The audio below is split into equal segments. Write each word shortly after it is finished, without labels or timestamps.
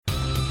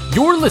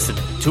You're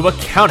listening to a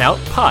Countout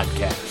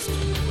Podcast.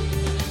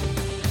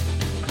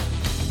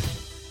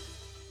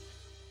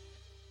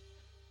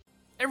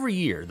 Every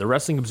year, the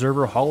Wrestling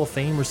Observer Hall of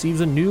Fame receives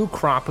a new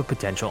crop of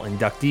potential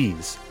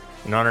inductees.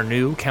 And on our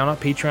new Countout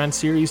Patreon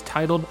series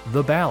titled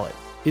The Ballot,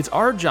 it's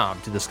our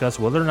job to discuss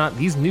whether or not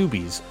these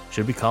newbies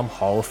should become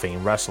Hall of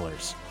Fame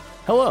wrestlers.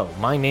 Hello,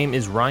 my name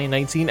is Ryan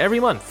Knightsey, and every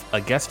month,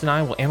 a guest and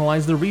I will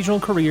analyze the regional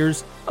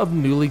careers of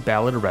newly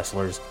balloted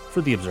wrestlers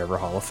for the Observer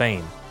Hall of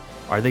Fame.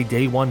 Are they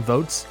day one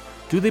votes?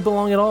 Do they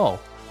belong at all?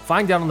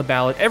 Find out on the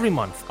ballot every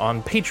month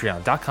on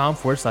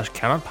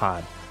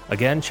patreon.com/countoutpod.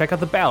 Again, check out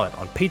the ballot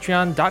on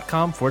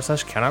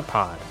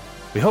patreon.com/countoutpod.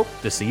 We hope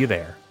to see you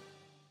there.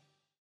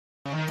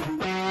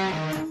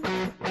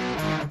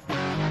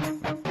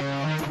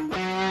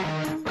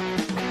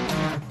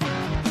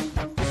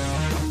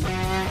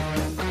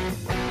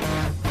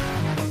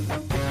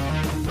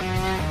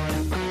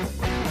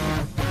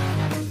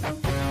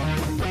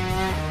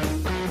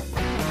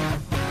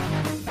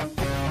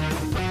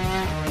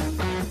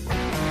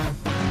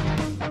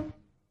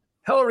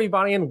 Hello,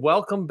 everybody, and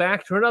welcome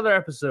back to another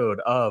episode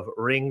of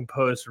Ring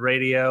Post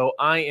Radio.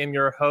 I am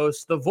your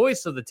host, the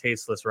voice of the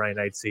tasteless Ryan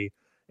Knightsey,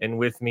 and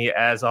with me,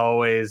 as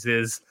always,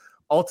 is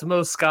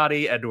Ultimo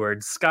Scotty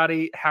Edwards.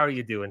 Scotty, how are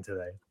you doing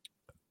today?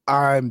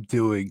 I'm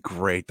doing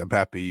great. I'm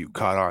happy you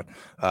caught on.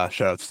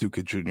 Shout out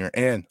Stuka Jr.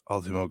 and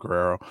Ultimo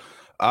Guerrero.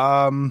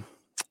 I'm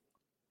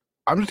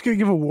just going to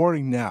give a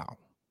warning now.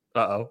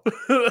 Uh-oh.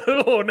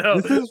 Oh, no.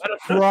 This is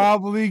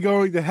probably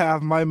going to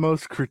have my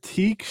most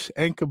critiques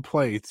and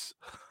complaints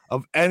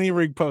of any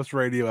Ring Post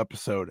Radio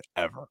episode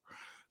ever.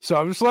 So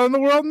I'm just letting the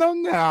world know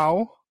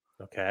now.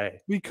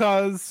 Okay.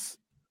 Because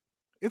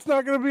it's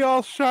not going to be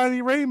all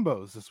shiny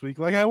rainbows this week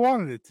like I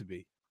wanted it to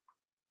be.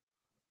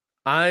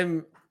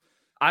 I'm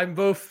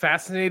both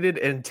fascinated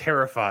and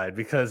terrified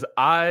because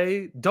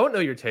I don't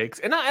know your takes.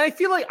 And I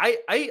feel like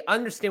I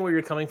understand where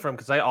you're coming from,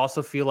 because I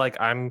also feel like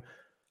I'm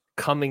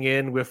coming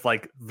in with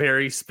like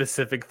very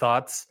specific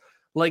thoughts.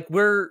 Like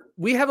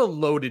we have a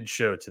loaded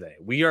show today.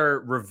 We are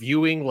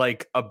reviewing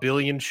like a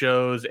billion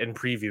shows and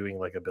previewing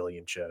like a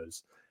billion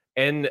shows.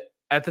 And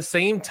at the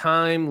same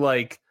time,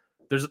 like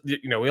there's,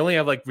 we only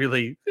have like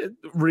really,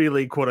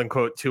 really quote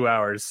unquote 2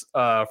 hours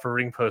for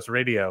Ring Post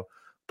Radio.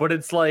 But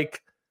it's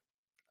like,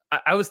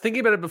 I was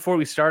thinking about it before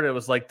we started. It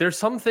was like, there's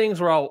some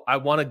things where I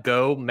want to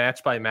go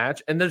match by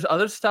match. And there's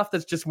other stuff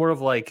that's just more of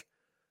like,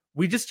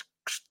 we just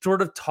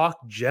sort of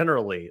talk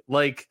generally.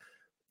 Like,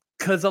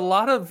 because a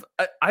lot of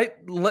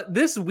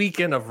this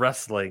weekend of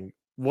wrestling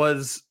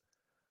was,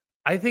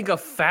 I think, a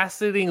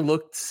fascinating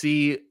look to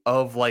see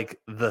of like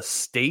the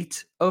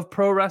state of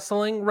pro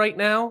wrestling right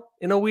now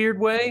in a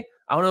weird way.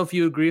 I don't know if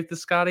you agree with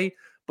this, Scotty,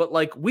 but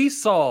like we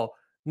saw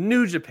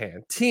New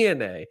Japan,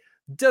 TNA,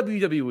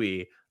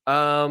 WWE.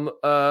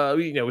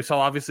 We saw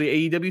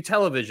obviously AEW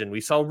television.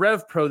 We saw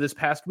RevPro this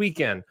past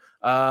weekend.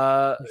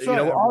 All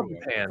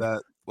Japan.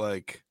 That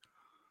like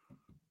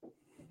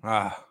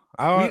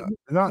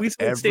we saw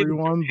the state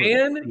of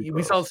Japan.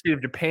 We saw the state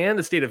of Japan,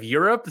 the state of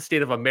Europe, the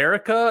state of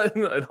America,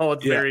 and all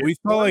its various. We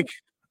saw like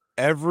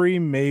every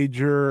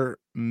major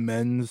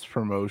men's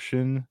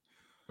promotion,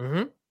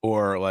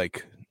 or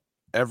like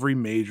every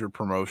major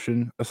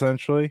promotion,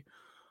 essentially,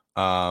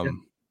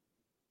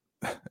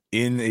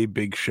 in a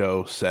big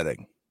show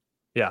setting.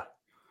 Yeah.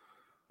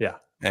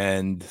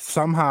 And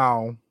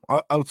somehow,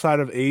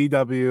 outside of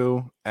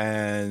AEW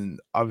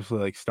and obviously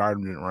like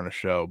Stardom didn't run a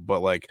show,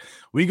 but like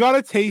we got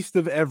a taste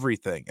of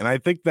everything, and I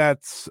think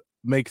that's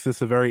makes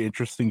this a very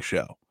interesting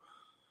show.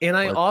 And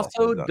I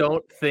also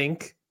don't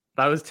think,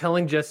 I was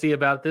telling Jesse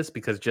about this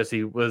because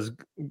Jesse was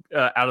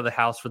out of the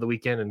house for the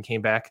weekend and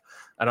came back,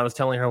 and I was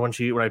telling her when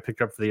I picked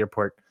her up for the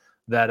airport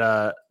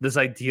that this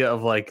idea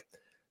of like,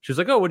 she was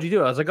like, "Oh, what'd you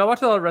do?" I was like, "I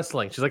watched a lot of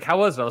wrestling." She's like, "How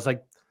was it?" I was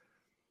like,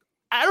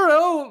 "I don't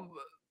know.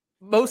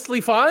 Mostly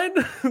fine."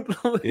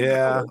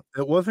 Yeah,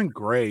 it wasn't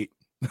great.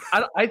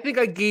 I think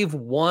I gave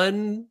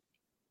one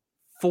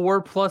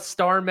 4+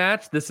 star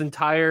match this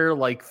entire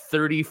like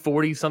 30,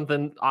 40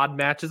 something odd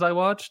matches I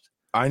watched.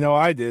 I know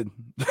I did.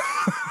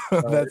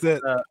 That's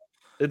it.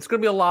 It's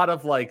going to be a lot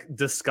of like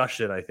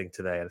discussion, I think,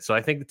 today. So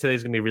I think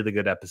today's going to be a really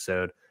good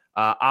episode.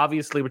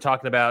 Obviously, we're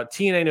talking about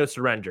TNA No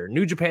Surrender,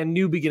 New Japan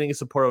New Beginning of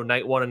Sapporo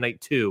Night 1 and Night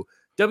 2,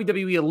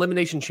 WWE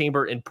Elimination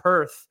Chamber in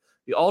Perth,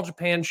 the All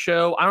Japan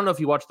show. I don't know if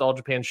you watched the All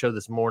Japan show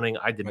this morning.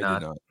 I did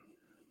not.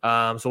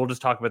 So we'll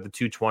just talk about the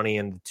 220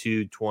 and the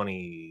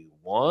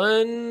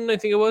 221, I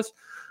think it was.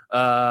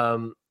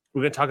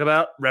 We're going to talk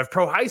about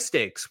RevPro High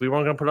Stakes. We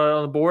weren't going to put it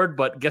on the board,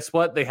 but guess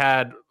what? They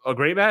had a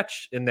great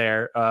match in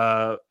there.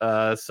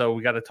 So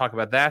we got to talk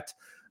about that.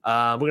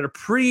 We're going to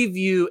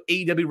preview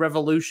AEW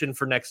Revolution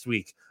for next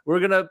week. We're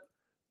going to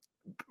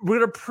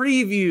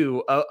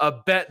preview a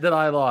bet that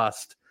I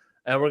lost.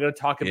 And we're going to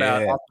talk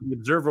about the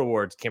Observer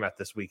Awards came out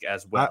this week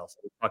as well. So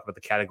we'll talk about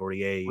the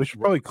Category A. We should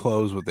probably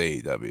close with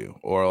AEW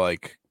or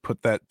like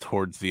put that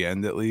towards the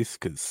end at least,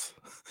 because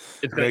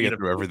it's going to get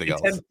through everything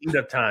else. Eat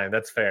up time.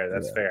 That's fair.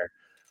 That's fair.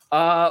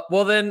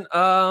 Well, then,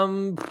 I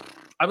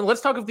mean,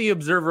 let's talk of the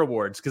Observer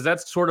Awards, because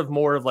that's sort of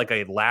more of like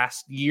a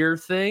last year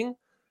thing.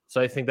 So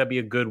I think that'd be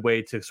a good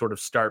way to sort of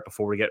start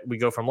before we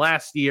go from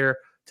last year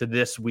to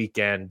this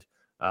weekend.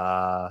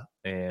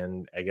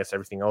 And I guess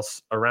everything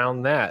else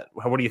around that.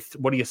 What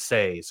do you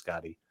say,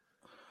 Scotty?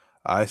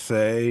 I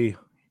say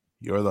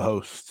you're the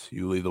host.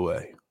 You lead the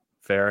way.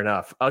 Fair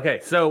enough. Okay,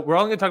 so we're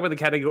only going to talk about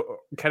the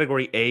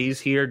category A's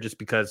here, just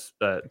because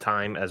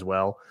time as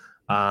well.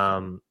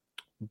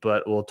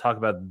 But we'll talk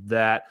about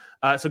that.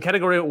 So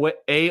category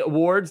A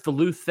awards, the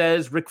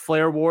Luthez Ric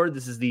Flair Award.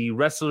 This is the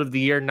Wrestler of the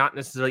Year, not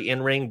necessarily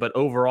in ring, but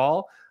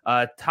overall.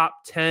 Top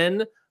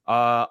 10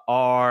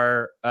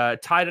 are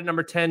tied at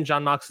number 10,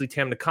 Jon Moxley,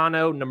 Tam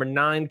Nakano. Number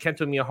 9,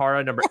 Kento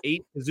Miyahara. Number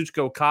 8, Kazuchika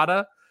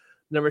Okada.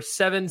 Number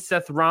 7,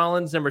 Seth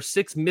Rollins. Number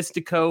 6,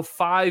 Mystico.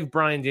 5,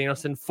 Bryan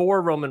Danielson.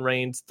 4, Roman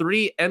Reigns.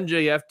 3,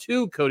 MJF.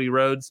 2, Cody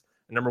Rhodes.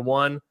 And number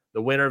 1,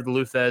 the winner of the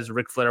Luthez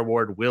Ric Flair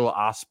Award, Will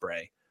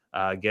Ospreay,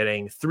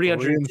 getting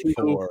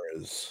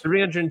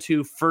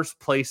 302 first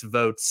place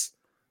votes,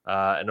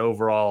 and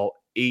overall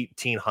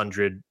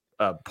 1,800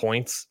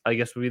 points, I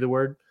guess would be the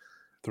word.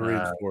 3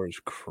 and 4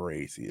 is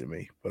crazy to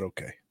me, but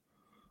okay.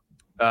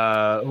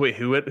 Wait,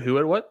 who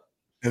at what?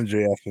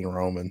 MJF and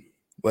Roman.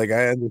 Like,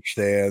 I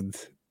understand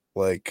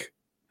like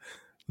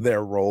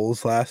their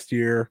roles last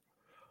year.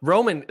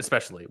 Roman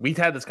especially. We've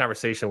had this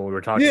conversation when we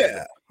were talking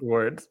about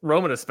words.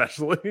 Roman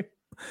especially.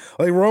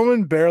 Like,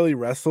 Roman barely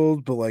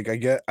wrestled, but like I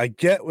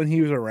get when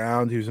he was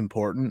around, he was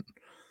important.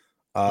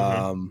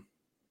 But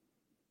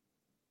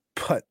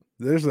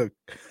there's a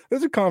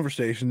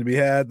conversation to be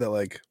had that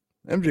like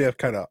MJF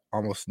kind of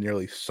almost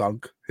nearly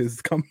sunk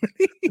his company.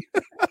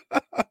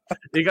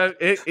 He got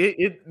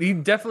it. He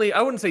definitely,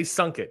 I wouldn't say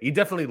sunk it. He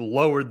definitely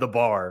lowered the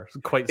bar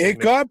quite. It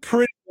got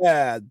pretty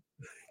bad.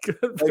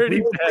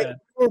 Pretty bad.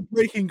 We were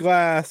breaking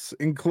glass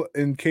in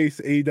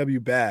case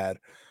AEW bad,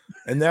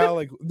 and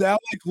now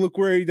look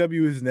where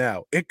AEW is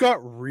now. It got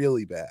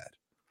really bad.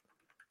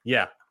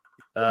 Yeah,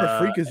 the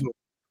Freakazoid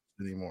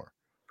anymore.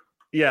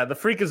 Yeah, the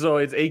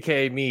Freakazoids,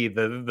 aka me,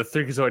 the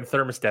Freakazoid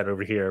thermostat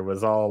over here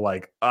was all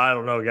like, I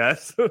don't know,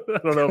 guys. I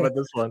don't know about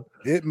this one.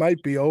 It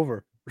might be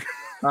over.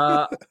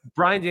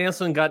 Bryan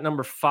Danielson got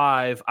number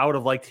 5. I would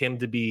have liked him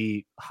to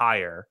be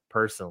higher,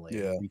 personally.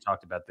 Yeah. We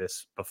talked about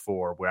this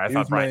before, where I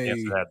thought Bryan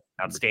Danielson had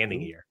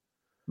outstanding year.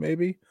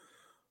 Maybe.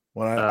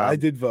 When I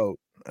did vote,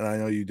 and I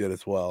know you did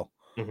as well.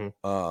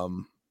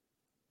 Mm-hmm.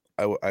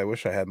 I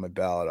wish I had my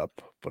ballot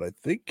up, but I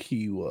think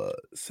he was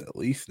at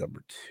least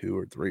number 2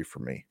 or 3 for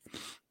me.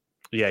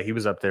 Yeah, he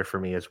was up there for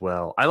me as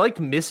well. I liked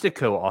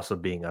Mystico also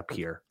being up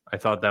here. I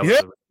thought that was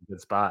a really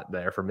good spot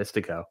there for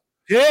Mystico.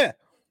 Yeah.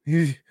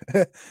 You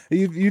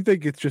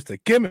think it's just a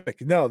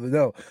gimmick? No.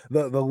 The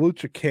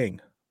Lucha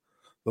King,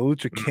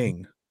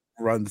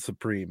 runs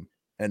supreme,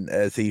 and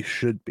as he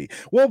should be.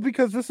 Well,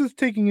 because this is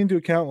taking into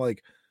account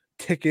like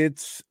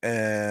tickets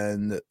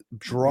and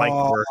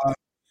draw,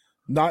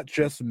 not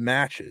just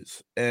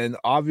matches, and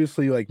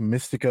obviously like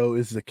Mystico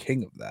is the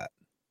king of that,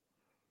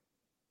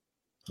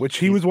 which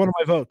he was one of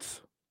my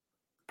votes.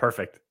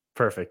 Perfect.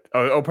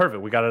 Oh,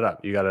 perfect. We got it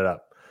up. You got it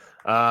up.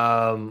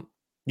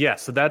 Yeah,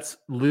 so that's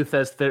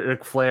Luthez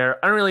Ric Flair.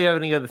 I don't really have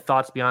any other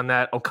thoughts beyond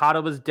that.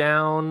 Okada was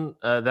down.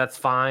 That's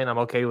fine. I'm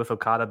okay with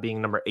Okada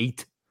being number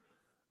 8.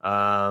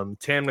 Tam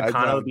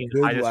Nakano being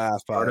the highest.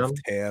 Laugh out of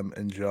Tam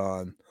and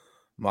Jon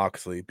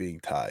Moxley being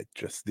tied.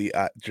 Just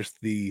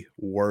the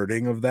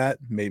wording of that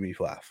made me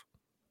laugh.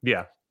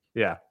 Yeah.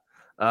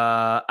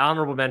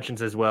 Honorable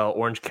mentions as well.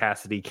 Orange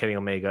Cassidy, Kenny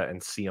Omega,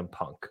 and CM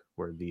Punk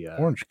were the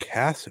Orange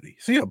Cassidy,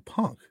 CM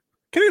Punk,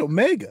 Kenny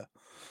Omega.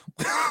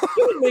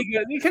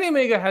 Kenny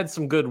Omega had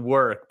some good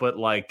work, but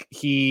like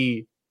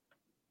he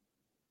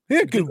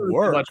had good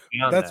work.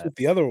 That's what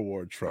the other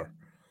awards for.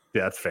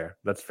 Yeah, that's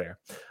fair.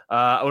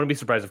 I wouldn't be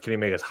surprised if Kenny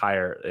Omega's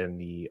higher in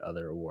the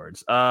other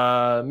awards.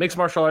 Mixed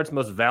martial arts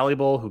most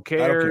valuable. Who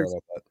cares? I don't care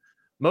about that.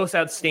 Most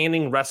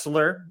outstanding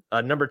wrestler.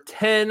 Number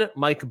 10,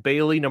 Mike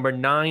Bailey. Number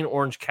 9,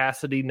 Orange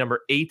Cassidy. Number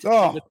 8,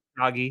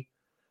 Nagi.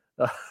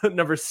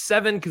 Number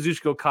 7,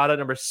 Kazuchika Okada.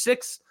 Number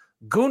 6,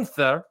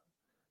 Gunther.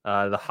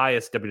 The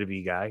highest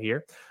WWE guy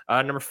here.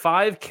 Number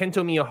 5,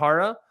 Kento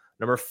Miyahara.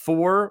 Number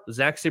 4,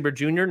 Zack Sabre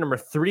Jr. Number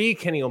 3,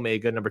 Kenny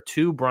Omega. Number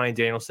 2, Bryan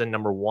Danielson.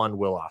 Number 1,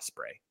 Will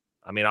Ospreay.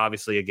 I mean,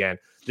 obviously, again,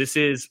 this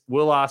is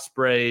Will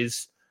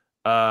Ospreay's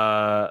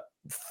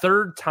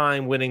 3rd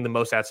time winning the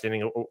Most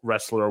Outstanding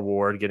Wrestler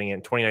Award, getting it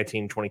in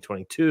 2019,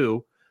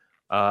 2022.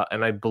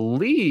 And I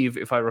believe,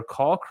 if I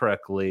recall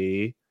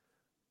correctly,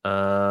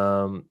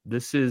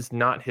 this is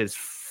not his...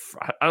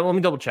 let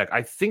me double check.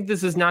 I think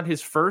this is not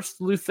his first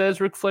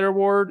Luthez Ric Flair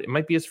Award. It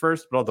might be his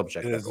first, but I'll double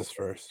check. It is his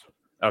first.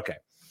 Okay.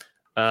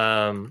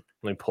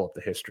 Let me pull up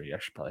the history. I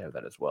should probably have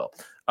that as well.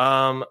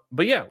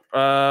 But yeah,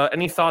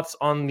 any thoughts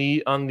on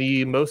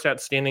the most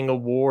outstanding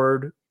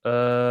award,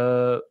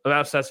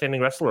 most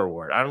outstanding wrestler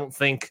award? I don't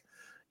think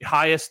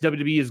highest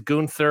WWE is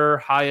Gunther,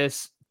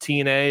 highest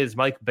TNA is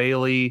Mike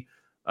Bailey,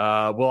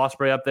 Will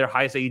Ospreay up there,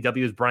 highest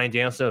AEW is Bryan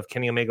Danielson, with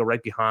Kenny Omega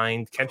right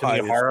behind, Kento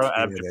Miyahara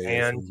out of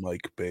Japan,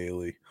 Mike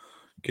Bailey.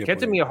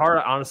 Kento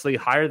Miyahara, honestly,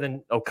 higher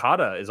than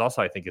Okada is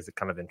also, I think, is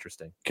kind of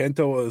interesting.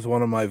 Kento was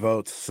one of my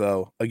votes.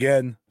 So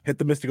again, hit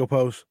the mystical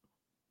post.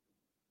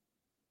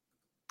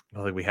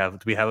 I think we have.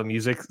 Do we have a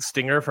music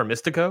stinger for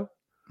Mystico?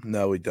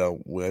 No, we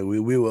don't. We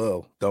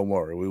will. Don't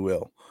worry. We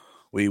will.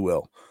 We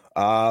will.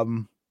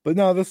 But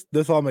no,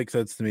 this all makes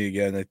sense to me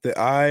again.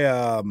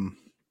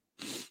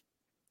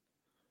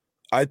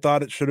 I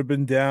thought it should have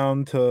been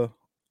down to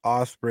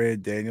Ospreay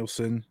and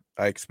Danielson.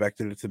 I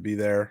expected it to be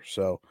there,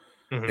 so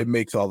it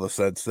makes all the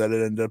sense that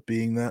it ended up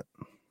being that.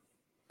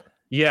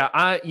 Yeah,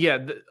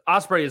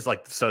 Ospreay is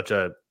like such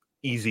a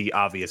easy,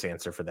 obvious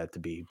answer for that to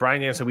be.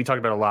 Bryan Danielson, we talked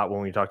about a lot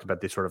when we talked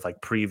about this sort of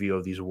like preview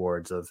of these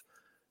awards, of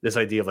this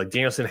idea of like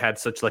Danielson had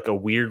such like a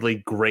weirdly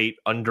great,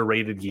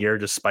 underrated year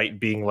despite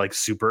being like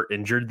super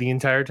injured the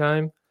entire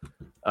time.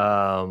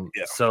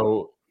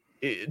 So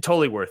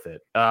totally worth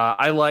it.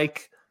 I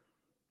like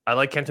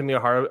Kenta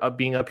Miyahara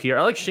being up here.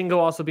 I like Shingo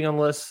also being on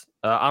the list.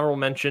 Honorable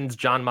mentions: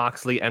 Jon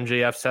Moxley,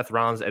 MJF, Seth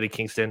Rollins, Eddie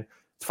Kingston.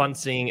 It's fun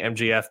seeing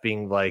MJF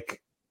being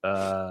like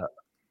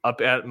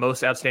up at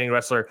most outstanding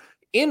wrestler.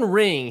 In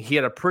ring, he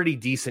had a pretty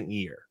decent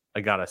year,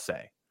 I gotta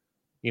say.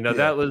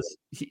 That was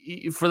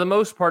for the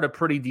most part a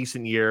pretty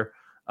decent year.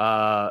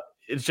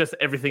 It's just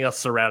everything else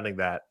surrounding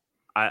that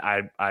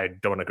I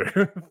don't agree.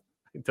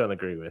 I don't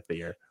agree with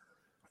here.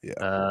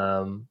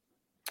 Yeah.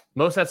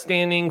 Most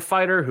outstanding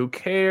fighter, who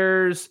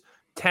cares?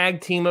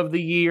 Tag team of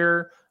the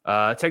year.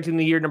 Tag team of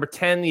the year, number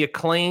 10, The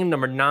Acclaim.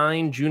 Number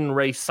 9, Jun and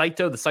Rei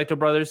Saito, the Saito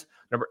brothers.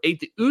 Number 8,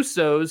 the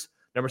Usos.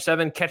 Number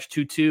 7, Catch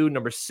 22.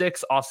 Number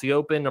 6, Aussie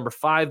Open. Number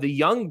 5, the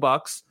Young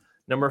Bucks.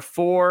 Number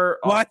 4,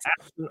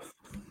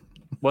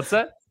 what's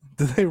that?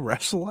 Did they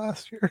wrestle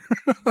last year?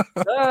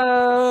 They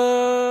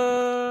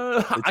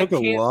took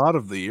a lot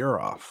of the year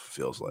off,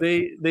 feels like.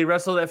 They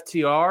wrestled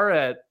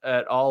FTR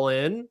at All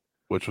In,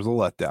 which was a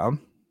letdown.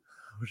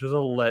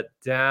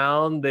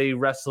 They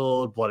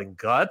wrestled Blood and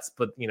Guts,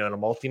 but in a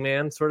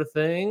multi-man sort of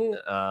thing.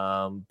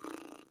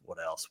 What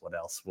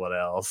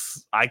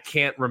else? I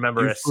can't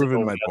remember. You've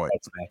proven my point.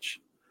 Match.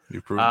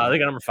 You've proven. They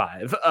got number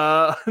 5.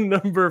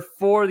 Number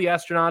 4, the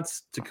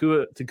Astronauts,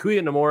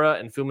 Takuya Nomura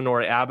and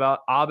Fuminori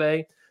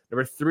Abe.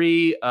 Number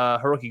 3,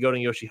 Hiroki Goto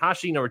and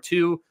Yoshihashi. Number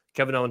 2,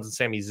 Kevin Owens and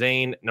Sami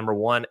Zayn. Number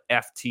 1,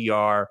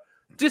 FTR.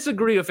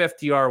 Disagree with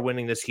FTR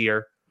winning this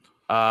year.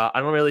 I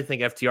don't really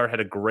think FTR had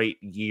a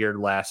great year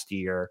last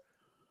year.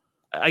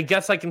 I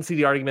guess I can see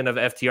the argument of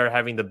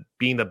FTR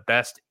being the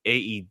best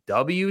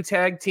AEW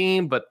tag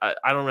team, but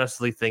I don't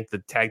necessarily think the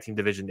tag team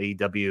division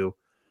AEW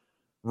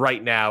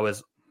right now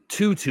is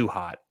too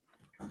hot.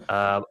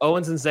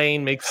 Owens and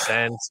Zayn makes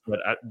sense,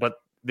 but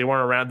they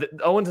weren't around.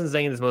 Owens and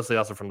Zayn is mostly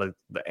also from the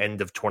end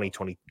of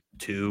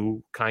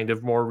 2022, kind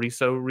of more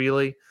so,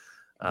 really.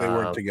 They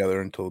weren't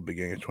together until the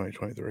beginning of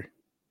 2023.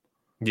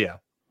 Yeah.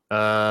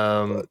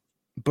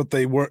 But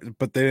they weren't.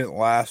 But they didn't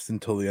last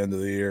until the end of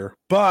the year.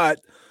 But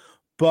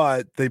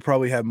they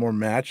probably had more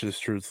matches,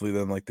 truthfully,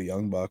 than like the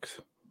Young Bucks.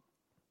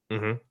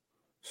 Mm-hmm.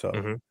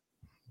 So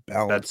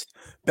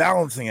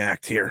balancing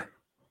act here.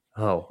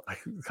 Oh,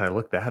 can I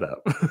look that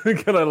up?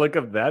 Can I look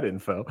up that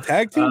info?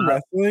 Tag team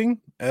wrestling,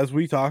 as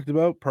we talked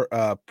about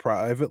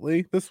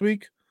privately this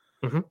week,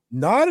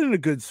 not in a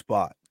good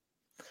spot.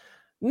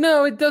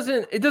 No, it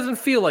doesn't. It doesn't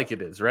feel like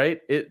it is,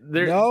 right?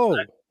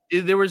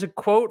 There was a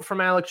quote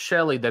from Alex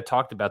Shelley that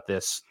talked about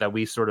this, that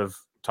we sort of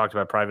talked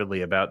about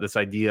privately, about this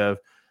idea of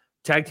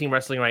tag team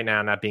wrestling right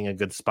now not being a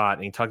good spot.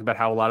 And he talked about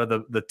how a lot of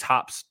the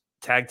top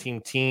tag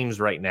team teams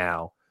right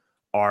now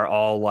are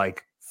all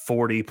like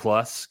 40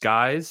 plus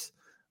guys.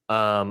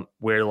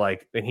 Where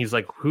like, and he's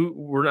like,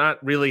 we're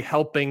not really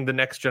helping the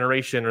next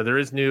generation, or there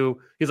is new.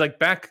 He's like,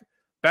 back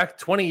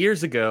 20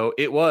 years ago,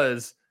 it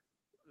was,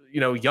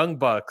 Young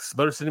Bucks,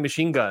 Motor City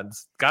Machine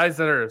Guns, guys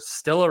that are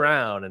still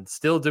around and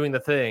still doing the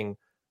thing.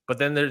 But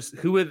then there's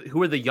who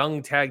are the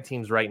young tag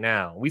teams right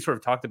now? We sort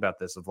of talked about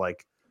this of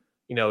like,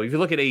 if you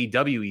look at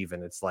AEW,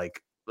 even it's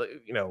like,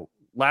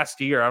 last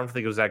year I don't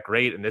think it was that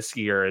great, and this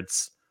year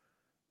it's,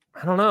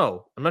 I don't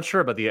know. I'm not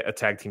sure about the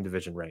tag team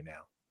division right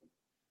now.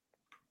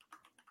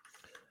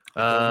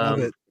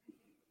 I'm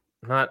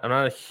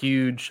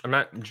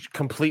not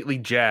completely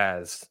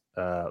jazzed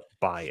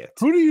by it.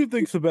 Who do you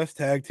think's the best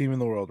tag team in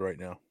the world right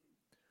now?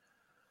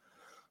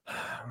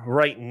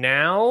 Right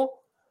now,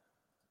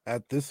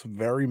 at this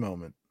very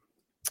moment.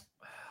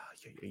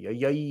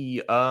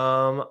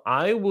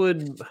 I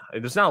would.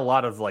 There's not a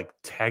lot of like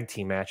tag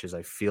team matches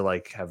I feel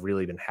like have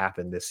really been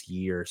happened this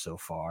year so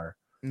far.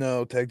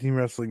 No, tag team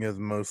wrestling has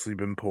mostly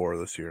been poor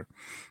this year.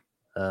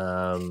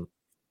 I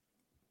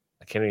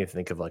can't even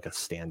think of like a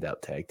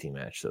standout tag team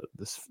match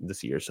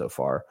this year so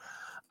far.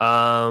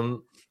 I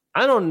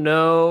don't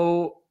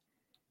know.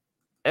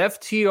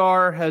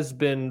 FTR has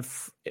been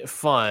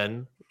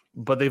fun,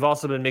 but they've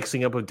also been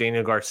mixing up with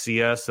Daniel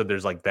Garcia, so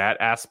there's like that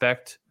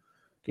aspect.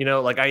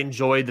 Like I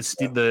enjoyed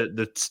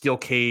the steel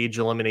cage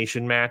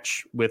elimination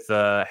match with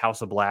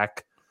House of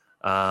Black.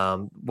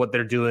 What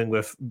they're doing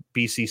with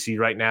BCC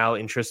right now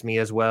interests me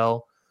as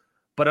well,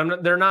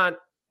 but they're not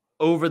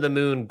over the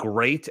moon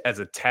great as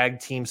a tag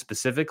team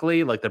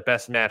specifically. Like the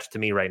best match to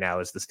me right now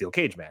is the steel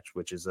cage match,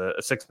 which is a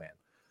 6-man.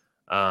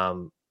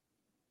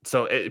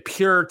 So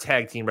pure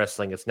tag team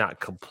wrestling, it's not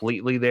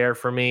completely there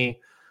for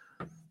me.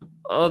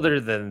 Other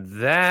than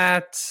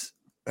that,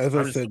 as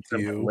I said to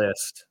you,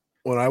 list.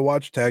 When I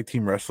watch tag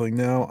team wrestling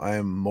now, I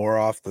am more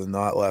often than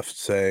not left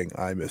saying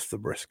I miss the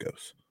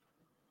Briscoes.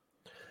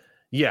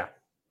 Yeah.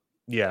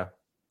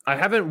 I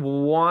haven't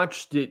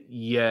watched it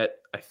yet.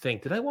 I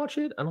think. Did I watch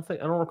it? I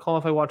don't recall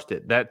if I watched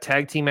it. That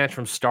tag team match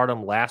from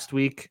Stardom last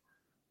week.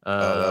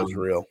 That was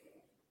real.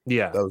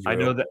 Yeah, that was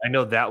real. I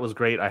know that was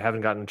great. I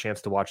haven't gotten a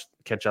chance to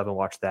catch up and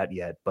watch that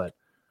yet, but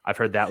I've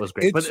heard that was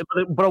great.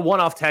 But a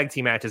one-off tag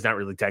team match is not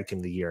really tag team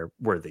of the year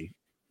worthy,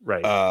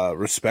 right?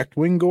 Respect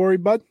Wing Gory,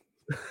 bud.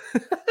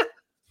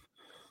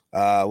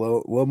 A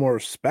little more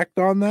respect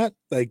on that.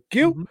 Thank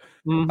you.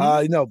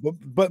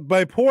 But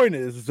my point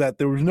is that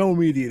there was no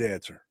immediate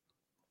answer,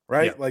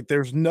 right? Yeah. Like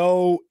there's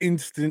no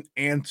instant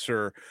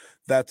answer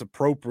that's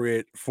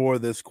appropriate for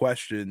this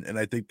question, and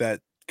I think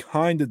that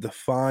kind of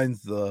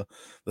defines the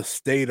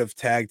state of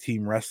tag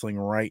team wrestling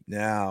right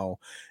now.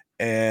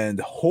 And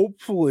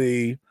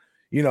hopefully,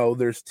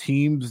 there's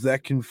teams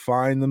that can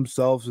find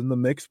themselves in the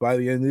mix by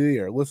the end of the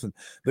year. Listen,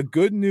 the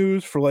good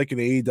news for like an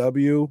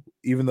AEW,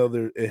 even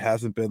though it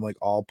hasn't been like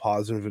all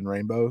positive and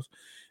rainbows,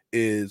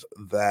 is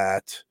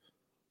that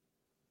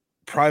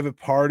Private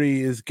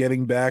Party is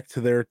getting back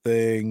to their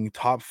thing.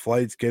 Top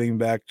Flight's getting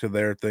back to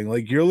their thing.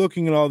 Like you're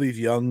looking at all these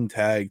young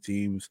tag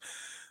teams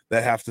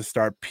that have to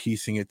start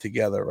piecing it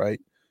together, right?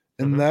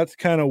 And that's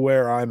kind of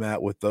where I'm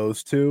at with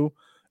those two,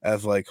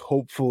 as like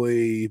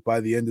hopefully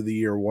by the end of the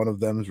year, one of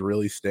them is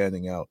really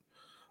standing out.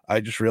 I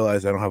just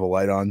realized I don't have a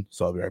light on,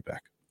 so I'll be right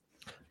back.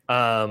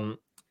 Scotty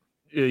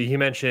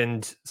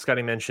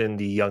mentioned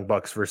the Young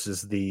Bucks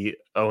versus the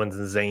Owens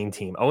and Zayn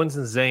team. Owens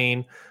and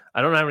Zayn,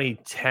 I don't know how many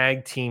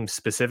tag team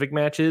specific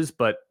matches,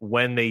 but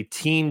when they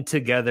teamed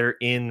together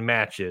in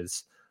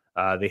matches,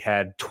 they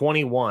had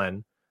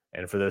 21.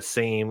 And for those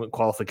same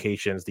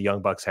qualifications, the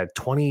Young Bucks had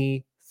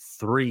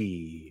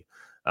 23.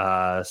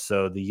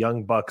 So the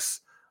Young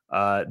Bucks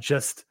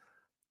just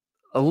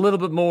a little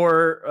bit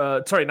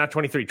more. Sorry, not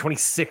 23,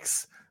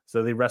 26.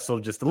 So they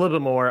wrestled just a little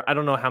bit more. I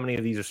don't know how many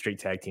of these are straight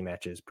tag team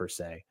matches per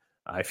se.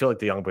 I feel like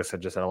the Young Bucks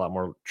had a lot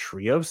more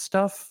trio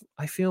stuff,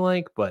 I feel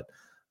like. But,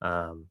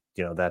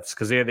 that's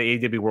because they had the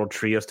AEW World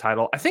Trios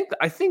title. I think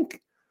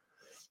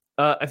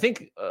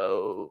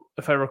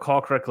if I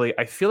recall correctly,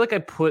 I feel like I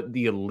put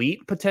the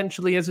Elite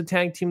potentially as a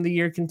tag team of the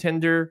year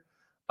contender.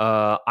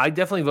 I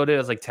definitely voted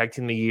as like tag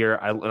team of the year.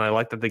 And I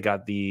like that they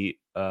got the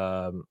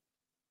an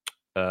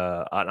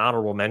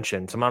honorable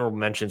mention. Some honorable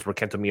mentions were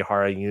Kento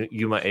Miyahara,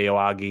 Yuma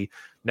Aoyagi,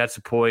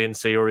 Natsupoi and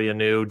Sayori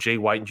Anou, Jay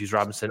White and Juice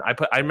Robinson.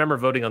 I remember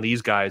voting on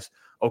these guys: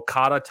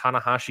 Okada,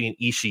 Tanahashi, and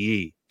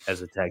Ishii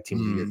as a tag team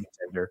of the year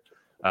contender.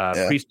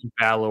 Priest and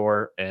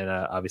Balor, and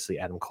obviously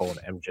Adam Cole and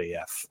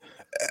MJF.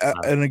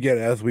 And again,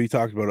 as we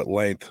talked about at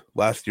length,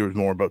 last year was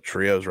more about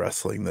trios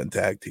wrestling than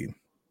tag team.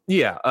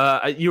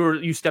 Yeah,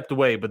 you stepped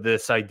away, but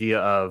this idea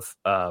of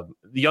the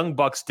Young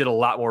Bucks did a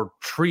lot more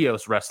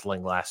trios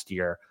wrestling last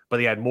year, but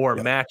they had more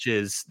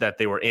matches that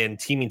they were in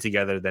teaming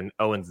together than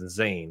Owens and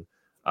Zayn.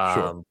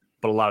 Sure.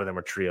 But a lot of them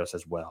were trios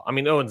as well. I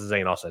mean, Owens and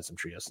Zayn also had some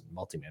trios and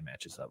multi-man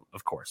matches,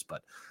 of course.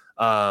 But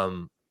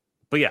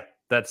yeah,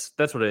 that's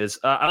what it is.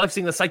 I like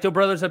seeing the Saito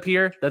brothers up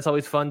here. That's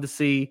always fun to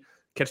see.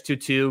 Catch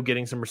 2-2,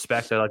 getting some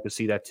respect. I like to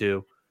see that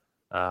too.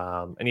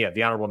 And yeah,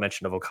 the honorable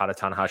mention of Okada,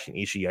 Tanahashi, and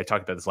Ishii, I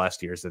talked about this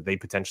last year, is that they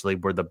potentially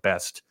were the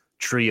best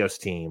trios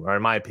team, or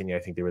in my opinion,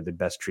 I think they were the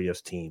best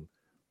trios team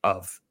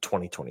of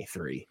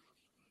 2023.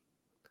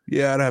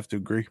 Yeah, I'd have to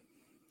agree.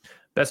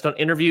 Best on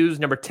interviews,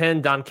 number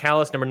 10, Don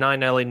Callis, number 9,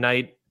 LA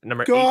Knight,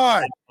 number 8,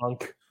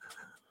 Punk.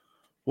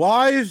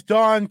 Why is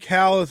Don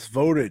Callis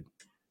voted?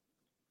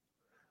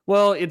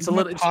 Well, it's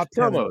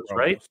promos,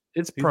 right?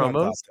 It's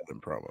promos. Top 10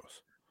 in promos.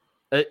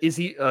 Is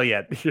he? Oh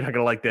yeah, you're not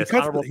gonna like this.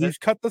 He's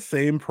cut the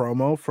same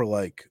promo for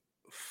like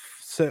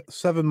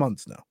 7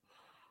 months now.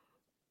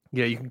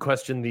 Yeah, you can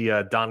question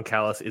the Don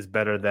Callis is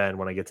better than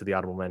when I get to the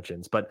honorable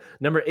mentions. But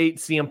number 8,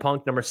 CM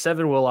Punk. Number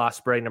 7, Will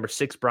Ospreay. Number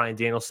 6, Bryan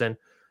Danielson.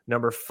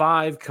 Number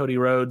 5, Cody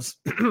Rhodes.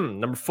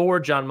 Number 4,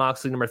 Jon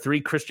Moxley. Number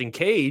 3, Christian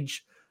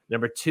Cage.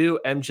 Number 2,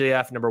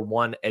 MJF. Number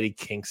 1, Eddie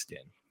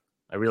Kingston.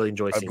 I really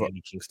enjoy seeing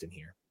Eddie Kingston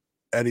here.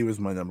 Eddie was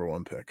my number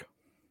 1 pick.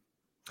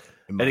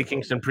 Eddie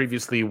Kingston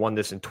previously won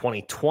this in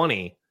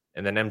 2020,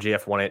 and then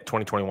MJF won it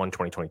 2021,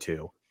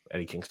 2022.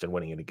 Eddie Kingston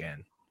winning it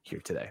again here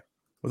today.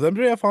 Was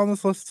MJF on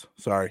this list?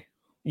 Sorry.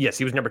 Yes,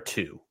 he was number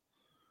 2.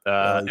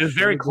 It was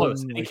very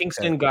close. Eddie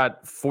Kingston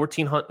got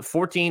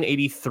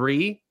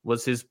 1483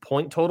 was his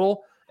point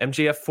total.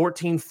 MJF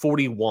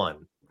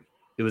 1441.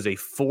 It was a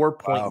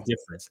 4-point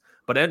difference.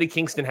 But Eddie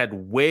Kingston had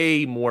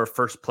way more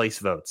first place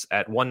votes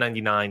at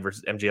 199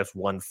 versus MJF's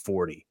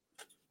 140.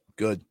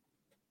 Good.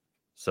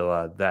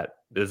 So that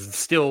is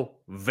still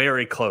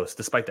very close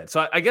despite that.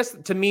 So I guess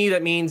to me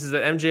that means is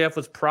that MJF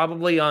was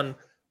probably on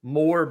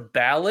more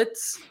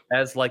ballots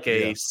as like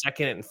a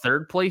second and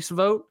third place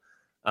vote.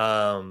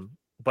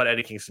 But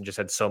Eddie Kingston just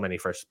had so many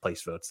first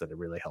place votes that it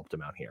really helped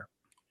him out here.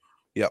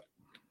 Yep,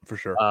 for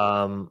sure.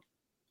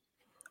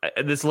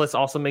 This list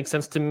also makes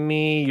sense to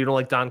me. You don't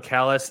like Don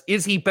Callis.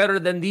 Is he better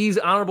than these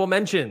honorable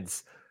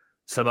mentions?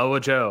 Samoa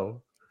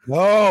Joe,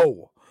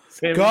 No.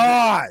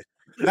 God,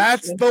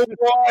 that's the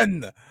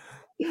one.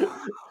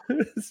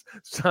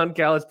 John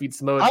Callis beat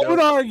Samoa Joe. I would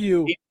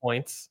argue 8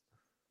 points.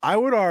 I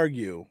would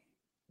argue,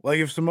 like,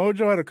 if Samoa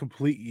Joe had a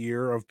complete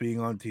year of being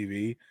on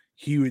TV,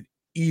 he would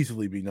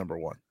easily be number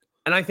one.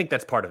 And I think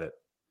that's part of it.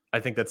 I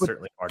think that's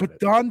certainly part of it.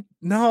 But Don,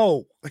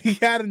 no, he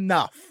had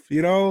enough,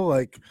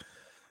 like,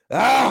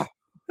 because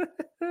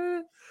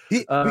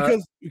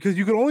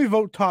you can only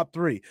vote top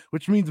 3,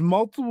 which means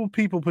multiple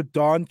people put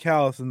Don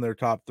Callis in their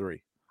top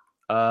 3.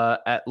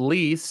 At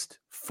least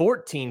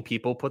 14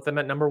 people put them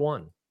at number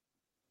 1.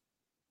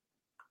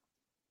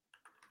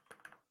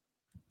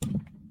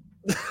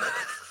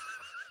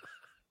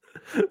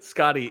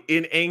 Scotty,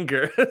 in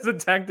anger, has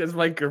attacked his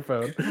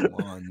microphone. Come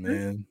on,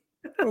 man.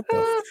 What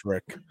the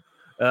frick?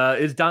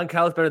 Is Don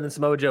Callis better than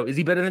Samoa Joe? Is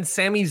he better than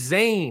Sami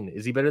Zayn?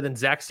 Is he better than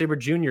Zack Sabre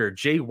Jr.,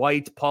 Jay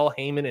White, Paul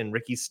Heyman, and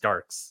Ricky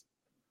Starks?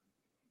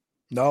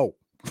 No.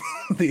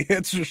 The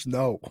answer is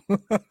no.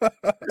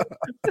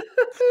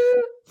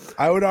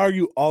 I would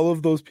argue all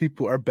of those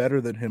people are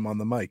better than him on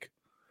the mic.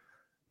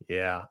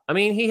 Yeah. I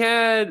mean,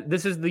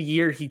 this is the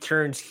year he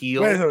turns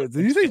heel. Wait,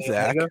 did you say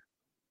Zach?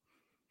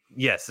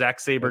 Yes, Zack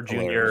Sabre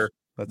Jr.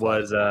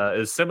 was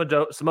Samoa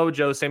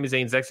Joe, Sami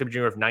Zayn, Zack Sabre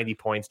Jr. of 90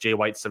 points, Jay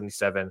White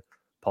 77,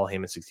 Paul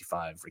Heyman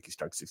 65, Ricky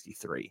Starks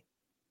 63.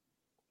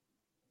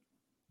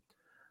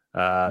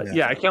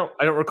 I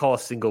don't recall a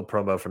single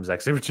promo from Zack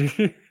Sabre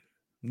Jr.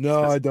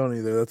 No, I don't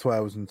either. That's why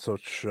I was in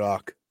such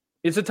shock.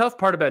 It's a tough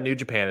part about New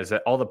Japan is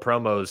that all the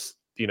promos,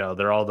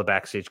 they're all the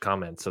backstage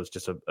comments. So it's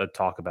just a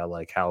talk about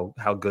like how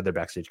good their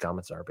backstage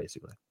comments are,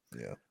 basically.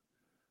 Yeah.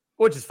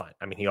 Which is fine.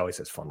 I mean, he always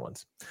has fun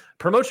ones.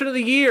 Promotion of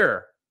the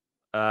year.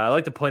 I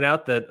like to point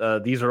out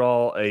that these are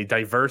all a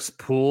diverse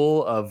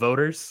pool of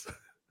voters.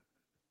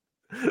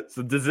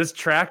 So does this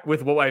track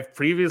with what I've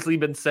previously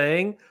been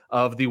saying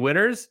of the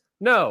winners?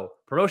 No.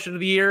 Promotion of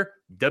the year,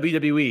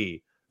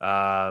 WWE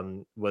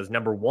was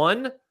number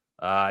 1.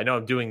 I know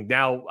I've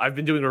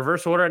been doing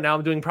reverse order, and now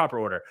I'm doing proper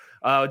order.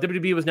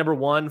 WWE was number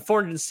 1,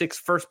 406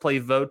 first play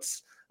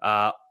votes.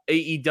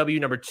 AEW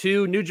number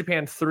 2, New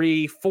Japan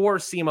 3, 4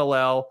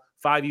 CMLL,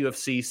 5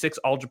 UFC, 6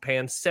 All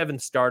Japan, 7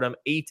 Stardom,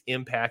 8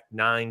 Impact,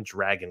 9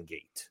 Dragon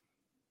Gate.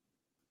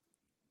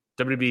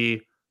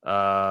 WWE,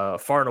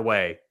 far and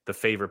away the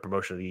favorite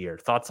promotion of the year.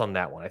 Thoughts on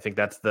that one? I think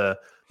that's the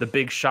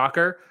big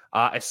shocker.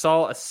 I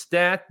saw a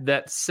stat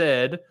that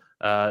said,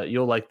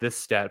 you'll like this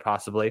stat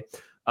possibly.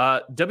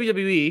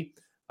 WWE,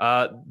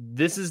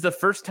 this is the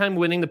first time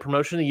winning the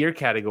promotion of the year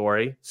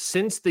category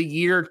since the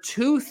year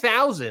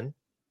 2000,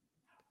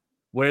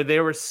 where they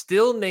were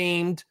still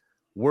named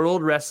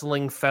World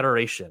Wrestling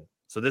Federation.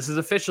 So this is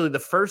officially the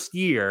first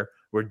year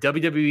where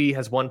WWE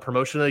has won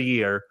promotion of the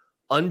year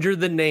under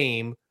the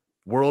name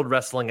World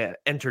Wrestling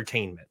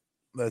Entertainment.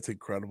 That's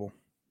incredible.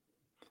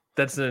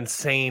 That's an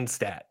insane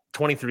stat.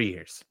 23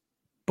 years.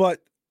 But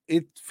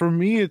for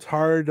me, it's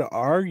hard to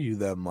argue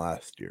them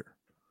last year.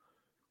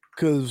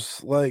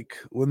 Because, like,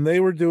 when they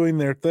were doing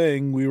their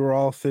thing, we were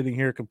all sitting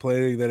here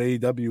complaining that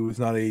AEW was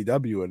not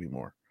AEW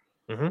anymore.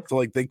 Mm-hmm. So,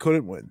 like, they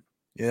couldn't win.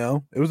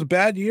 It was a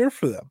bad year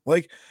for them.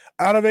 Like,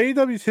 out of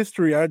AEW's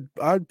history,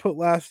 I'd put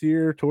last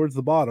year towards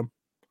the bottom.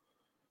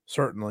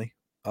 Certainly.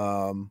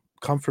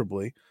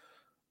 Comfortably.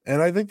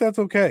 And I think that's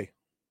okay.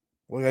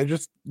 Like, I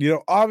just,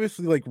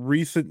 obviously, like,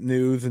 recent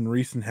news and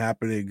recent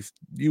happenings,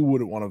 you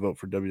wouldn't want to vote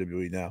for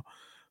WWE now.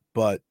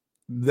 But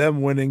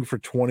them winning for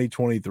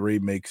 2023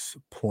 makes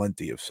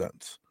plenty of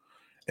sense.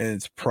 And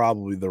it's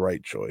probably the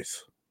right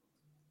choice.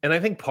 And I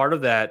think part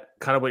of that,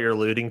 kind of what you're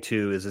alluding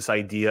to, is this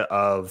idea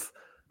of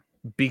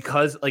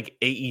because like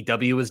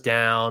AEW was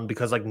down,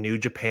 because like New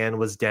Japan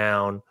was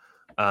down,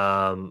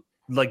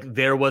 like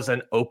there was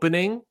an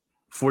opening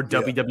for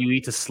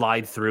WWE to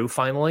slide through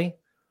finally.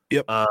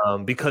 Yep.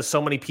 Because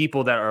so many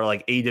people that are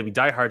like AEW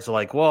diehards are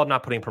like, well, I'm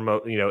not putting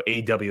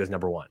AEW as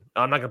number 1.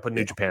 I'm not going to put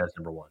New Japan as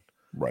number 1.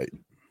 Right.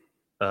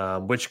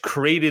 Which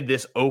created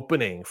this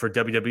opening for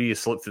WWE to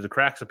slip through the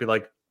cracks and be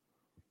like,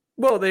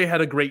 well, they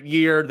had a great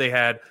year. They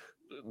had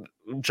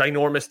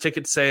ginormous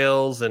ticket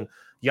sales and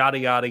yada,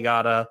 yada,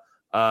 yada.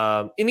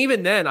 And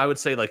even then, I would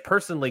say, like,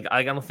 personally,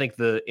 I don't think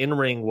the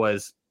in-ring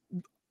was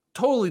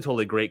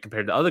totally great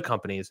compared to other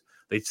companies.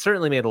 They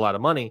certainly made a lot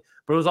of money,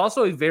 but it was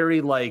also a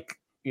very, like,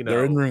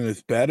 their in-ring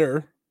is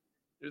better.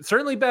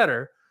 Certainly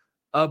better.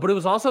 But it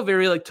was also a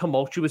very, like,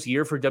 tumultuous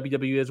year for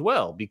WWE as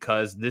well,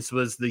 because this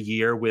was the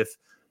year with,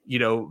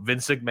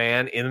 Vince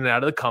McMahon in and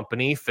out of the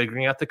company,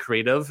 figuring out the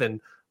creative and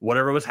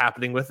whatever was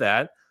happening with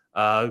that.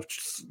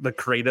 The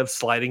creative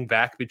sliding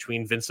back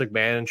between Vince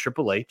McMahon and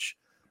Triple H,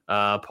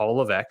 Paul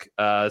Levesque.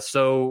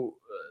 So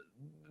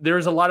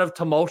there's a lot of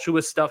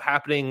tumultuous stuff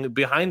happening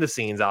behind the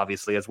scenes,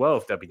 obviously, as well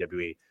with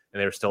WWE,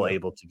 and they were still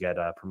able to get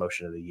a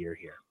promotion of the year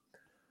here.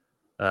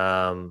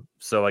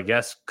 So I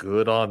guess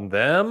good on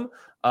them.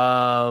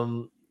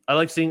 I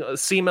like seeing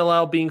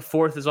CMLL being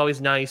 4th is always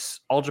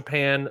nice. All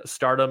Japan,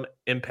 Stardom,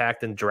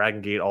 Impact, and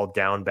Dragon Gate all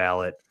down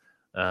ballot.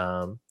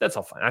 That's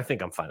all fine. I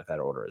think I'm fine with that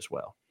order as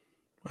well.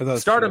 I thought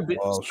Stardom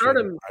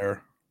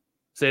higher.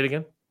 Say it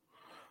again.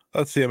 I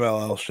thought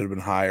CMLL should have been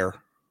higher.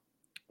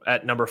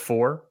 at number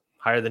 4,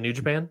 higher than New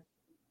Japan.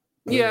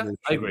 Yeah,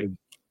 I agree.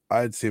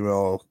 I'd see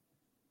CMLL.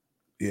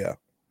 Yeah.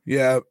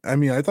 Yeah. I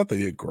mean, I thought they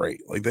did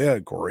great. Like, they had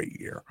a great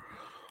year.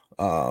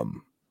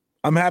 I'm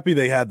happy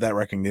they had that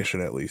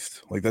recognition at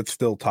least. Like, that's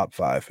still top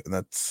 5. And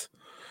that's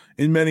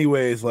in many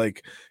ways,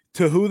 like,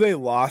 to who they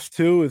lost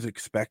to is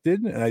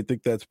expected. And I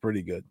think that's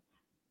pretty good.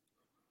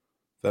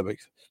 That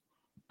makes sense.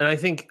 And I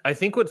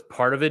think what's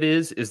part of it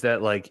is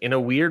that, like, in a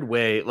weird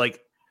way,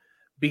 like,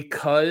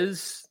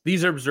 because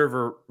these are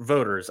observer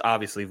voters,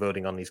 obviously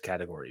voting on these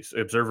categories,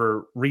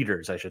 observer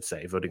readers, I should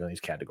say, voting on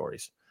these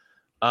categories.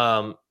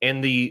 And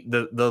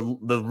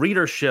the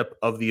readership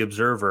of the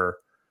Observer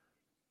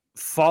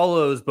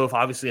follows both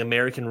obviously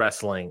American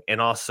wrestling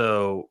and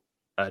also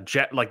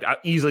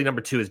easily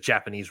number 2 is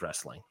Japanese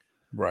wrestling,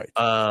 right?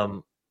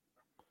 Or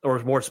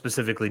more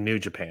specifically New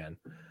Japan.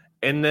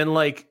 And then,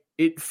 like,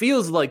 it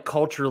feels like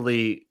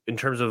culturally, in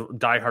terms of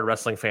diehard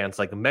wrestling fans,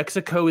 like,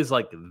 Mexico is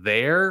like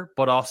there,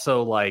 but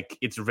also, like,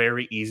 it's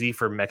very easy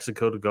for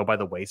Mexico to go by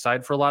the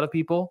wayside for a lot of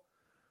people.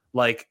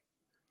 Like,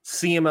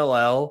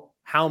 CMLL,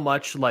 how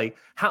much, like,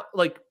 how,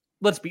 like,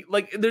 let's be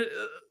like,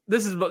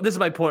 this is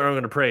my point I'm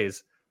going to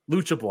praise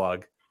Lucha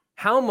Blog.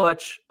 How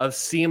much of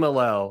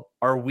CMLL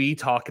are we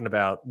talking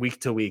about week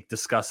to week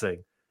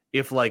discussing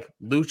if, like,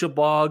 Lucha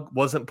Blog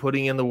wasn't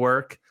putting in the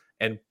work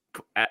and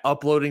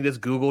uploading this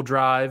Google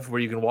Drive where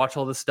you can watch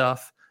all this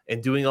stuff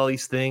and doing all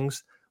these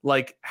things?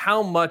 Like,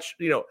 how much,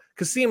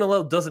 because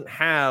CMLL doesn't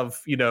have,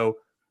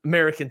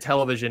 American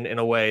television in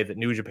a way that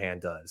New Japan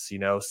does.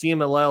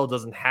 CMLL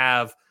doesn't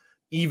have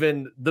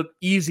even the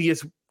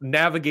easiest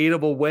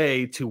navigatable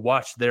way to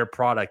watch their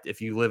product if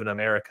you live in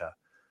America.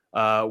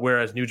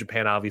 Whereas New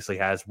Japan obviously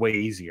has way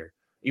easier.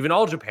 Even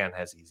All Japan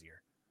has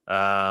easier.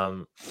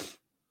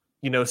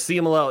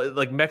 CMLL,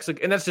 like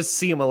Mexico, and that's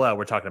just CMLL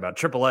we're talking about.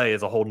 AAA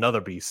is a whole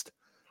nother beast.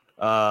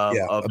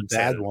 A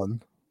bad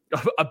one.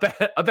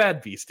 a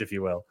bad beast, if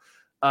you will.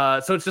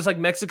 So it's just like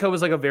Mexico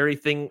is like a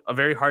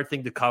very hard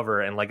thing to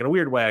cover. And, like, in a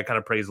weird way, I kind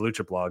of praise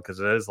Lucha Blog because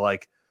it is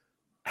like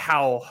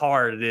how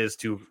hard it is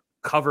to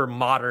cover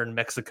modern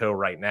Mexico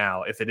right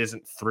now if it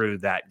isn't through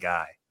that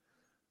guy.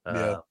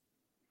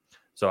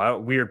 So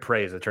weird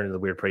praise. I turned into the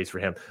weird praise for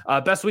him.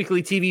 Best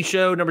weekly TV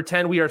show, number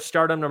 10, We Are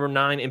Stardom. Number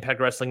 9, Impact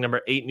Wrestling.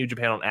 Number 8, New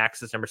Japan on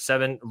Access. Number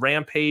 7,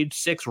 Rampage.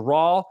 6,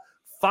 Raw.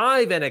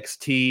 5,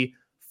 NXT.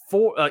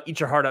 4, Eat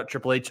Your Heart Out,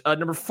 Triple H.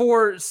 Number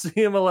 4,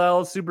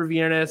 CMLL, Super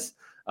Viernes.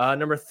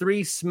 Number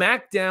 3,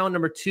 SmackDown.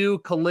 Number 2,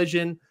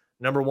 Collision.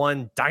 Number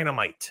 1,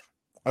 Dynamite.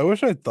 I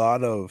wish I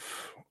thought of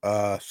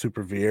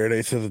Super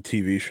Viernes as a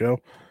TV show.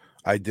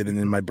 I didn't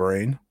in my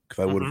brain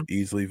because I would have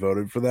easily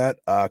voted for that.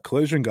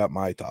 Collision got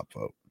my top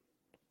vote.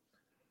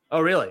 Oh,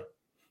 really?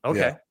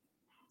 Okay.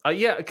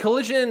 Yeah.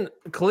 Collision.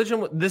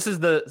 This is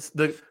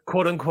the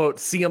quote unquote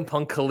CM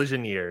Punk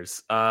Collision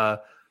years.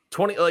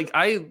 20. Like,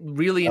 I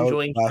really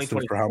enjoying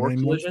 2024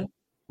 Collision. Months?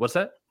 What's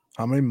that?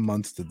 How many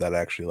months did that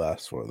actually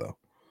last for, though?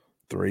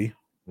 3?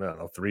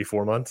 No,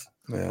 3-4 months.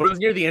 Yeah. But it was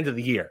near the end of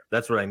the year.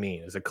 That's what I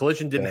mean. Is a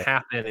Collision didn't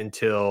happen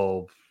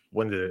until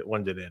when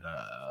did it?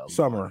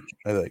 Summer,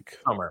 I think.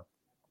 Summer.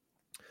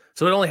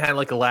 So it only had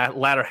like a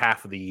latter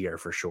half of the year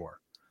for sure.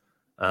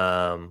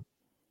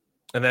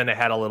 And then it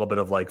had a little bit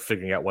of, like,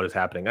 figuring out what is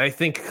happening. I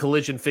think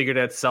Collision figured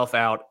itself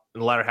out in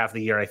the latter half of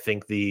the year. I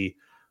think the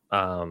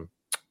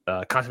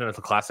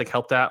Continental Classic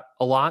helped out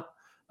a lot.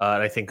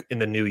 And I think in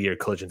the new year,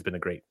 Collision's been a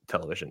great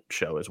television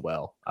show as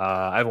well.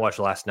 I haven't watched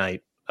the last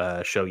night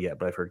show yet,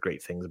 but I've heard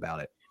great things about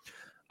it.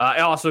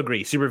 I also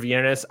agree. Super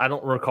Viernes, I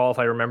don't recall if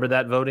I remember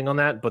that voting on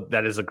that, but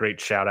that is a great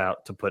shout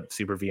out to put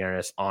Super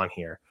Viernes on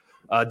here.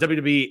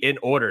 WWE in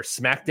order: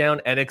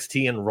 SmackDown,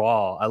 NXT, and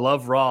Raw. I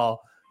love Raw.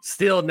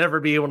 Still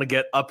never be able to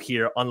get up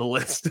here on the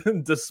list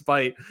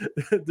despite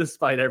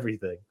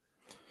everything.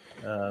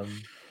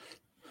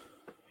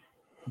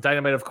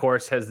 Dynamite, of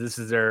course,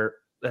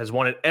 has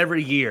won it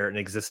every year in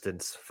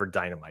existence for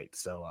Dynamite.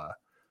 So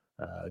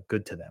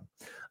good to them.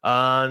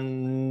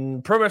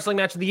 Pro Wrestling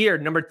Match of the Year,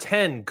 number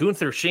 10,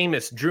 Gunther,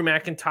 Sheamus, Drew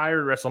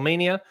McIntyre,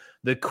 WrestleMania.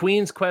 The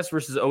Queen's Quest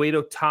versus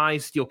Oedo Tai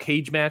Steel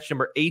Cage match.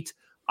 Number 8,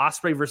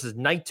 Ospreay versus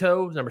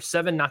Naito. Number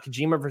 7,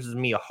 Nakajima versus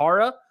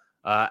Miyahara.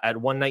 At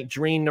One Night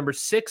Dream. Number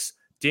 6,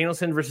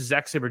 Danielson versus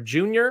Zack Sabre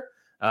Jr.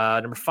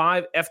 Number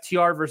 5,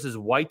 FTR versus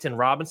White and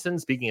Robinson.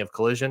 Speaking of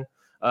Collision.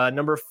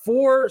 Number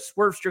 4,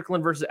 Swerve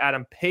Strickland versus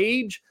Adam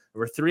Page.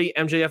 Number 3,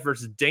 MJF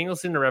versus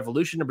Danielson in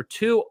Revolution. Number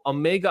 2,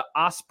 Omega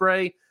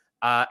Ospreay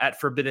at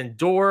Forbidden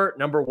Door.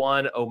 Number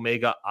 1,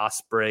 Omega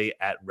Ospreay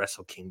at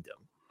Wrestle Kingdom.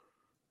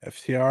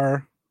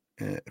 FTR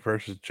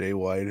versus Jay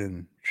White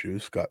and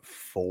Juice got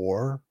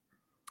 4.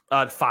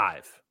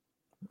 5.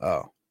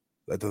 Oh,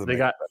 that doesn't. They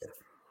got better.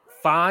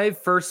 5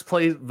 first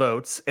place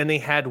votes, and they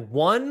had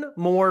 1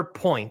 more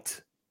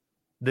point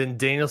than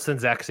Danielson,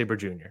 Zack Sabre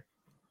Jr.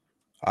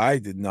 I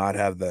did not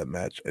have that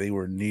match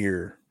anywhere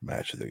near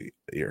match of the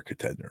year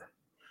contender.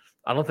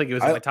 I don't think it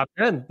was in my top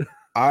 10.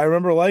 I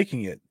remember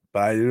liking it,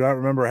 but I do not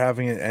remember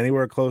having it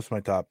anywhere close to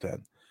my top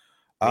 10.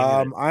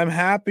 I'm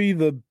happy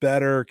the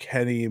better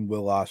Kenny and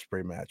Will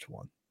Ospreay match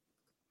won.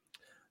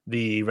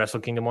 The Wrestle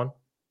Kingdom one?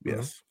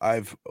 Yes,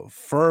 I've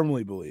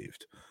firmly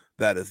believed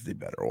that is the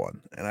better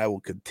one, and I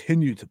will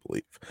continue to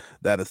believe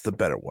that is the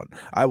better one.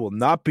 I will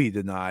not be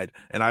denied,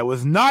 and I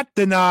was not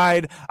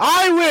denied.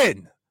 I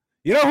win.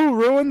 You know who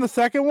ruined the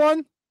second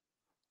one?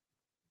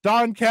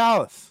 Don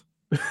Callis.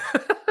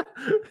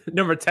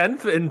 Number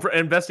 10th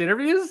in best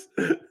interviews,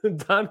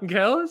 Don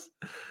Callis.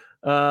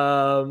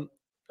 And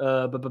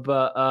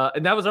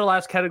that was our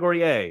last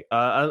category A.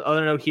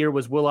 Other note here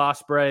was Will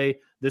Ospreay.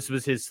 This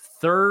was his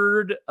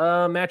third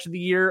match of the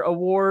year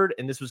award,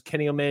 and this was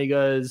Kenny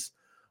Omega's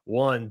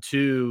 4th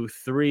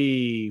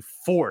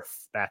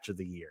match of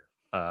the year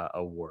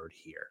award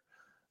here.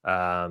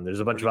 There's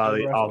a bunch of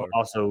other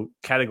also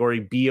category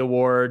B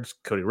awards.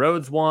 Cody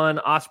Rhodes won,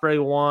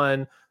 Ospreay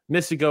won,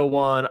 Mystico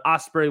won,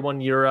 Ospreay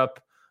won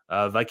Europe,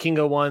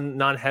 Vikingo won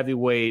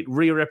non-heavyweight,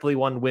 Rhea Ripley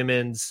won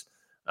women's.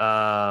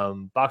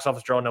 Box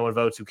office draw, no one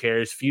votes, who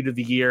cares? Feud of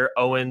the year,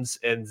 Owens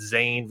and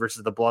Zayn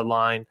versus the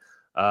Bloodline.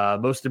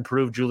 Most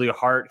improved, Julia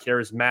Hart,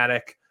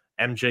 charismatic,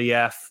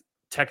 MJF.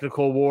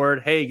 Technical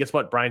award, hey, guess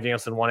what? Bryan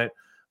Danielson won it.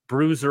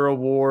 Bruiser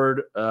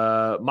award,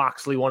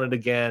 Moxley won it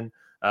again.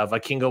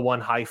 Vikingo won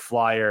high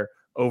flyer,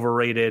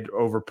 overrated,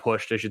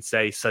 overpushed, I should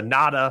say.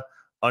 Sonata,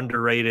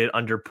 underrated,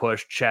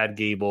 underpushed. Chad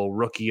Gable,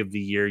 rookie of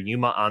the year.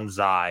 Yuma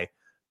Anzai,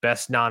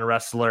 best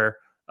non-wrestler.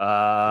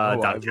 I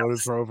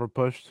voted for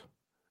overpushed.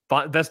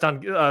 Best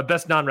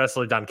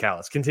non-wrestler, Don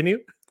Callis. Continue.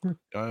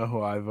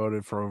 Who I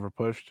voted for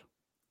overpushed?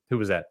 Who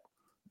was that?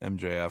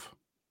 MJF.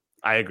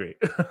 I agree.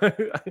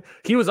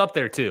 He was up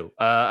there too.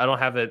 I don't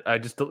have it. I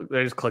just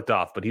clicked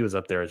off, but he was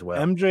up there as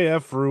well.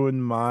 MJF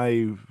ruined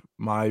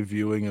my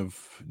viewing of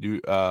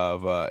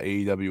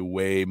AEW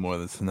way more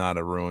than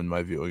Sonata ruined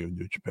my viewing of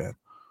New Japan.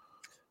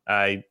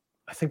 I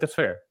think that's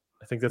fair.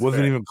 I think that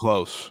wasn't even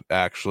close,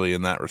 actually,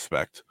 in that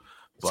respect.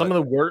 But some of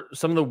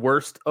the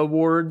worst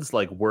awards,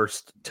 like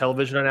worst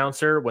television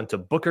announcer, went to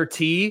Booker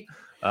T.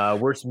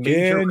 Worst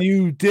major. Can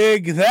you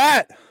dig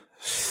that,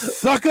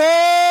 sucker?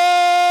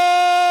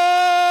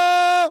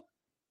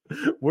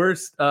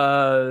 Worst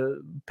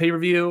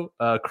pay-per-view,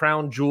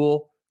 Crown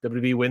Jewel.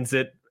 WWE wins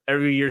it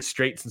every year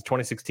straight since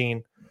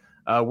 2016.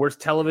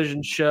 Worst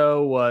television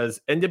show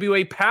was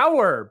NWA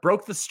Power.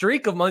 Broke the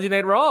streak of Monday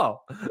Night Raw.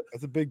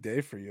 That's a big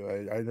day for you.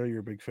 I know you're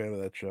a big fan of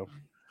that show.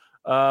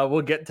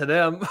 We'll get to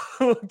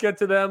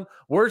them.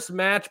 Worst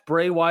match,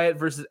 Bray Wyatt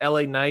versus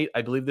LA Knight.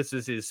 I believe this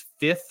is his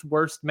 5th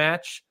worst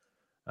match.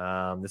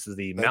 This is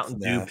the Mountain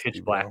Dew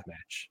Pitch Black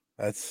match.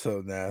 That's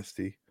so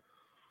nasty.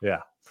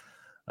 Yeah.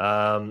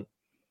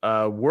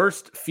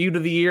 Worst feud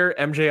of the year,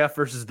 MJF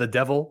versus the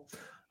Devil.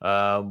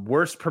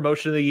 Worst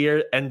promotion of the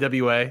year,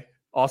 NWA.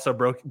 Also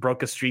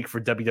broke a streak for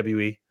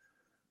WWE.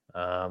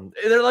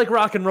 They're like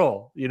rock and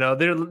roll, you know.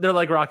 They're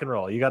like rock and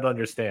roll. You got to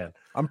understand.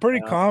 I'm pretty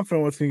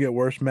confident what's gonna get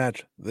worst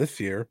match this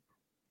year.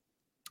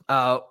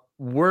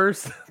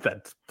 Worst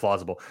that's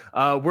plausible.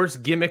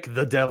 Worst gimmick,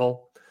 the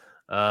Devil.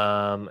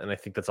 And I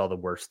think that's all the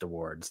worst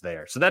awards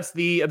there. So that's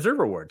the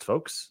Observer Awards,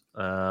 folks.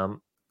 I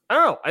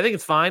don't know. I think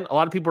it's fine. A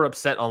lot of people are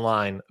upset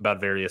online about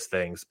various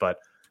things, but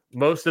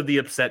most of the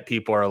upset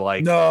people are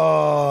like,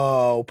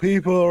 no,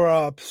 people are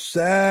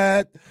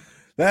upset.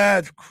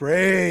 That's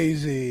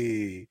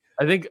crazy.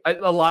 I think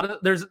a lot of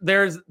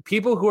there's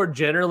people who are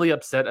generally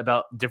upset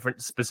about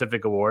different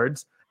specific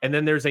awards, and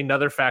then there's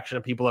another faction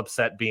of people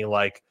upset being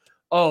like,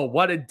 "Oh,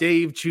 why did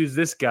Dave choose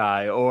this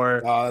guy?"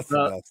 Or that's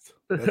the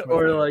best.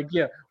 Or like,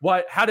 yeah,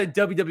 why? How did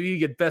WWE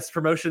get best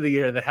promotion of the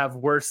year and then have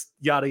worst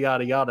yada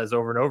yada yadas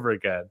over and over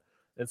again?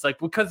 It's like,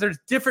 because there's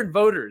different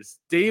voters.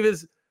 Dave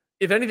is,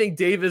 if anything,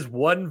 Dave is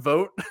one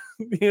vote,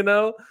 you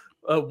know,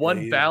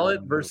 one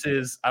ballot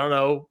versus I don't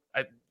know.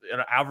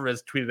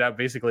 Alvarez tweeted out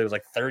basically it was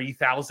like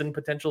 30,000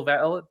 potential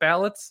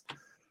ballots.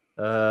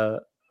 Yeah,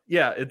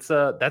 it's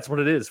that's what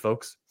it is,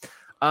 folks.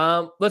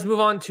 Let's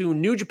move on to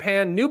New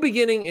Japan, New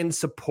Beginning in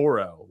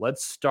Sapporo.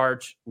 Let's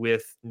start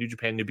with New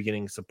Japan, New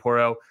Beginning,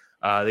 Sapporo.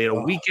 They had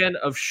a weekend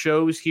of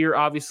shows here,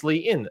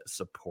 obviously, in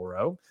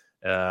Sapporo.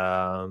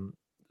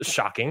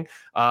 Shocking.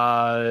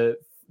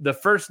 The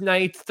first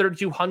night,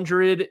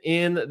 3,200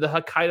 in the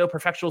Hokkaido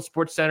Professional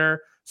Sports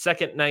Center.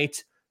 Second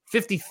night,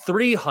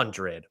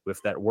 5,300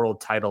 with that world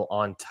title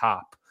on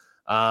top.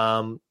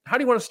 How do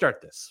you want to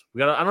start this? I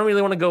don't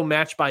really want to go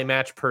match by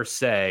match per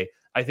se.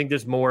 I think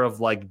there's more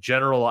of like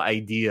general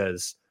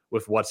ideas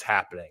with what's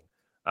happening.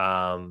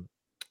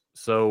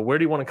 So where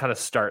do you want to kind of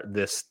start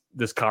this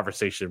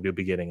conversation of New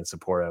Beginning in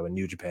Sapporo and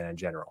New Japan in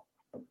general?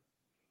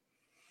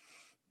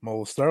 Well,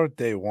 we'll start with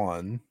day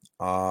one.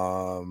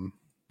 I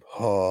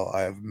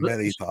have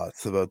many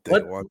thoughts about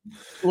day one.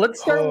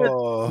 Let's start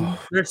with,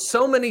 there's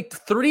so many,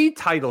 3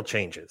 title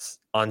changes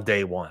on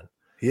day one.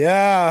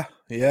 Yeah.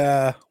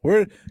 I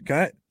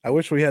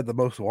wish we had the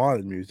Most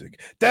Wanted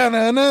music.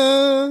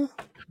 Da-na-na!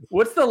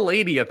 What's the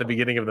lady at the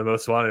beginning of the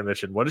Most Wanted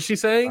mission? What is she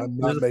saying? I'm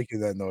not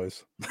making that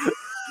noise.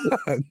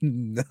 I'm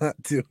not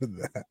doing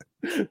that.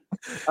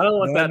 I don't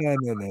want that.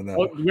 No.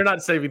 Oh, you're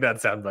not saving that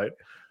soundbite.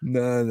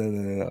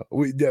 No.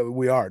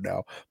 We are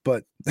now.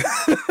 But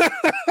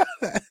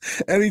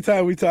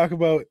anytime we talk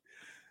about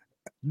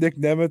Nick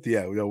Nemeth.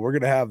 Yeah, we're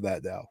gonna have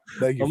that now.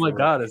 Thank you. Oh my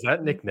God, is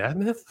that Nick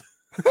Nemeth?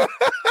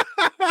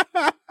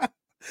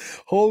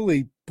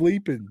 Holy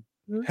bleeping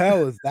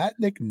hell, is that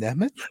Nick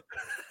Nemeth?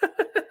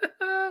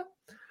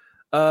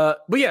 But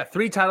yeah,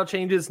 3 title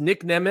changes.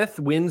 Nick Nemeth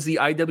wins the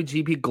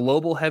IWGP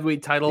Global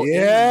Heavyweight title.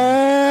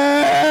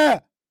 Yeah.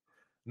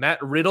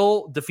 Matt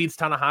Riddle defeats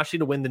Tanahashi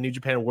to win the New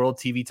Japan World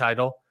TV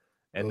title.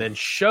 And then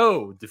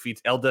Sho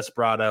defeats El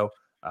Desperado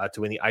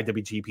to win the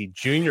IWGP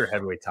Junior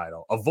Heavyweight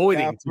title,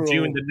 avoiding to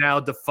June the now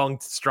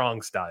defunct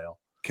Strong Style.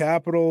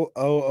 Capital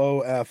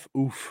OOF.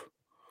 Oof.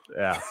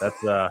 Yeah, that's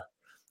the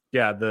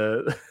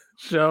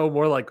Sho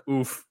more like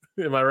oof.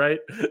 Am I right?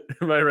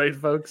 Am I right,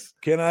 folks?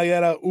 Can I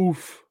get a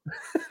oof?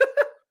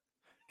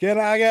 Can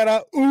I get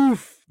a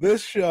oof?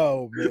 This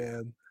show,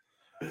 man.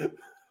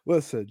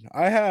 Listen,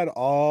 I had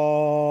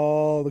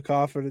all the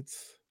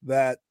confidence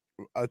that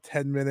a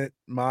 10-minute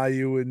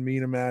Mayu and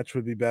Mina match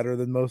would be better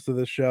than most of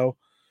this show.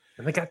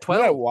 And they got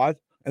 12.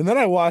 Then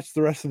I watched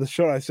the rest of the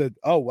show. And I said,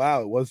 "Oh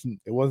wow, it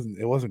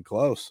wasn't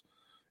close.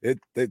 They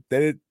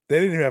didn't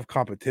even have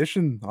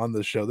competition on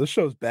this show. This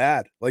show's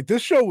bad. Like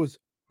this show was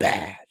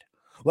bad.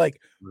 Like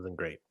it wasn't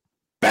great.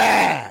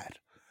 Bad.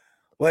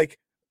 Like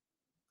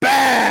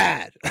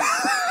bad."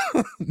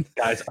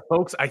 Guys,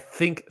 folks, I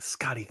think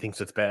Scotty thinks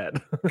it's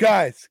bad.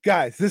 guys,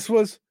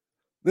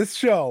 this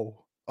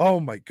show. Oh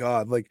my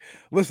God. Like,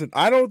 listen,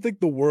 I don't think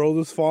the world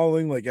is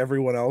falling like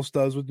everyone else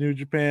does with New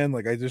Japan.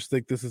 Like, I just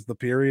think this is the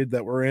period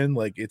that we're in.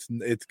 Like,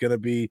 there's gonna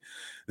be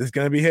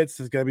hits,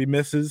 there's gonna be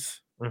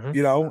misses,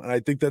 and I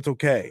think that's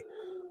okay.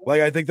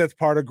 Like, I think that's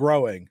part of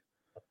growing.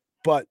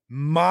 But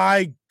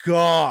my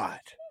God,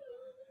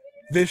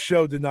 this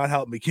show did not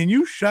help me. Can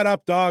you shut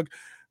up, dog?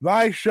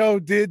 My show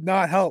did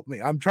not help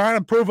me. I'm trying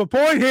to prove a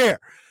point here.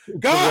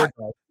 God,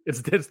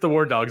 it's the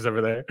War Dogs over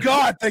there.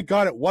 God, thank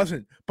God it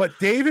wasn't. But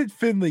David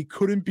Finlay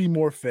couldn't be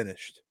more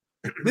finished.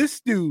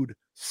 This dude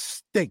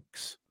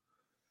stinks.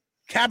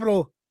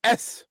 Capital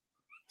S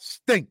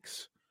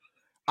stinks.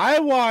 I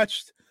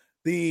watched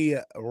the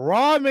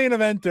Raw main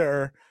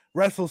eventer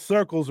wrestle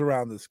circles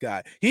around this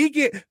guy.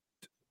 Nick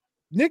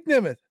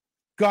Nemeth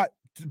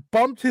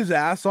bumped his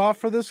ass off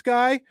for this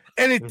guy,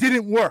 and it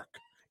didn't work.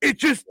 It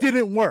just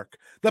didn't work.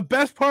 The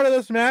best part of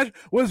this match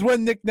was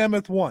when Nick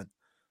Nemeth won.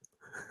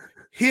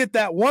 He hit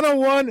that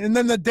 101 and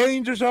then the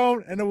danger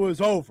zone, and it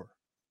was over.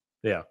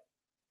 Yeah.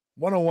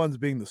 101's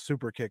being the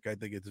super kick. I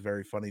think it's a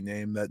very funny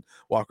name that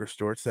Walker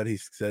Stewart said. He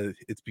said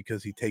it's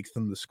because he takes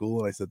them to school,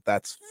 and I said,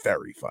 that's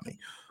very funny.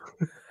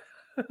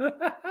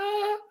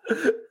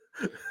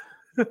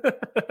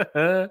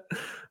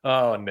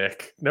 Oh,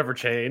 Nick. Never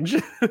change.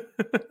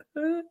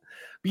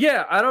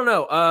 Yeah, I don't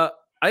know.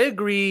 I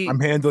agree. I'm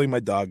handling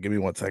my dog. Give me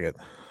 1 second.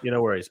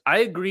 No worries. I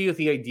agree with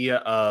the idea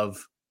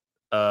of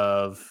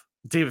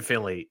David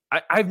Finlay.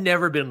 I've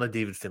never been on the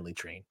David Finlay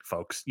train,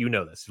 folks. You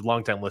know this.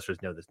 Longtime listeners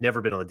know this.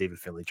 Never been on the David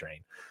Finlay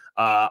train.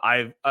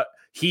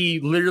 He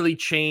literally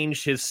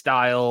changed his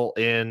style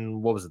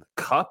in what was it, the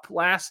Cup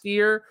last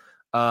year.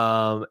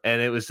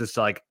 And it was just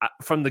like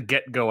from the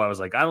get-go, I was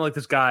like, I don't like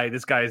this guy.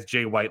 This guy is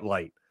Jay White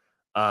light.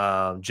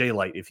 Jay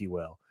Light, if you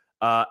will.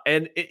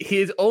 And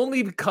he has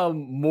only become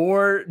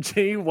more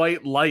Jay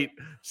White light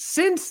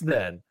since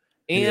then.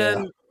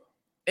 And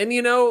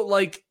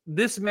like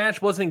this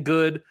match wasn't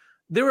good.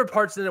 There were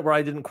parts in it where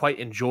I didn't quite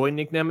enjoy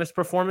Nick Nemeth's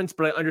performance,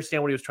 but I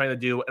understand what he was trying to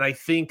do. And I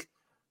think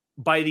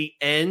by the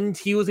end,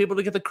 he was able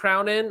to get the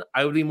crown in.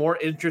 I would be more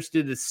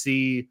interested to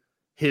see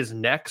his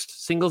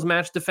next singles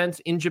match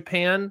defense in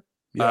Japan.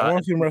 Yeah, I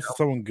want to see him wrestle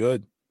someone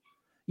good.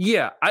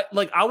 Yeah, I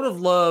would have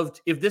loved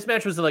if this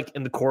match was like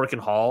in the Korakuen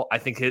Hall. I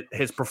think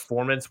his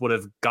performance would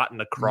have gotten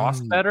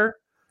across better.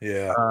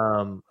 Yeah.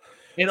 And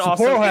Sapporo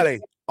also had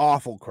an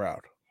awful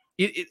crowd.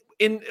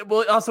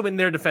 Also in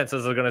their defense,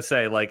 as I was going to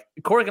say, like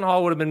Korakuen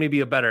Hall would have been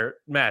maybe a better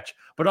match,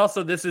 but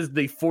also this is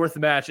the 4th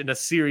match in a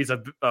series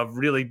of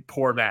really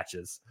poor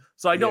matches.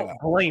 So I don't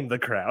blame the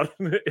crowd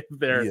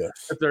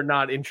if they're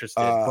not interested.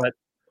 But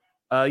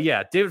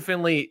David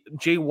Finlay,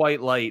 Jay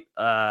White light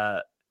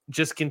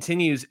just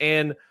continues.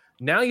 And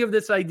now you have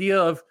this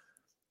idea of,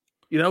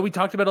 we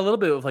talked about a little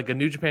bit of like a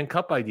New Japan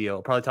Cup idea.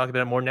 We'll probably talk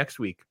about it more next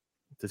week.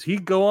 Does he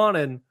go on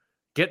and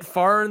get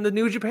far in the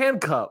New Japan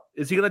Cup?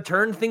 Is he going to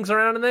turn things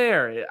around in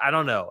there? I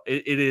don't know.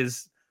 It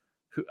is.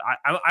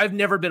 I've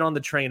never been on the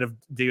train of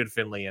David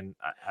Finlay, and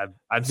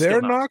I'm.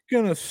 They're not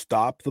going to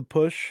stop the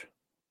push,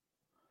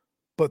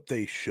 but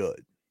they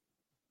should.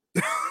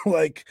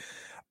 Like,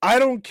 I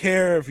don't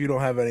care if you don't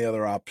have any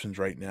other options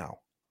right now.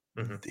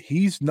 Mm-hmm.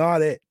 He's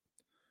not it.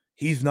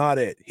 He's not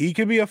it. He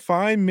could be a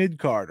fine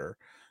mid-carder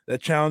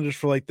that challenges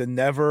for like the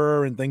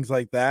Never and things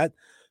like that.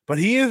 But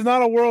he is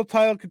not a world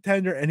title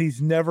contender, and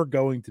he's never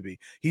going to be.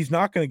 He's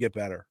not going to get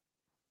better.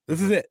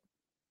 This is it.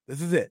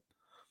 This is it.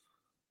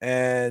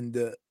 And,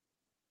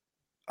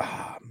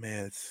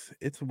 man,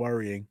 it's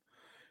worrying.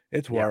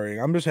 It's worrying.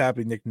 I'm just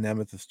happy Nick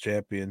Nemeth is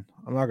champion.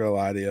 I'm not going to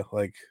lie to you.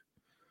 Like,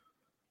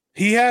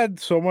 he had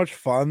so much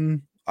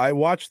fun. I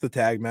watched the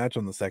tag match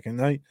on the second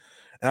night,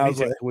 And I was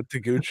like, with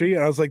Taguchi,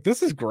 and I was like,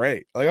 this is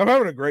great. Like, I'm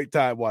having a great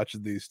time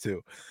watching these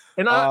two.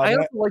 And I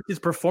also like his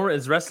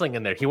performance wrestling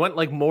in there. He went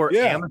like more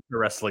amateur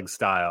wrestling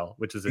style,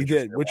 which is interesting.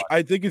 He did, which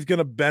I think is going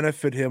to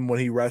benefit him when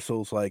he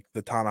wrestles like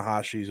the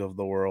Tanahashis of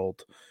the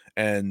world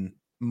and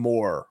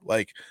more.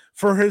 Like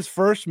for his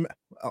first,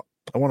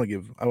 I want to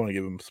give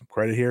him some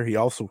credit here. He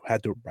also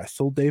had to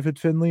wrestle David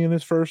Finlay in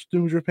his first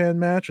New Japan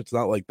match. It's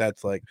not like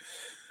that's like,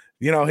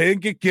 he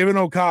didn't get given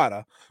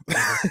Okada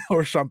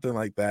or something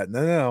like that.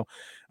 No.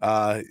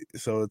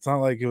 So it's not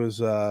like it was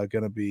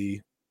going to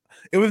be.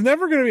 It was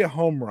never going to be a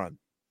home run.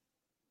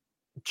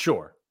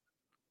 Sure.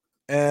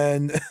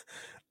 And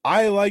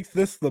I liked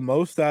this the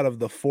most out of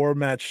the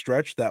 4-match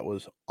stretch that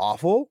was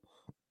awful.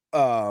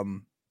 But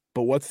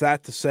what's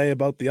that to say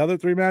about the other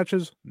 3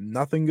 matches?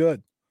 Nothing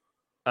good.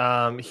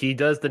 He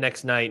does the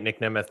next night. Nick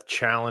Nemeth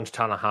challenged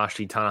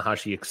Tanahashi.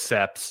 Tanahashi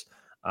accepts.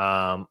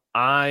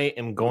 I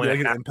am going to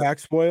an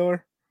Impact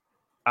spoiler.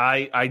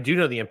 I do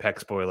know the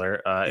Impact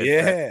spoiler.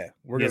 He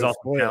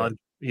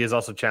is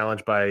also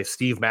challenged by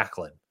Steve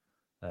Macklin.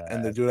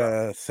 And they're doing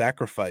a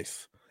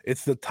sacrifice.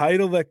 It's the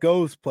title that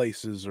goes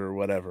places or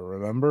whatever,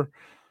 remember?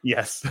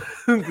 Yes.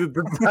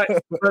 The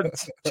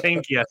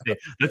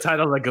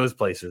title that goes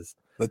places.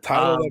 The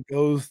title that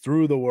goes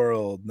through the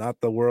world,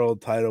 not the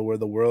world title where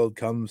the world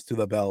comes to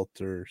the belt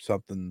or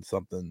something.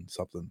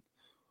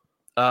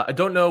 I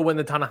don't know when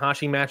the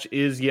Tanahashi match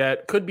is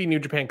yet. Could be New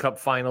Japan Cup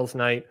Finals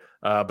night.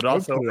 But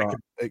also,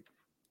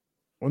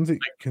 when's it?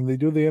 Can they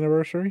do the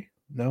anniversary?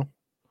 No.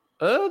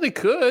 They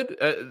could.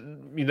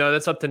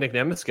 That's up to Nick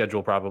Nemeth's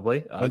schedule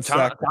probably.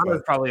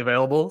 Tana's probably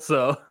available.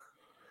 So,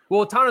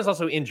 well, Tana's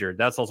also injured.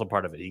 That's also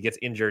part of it. He gets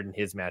injured in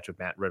his match with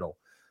Matt Riddle.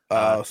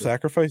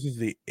 Sacrifice is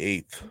the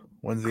 8th.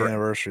 When's the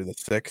anniversary? The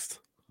 6th.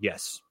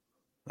 Yes.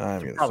 I'm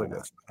gonna say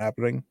that's not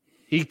happening.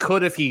 He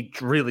could if he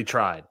really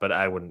tried, but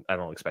I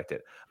don't expect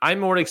it. I'm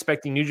more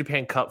expecting New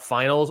Japan Cup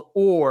Finals,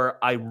 or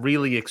I'm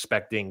really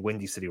expecting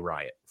Windy City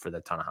Riot for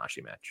the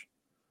Tanahashi match.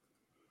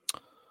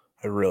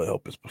 I really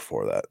hope it's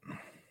before that.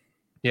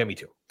 Yeah, me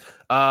too.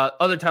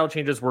 Other title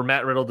changes were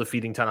Matt Riddle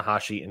defeating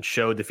Tanahashi and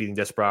Sho defeating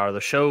Desperado.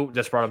 The Sho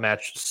Desperado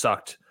match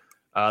sucked.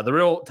 The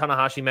Riddle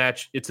Tanahashi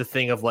match, it's a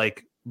thing of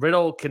like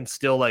Riddle can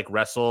still like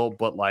wrestle,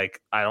 but like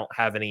I don't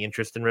have any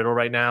interest in Riddle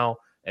right now.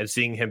 And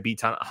seeing him beat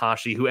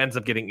Tanahashi, who ends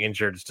up getting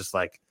injured, is just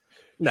like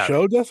no.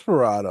 Sho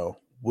Desperado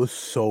was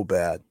so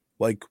bad,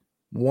 like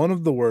one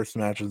of the worst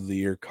matches of the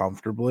year,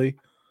 comfortably.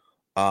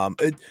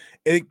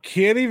 It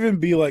can't even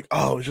be like,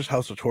 oh, it's just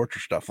House of Torture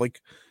stuff. Like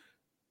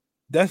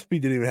Despy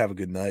didn't even have a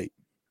good night.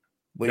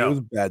 Like it was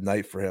a bad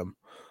night for him.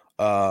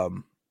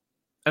 And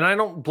I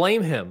don't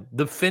blame him.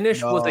 The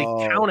finish was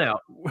a count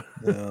out.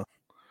 Yeah.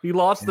 He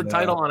lost the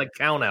title on a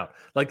count out.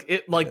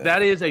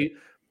 That is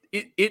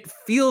it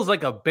feels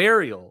like a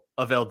burial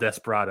of El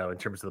Desperado in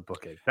terms of the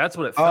booking. That's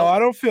what it felt.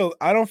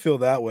 I don't feel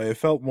that way. It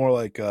felt more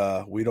like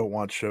we don't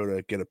want Sho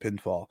to get a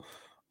pinfall.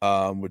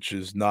 Which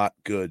is not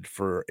good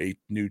for a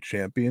new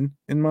champion,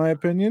 in my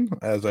opinion,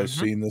 as I've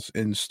seen this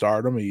in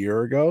Stardom a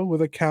year ago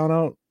with a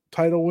count-out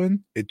title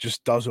win. It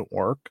just doesn't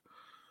work.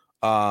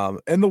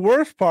 And the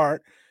worst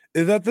part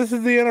is that this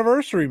is the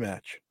anniversary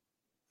match.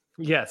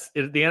 Yes,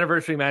 the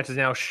anniversary match is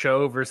now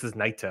Sho versus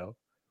Naito,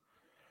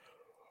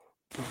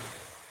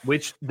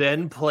 which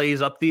then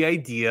plays up the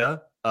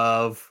idea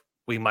of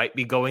we might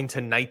be going to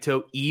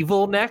Naito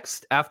Evil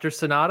next after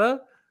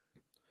Sonata.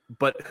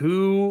 But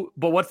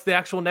what's the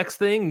actual next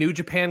thing? New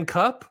Japan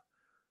Cup?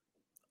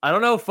 I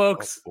don't know,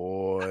 folks.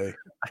 Oh boy.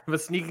 I have a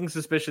sneaking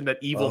suspicion that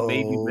Evil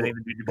may be winning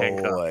the New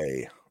Japan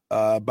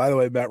Cup. By the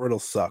way, Matt Riddle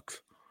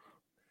sucks.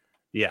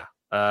 Yeah.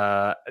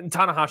 And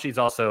Tanahashi's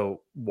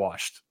also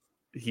washed.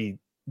 He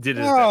did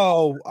his best.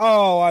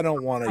 I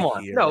don't want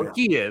to hear it.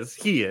 He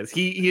is.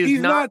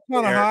 He's not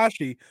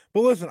Tanahashi.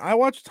 But listen, I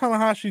watched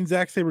Tanahashi and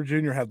Zack Sabre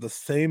Jr. have the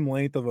same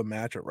length of a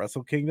match at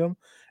Wrestle Kingdom,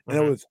 and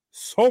it was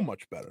so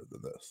much better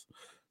than this.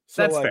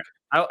 So that's fair.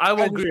 I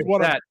will agree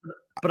with that.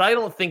 But I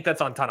don't think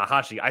that's on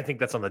Tanahashi. I think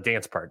that's on the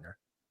dance partner.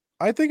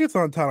 I think it's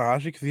on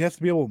Tanahashi because he has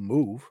to be able to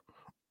move.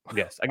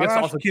 Yes. I guess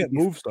also can't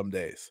move some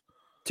days.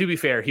 To be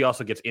fair, he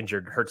also gets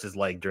injured, hurts his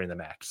leg during the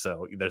match.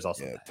 So there's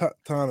also that.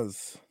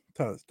 Tana's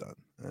done.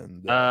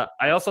 And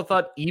I also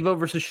thought Evo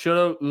versus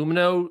Shota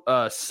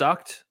Umino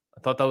sucked.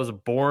 I thought that was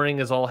boring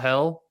as all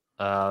hell.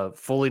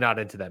 Fully not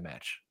into that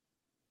match.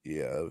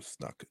 Yeah, it was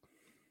not good.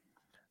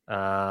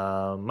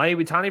 Mai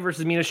Iwatani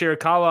versus Mina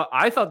Shirakawa.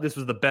 I thought this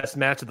was the best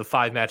match of the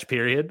 5-match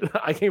period.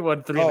 I came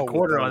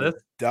 3.25 on this.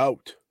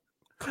 Doubt.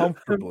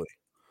 Comfortably.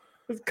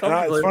 It's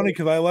funny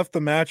because I left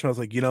the match and I was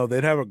like,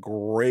 they'd have a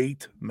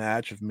great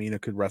match if Mina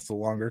could wrestle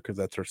longer because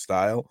that's her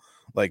style,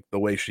 like the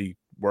way she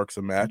works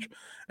a match.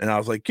 And I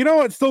was like,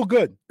 it's still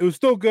good. It was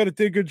still good. It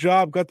did a good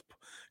job. Got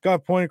a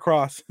point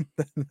across.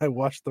 And I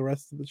watched the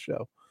rest of the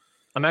show.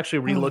 I'm actually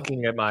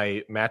re-looking at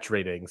my match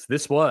ratings.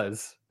 This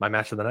was my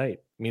match of the night.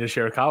 Mina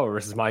Shirakawa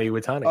versus Mai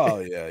Iwatani. Oh,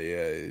 yeah.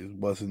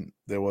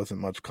 There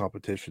wasn't much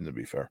competition, to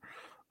be fair.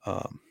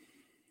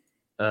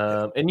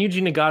 And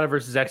Yuji Nagata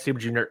versus Zack Sabre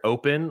Jr.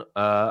 Open,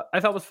 I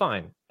thought was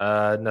fine.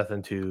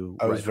 Nothing to.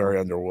 I was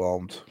very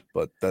underwhelmed,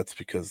 but that's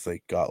because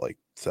they got like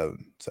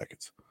 7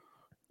 seconds.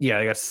 Yeah,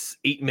 I guess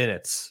 8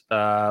 minutes.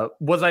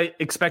 Was I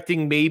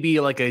expecting maybe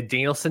like a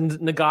Danielson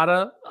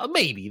Nagata?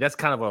 Maybe. That's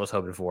kind of what I was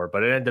hoping for,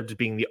 but it ended up just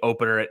being the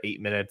opener at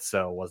 8 minutes,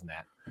 so it wasn't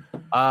that.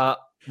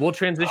 We'll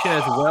transition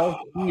as well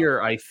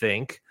here, I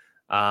think,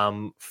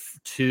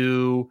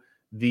 to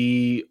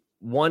the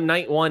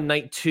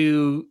night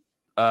 2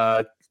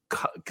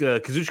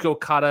 Kazuchika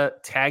Okada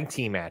tag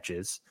team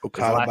matches.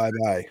 Okada,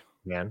 bye-bye.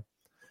 Man.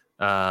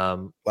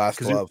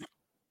 Last love.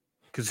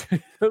 Because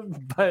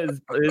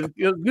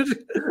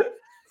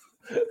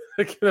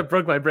that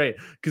broke my brain.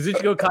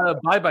 Kazuchika Okada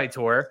bye-bye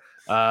tour.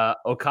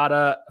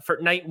 Okada for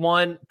night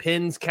 1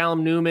 pins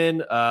Callum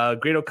Newman.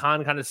 Great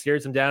O'Khan kind of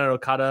stares him down, and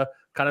Okada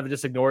kind of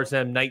just ignores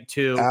him. Night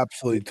 2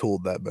 absolutely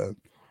tooled that man.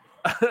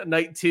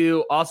 Night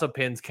 2 also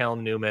pins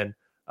Callum Newman,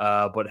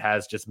 but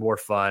has just more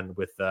fun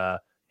with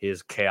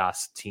his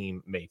Chaos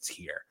teammates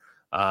here.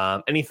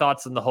 Any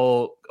thoughts on the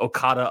whole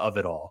Okada of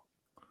it all?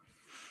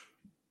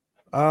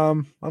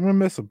 I'm gonna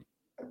miss him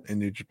in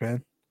New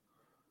Japan,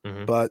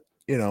 but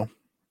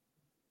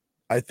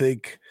I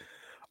think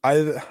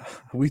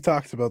we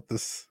talked about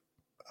this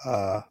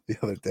the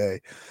other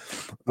day.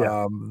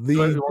 Yeah.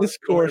 The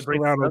discourse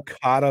around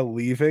Okada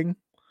leaving,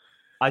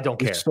 I don't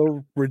care. It's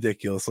so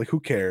ridiculous. Like, who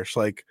cares?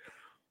 Like,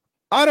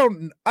 I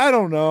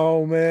don't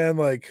know, man.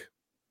 Like,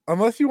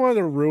 unless you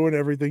wanted to ruin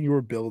everything you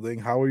were building,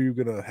 how are you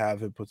gonna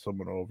have him put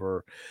someone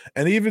over?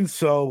 And even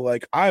so,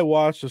 like, I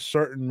watched a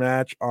certain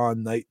match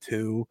on night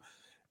 2,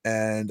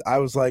 and I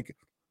was like,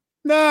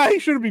 nah, he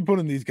shouldn't be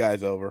putting these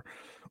guys over.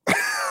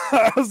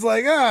 I was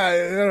like,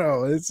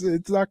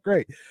 it's not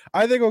great.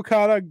 I think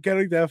Okada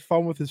getting to have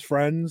fun with his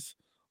friends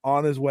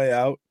on his way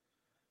out,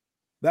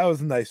 that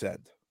was a nice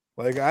end.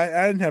 Like,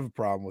 I didn't have a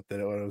problem with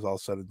it when it was all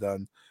said and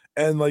done.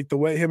 And like the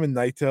way him and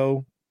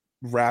Naito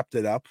wrapped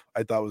it up,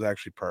 I thought was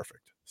actually perfect.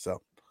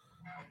 So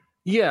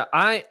yeah,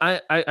 I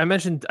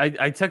mentioned I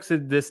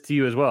texted this to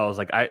you as well. I was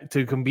like,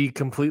 to be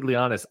completely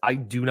honest, I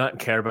do not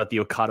care about the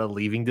Okada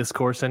leaving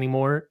discourse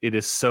anymore. It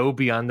is so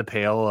beyond the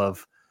pale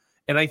of,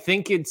 and I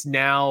think it's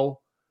now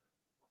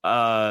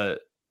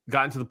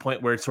gotten to the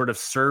point where it's sort of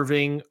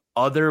serving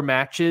other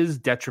matches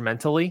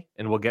detrimentally,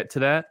 and we'll get to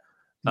that.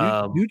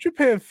 New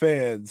Japan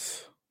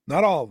fans,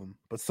 not all of them,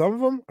 but some of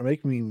them are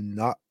making me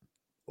not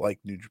like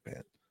New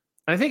Japan.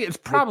 I think it's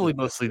probably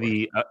mostly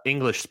the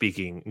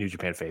English-speaking New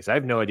Japan fans. I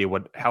have no idea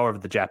however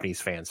the Japanese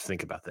fans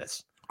think about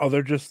this. Oh,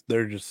 they're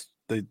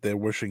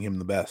wishing him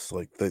the best.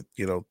 Like, that,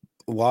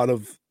 a lot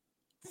of,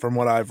 from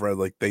what I've read,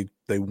 like they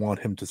want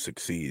him to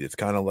succeed. It's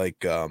kind of like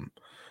the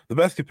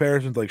best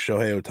comparisons, like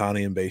Shohei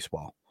Ohtani in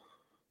baseball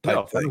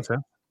type thing.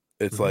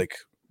 It's like,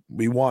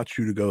 we want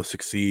you to go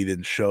succeed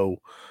and show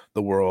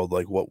the world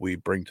like what we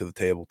bring to the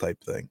table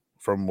type thing,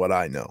 from what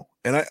I know.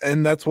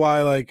 And that's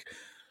why, like,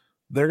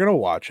 they're gonna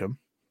watch him.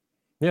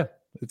 Yeah,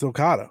 it's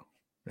Okada,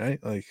 right?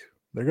 Like,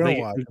 they're gonna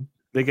watch him.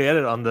 They get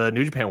it on the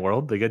New Japan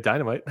World. They get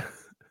Dynamite.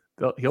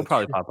 He'll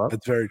probably pop up.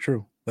 That's very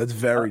true. That's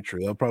very true.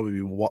 They'll probably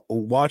be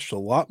watched a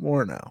lot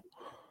more now.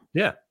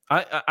 Yeah,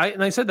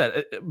 I said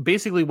that.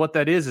 Basically, what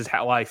that is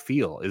how I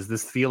feel. Is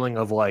this feeling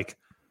of like,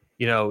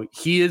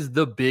 he is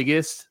the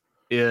biggest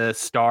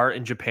star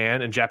in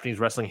Japan and Japanese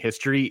wrestling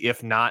history,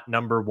 if not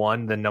number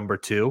 1, then number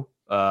 2.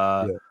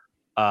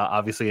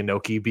 Obviously,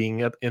 Inoki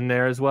being up in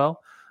there as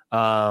well.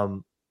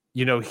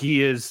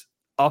 He is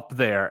up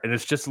there, and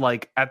it's just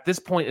like, at this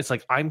point, it's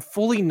like, I'm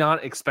fully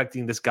not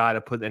expecting this guy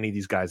to put any of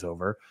these guys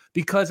over,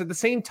 because at the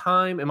same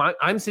time,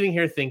 I'm sitting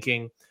here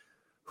thinking,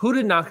 who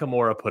did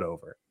Nakamura put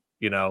over?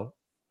 You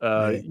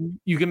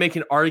can make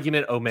an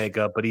argument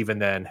Omega, but even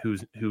then, who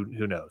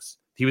knows?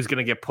 He was going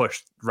to get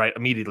pushed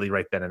immediately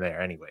right then and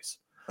there anyways.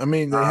 I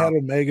mean, they had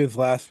Omega's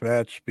last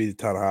match beat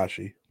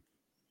Tanahashi.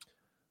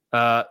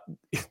 A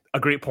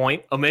great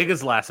point.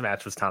 Omega's last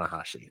match was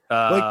Tanahashi.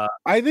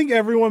 I think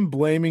everyone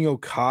blaming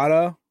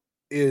Okada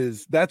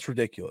that's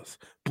ridiculous.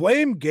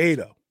 Blame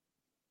Gato.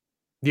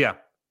 Yeah.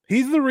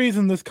 He's the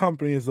reason this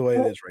company is the way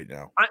it is right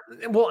now.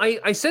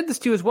 I said this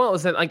to you as well,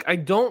 is that, like, I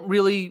don't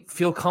really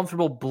feel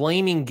comfortable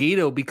blaming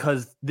Gato,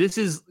 because this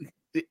is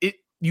it.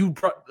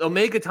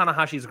 Omega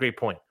Tanahashi is a great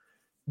point.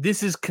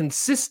 This is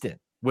consistent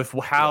with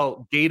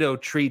how Gato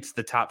treats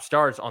the top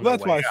stars on the way.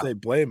 That's why I say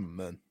blame him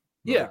then.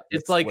 Yeah,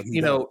 it's like,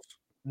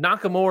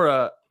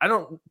 Nakamura.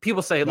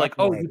 People say, like,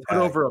 oh, you put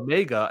over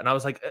Omega, and I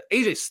was like,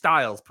 AJ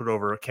Styles put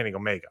over Kenny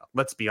Omega.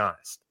 Let's be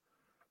honest.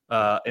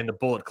 In the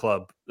Bullet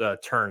Club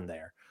turn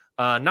there,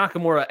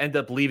 Nakamura ended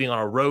up leaving on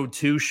a Road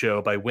 2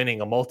 show by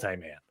winning a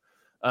multi-man.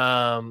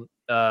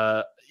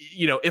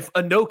 If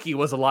Inoki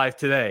was alive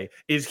today,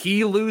 is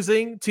he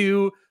losing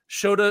to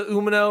Shota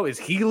Umino? Is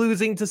he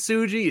losing to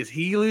Tsuji? Is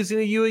he losing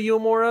to Yuya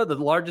Uemura, the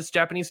largest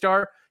Japanese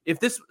star? If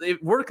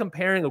we're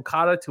comparing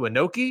Okada to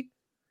Inoki,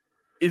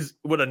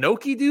 would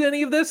Inoki do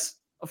any of this?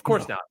 Of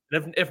course not.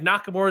 And if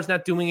Nakamura is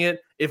not doing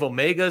it, if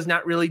Omega is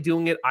not really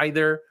doing it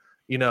either,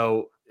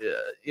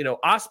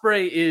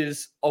 Ospreay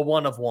is a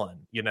one of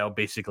one,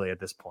 basically at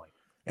this point.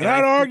 And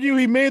I'd argue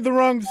he made the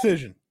wrong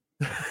decision.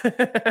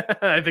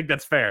 I think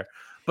that's fair.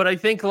 But I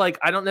think, like,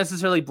 I don't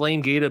necessarily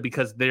blame Gato,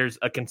 because there's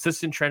a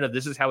consistent trend of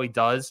this is how he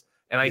does,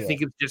 And I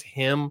think it's just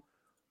him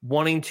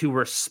wanting to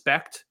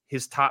respect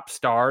his top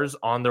stars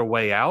on their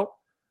way out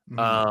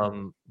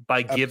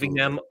by giving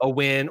them a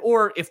win,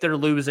 or if they're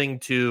losing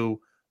to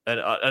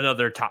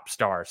another top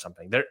star or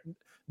something.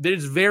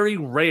 There's very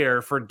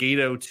rare for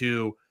Gato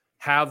to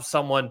have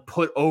someone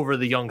put over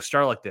the young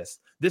star like this.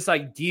 This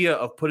idea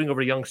of putting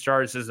over young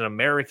stars is an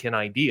American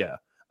idea.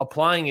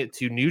 Applying it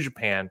to New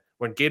Japan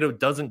when Gato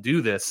doesn't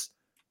do this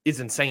is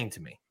insane to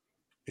me.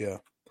 Yeah.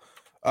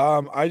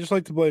 I just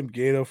like to blame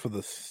Gato for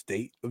the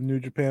state of New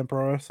Japan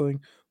Pro Wrestling.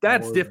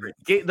 That's different.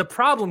 The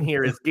problem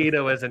here is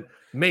Gato hasn't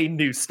made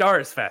new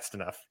stars fast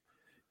enough.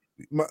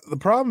 The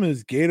problem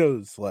is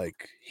Gato's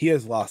like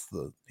he's lost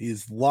his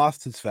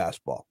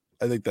fastball.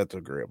 I think that's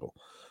agreeable.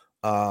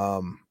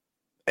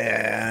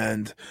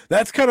 And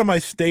that's kind of my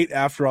state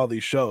after all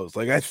these shows.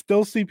 Like I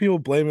still see people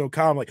blaming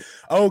Okada. I'm like,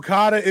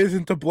 Okada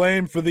isn't to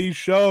blame for these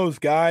shows,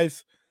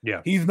 guys.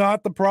 Yeah, he's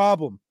not the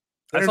problem.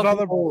 There's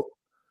other people.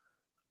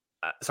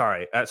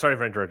 Sorry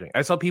for interrupting.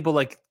 I saw people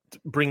like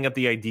bringing up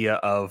the idea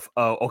of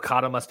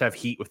Okada must have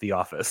heat with the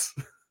Office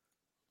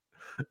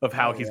of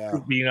how he's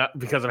being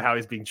because of how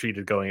he's being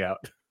treated going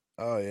out.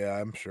 Oh yeah,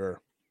 I'm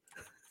sure.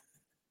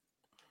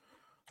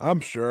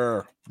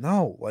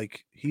 No,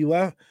 like he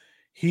left.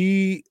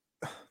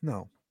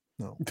 No.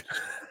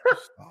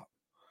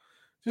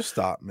 Just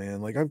stop,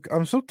 man. Like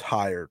I'm so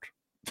tired.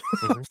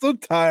 I'm so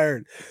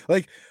tired.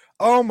 Like,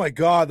 oh my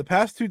god, the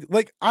past two.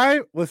 Like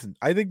I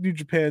think New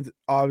Japan's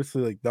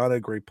obviously like not a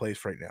great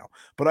place right now,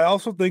 but I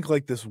also think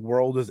like this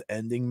world is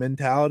ending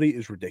mentality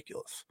is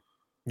ridiculous.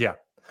 Yeah,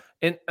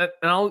 and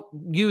I'll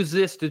use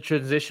this to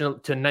transition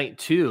to night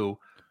 2.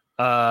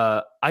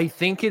 I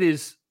think it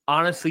is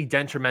honestly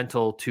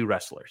detrimental to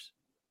wrestlers,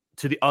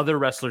 to the other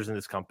wrestlers in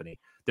this company.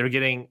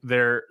 It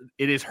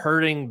is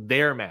hurting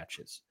their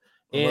matches.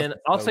 And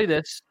I'll say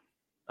this.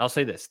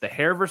 The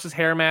hair versus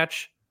hair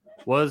match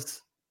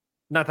was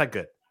not that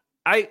good.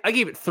 I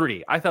gave it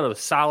 3. I thought it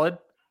was solid.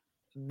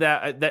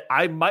 That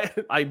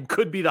I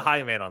could be the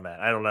high man on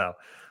that. I don't know.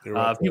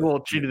 People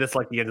treated this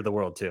like the end of the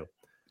world too.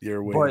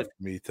 You're waiting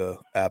for me to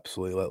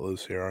absolutely let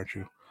loose here, aren't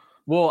you?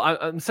 Well,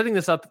 I'm setting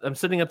this up. I'm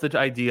setting up the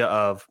idea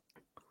of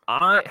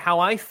how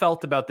I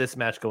felt about this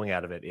match going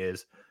out of it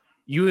is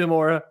Yuya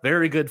Uemura,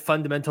 very good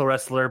fundamental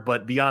wrestler,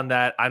 but beyond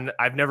that,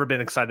 I've never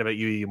been excited about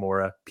Yuya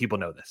Uemura. People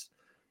know this.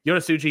 Yota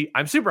Tsuji,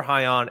 I'm super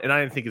high on, and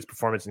I didn't think his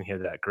performance in here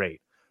that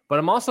great. But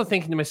I'm also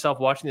thinking to myself,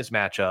 watching this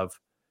match of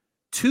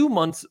 2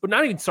 months,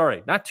 not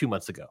 2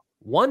 months ago,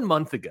 1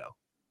 month ago,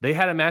 they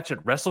had a match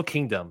at Wrestle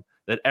Kingdom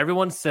that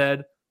everyone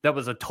said that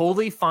was a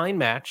totally fine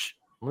match.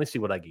 Let me see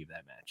what I gave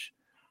that match.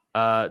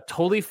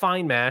 Totally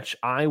fine match.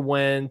 I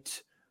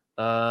went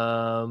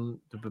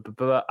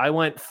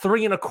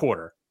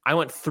 3.25. I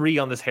went 3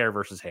 on this hair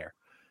versus hair.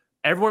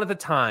 Everyone at the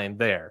time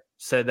there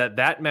said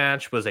that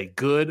match was a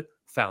good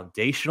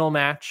foundational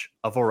match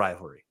of a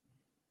rivalry,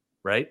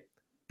 right?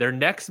 Their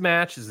next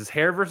match is this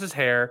hair versus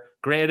hair.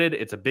 Granted,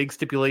 it's a big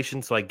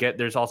stipulation, so I get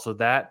there's also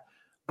that.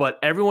 But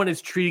everyone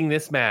is treating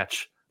this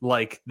match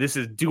like this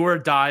is do or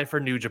die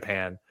for New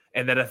Japan,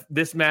 and that if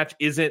this match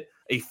isn't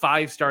a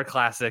 5-star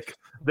classic,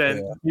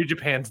 then New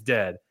Japan's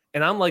dead.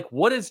 And I'm like,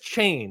 what has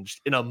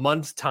changed in a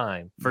month's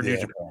time for New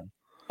Japan?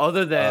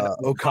 Other than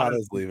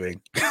Okada's leaving.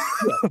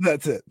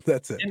 That's it.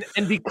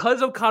 And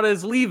because Okada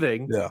is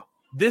leaving,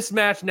 this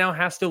match now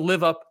has to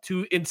live up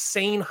to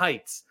insane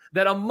heights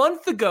that a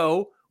month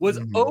ago was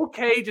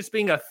okay just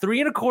being a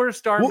 3.25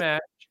 star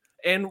match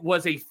and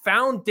was a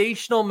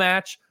foundational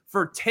match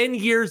for 10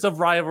 years of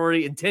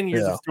rivalry and 10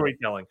 years of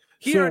storytelling.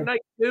 Here on night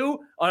 2,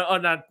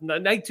 on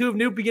night 2 of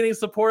New Beginning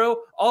Sapporo,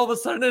 all of a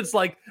sudden it's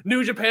like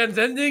New Japan's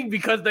ending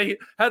because they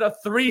had a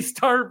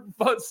 3-star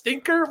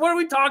stinker. What are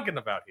we talking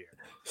about here?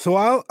 So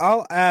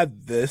I'll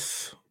add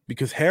this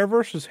because hair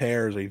versus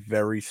hair is a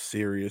very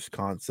serious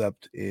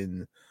concept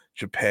in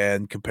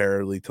Japan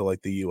comparatively to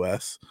like the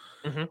US.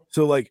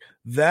 So like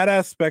that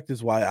aspect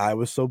is why I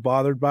was so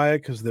bothered by it,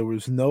 because there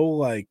was no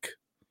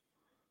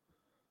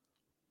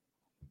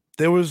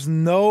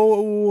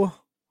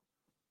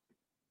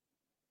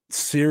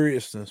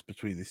seriousness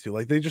between these two.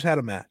 Like they just had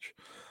a match.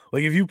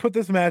 Like if you put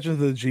this match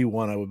into the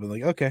G1, I would have been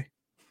like, okay.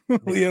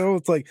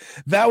 It's like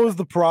that was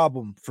the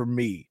problem for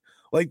me.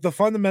 Like the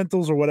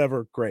fundamentals or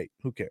whatever, great.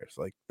 Who cares?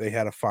 Like they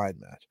had a fine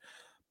match.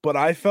 But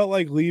I felt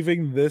like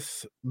leaving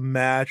this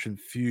match and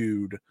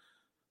feud,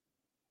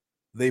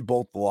 they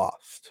both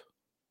lost.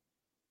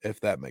 If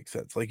that makes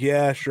sense. Like,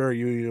 yeah, sure,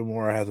 Yuya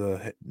Uemura has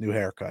a new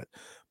haircut,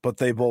 but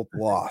they both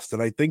lost.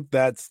 And I think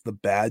that's the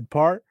bad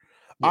part.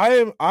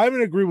 I'm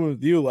in agreement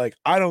with you. Like,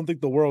 I don't think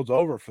the world's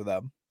over for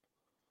them.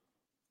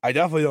 I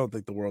definitely don't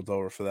think the world's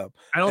over for them.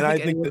 I don't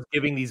think anyone's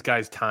giving these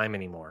guys time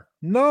anymore.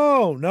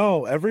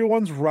 No.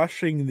 Everyone's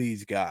rushing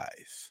these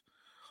guys.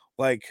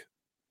 Like,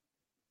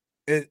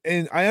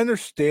 and I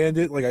understand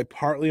it. Like, I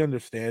partly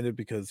understand it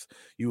because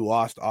you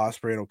lost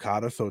Ospreay and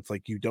Okada, so it's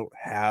like you don't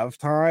have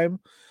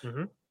time.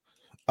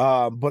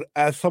 But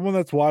as someone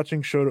that's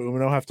watching Shota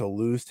Umino have to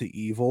lose to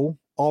Evil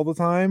all the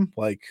time,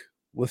 like,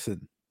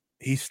 listen,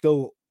 he's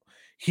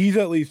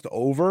at least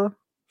over.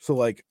 So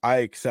like I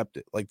accept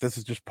it. Like this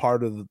is just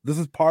part of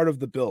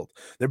the build.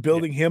 They're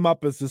building him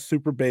up as this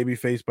super baby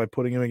face by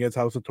putting him against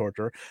House of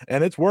Torture,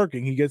 and it's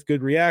working. He gets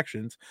good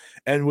reactions.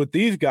 And with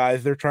these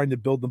guys, they're trying to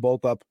build them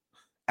both up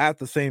at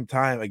the same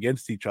time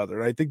against each other.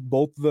 And I think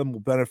both of them will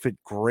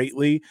benefit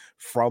greatly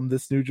from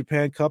this New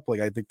Japan Cup.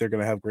 Like I think they're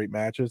gonna have great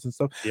matches and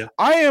stuff. Yeah.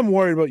 I am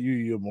worried about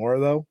Yuya Uemura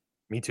though.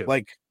 Me too.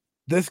 Like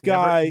this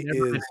guy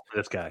never is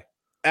this guy.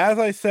 As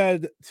I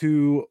said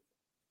to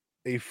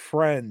a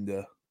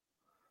friend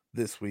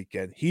this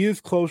weekend, he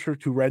is closer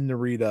to Ren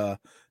Narita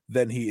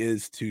than he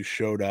is to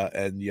Shota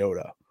and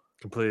Yoda.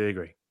 Completely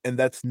agree. And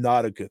that's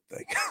not a good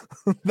thing.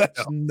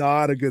 That's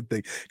not a good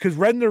thing. Because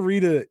Ren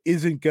Narita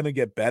isn't going to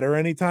get better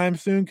anytime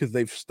soon because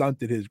they've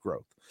stunted his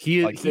growth.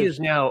 He is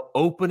now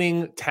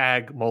opening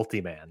tag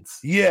multi-mans.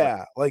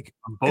 Yeah.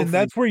 And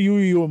that's where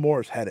Yuya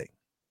Uemura is heading.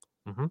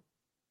 Mm-hmm.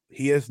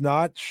 He has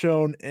not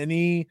shown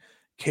any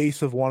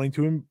case of wanting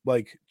to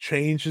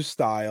change his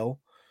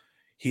style.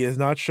 He has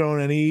not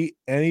shown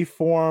any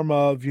form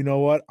of, you know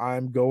what,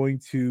 I'm going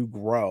to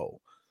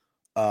grow.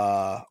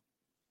 I'm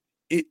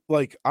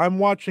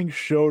watching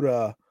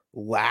Shota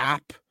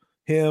lap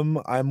him.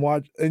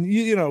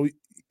 And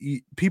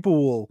people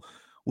will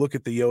look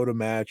at the Yoda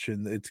match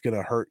and it's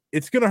gonna hurt.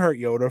 It's gonna hurt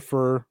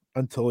Yoda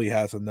until he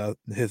has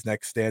his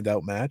next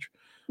standout match.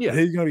 Yeah, but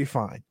he's gonna be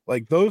fine.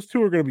 Like those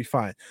two are gonna be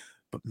fine.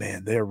 But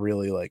man, they're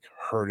really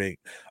hurting.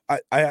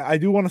 I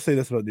do want to say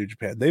this about New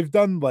Japan. They've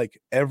done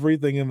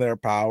everything in their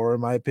power,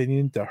 in my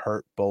opinion, to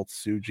hurt both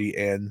Tsuji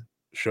and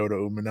Shota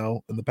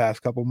Umino in the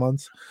past couple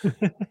months.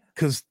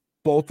 Because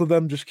both of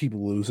them just keep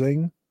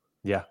losing.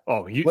 Yeah.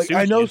 Oh,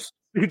 I know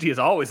Tsuji has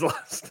always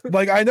lost.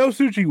 I know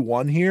Tsuji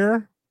won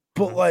here,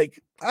 but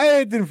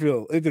it didn't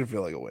feel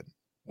like a win.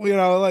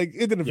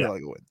 It didn't feel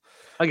like a win.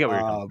 I get where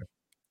you're coming from.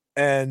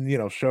 And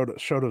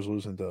Shota's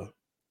losing to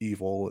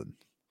Evil and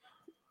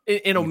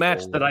in a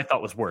match that I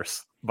thought was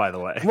worse, by the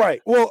way.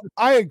 Right. Well,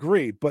 I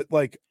agree, but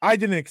I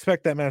didn't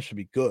expect that match to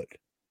be good.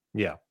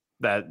 Yeah,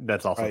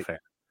 that's also fair.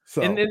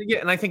 So and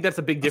I think that's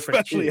a big difference,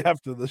 especially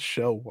after the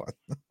show one.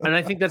 And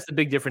I think that's the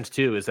big difference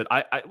too, is that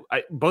I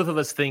both of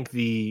us think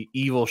the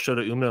Evil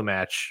Shota Umino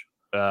match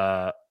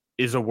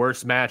is a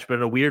worse match, but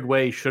in a weird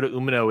way, Shota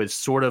Umino is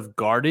sort of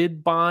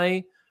guarded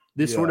by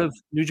this sort of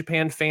New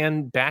Japan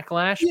fan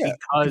backlash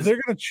because they're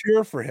going to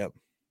cheer for him.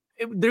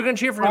 They're going to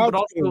cheer for him, but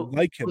also,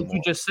 like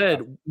you just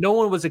said, no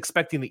one was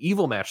expecting the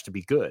Evil match to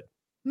be good.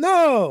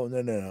 No.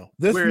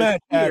 This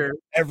match had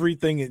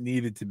everything it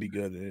needed to be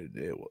good.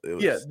 It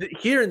was...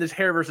 Here in this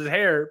hair versus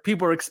hair,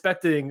 people are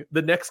expecting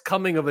the next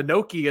coming of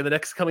Inoki and the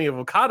next coming of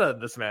Okada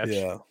in this match.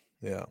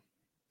 Yeah.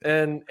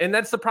 And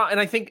that's the problem. And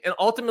I think, and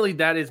ultimately,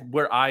 that is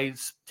where I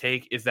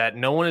take is that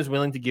no one is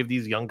willing to give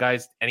these young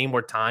guys any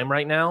more time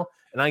right now.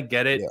 And I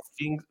get it.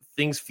 Yeah.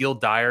 Things feel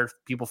dire.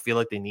 People feel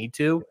like they need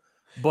to,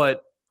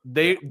 but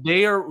they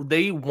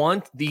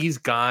want these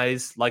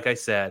guys, like I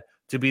said,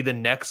 to be the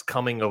next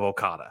coming of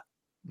Okada.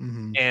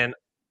 Mm-hmm. And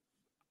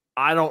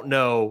I don't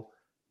know,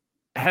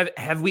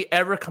 have we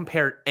ever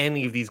compared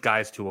any of these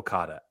guys to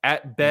Okada?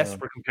 At best,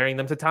 we're comparing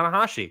them to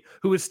Tanahashi,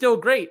 who is still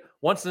great,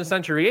 once in a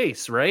century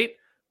ace, right?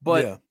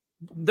 But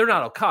they're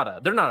not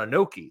Okada. They're not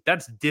Inoki.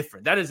 That's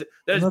different. That is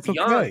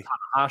beyond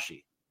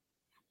Tanahashi.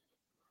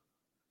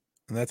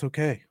 And that's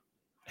okay.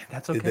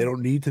 That's okay. They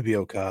don't need to be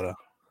Okada.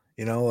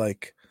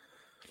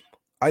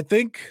 I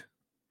think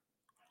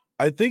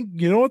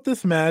you know what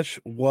this match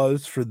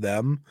was for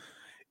them?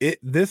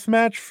 This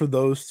match for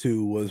those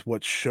two was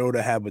what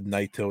Shota had with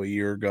Naito a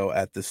year ago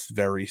at this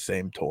very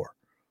same tour.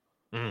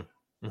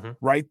 Mm-hmm.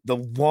 Right? The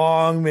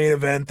long main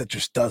event that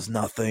just does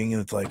nothing.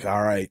 And it's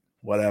all right,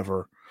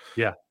 whatever.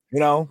 Yeah.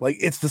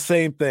 It's the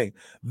same thing.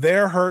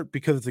 They're hurt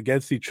because it's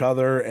against each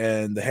other,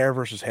 and the hair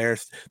versus hair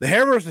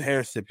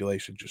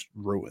stipulation just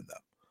ruined them.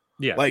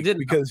 Yeah.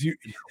 Because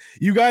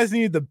you guys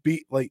needed to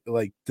beat,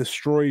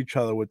 destroy each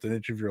other with an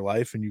inch of your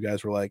life, and you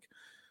guys were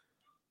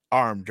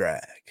arm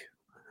drag.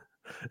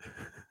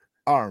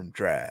 Arm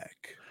drag.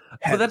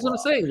 But that's what I'm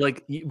saying.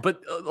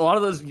 But a lot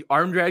of those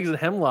arm drags and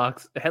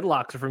headlocks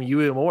are from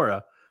Yuya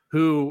Uemura,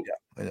 who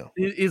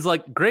is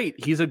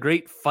great. He's a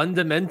great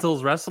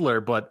fundamentals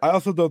wrestler, but I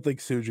also don't think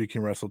Tsuji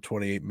can wrestle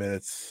 28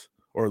 minutes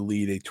or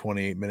lead a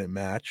 28-minute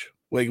match.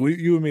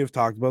 You and me have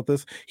talked about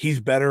this. He's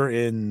better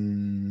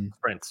in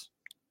sprints,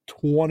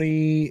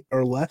 20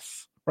 or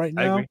less right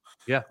now. I agree.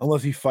 Yeah,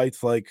 unless he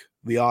fights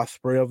the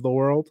Osprey of the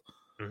world.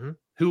 Mm-hmm.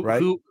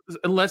 Who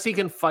unless he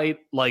can fight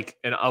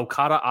an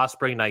Okada,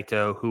 Osprey,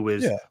 Naito, who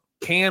has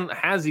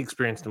the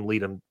experience to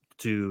lead him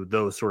to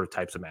those sort of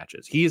types of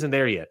matches. He isn't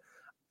there yet.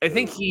 I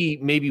think he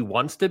maybe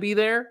wants to be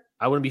there.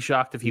 I wouldn't be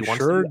shocked if he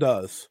wants sure to.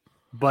 Does.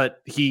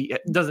 But he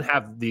doesn't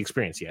have the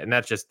experience yet. And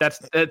that's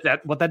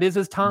what that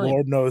is time.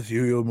 Lord knows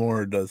Yuya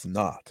Uemura does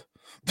not.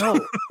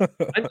 No.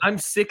 I'm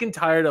sick and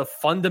tired of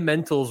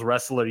fundamentals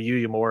wrestler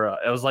Yuya Uemura.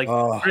 I was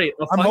great.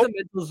 A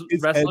fundamentals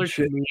wrestler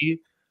to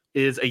me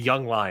is a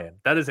young lion.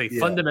 That is a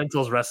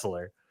fundamentals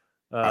wrestler.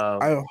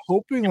 I'm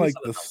hoping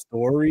the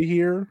story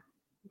here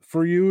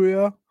for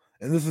Yuya,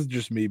 and this is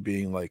just me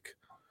being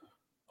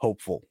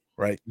hopeful,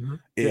 right? Mm-hmm.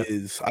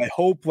 Is I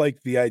hope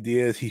like the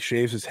idea is he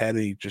shaves his head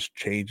and he just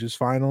changes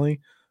finally.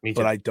 Me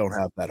too. But I don't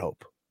have that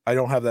hope. I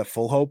don't have that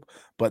full hope,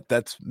 but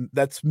that's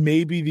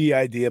maybe the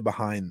idea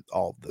behind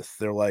all of this.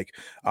 They're like,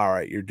 all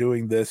right, you're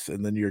doing this,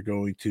 and then you're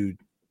going to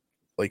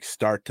like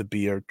start to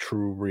be a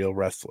true real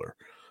wrestler.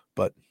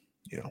 But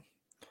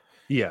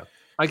yeah,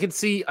 I can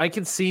see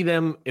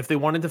them if they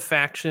wanted to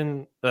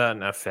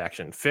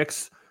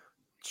fix.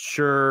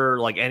 Sure,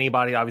 like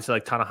anybody, obviously,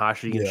 like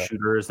Tanahashi and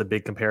Shooter is the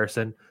big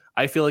comparison.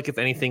 I feel like if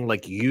anything,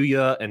 like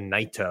Yuya and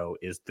Naito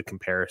is the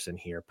comparison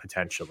here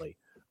potentially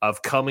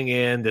of coming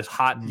in this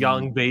hot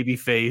young baby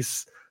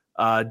face,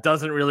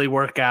 doesn't really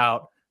work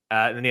out,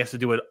 and then he has to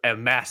do a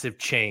massive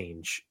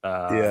change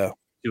to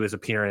his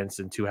appearance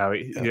and to how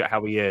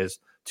he is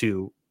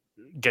to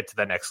get to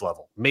the next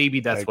level.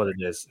 Maybe that's what it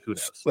is. Who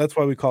knows? That's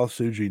why we call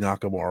Tsuji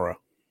Nakamura.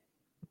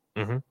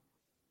 Mm-hmm.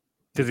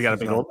 Because he got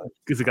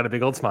a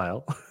big old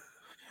smile.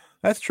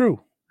 That's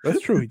true.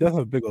 He does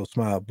have a big old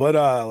smile. But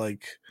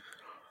like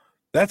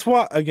that's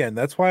why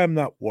I'm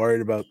not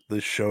worried about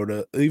this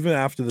show even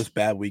after this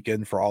bad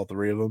weekend for all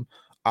three of them.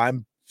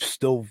 I'm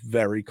still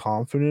very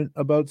confident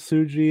about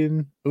Tsuji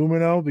and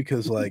Umino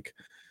because like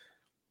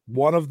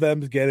one of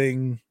them's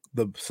getting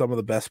some of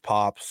the best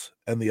pops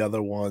and the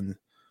other one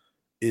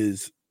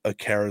is a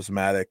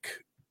charismatic,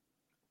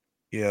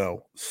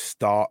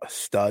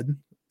 stud,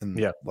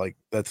 and like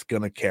that's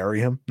gonna carry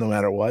him no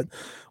matter what.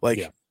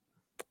 Like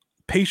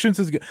patience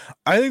is good.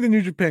 I think the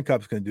New Japan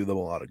Cup is gonna do them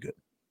a lot of good.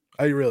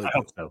 I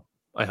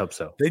hope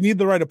so. They need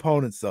the right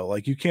opponents though.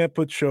 Like you can't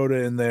put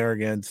Shota in there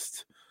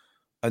against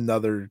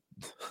another.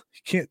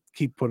 You can't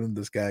keep putting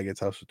this guy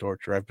against House of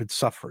Torture. I've been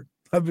suffering.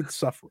 And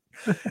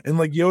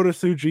like Yota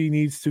Tsuji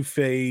needs to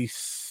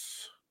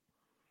face.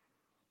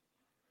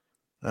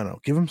 I don't know.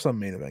 Give him some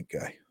main event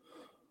guy.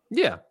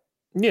 Yeah.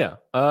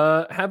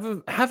 Have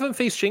him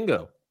face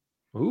Shingo.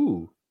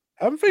 Ooh.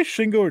 Have him face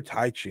Shingo or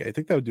Taichi. I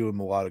think that would do him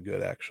a lot of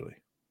good, actually.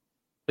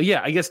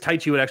 Yeah, I guess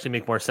Taichi would actually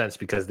make more sense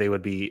because they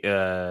would be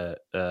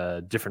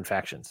different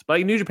factions. But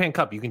like New Japan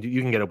Cup, you can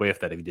get away with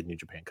that if you did New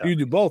Japan Cup. You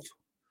do both.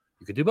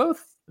 You could do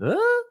both.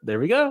 There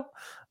we go.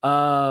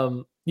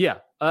 And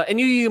Yuya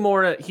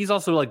Uemura, he's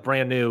also like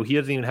brand new. He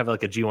doesn't even have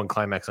like a G1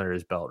 climax under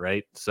his belt,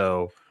 right?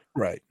 So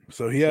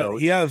he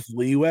has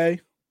leeway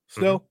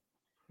still.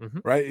 Mm-hmm.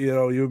 Right,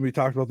 you and me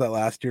talked about that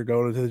last year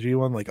going into the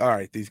G1. Like, all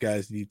right, these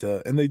guys need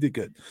to, and they did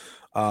good.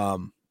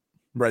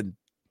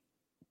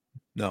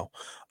 No,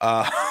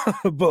 but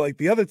like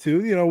the other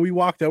two, we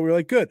walked out, we were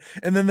like, good,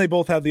 and then they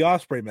both have the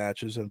Osprey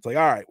matches, and it's like,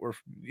 all right,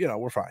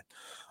 we're fine.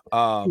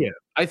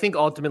 I think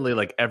ultimately,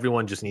 like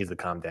everyone just needs to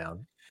calm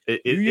down.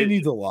 Yuya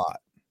needs a lot.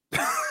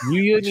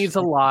 Yuya needs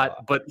a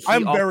lot, but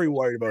I'm very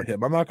worried about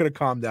him. I'm not going to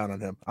calm down on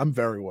him. I'm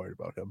very worried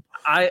about him.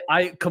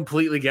 I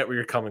completely get where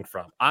you're coming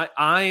from.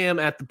 I am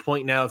at the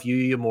point now of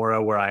Yuya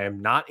Uemura where I am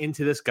not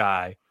into this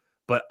guy,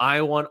 but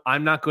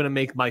I'm not going to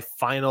make my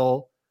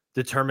final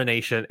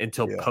determination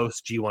until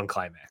post G1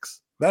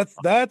 climax.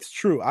 That's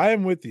true. I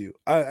am with you.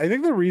 I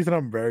think the reason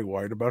I'm very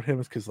worried about him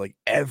is because like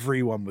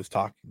everyone was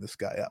talking this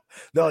guy up.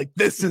 They're like,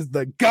 "This is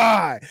the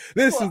guy.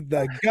 This is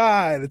the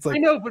guy." And it's like, I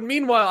know, but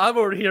meanwhile, I'm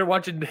over here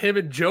watching him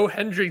and Joe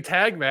Hendry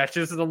tag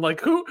matches, and I'm like,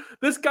 "Who?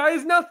 This guy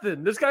is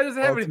nothing. This guy doesn't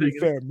have anything." To be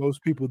fair,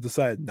 most people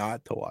decide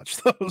not to watch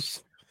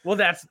those. Well,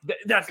 that's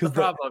the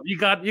problem. You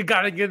got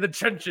to get in the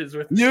trenches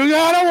with. You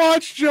gotta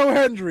watch Joe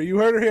Hendry. You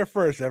heard it here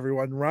first,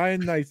 everyone.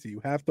 Ryan Nicey,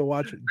 you have to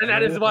watch it. And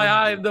that is why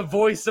I am the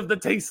voice of the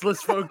tasteless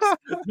folks.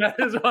 That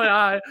is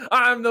why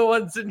I'm the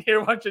one sitting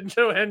here watching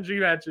Joe Hendry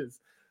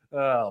matches.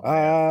 Oh,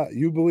 man.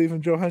 You believe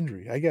in Joe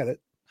Hendry? I get it.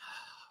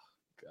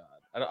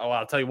 God,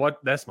 I'll tell you what.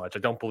 That's much. I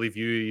don't believe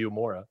Yuya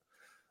Uemura.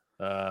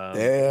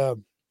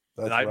 Damn.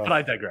 But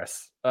I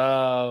digress.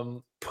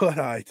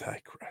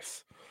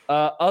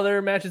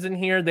 Other matches in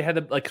here, they had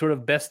the like sort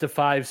of best of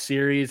 5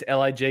 series.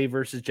 LIJ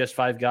versus just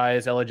 5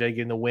 guys. LIJ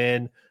getting the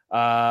win.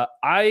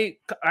 I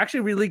actually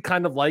really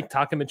kind of like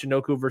Taka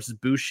Michinoku versus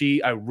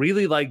Bushi. I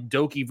really like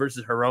Doki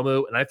versus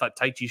Hiromu, and I thought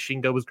Taichi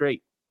Shingo was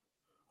great.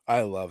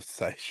 I love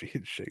Taichi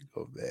and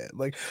Shingo, man.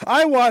 Like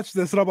I watched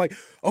this and I'm like,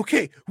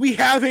 okay, we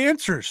have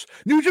answers.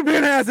 New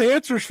Japan has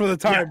answers for the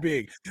time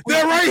being.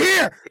 They're right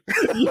here.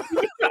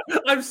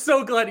 I'm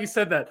so glad you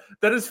said that.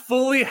 That is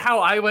fully how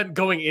I went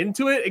going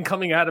into it, and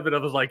coming out of it, I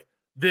was like,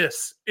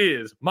 this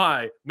is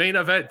my main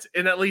event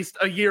in at least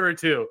a year or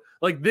two.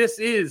 Like this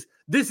is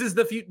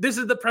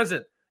the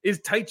present. Is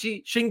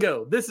Taichi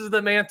Shingo. This is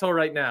the mantle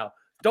right now.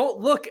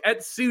 Don't look at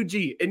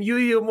Tsuji and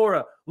Yuya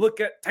Uemura. Look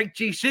at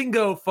Taichi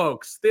Shingo,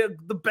 folks. They're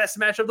the best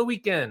match of the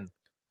weekend.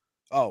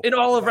 In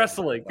all of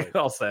wrestling,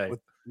 I'll say.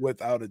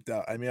 Without a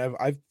doubt. I mean,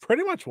 I've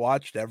pretty much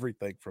watched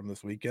everything from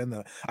this weekend.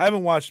 I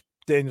haven't watched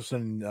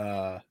Danielson,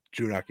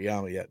 Jun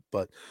Akiyama yet,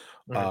 but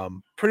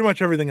pretty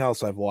much everything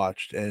else I've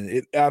watched, and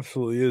it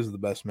absolutely is the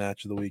best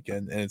match of the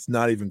weekend, and it's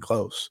not even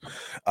close.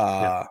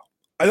 I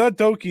thought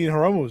Doki and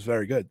Hiromu was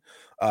very good,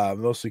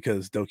 mostly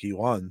because Doki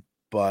won,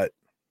 but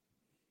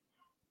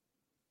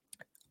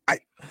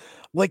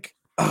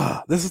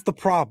this is the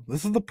problem.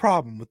 This is the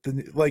problem with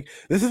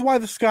this is why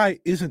the sky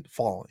isn't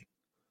falling.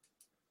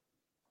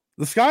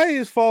 The sky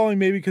is falling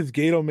maybe because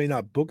Gato may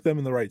not book them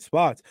in the right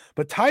spots,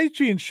 but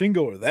Taichi and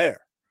Shingo are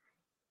there.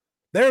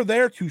 They're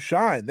there to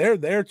shine. They're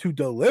there to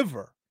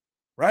deliver,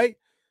 right?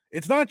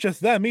 It's not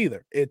just them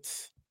either.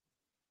 It's,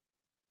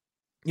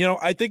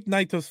 I think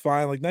Naito's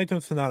fine. Like,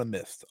 Naito Sonata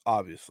missed,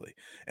 obviously.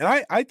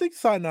 And I think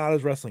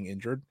Sonata's wrestling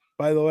injured,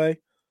 by the way.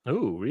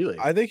 Oh, really?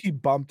 I think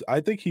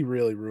he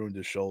really ruined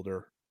his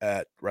shoulder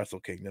at Wrestle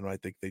Kingdom. I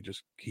think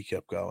he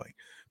kept going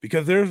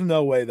because there's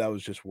no way that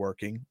was just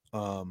working.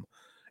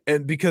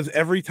 And because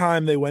every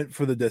time they went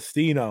for the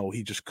Destino,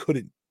 he just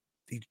couldn't.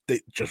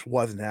 It just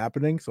wasn't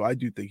happening. So I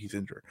do think he's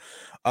injured.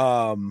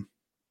 And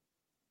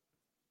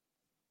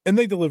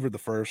they delivered the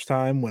first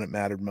time when it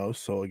mattered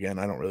most. So again,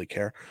 I don't really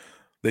care.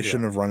 They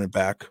shouldn't have run it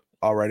back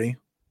already.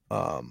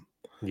 But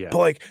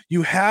like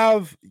you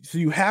have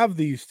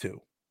these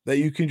two that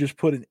you can just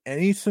put in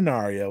any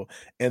scenario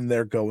and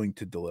they're going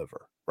to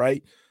deliver,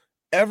 right?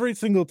 Every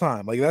single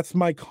time. Like, that's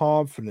my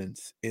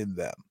confidence in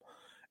them.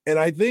 And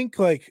I think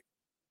like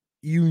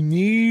you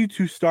need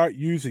to start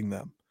using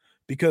them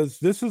because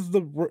this is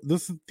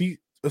the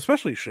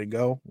especially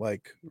Shingo,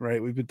 like,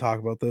 right? We've been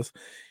talking about this.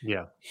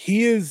 Yeah.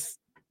 He is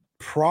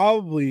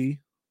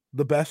probably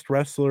the best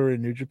wrestler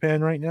in New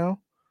Japan right now.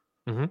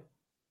 Mm-hmm.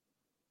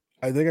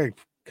 I think I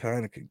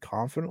kind of can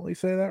confidently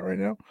say that right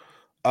now.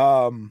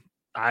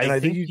 I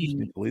think you just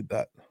need to lead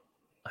that.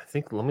 I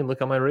think, let me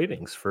look at my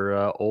ratings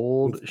for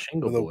old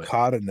Shingo with boy.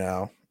 Okada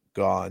now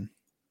gone.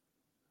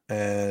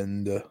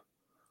 And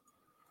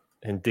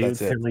David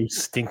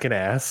Finley's stinking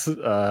ass.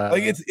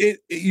 Like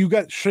you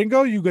got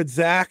Shingo, you got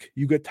Zach,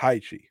 you got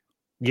Taichi.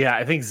 Yeah,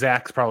 I think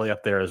Zach's probably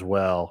up there as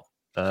well.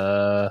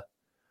 Yeah,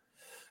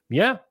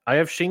 I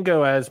have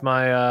Shingo as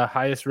my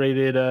highest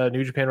rated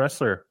New Japan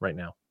wrestler right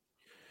now.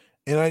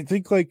 And I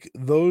think like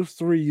those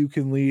three you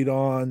can lead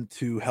on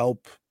to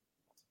help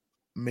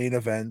main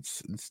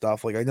events and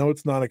stuff. Like, I know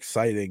it's not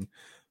exciting,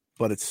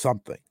 but it's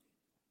something.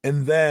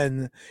 And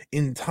then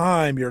in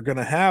time, you're going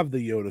to have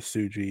the Yoda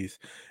Tsujis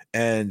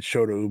and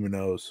Shota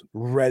Uminos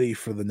ready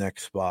for the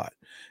next spot.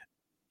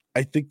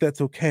 I think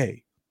that's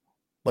okay.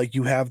 Like,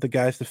 you have the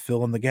guys to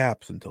fill in the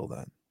gaps until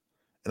then.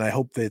 And I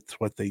hope that's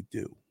what they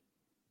do.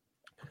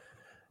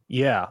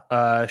 Yeah.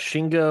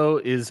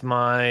 Shingo is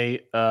my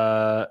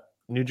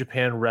New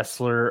Japan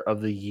wrestler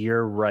of the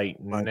year right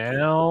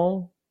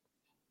now.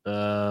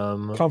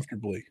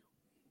 Comfortably.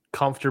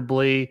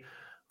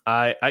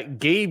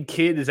 Gabe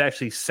Kidd is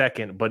actually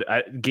second, but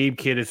Gabe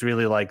Kidd is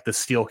really like the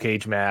steel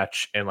cage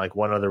match and like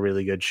one other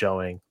really good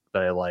showing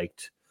that I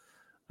liked.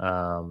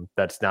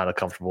 That's not a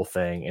comfortable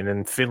thing. And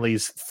then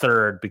Finley's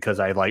third because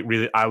I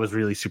was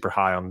really super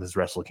high on this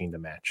Wrestle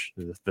Kingdom match,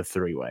 the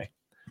 3-way.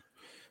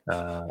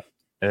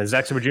 And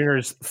Zack Sabre Jr.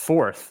 is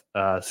fourth,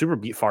 super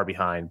far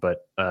behind, but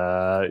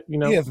he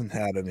hasn't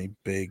had any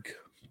big.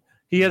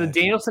 He had the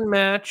Danielson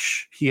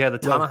match, he had the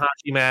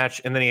Tanahashi match,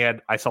 and then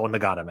I saw a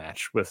Nagata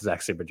match with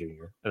Zack Sabre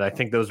Jr. And I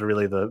think those are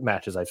really the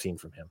matches I've seen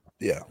from him.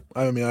 Yeah,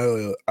 I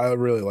mean, I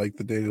really like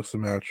the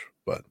Danielson match,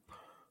 but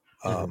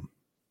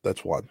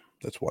that's one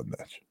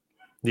match.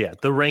 Yeah,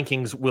 the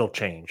rankings will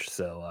change,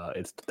 so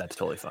that's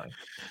totally fine.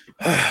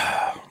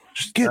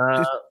 just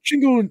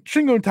Shingo and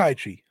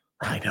Taichi.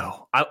 I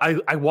know.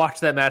 I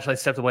watched that match and I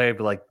stepped away and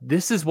be like,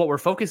 this is what we're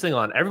focusing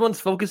on. Everyone's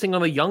focusing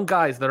on the young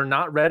guys that are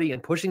not ready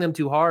and pushing them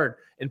too hard.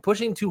 And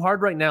pushing too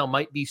hard right now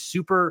might be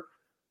super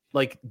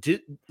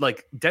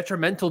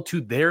detrimental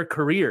to their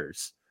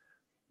careers.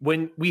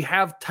 When we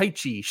have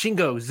Taichi,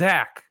 Shingo,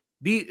 Zach,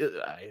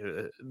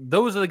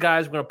 those are the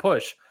guys we're going to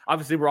push.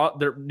 Obviously,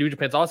 New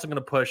Japan's also going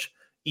to push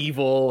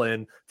Evil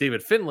and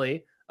David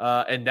Finley.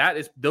 And that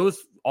is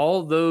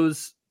all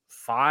those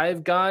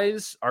 5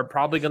 guys are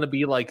probably going to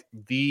be like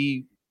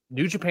the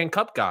New Japan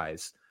Cup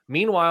guys.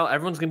 Meanwhile,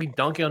 everyone's going to be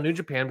dunking on New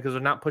Japan because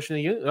they're not pushing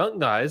the young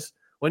guys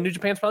when New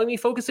Japan's probably going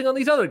to be focusing on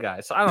these other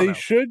guys. So I don't know. They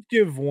should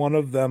give one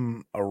of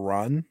them a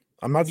run.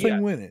 I'm not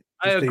saying win it.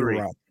 I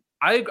agree.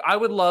 I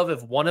would love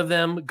if one of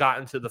them got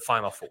into the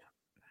Final 4.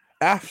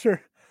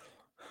 After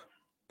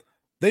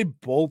they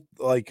both,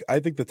 I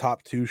think the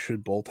top 2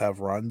 should both have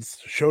runs.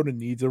 Shota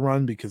needs a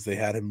run because they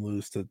had him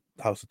lose to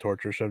House of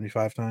Torture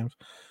 75 times.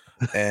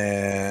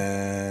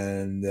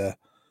 And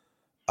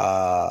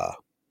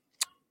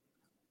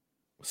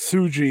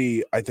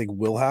Tsuji, I think,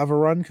 will have a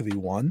run because he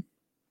won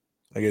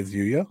against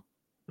Yuya.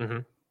 Mm-hmm.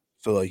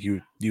 So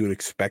you would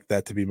expect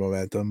that to be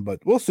momentum, but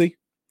we'll see.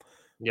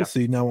 Yeah. We'll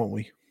see now, won't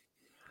we?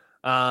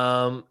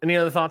 Any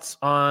other thoughts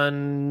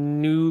on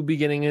New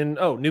Beginning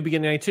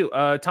 92?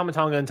 Tama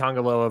Tonga and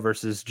Tongaloa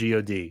versus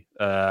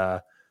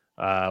God.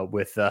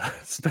 With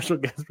special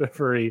guest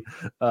referee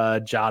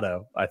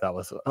Jado, I thought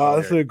was.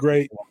 This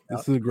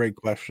is a great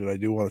question. I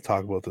do want to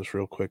talk about this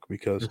real quick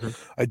because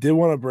I did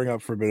want to bring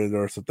up Forbidden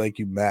Door. So thank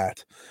you,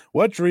 Matt.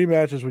 What dream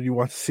matches would you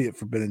want to see at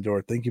Forbidden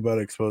Door? Thinking about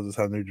it exposes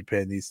how New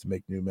Japan needs to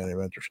make new main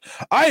eventers.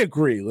 I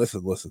agree.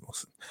 Listen.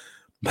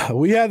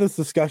 We had this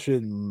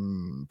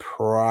discussion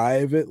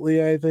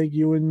privately, I think,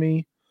 you and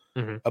me,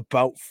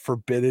 about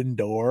Forbidden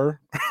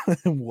Door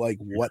and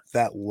what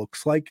that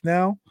looks like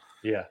now.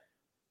 Yeah.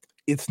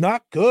 It's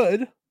not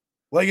good.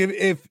 Like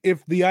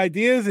if the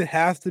idea is it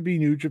has to be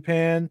New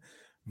Japan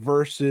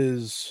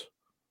versus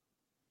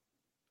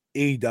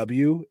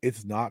AEW,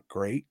 it's not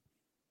great.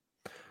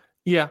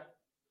 Yeah,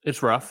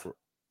 it's rough.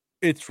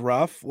 It's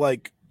rough.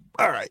 Like,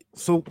 all right.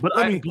 So but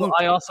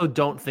I also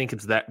don't think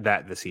it's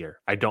that this year.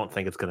 I don't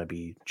think it's going to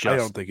be just. I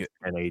don't think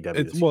an AEW.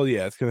 It's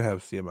it's going to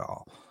have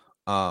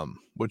CML,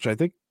 which I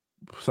think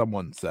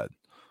someone said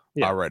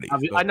already.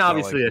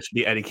 Obviously, it should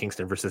be Eddie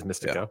Kingston versus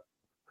Mystico.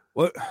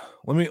 Yeah.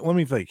 Let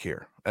me think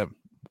here.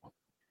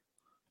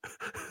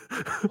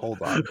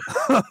 Hold on.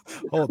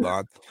 Hold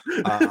on.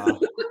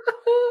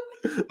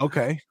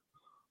 Okay.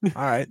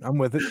 All right, I'm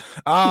with it.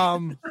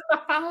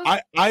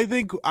 I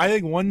think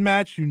one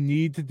match you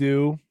need to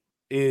do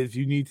is if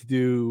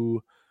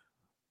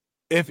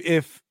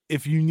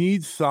you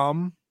need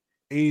some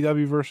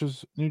AEW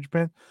versus New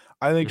Japan,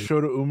 I think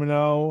Shota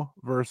Umino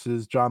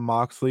versus John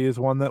Moxley is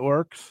one that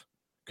works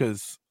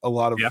because a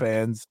lot of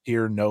fans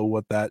here know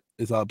what that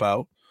is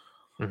about.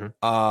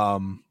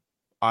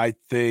 I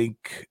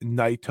think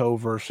Naito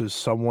versus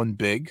someone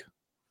big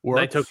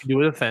works. Naito can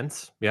do a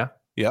defense. Yeah.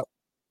 Yep.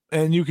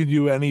 And you can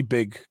do any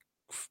big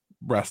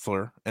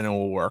wrestler and it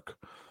will work.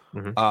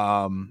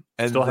 And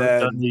still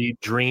haven't done the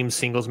dream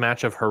singles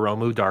match of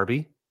Hiromu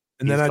Darby.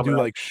 And then I do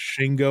like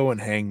Shingo and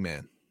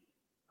Hangman.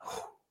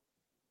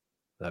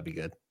 That'd be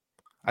good.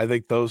 I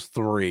think those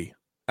three.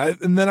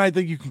 And then I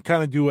think you can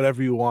kind of do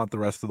whatever you want the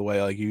rest of the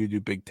way. Like you can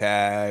do big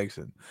tags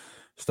and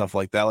stuff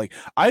like that. Like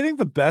I think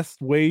the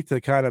best way to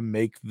kind of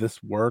make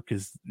this work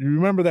is you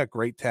remember that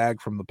great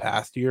tag from the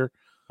past year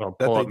that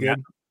they did?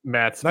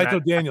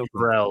 Naito Danielson.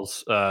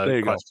 There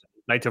you go.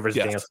 Naito versus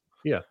Danielson.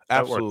 Yeah,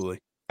 absolutely.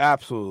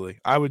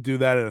 I would do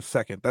that in a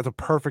second. That's a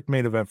perfect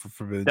main event for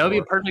Forbidden Door. That would be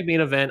a perfect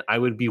main event. I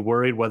would be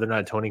worried whether or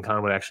not Tony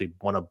Khan would actually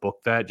want to book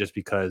that just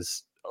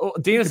because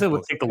Danielson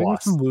would take the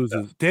loss.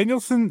 Loses.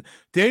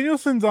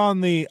 Danielson's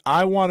on the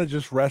I want to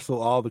just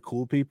wrestle all the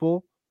cool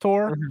people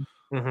tour.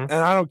 And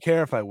I don't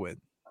care if I win.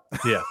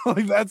 Yeah.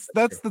 Like that's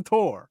the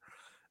tour.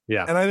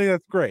 Yeah. And I think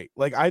that's great.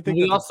 Like I think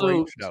that's a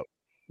great show.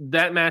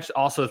 That match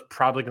also is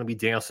probably going to be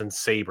Danielson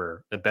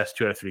Sabre, the best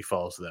 2 out of 3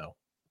 falls, though,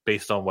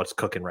 based on what's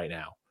cooking right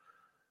now.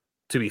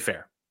 To be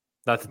fair,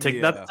 not to take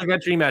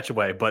that dream match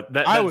away, but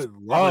I would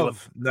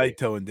love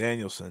Naito and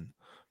Danielson.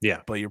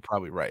 Yeah, but you're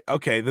probably right.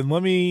 Okay, then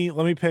let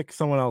me pick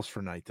someone else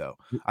for Naito.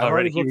 I've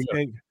already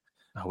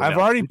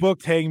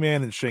booked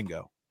Hangman and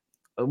Shingo.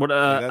 What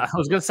I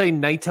was gonna say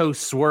Naito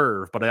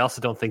Swerve, but I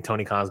also don't think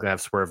Tony Khan's gonna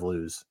have Swerve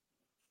lose.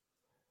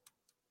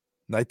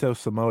 Naito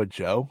Samoa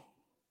Joe.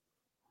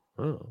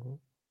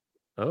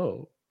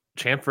 Oh,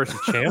 champ versus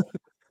champ.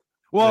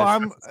 Well,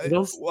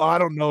 I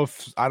don't know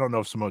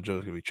if Samoa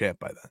Joe's gonna be champ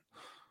by then.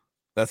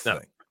 That's the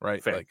thing,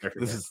 right? Fair,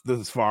 this is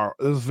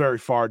very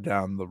far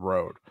down the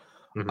road.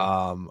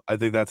 I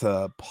think that's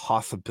a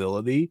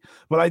possibility,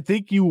 but I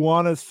think you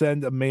want to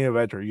send a main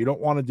eventer. You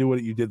don't want to do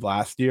what you did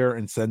last year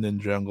and send in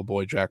Jungle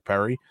Boy Jack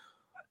Perry,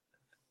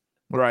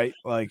 right?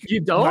 Like you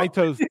don't.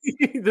 Naito's,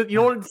 you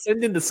don't want to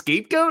send in the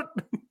scapegoat.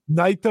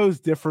 Naito's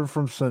different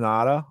from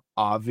Sonata,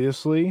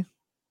 obviously.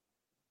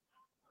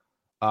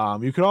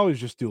 You could always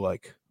just do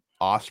like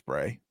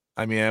Osprey.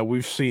 I mean,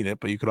 we've seen it,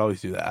 but you could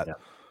always do that. Yeah.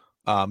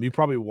 You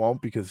probably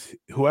won't because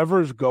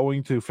whoever's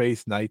going to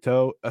face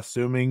Naito,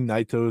 assuming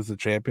Naito is the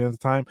champion at the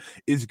time,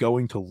 is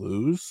going to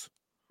lose.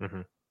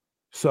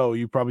 So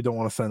you probably don't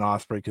want to send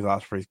Osprey because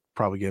Osprey's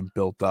probably getting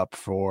built up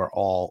for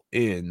All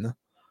In.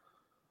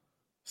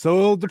 So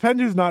it'll depend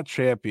who's not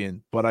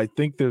champion, but I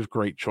think there's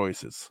great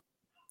choices.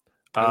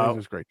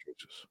 There's great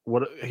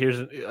choices.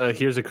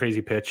 Here's a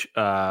crazy pitch.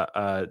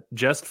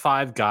 Just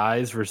 5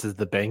 guys versus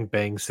the Bang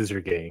Bang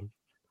Scissor Gang.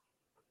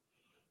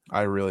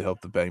 I really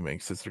hope the Bang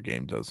Bang Sister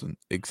Game doesn't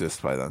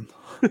exist by then.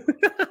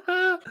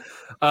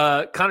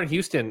 Connor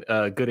Houston,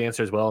 good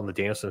answer as well on the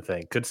Danielson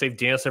thing. Could save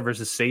Danielson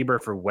versus Sabre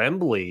for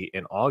Wembley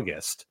in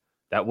August.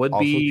 That would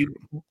be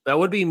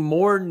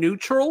more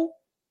neutral.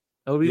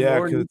 That would be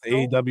more because it's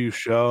AEW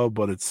show,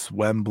 but it's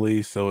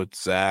Wembley, so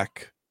it's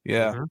Zach.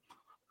 Yeah,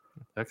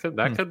 that could,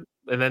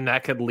 and then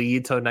that could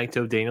lead to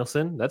Naito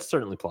Danielson. That's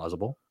certainly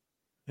plausible.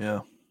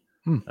 Yeah,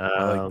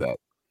 I like that.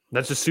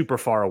 That's just super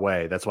far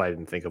away. That's why I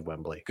didn't think of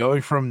Wembley.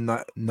 Going from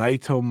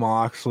Naito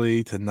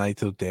Moxley to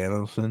Naito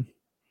Danielson.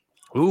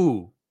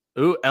 Ooh,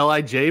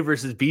 LIJ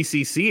versus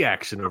BCC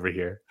action over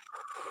here.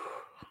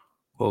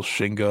 Well,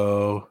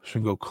 Shingo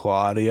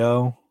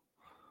Claudio.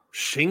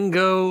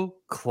 Shingo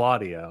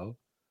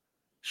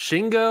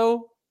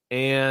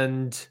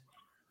and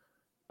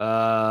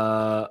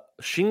Shingo.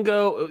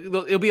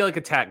 It'll be like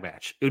a tag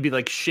match. It would be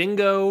like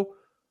Shingo,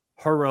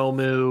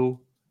 Hiromu,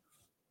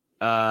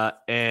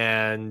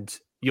 and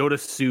Yota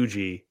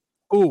Tsuji.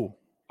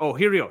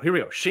 Here we go.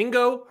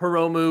 Shingo,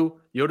 Hiromu,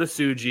 Yota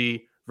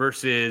Tsuji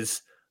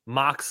versus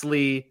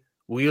Moxley,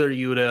 Wheeler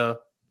Yuta,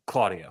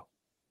 Claudio.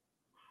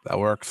 That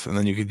works. And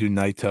then you could do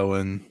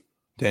Naito and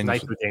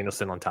Danielson. Naito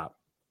Danielson on top.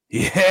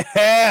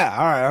 Yeah.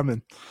 All right. I'm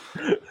in.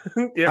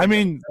 Yeah, I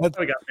mean, that's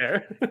what we got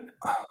there.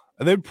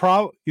 They'd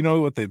probably, you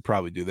know what they'd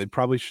probably do? They'd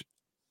probably,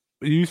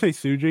 you say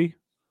Tsuji?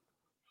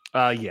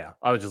 Yeah.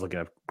 I was just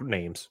looking at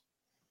names.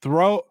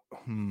 Throw.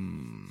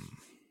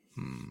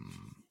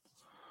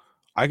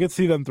 I could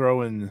see them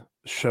throwing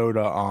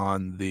Shota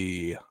on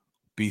the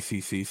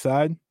BCC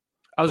side.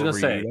 I was going to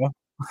say, Yuta.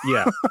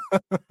 Yeah.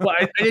 Well,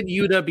 I did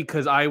Yuta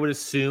because I would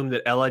assume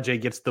that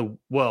LIJ gets the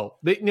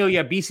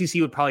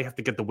BCC would probably have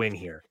to get the win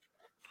here.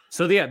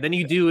 So then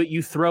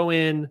you throw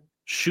in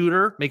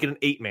Shooter, make it an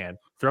 8-man.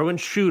 Throw in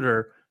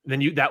Shooter,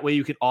 then that way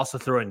you can also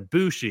throw in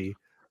Bushi.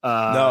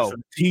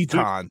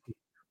 Teton.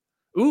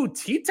 Ooh,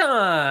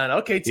 Teton.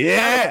 Okay, Teton.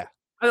 Yeah.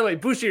 By the way,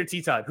 Bushi or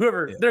Teton,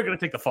 whoever, they're going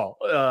to take the fall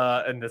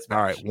in this match.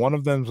 All right, one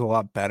of them's a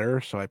lot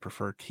better, so I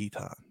prefer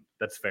Teton.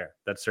 That's fair.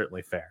 That's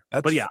certainly fair.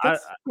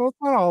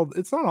 It's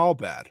not all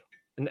bad.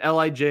 An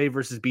LIJ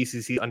versus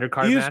BCC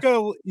undercard match.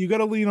 You got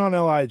to lean on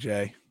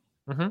LIJ,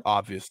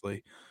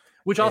 obviously,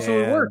 which also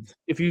would work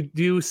if you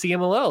do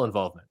CMLL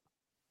involvement.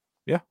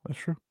 Yeah, that's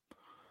true.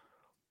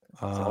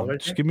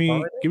 Just give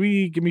me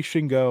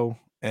Shingo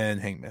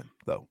and Hangman,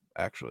 though.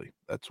 Actually,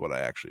 that's what I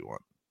actually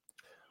want.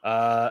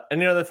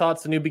 Any other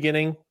thoughts? The New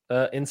Beginning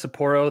in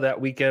Sapporo that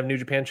weekend of New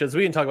Japan shows.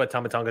 We didn't talk about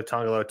Tama Tonga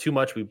Tonga too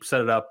much. We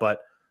set it up, but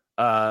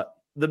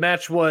the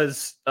match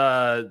was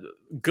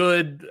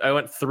good. I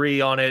went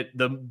 3 on it.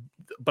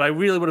 But I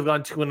really would have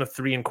gone 2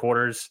 3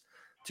 1/4,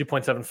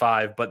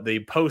 2.75. But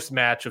the post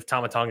match of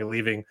Tama Tonga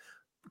leaving,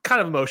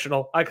 kind of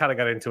emotional. I kind of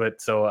got into it,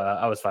 so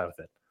I was fine with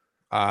it.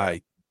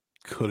 I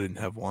couldn't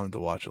have wanted to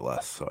watch it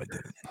less, so I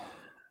didn't.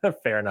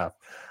 Fair enough.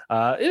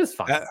 It was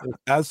fine.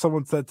 As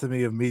someone said to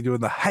me of me doing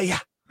the hiya.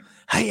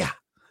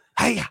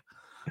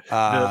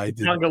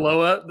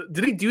 Tongaloa.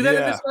 Did he do that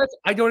in this match?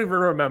 I don't even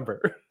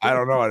remember. I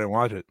don't know. I didn't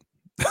watch it.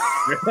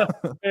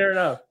 Fair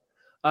enough.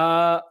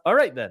 All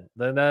right then.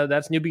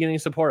 That's New Beginning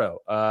Sapporo.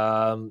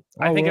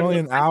 I think we're only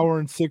an hour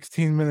and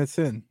 16 minutes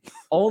in.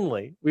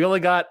 We only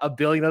got a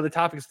billion other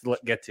topics to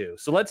get to.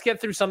 So let's get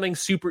through something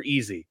super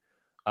easy.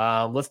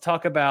 Let's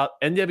talk about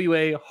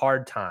NWA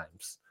Hard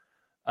Times.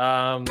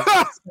 All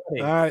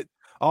right.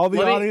 All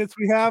the audience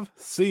we have,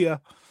 see ya.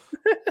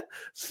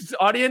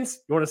 Audience,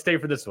 you want to stay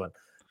for this one.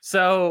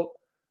 So,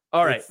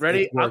 all right,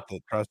 ready? It's worth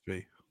it, trust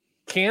me.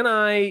 Can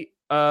I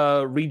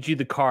read you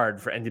the card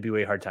for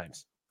NWA Hard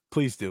Times?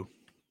 Please do.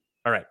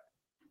 All right.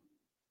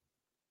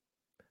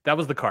 That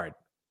was the card.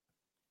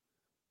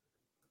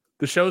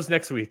 The show's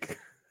next week.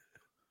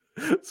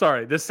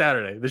 Sorry, this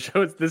Saturday. The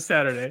show is this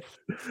Saturday.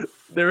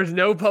 There is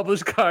no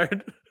published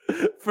card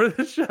for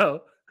the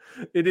show.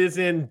 It is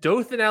in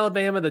Dothan,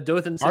 Alabama, the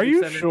Dothan Civic Are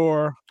you Center.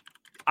 Sure?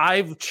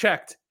 I've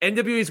checked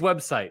NWA's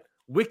website,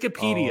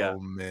 Wikipedia. Oh,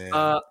 man.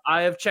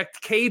 I have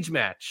checked Cage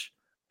Match.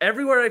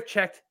 Everywhere I've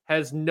checked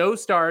has no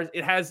stars.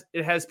 It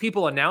has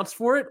people announced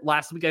for it.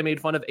 Last week I made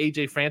fun of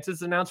AJ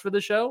Francis announced for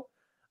the show.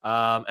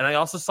 And I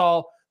also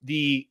saw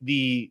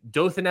the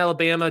Dothan,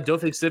 Alabama,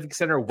 Dothan Civic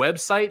Center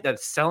website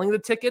that's selling the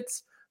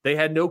tickets. They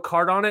had no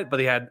card on it, but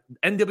they had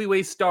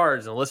NWA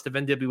stars and a list of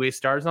NWA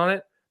stars on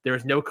it. There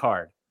is no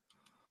card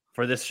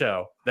for this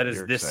show. That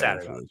is this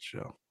Saturday.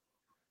 Show.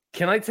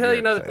 Can I tell you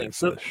another thing?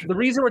 So the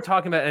reason we're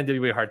talking about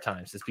NWA Hard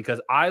Times is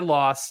because I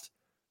lost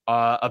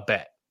a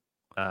bet.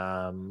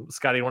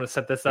 Scotty, you want to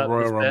set this up?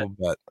 Royal Rumble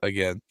bet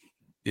again.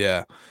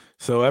 Yeah.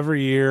 So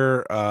every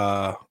year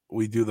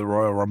we do the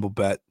Royal Rumble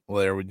bet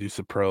where we do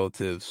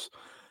superlatives,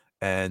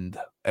 and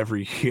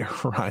every year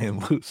Ryan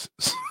loses.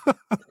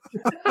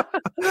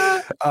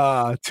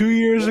 2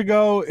 years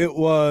ago it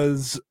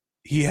was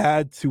he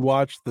had to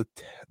watch the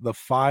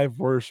 5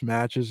 worst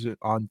matches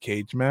on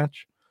Cage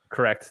Match.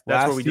 Correct.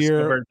 That's where we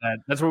discovered that.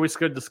 That's where we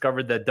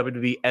discovered that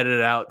WWE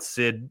edited out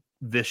Sid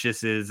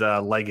Vicious's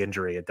leg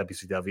injury at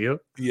WCW.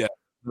 Yeah.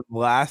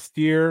 Last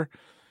year,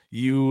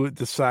 we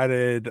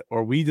decided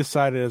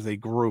as a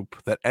group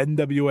that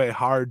NWA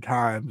Hard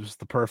Times is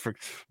the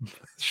perfect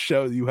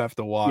show you have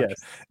to watch.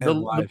 Yes.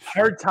 The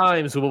Hard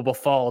Times will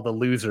befall the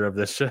loser of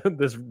this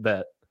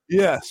bet.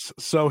 Yes.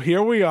 So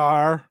here we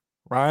are.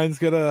 Ryan's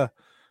gonna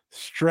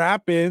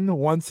strap in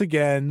once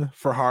again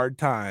for Hard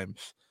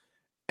Times.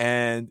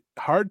 And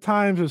Hard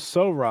Times is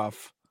so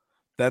rough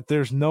that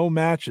there's no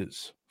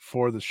matches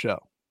for the show.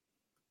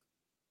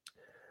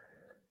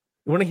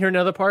 You want to hear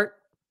another part?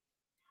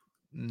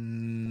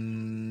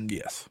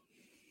 Yes.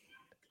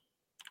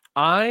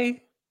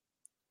 I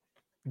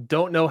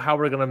don't know how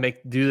we're going to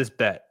do this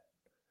bet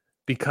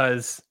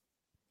because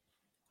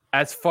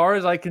as far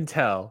as I can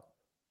tell,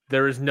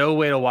 there is no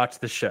way to watch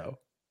the show.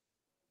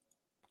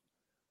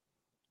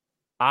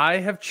 I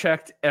have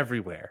checked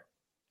everywhere.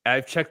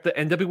 I've checked the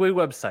NWA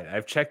website.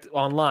 I've checked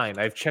online.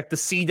 I've checked the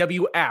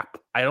CW app.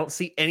 I don't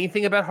see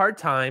anything about Hard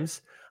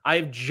Times.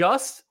 I've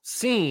just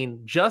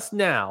seen just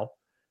now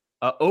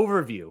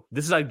overview.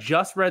 I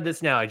just read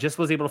this now. I just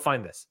was able to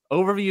find this.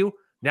 Overview.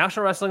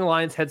 National Wrestling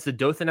Alliance heads to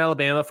Dothan,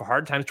 Alabama for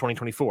Hard Times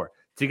 2024.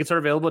 Tickets are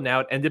available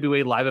now at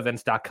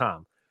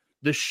nwaliveevents.com.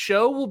 The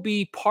show will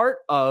be part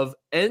of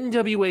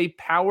NWA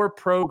Power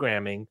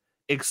Programming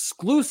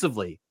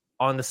exclusively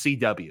on the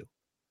CW.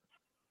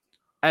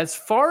 As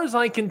far as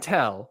I can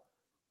tell,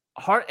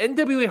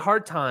 NWA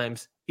Hard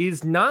Times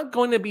is not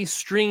going to be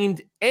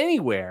streamed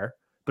anywhere,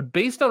 but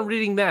based on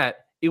reading that,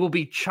 it will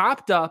be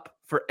chopped up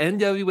for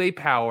NWA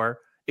Power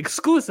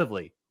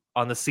exclusively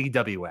on the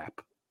CW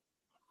app.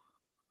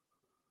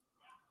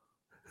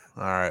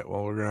 All right.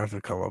 Well, we're gonna have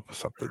to come up with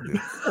something new.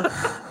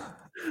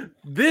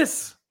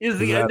 This is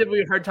the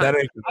NWA Hard Time.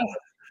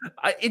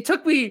 It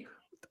took me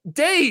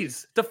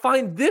days to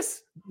find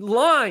this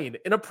line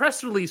in a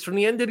press release from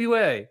the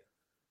NWA.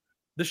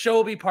 The show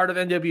will be part of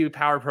NWA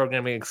Power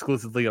programming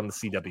exclusively on the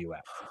CW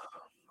app.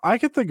 I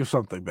can think of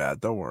something bad.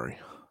 Don't worry.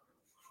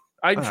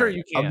 I'm sure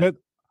you can.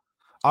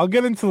 I'll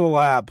get into the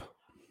lab.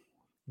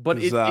 But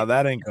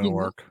that ain't gonna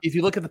work. If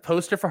you look at the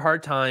poster for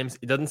Hard Times,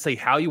 it doesn't say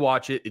how you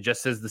watch it. It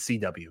just says the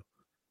CW,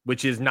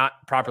 which is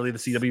not properly the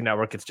CW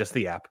network. It's just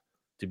the app,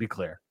 to be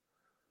clear.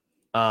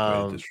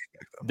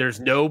 There's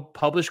no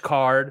published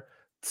card.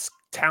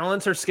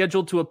 Talents are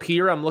scheduled to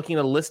appear. I'm looking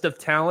at a list of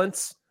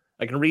talents.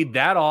 I can read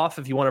that off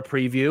if you want a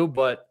preview,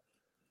 but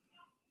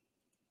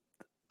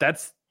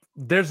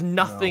there's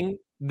nothing.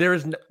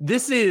 No.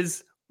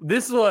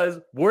 This was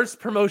worst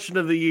promotion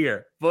of the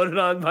year, voted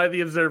on by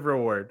the Observer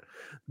Award.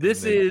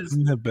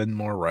 Couldn't have been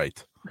more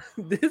right.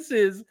 This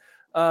is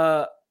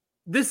the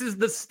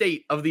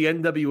state of the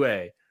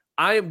NWA.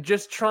 We are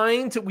just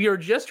trying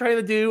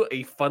to do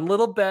a fun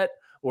little bet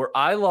where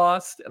I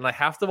lost and I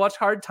have to watch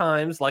Hard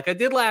Times like I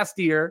did last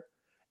year.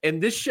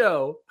 And this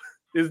show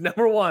is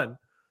number one,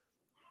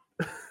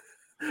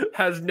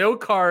 has no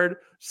card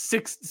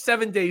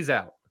 7 days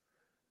out.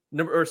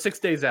 6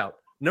 days out.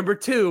 Number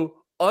two,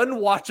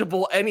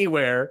 unwatchable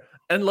anywhere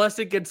unless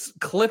it gets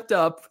clipped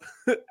up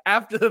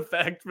after the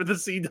fact for the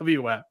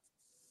CW app.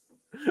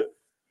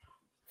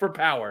 For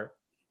Power.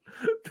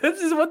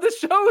 This is what the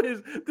show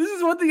is. This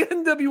is what the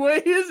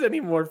NWA is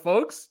anymore,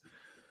 folks.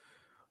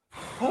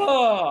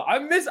 Oh, I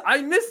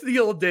miss the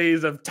old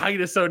days of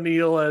Titus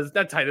O'Neil as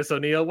not Titus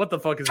O'Neil. What the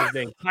fuck is his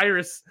name?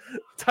 Tyrus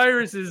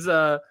is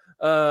that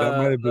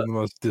might have been the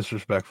most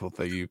disrespectful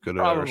thing you could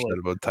have ever said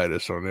about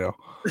Titus O'Neil.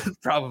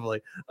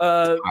 Probably.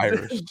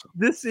 Tyrus.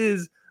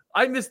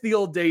 I miss the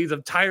old days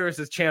of Tyrus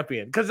as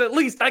champion because at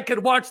least I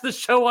could watch the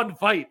show on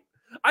Fight.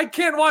 I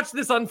can't watch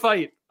this on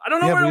Fight. I don't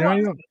know where to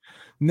watch it.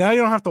 Now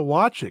you don't have to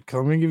watch it because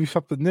I'm going to give you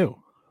something new.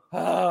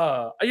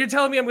 Are you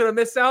telling me I'm going to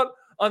miss out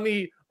on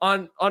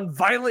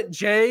Violent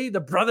J, the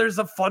Brothers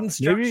of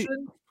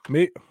Funstruction?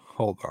 Maybe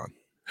hold on.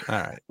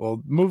 All right.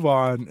 Well, move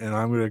on, and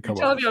I'm going to come.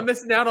 You're telling me I'm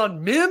missing out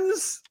on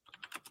Mims?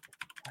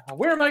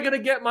 Where am I going to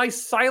get my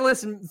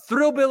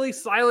Thrillbilly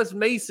Silas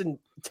Mason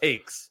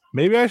takes?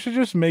 Maybe I should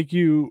just make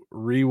you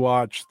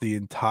rewatch the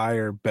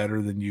entire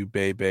Better Than You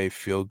Baby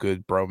Feel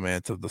Good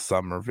Bromance of the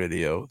Summer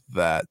video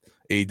that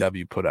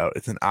AEW put out.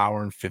 It's an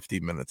hour and 50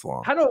 minutes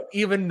long. I don't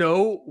even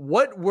know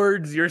what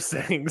words you're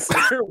saying,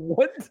 sir.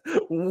 What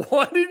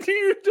did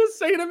you just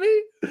say to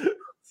me?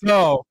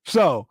 So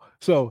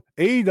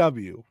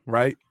AEW,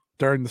 right,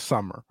 during the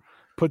summer,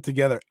 put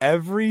together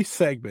every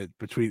segment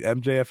between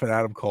MJF and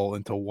Adam Cole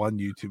into one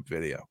YouTube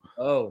video.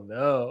 Oh,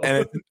 no. And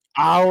it's an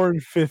hour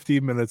and 50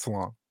 minutes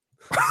long.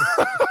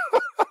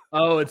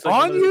 Oh, it's like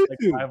on YouTube.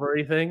 Like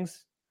rivalry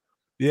things?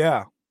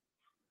 Yeah.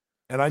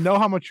 And I know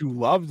how much you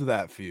loved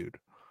that feud.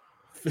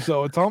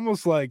 So it's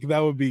almost like that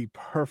would be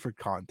perfect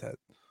content.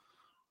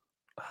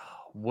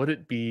 Would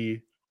it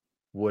be?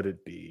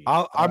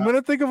 I'm going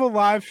to think of a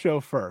live show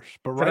first.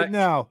 But right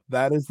now,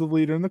 that is the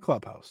leader in the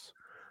clubhouse.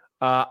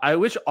 I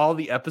wish all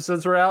the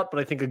episodes were out, but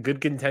I think a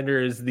good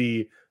contender is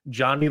the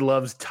Johnny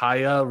Loves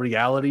Taya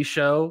reality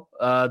show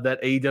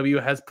that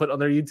AEW has put on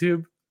their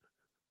YouTube.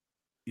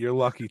 You're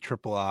lucky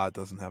Triple A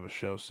doesn't have a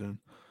show soon.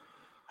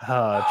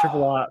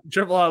 Triple A.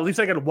 At least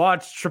I could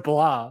watch Triple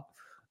A.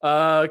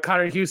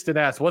 Connor Houston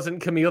asks,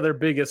 wasn't Camille their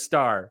biggest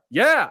star?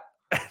 Yeah,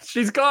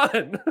 she's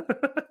gone.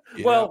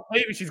 Yeah. Well,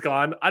 maybe she's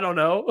gone. I don't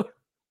know.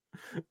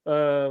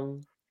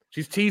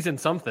 She's teasing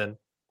something.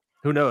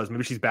 Who knows?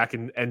 Maybe she's back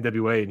in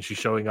NWA and she's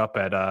showing up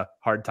at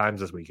Hard Times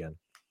this weekend.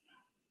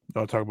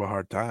 Don't talk about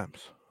Hard Times.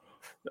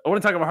 I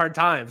want to talk about Hard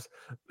Times.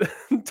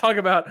 Talk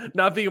about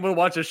not being able to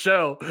watch a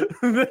show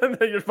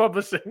that you're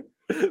publishing,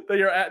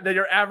 that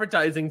you're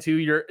advertising to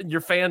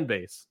your fan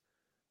base.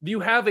 Do you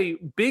have a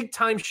big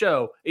time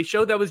show, a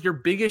show that was your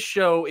biggest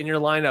show in your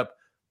lineup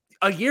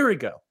a year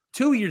ago,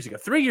 2 years ago,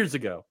 3 years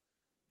ago,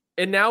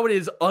 and now it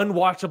is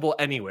unwatchable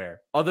anywhere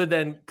other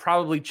than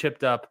probably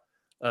clipped up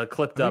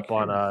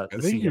on I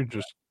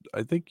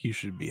think you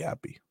should be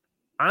happy.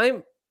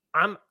 I'm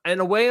in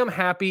a way I'm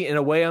happy, in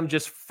a way I'm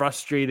just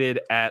frustrated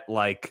at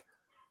like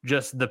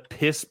just the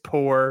piss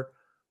poor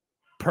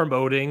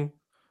promoting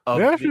of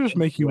Maybe I should just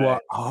make you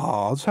watch.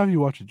 I'll just have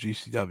you watch a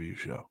GCW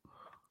show.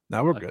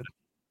 Now we're good.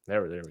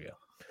 There we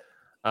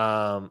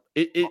go.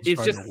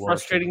 It's just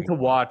frustrating to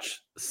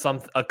watch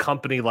a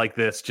company like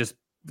this just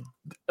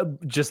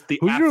the.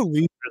 Who's your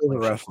lead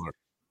wrestler?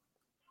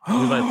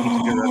 Who's my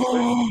lead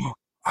wrestler?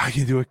 I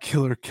can do a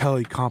Killer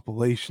Kelly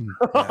compilation.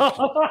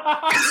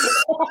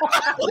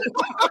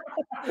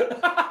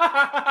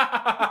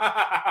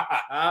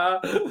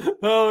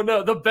 Oh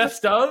no, the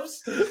best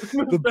ofs?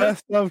 The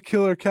best of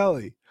Killer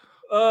Kelly.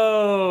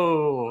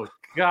 Oh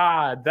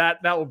God,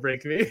 that will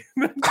break me.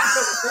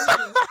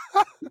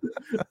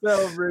 That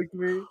will break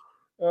me.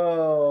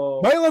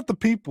 Oh, might let the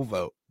people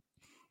vote.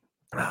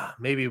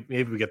 Maybe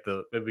we get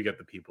the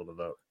people to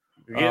vote.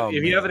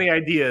 If you have any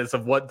ideas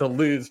of what to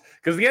lose,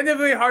 because the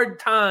NWA Hard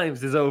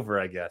Times is over,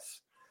 I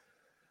guess.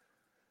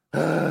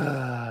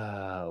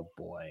 Oh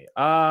boy.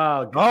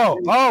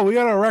 Oh, we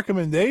got a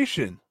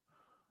recommendation.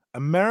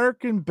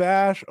 American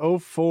Bash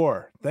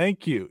 04.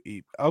 Thank you.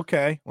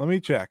 Okay, let me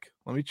check.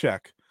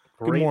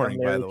 Good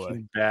morning, by the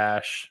way.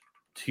 Bash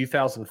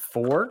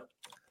 2004.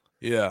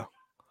 Yeah.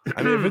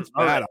 I mean, if it's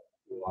bad, I'll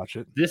watch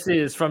it. This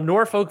is from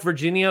Norfolk,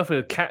 Virginia, for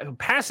a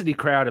capacity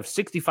crowd of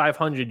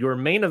 6,500. Your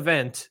main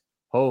event,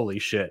 holy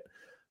shit,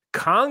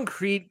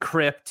 Concrete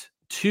Crypt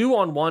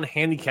 2-on-1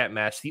 handicap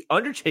match. The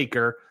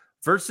Undertaker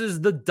versus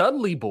the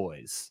Dudley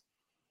Boys.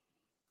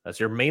 That's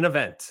your main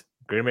event.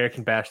 Great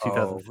American Bash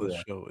 2004.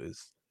 The show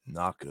is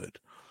not good.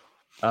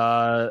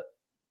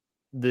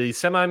 The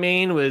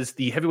semi-main was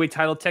the heavyweight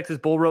title Texas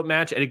Bull Rope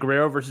match. Eddie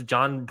Guerrero versus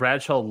John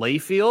Bradshaw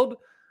Layfield.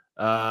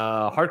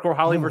 Hardcore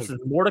Holly versus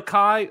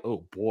Mordecai.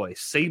 Oh boy.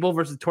 Sable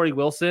versus Tori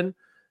Wilson.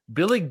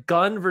 Billy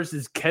Gunn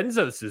versus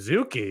Kenzo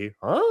Suzuki.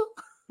 Huh?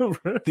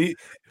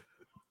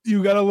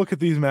 You got to look at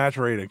these match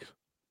ratings.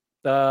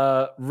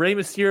 Rey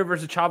Mysterio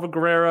versus Chavo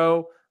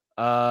Guerrero.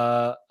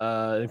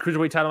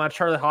 Cruiserweight title match.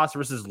 Charlie Haas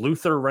versus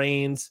Luther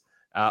Reigns.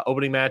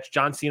 Opening match,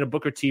 John Cena,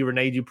 Booker T,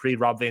 Rene Dupree,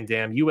 Rob Van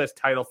Dam, U.S.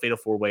 title Fatal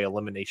 4-Way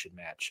elimination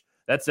match.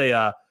 That's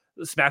a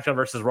SmackDown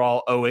versus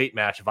Raw 08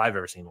 match if I've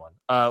ever seen one.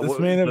 This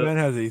main event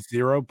has a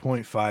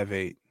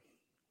 0.58.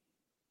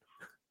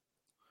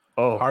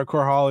 Oh,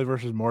 Hardcore Holly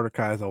versus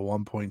Mordecai is a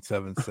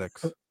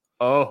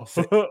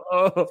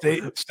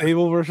 1.76.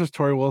 Stable versus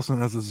Tori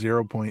Wilson has a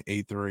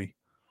 0.83.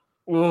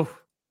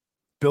 Oof.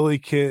 Billy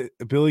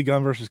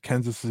Gunn versus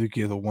Kenzo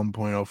Suzuki is a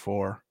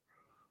 1.04.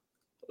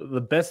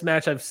 The best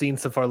match I've seen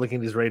so far looking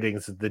at these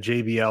ratings is the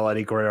JBL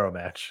Eddie Guerrero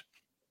match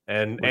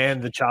and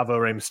the Chavo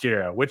Rey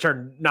Mysterio, which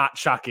are not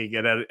shocking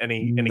at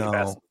any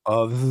capacity.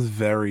 Oh, this is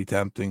very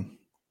tempting.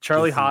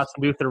 Charlie Haas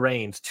and Luther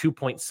Reigns,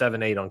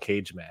 2.78 on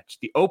Cage Match.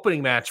 The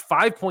opening match,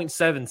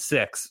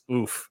 5.76.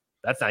 Oof.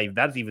 That's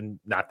even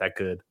not that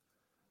good.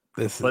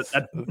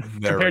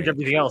 Compared to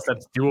everything else,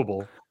 that's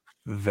doable.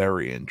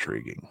 Very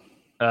intriguing.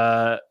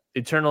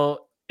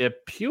 Eternal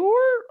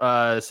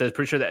Pure says,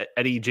 pretty sure that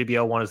Eddie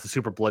JBL one is the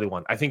super bloody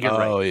one. I think you're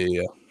right. Oh,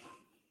 yeah.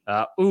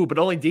 But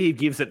only Dave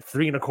gives it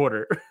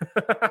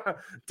 3.25.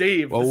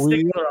 Dave, the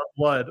stickler on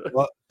blood.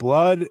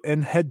 Blood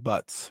and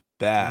headbutts,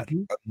 bad,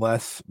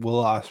 unless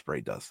Will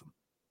Ospreay does them.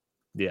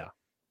 Yeah.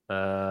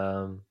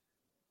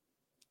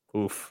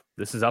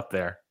 This is up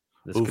there.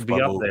 This could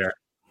be up there.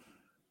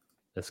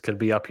 This could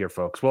be up here,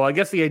 folks. Well, I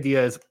guess the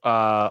idea is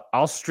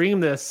I'll stream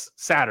this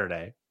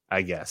Saturday,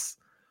 I guess.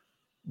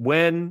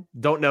 When?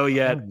 Don't know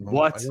yet.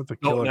 What? I thought the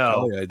Killer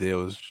Kelly idea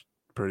was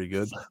pretty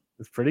good.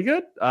 It's pretty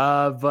good.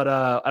 But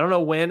I don't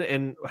know when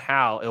and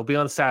how. It'll be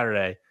on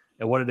Saturday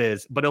and what it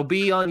is. But it'll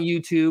be on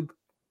YouTube.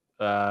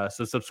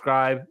 So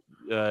subscribe.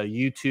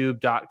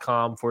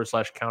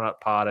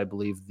 YouTube.com/countoutpod, I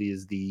believe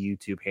is the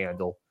YouTube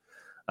handle.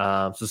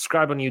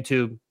 Subscribe on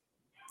YouTube.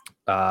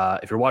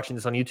 If you're watching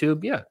this on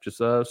YouTube, just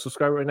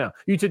subscribe right now.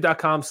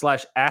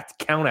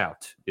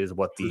 YouTube.com/@countout is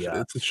what the.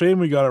 It's a shame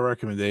we got a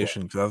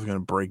recommendation because I was going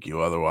to break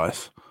you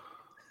otherwise.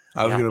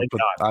 I was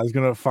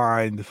going to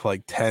find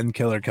like 10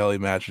 Killer Kelly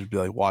matches. Be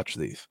like, watch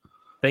these.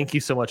 Thank you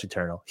so much,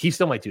 Eternal. He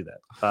still might do that.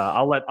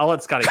 I'll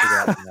let Scotty figure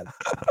out that.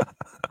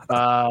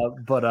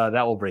 But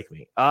that will break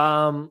me.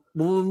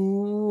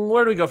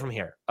 Where do we go from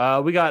here?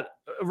 We got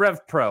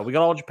RevPro. We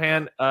got All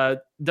Japan,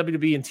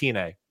 WWE, and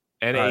TNA.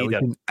 And AEW. We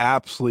can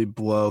absolutely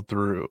blow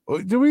through.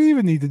 Do we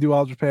even need to do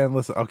All Japan?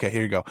 Listen, okay,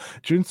 here you go.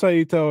 Jun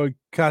Saito and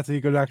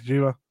Katsuhiko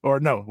Nakajima.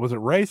 Or no, was it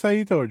Rei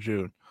Saito or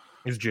June?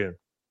 It was June.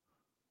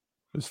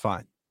 It was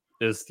fine.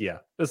 It's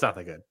not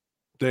that good.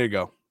 There you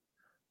go.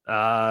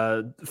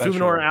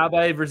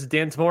 Fuminori Abe versus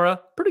Dan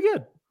Tamura. Pretty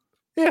good.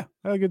 Yeah,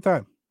 I had a good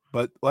time.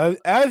 But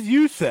as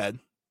you said,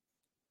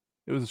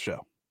 it was a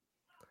show.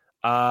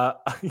 I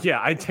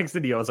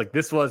texted you. I was like,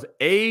 this was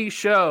a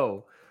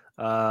show.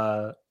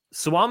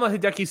 Suwama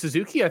Hideki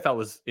Suzuki, I thought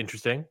was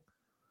interesting.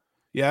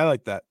 Yeah, I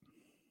like that.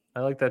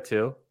 I like that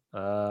too.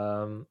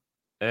 And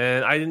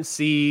I didn't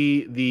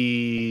see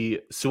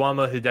the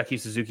Suwama Hideki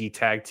Suzuki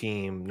tag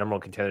team number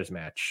one contenders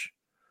match.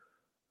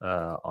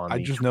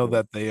 I just know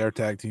that they are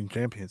tag team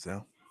champions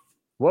now.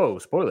 Whoa,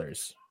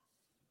 spoilers.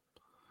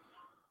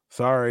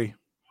 Sorry.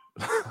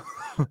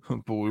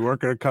 But we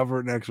weren't going to cover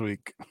it next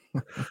week.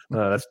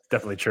 That's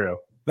definitely true.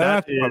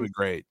 That's probably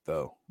great,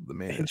 though.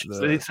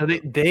 So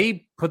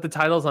they put the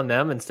titles on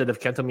them instead of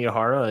Kento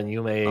Miyahara and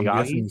Yume Yagi? I'm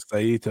guessing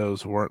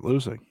Saitos weren't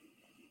losing.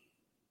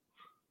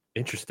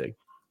 Interesting.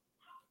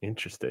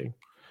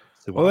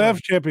 Well, they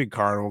have Champion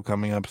Carnival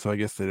coming up, so I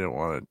guess they didn't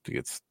want it to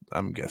get...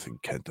 I'm guessing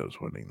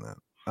Kento's winning that.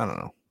 I don't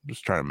know. I'm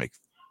just trying to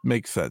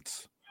make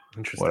sense.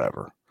 Interesting.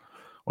 Whatever.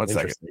 1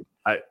 second.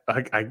 I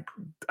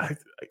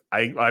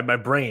my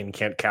brain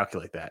can't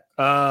calculate that.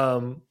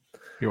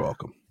 You're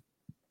welcome.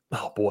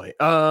 Oh boy.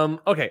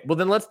 Okay. Well,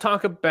 then let's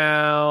talk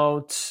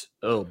about.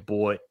 Oh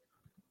boy.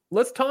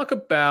 Let's talk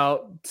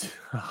about.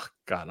 Oh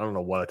God, I don't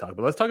know what I talk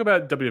about. Let's talk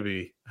about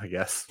WWE, I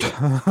guess. Let's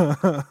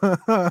talk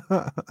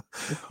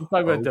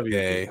about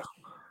WWE.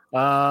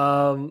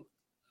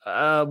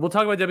 We'll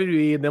talk about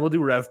WWE, and then we'll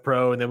do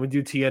RevPro, and then we'll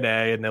do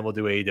TNA, and then we'll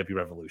do AEW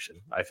Revolution.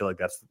 I feel like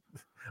that's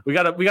we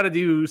gotta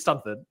do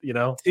something, you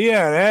know.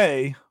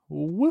 TNA,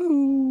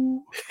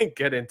 woo!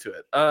 Get into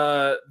it.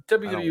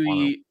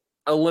 WWE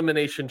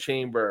Elimination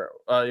Chamber.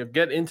 You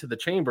get into the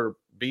chamber,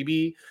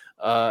 baby,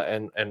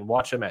 and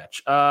watch a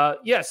match.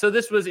 Yeah. So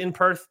this was in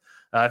Perth.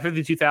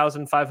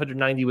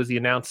 52,590 was the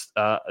announced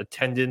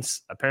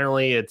attendance.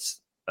 Apparently,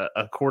 it's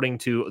according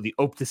to the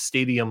Optus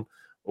Stadium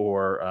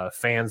or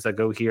fans that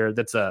go here.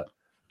 That's an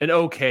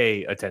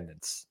okay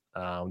attendance.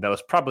 That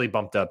was probably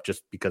bumped up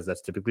just because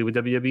that's typically what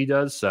WWE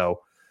does. So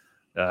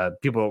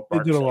people they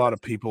did a lot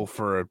of people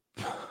for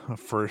a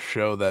first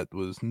show that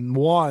was,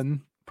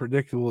 one,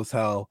 predictable as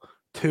hell,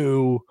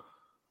 two,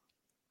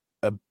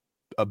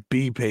 a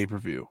B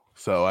pay-per-view.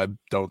 So I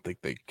don't think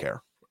they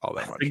care all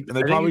that much, and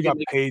they probably got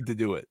paid to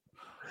do it.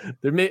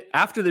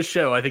 After the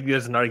show, I think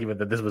there's an argument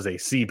that this was a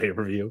C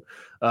pay-per-view.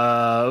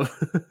 But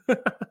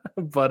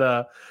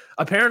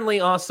apparently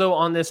also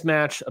on this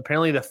match,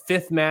 apparently the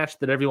fifth match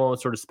that everyone was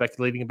sort of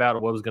speculating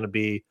about what was going to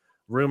be,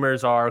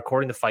 rumors are,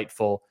 according to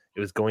Fightful, it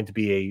was going to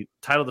be a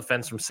title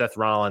defense from Seth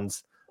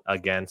Rollins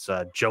against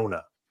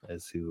Jonah,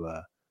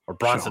 or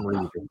Bronson Reed,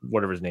 or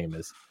whatever his name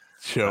is.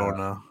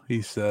 Jonah,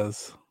 he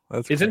says.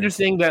 It's crazy.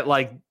 Interesting that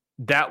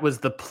that was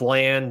the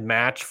planned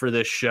match for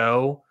this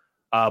show.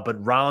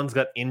 But Rollins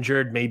got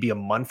injured maybe a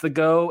month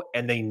ago,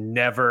 and they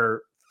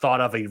never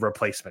thought of a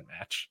replacement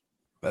match.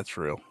 That's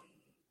real.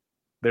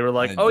 They were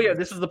like, "Oh yeah,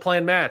 this is the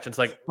planned match." It's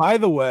like, by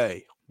the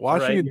way,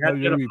 watching a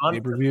WWE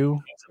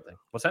pay-per-view.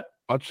 What's that?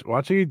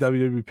 Watching a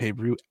WWE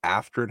pay-per-view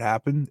after it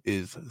happened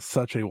is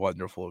such a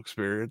wonderful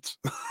experience.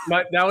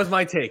 That was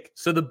my take.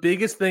 So the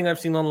biggest thing I've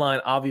seen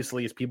online,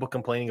 obviously, is people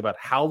complaining about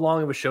how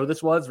long of a show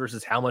this was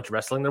versus how much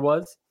wrestling there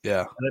was.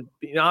 Yeah.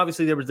 And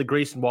obviously, there was the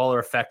Grayson Waller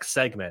effect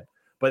segment.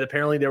 But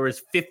apparently there was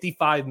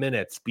 55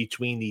 minutes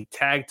between the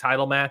tag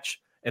title match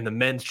and the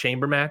men's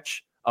chamber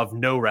match of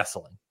no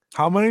wrestling.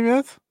 How many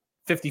minutes?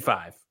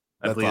 55,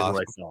 I believe is what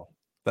I saw.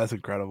 That's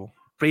incredible.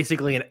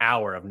 Basically an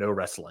hour of no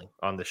wrestling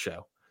on the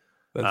show.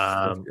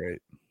 That's great.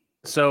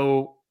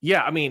 So,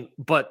 yeah, I mean,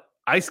 but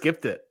I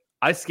skipped it.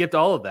 I skipped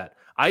all of that.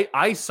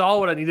 I saw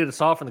what I needed to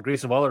saw from the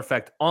Grayson Waller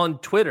effect on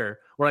Twitter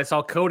when I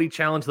saw Cody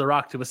challenge The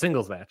Rock to a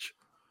singles match.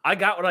 I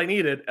got what I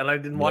needed, and I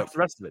didn't watch the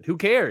rest of it. Who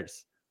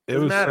cares? It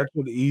was such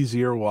an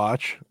easier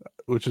watch,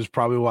 which is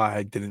probably why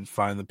I didn't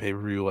find the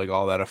pay-per-view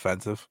all that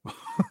offensive.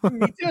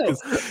 Me too.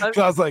 I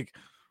was like,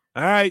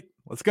 all right,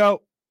 let's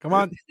go. Come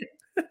on.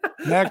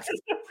 Next.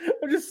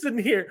 I'm just sitting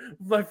here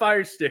with my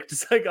fire stick,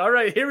 just like, all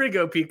right, here we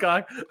go,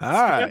 Peacock. All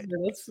right.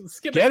 Let's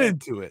skip Get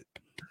into it.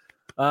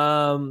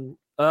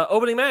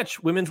 Opening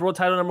match, women's world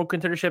title number one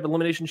contendership,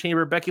 Elimination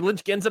Chamber. Becky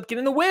Lynch ends up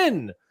getting the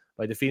win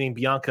by defeating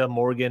Bianca,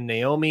 Morgan,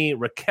 Naomi,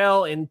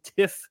 Raquel, and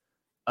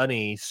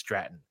Tiffany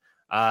Stratton.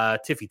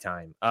 Tiffy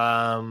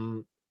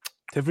time.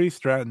 Tiffany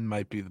Stratton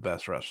might be the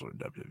best wrestler in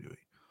WWE.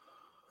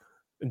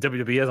 In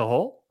WWE as a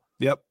whole?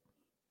 Yep.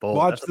 Bold.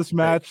 Watched this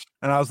match,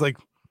 and I was like,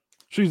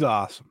 she's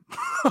awesome.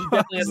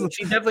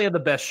 She definitely had the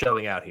best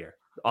showing out here.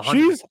 100%.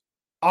 She's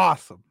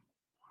awesome.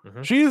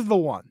 Mm-hmm. She's the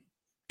one.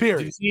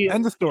 Period.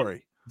 End of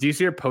story. Do you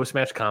see her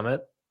post-match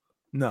comment?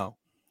 No.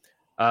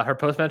 Her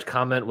post-match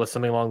comment was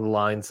something along the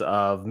lines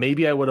of,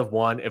 maybe I would have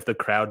won if the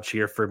crowd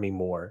cheered for me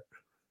more.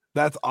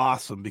 That's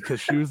awesome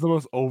because she was the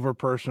most over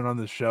person on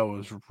the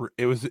show.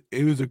 It was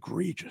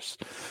egregious.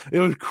 It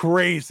was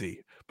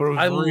crazy, but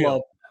it was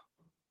real.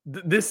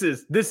 This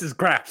is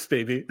craps,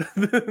 baby.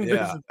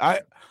 Yeah, I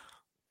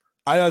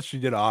thought she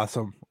did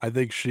awesome. I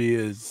think she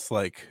is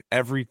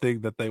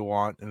everything that they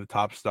want in a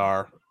top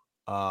star.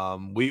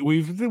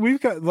 We've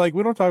got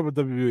we don't talk about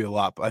WWE a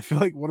lot, but I feel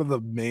like one of the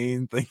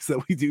main things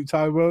that we do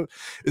talk about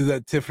is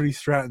that Tiffany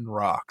Stratton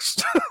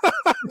rocks.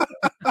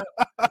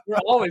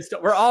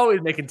 We're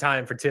always making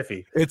time for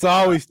Tiffy. It's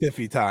always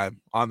Tiffy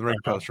time on the Ring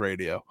Post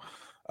Radio.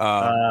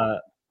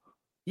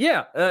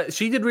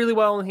 She did really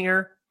well in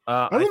here.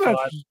 I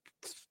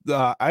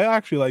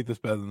actually like this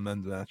better than the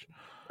men's match.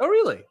 Oh,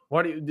 really?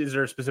 Is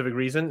there a specific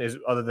reason?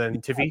 Other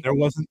than Tiffy? There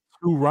wasn't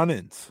two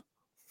run-ins.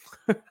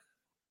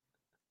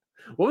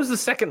 What was the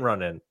second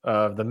run-in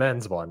of the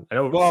men's one? I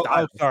know. Well,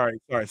 sorry.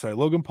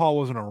 Logan Paul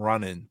wasn't a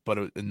run-in, but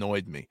it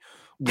annoyed me.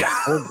 Yeah,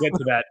 we'll get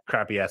to that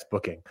crappy ass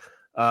booking.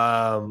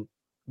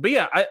 But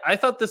yeah, I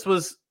thought this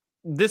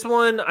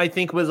one I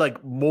think was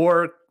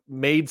more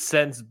made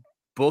sense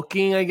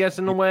booking, I guess,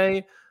 in a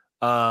way.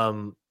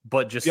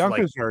 But just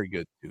Bianca's very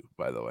good too,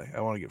 by the way.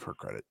 I want to give her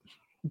credit.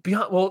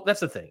 Well, that's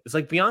the thing. It's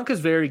Bianca's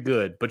very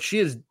good, but she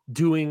is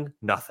doing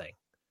nothing.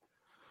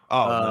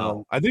 Oh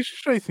no. I think she's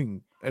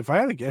facing, if I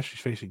had to guess, she's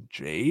facing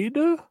Jade.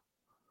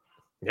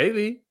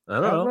 Maybe. I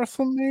don't know.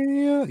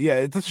 WrestleMania. Yeah,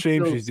 it's a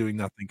shame she's doing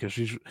nothing because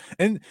she's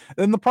and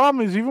the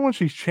problem is even when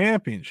she's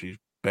champion, she's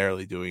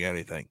barely doing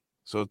anything.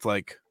 So it's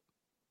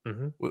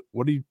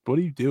what do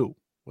you do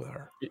with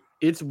her?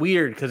 It's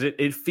weird because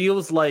it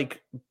feels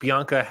like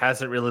Bianca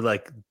hasn't really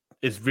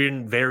has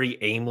been very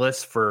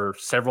aimless for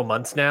several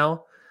months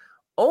now.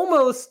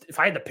 Almost, if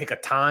I had to pick a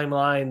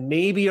timeline,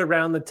 maybe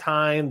around the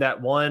time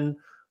that one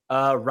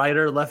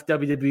writer left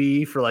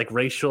WWE for like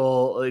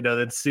racial,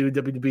 then sued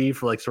WWE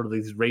for like sort of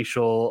these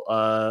racial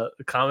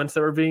comments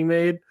that were being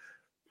made.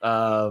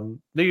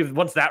 Maybe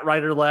once that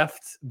writer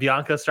left,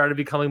 Bianca started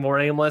becoming more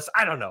aimless.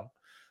 I don't know.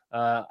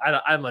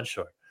 I'm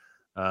unsure.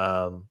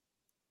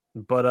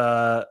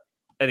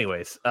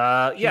 Anyways,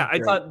 I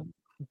thought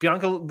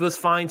Bianca was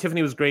fine.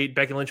 Tiffany was great.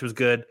 Becky Lynch was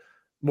good.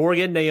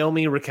 Morgan,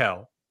 Naomi,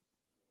 Raquel.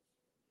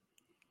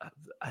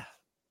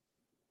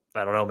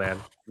 I don't know, man.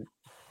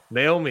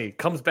 Naomi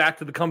comes back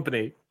to the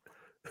company,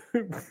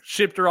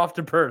 shipped her off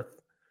to Perth,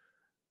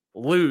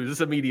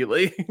 lose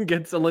immediately,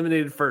 gets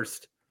eliminated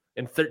first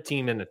in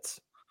 13 minutes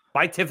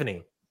by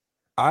Tiffany.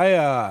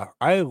 I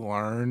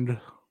learned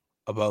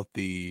about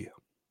the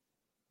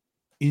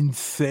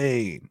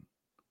insane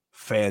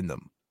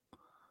fandom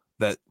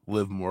that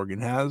Liv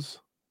Morgan has.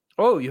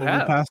 Oh, you over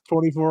have? The past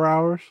 24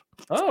 hours.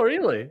 Oh,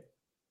 really?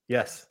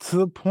 Yes. To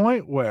the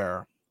point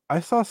where I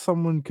saw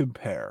someone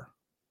compare.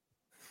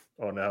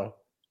 Oh, no.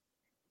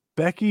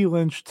 Becky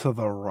Lynch to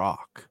The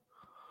Rock.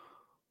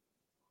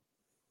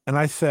 And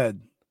I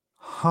said,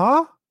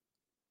 huh?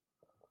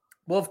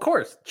 Well, of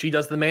course. She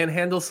does the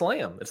manhandle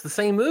slam. It's the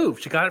same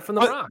move. She got it from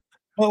The Rock.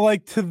 But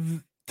like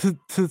to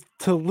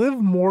Liv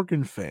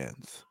Morgan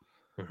fans,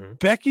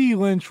 Becky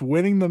Lynch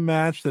winning the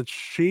match that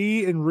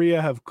she and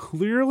Rhea have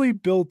clearly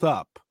built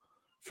up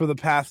for the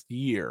past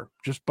year,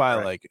 just by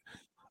like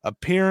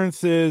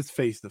appearances,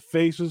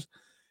 face-to-faces,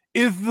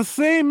 is the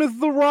same as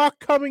The Rock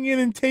coming in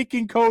and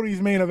taking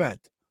Cody's main event.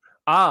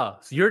 So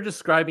you're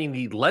describing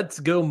the Let's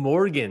Go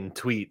Morgan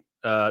tweet.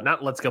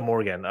 Not Let's Go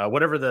Morgan.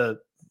 Whatever the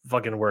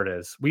fucking word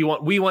is. We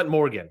want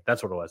Morgan.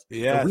 That's what it was.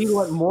 Yeah. We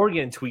want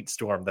Morgan tweet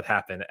storm that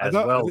happened as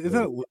well.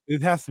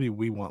 It has to be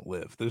We Want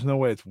Liv. There's no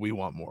way it's We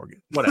Want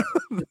Morgan. Whatever.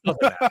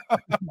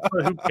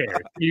 Who cares?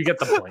 You get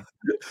the point.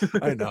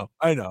 I know.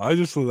 I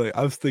just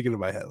I was thinking in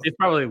my head. It's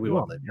probably We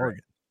Want Liv.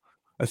 Morgan.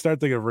 I started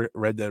thinking of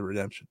Red Dead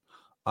Redemption.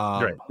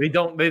 Right. They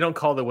don't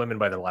call the women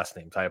by their last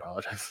names. I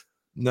apologize.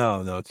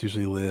 No, it's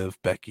usually Liv,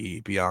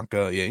 Becky,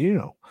 Bianca.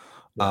 Yeah,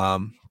 Yeah.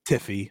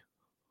 Tiffy.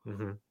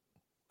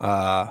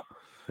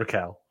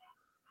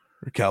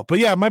 Raquel. But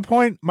yeah, my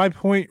point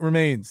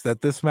remains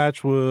that this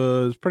match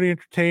was pretty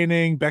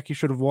entertaining. Becky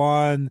should have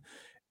won,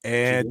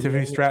 and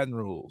Tiffany Stratton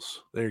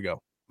rules. There you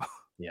go.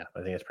 Yeah,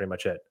 I think that's pretty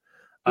much it.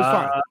 It's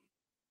fine.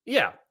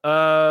 Yeah,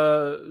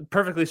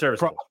 perfectly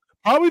serviceable.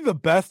 Probably the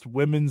best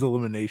women's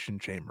elimination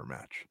chamber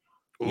match.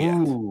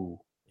 Ooh,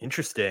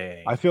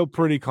 interesting. I feel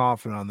pretty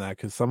confident on that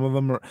because some of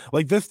them are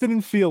like this.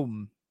 Didn't feel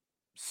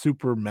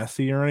super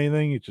messy or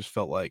anything. It just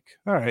felt like,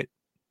 all right,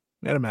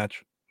 we had a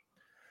match.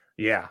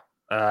 Yeah.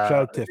 Shout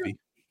out Tiffy.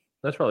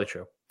 That's probably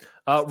true.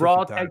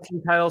 Raw tag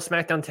team title,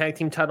 SmackDown tag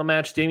team title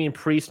match. Damian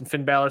Priest and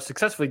Finn Balor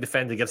successfully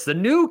defended against the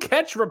New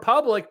Catch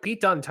Republic,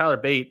 Pete Dunne and Tyler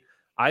Bate.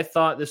 I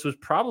thought this was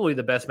probably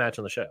the best match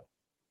on the show.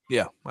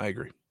 Yeah, I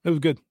agree. It was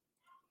good.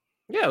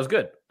 Yeah, it was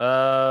good.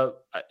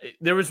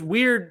 There was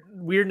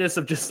weirdness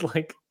of just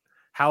like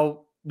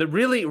how the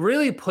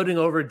really putting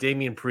over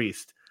Damian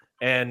Priest.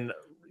 And,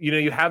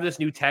 you have this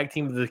new tag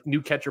team, the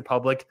New Catch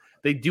Republic.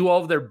 They do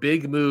all of their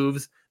big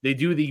moves. They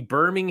do the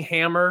Burning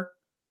Hammer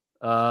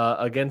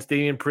against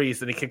Damian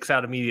Priest, and he kicks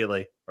out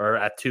immediately or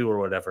at 2 or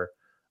whatever.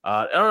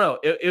 I don't know.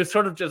 It was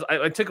sort of just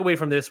I took away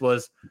from this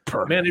was,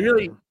 man, they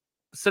really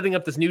setting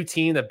up this new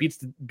team that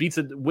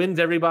wins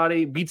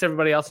everybody, beats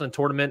everybody else in a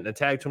tournament, in a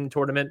tag team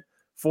tournament,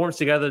 forms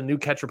together the New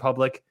Catch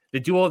Republic. They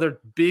do all their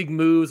big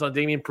moves on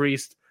Damian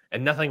Priest,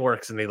 and nothing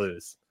works, and they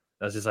lose.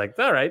 I was just like,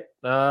 all right,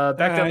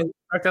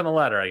 back down the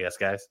ladder, I guess,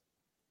 guys.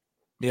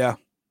 Yeah.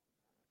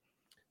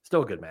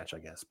 Still a good match, I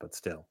guess, but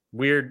still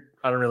weird.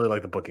 I don't really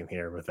like the booking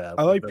here with that.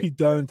 I like Pete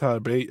Dunne and Tyler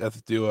Bate as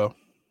a duo.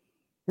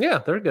 Yeah,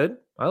 they're good.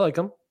 I like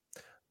them.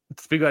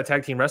 Speaking about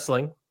tag team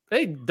wrestling,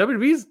 hey,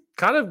 WWE's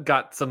kind of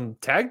got some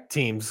tag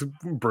teams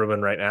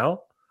brewing right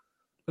now.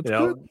 That's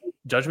good.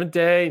 Judgment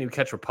Day, New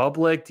Catch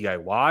Republic,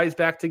 DIY's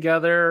back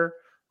together.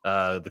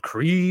 The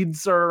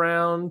Creeds are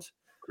around.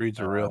 Creeds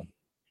are real.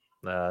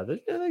 They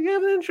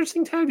have an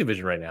interesting tag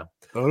division right now.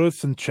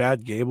 Otis and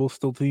Chad Gable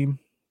still team.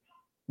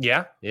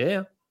 Yeah.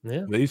 They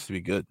used to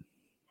be good.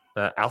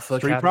 Alpha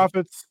Street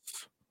Profits.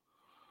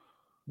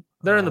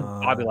 They're in the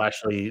Bobby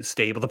Lashley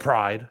stable, the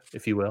Pride,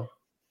 if you will.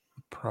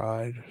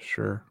 Pride,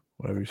 sure.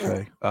 Whatever you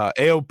say.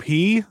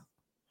 AOP.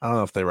 I don't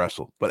know if they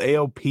wrestle, but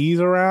AOP's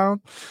around.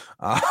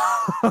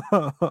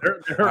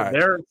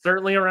 They're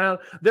certainly around.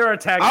 They're a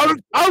tag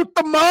out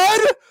the mud.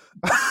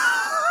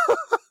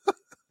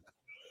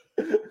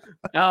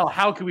 Oh,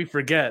 how can we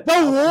forget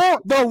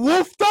the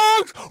Wolf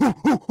Dogs?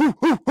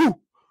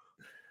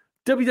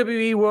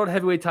 WWE World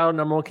Heavyweight Title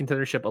 #1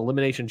 contendership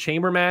elimination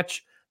chamber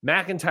match.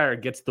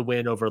 McIntyre gets the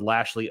win over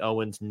Lashley,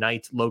 Owens,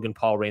 Knight, Logan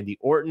Paul, Randy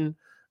Orton.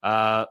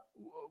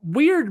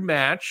 Weird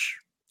match.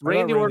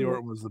 Randy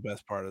Orton was the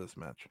best part of this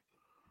match.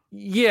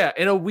 Yeah,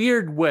 in a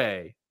weird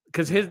way,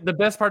 because the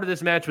best part of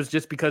this match was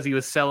just because he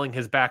was selling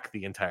his back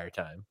the entire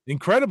time.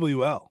 Incredibly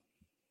well.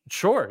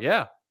 Sure,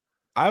 yeah.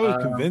 I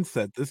was convinced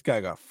that this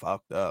guy got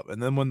fucked up,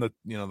 and then when the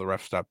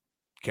ref stopped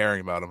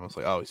caring about him, I was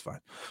like, oh, he's fine.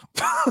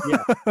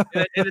 Yeah,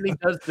 and then he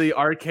does the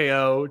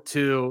RKO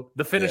to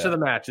the finish of the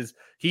match.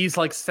 He's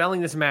like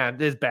selling his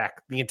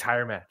back the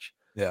entire match.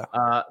 Yeah.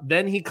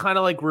 Then he kind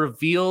of like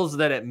reveals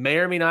that it may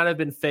or may not have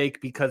been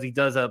fake because he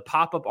does a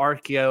pop-up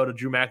RKO to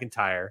Drew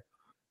McIntyre.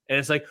 And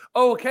it's like,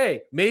 oh,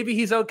 okay, maybe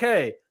he's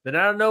okay. Then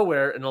out of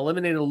nowhere, an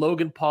eliminated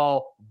Logan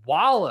Paul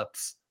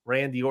wallops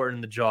Randy Orton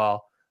in the jaw.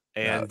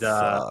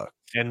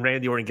 And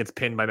Randy Orton gets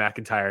pinned by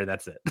McIntyre.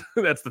 That's it.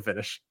 That's the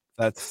finish.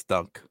 That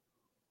stunk.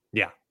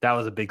 Yeah, that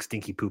was a big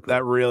stinky poop.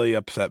 That really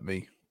upset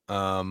me.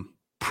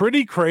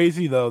 Pretty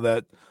crazy though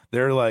that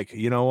they're like,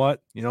 you know what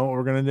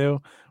we're gonna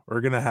do? We're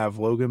gonna have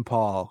Logan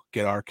Paul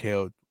get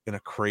RKO'd in a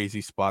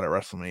crazy spot at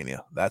WrestleMania.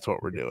 That's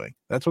what we're doing.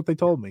 That's what they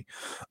told me.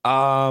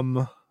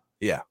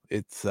 Yeah,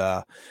 it's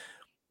I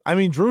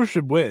mean, Drew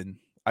should win.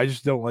 I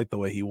just don't like the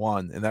way he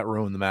won, and that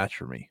ruined the match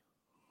for me.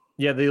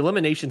 Yeah, the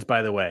eliminations,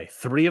 by the way,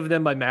 3 of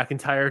them by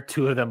McIntyre,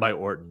 2 of them by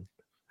Orton.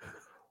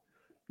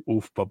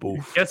 Oof,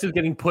 baboof. Guess who's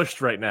getting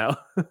pushed right now?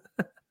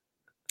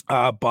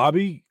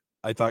 Bobby,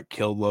 I thought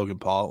killed Logan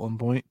Paul at one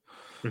point.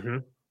 Mm-hmm.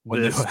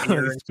 When they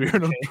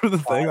speared him through the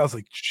thing, I was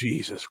like,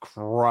 Jesus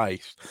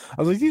Christ!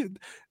 I was like,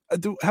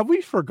 have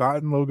we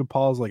forgotten Logan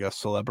Paul is like a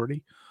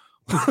celebrity?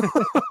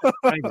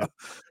 Kind of.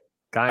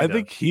 I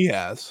think he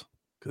has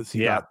because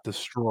he got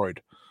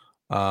destroyed.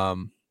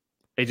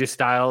 AJ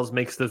Styles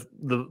makes the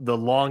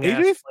long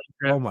ass.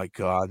 Oh my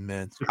god,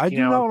 man! I do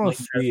not want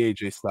to see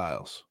AJ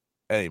Styles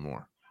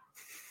anymore.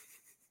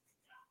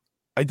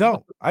 I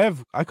don't.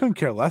 I couldn't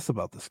care less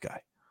about this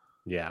guy.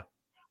 Yeah,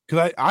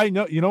 because I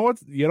know what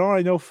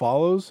I know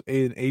follows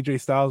an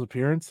AJ Styles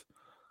appearance,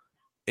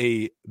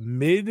 a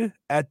mid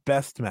at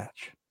best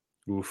match.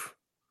 Oof.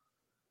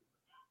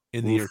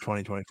 In the year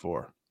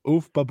 2024.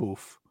 Oof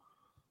baboof.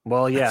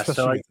 Well, yeah.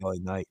 Especially so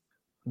night.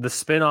 The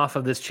spin-off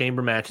of this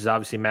chamber match is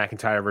obviously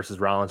McIntyre versus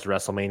Rollins at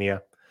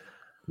WrestleMania.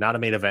 Not a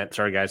main event.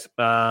 Sorry, guys.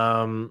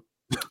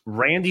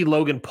 Randy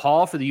Logan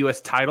Paul for the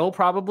U.S. title,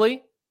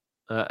 probably,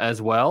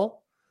 as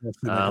well.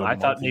 I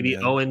thought maybe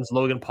Owens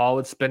Logan Paul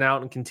would spin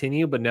out and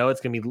continue, but no, it's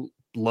going to be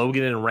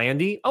Logan and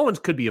Randy. Owens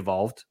could be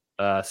evolved,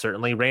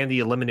 certainly. Randy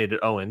eliminated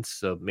Owens,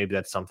 so maybe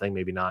that's something.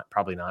 Maybe not.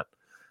 Probably not.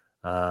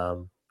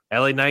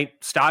 LA Knight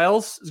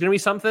Styles is going to be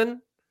something.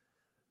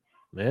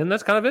 And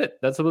that's kind of it.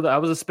 That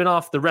was a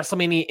spin-off, the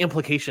WrestleMania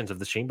implications of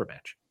the chamber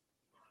match.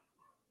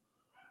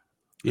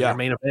 Yeah. Our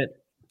main event,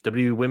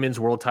 WWE Women's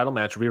World Title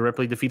match. Rhea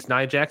Ripley defeats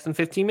Nia Jax in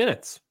 15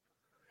 minutes.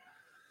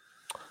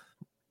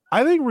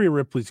 I think Rhea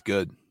Ripley's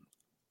good.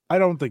 I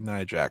don't think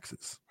Nia Jax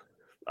is.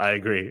 I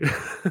agree.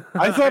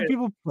 I saw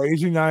people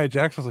praising Nia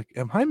Jax. I was like,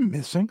 am I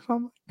missing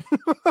something?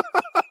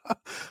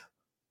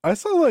 I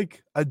saw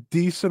like a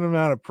decent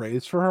amount of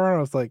praise for her. And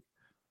I was like,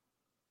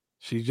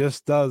 she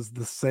just does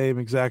the same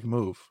exact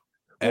move.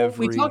 Well,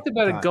 we talked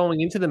about it going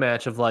into the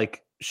match of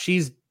like,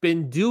 she's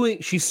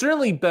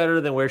certainly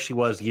better than where she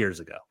was years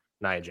ago.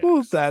 Nia Jax.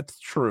 Well, that's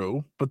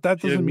true, but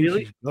that doesn't mean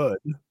she's good.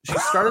 She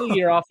started the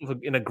year off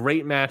in a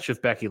great match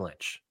with Becky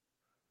Lynch.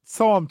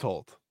 So I'm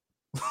told.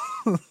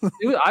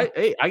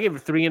 I gave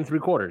it 3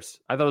 3/4.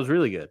 I thought it was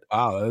really good.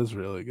 Wow, that is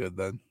really good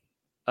then.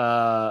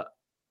 That's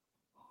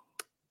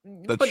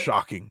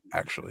shocking,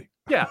 actually.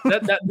 Yeah,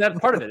 that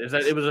part of it is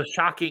that it was a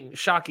shocking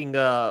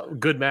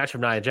good match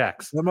from Nia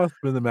Jax. That must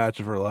have been the match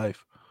of her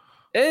life.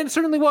 And it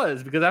certainly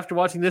was, because after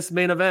watching this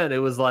main event, it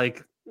was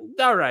like,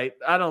 all right,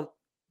 I don't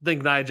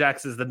think Nia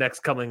Jax is the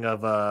next coming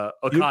of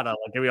Okada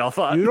like we all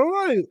thought. You know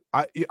what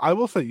I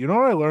will say, you know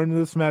what I learned in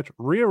this match?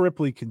 Rhea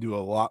Ripley can do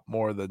a lot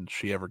more than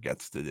she ever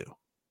gets to do.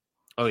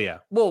 Oh, yeah.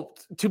 Well,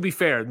 to be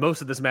fair,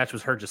 most of this match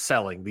was her just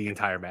selling the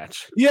entire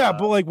match. Yeah,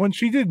 but like when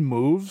she did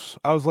moves,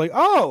 I was like,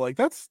 oh, like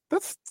that's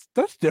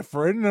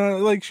different.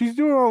 Like she's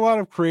doing a lot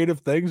of creative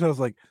things. I was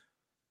like,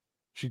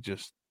 she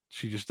just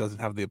doesn't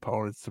have the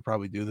opponents to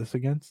probably do this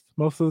against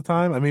most of the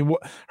time. I mean,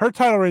 her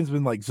title reign's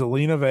been like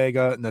Zelina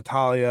Vega,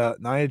 Natalya,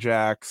 Nia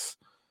Jax.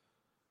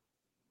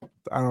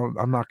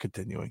 I'm not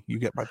continuing. You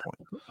get my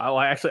point.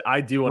 I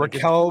do want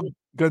Raquel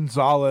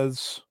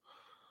Gonzalez.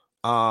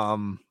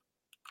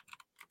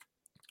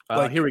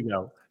 Here we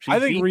go. I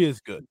think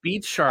Rhea's good.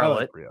 Beats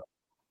Charlotte. Like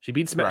she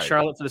beats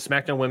Charlotte for the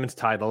SmackDown Women's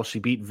title. She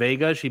beat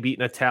Vega. She beat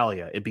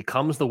Natalya. It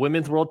becomes the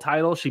Women's World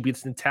title. She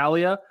beats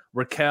Natalya,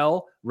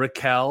 Raquel.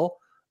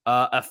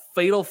 A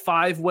fatal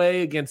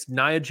 5-way against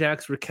Nia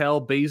Jax,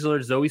 Raquel,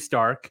 Baszler, Zoe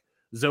Stark,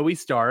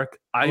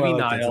 Ivy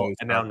Nile,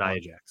 and now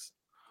Nia Jax.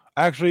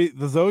 Actually,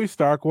 the Zoe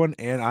Stark one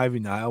and Ivy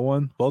Nile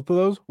one, both of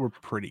those were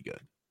pretty good.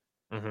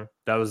 Mm-hmm.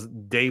 That was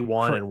day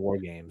one in War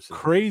Games.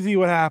 Crazy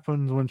what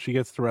happens when she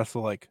gets to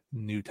wrestle like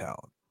new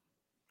talent.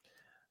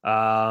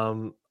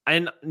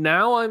 And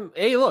now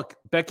look,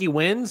 Becky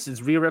wins.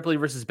 It's Rhea Ripley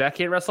versus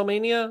Becky at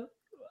WrestleMania.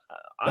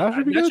 That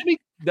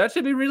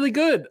should be really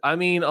good. I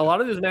mean, a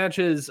lot of these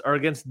matches are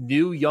against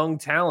new young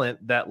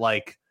talent that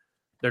like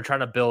they're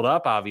trying to build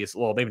up.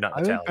 Obviously, well, maybe not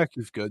Natalya. I think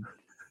Becky's good.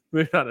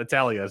 Maybe not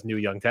Natalya as new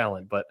young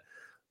talent, but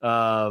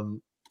they're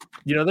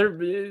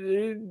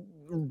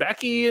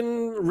Becky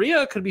and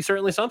Rhea could be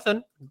certainly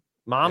something.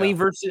 Mommy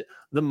versus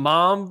the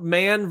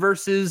man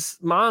versus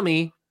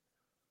mommy.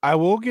 I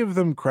will give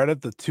them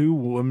credit. The 2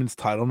 women's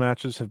title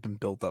matches have been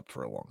built up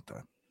for a long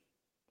time.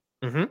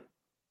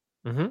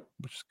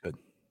 Which is good.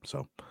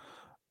 So,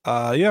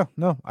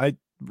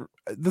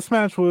 this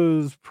match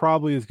was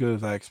probably as good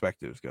as I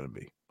expected it was going to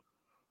be.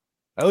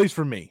 At least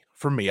for me.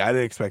 I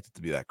didn't expect it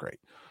to be that great.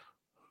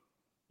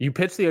 You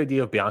pitched the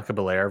idea of Bianca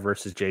Belair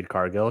versus Jade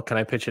Cargill. Can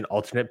I pitch an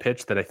alternate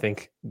pitch that I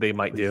think they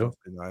might do?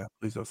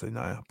 Please don't say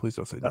Nia. Please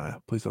don't say Nia.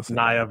 Please don't say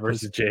Nia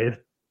versus Jade.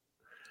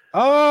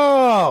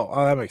 Oh,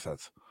 that makes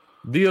sense.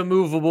 The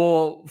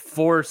immovable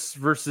force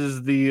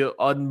versus the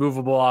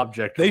unmovable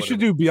object. They should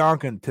do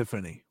Bianca and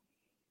Tiffany.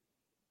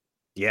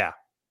 Yeah.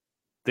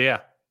 They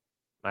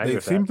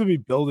seem to be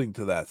building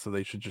to that, so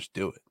they should just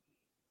do it.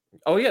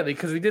 Oh yeah,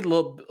 because we did a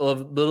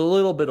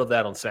little bit of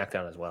that on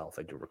SmackDown as well, if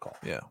I do recall.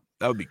 Yeah,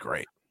 that would be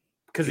great.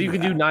 Because you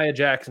can do Nia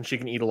Jax and she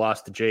can eat a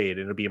loss to Jade,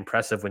 and it'll be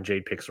impressive when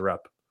Jade picks her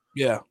up.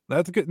 Yeah,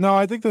 that's good. No,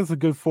 I think that's a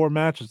good 4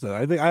 matches.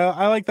 Then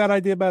I like that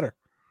idea better.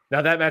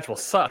 Now that match will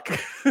suck.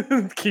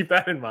 Keep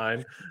that in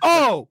mind.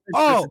 Oh,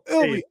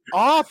 it'll be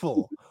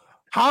awful.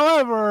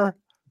 However,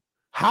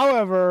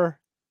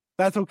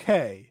 that's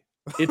okay.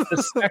 It's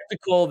the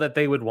spectacle that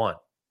they would want.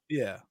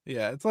 Yeah.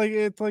 It's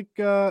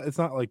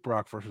not like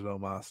Brock versus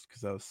Omos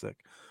because that was sick.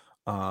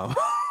 But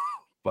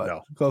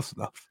no. Close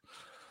enough.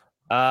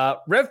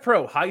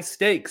 RevPro High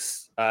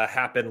Stakes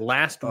happened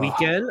last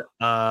weekend.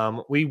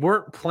 We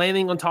weren't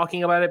planning on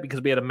talking about it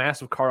because we had a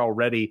massive card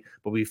already,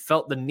 but we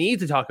felt the need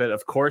to talk about it,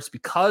 of course,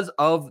 because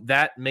of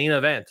that main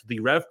event, the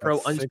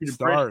RevPro Undisputed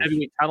British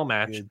Heavyweight Title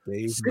match.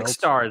 6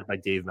 stars by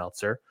Dave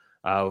Meltzer.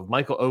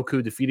 Michael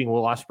Oku defeating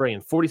Will Ospreay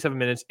in 47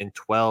 minutes and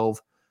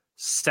 12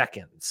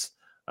 seconds.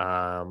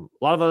 A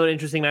lot of other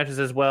interesting matches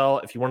as well.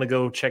 If you want to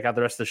go check out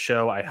the rest of the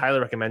show, I highly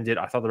recommend it.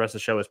 I thought the rest of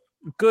the show was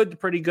good,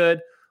 pretty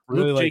good.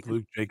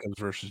 Luke Jacobs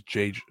versus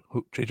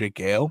JJ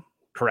Gale.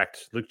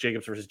 Correct. Luke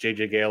Jacobs versus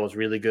JJ Gale was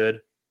really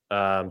good.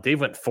 Dave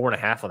went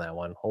 4.5 on that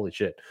one. Holy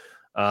shit.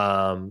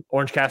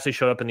 Orange Cassidy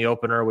showed up in the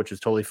opener, which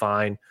was totally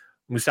fine.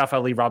 Mustafa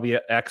Ali, Robbie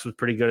X was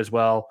pretty good as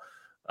well.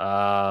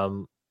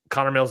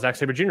 Connor Mills, Zack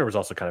Sabre Jr. was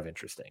also kind of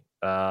interesting.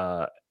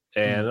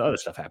 And other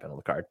stuff happened on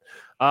the card.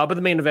 But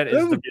the main event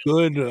is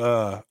good.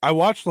 I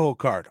watched the whole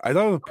card. I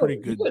thought it was a pretty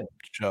good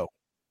show.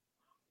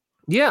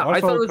 Yeah, I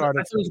thought it was a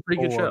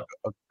pretty good show.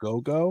 A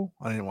go-go?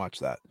 I didn't watch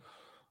that.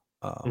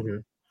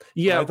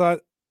 Yeah. I thought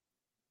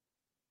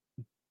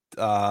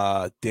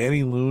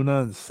Danny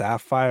Luna and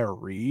Sapphire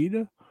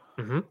Reed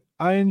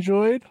I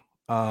enjoyed.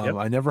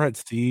 I never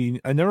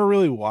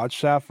really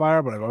watched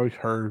Sapphire, but I've always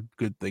heard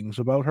good things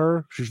about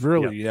her. She's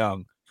really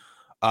young.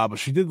 But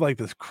she did like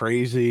this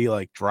crazy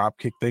like drop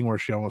kick thing where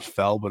she almost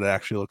fell, but it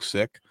actually looked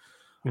sick.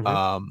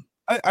 I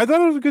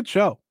thought it was a good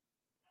show.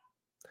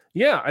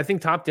 Yeah, I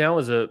think Top Down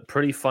was a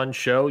pretty fun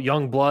show.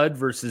 Young Blood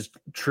versus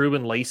True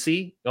and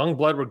Lacey. Young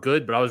Blood were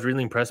good, but I was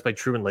really impressed by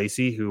True and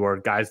Lacey, who are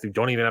guys who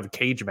don't even have a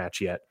cage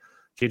match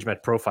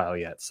profile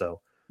yet.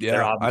 So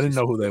yeah, I didn't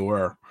know who they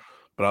were,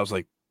 but I was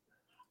like,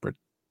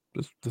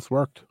 this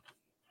worked.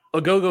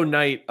 A Go-Go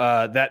Night,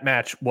 that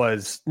match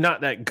was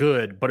not that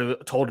good, but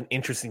it told an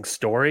interesting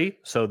story.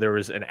 So there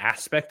was an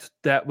aspect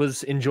that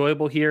was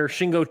enjoyable here.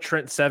 Shingo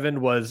Trent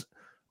 7 was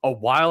a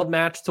wild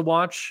match to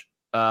watch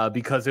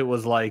because it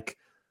was like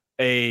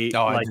I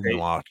didn't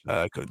watch that.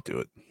 I couldn't do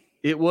it.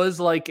 It was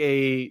like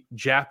a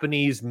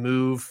Japanese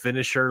move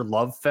finisher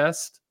love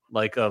fest,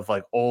 of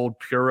old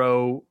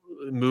Puro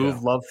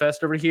move love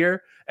fest over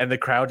here, and the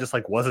crowd just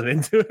wasn't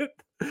into it.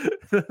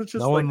 Just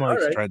no one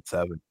likes Trent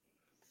 7.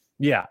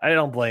 Yeah, I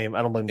don't blame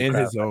in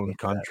his own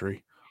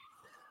country.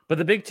 But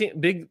the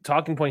big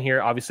talking point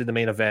here, obviously the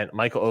main event,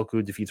 Michael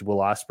Oku defeats Will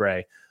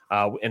Ospreay.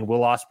 And Will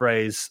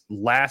Ospreay's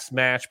last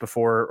match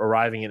before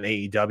arriving in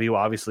AEW,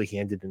 obviously he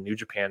ended in New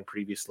Japan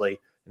previously,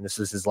 and this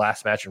is his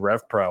last match in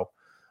RevPro.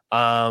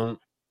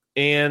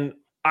 And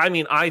I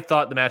mean, I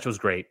thought the match was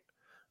great.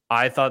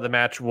 I thought the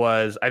match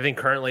was, I think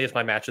currently it's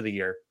my match of the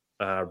year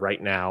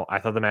right now. I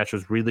thought the match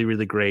was really,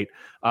 really great.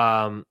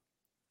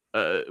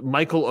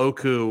 Michael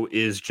Oku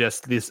is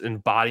just this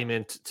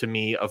embodiment to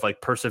me of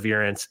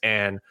perseverance,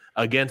 and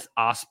against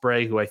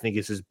Ospreay, who I think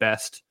is his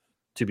best,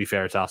 to be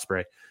fair, it's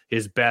Ospreay,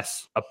 his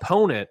best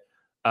opponent.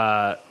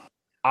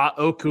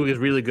 Oku is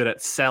really good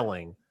at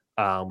selling,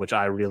 which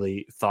I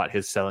really thought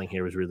his selling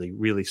here was really,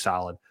 really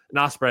solid. And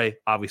Ospreay,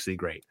 obviously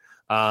great.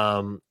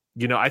 I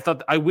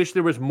wish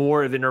there was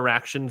more of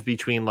interactions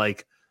between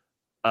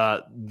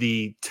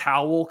the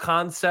towel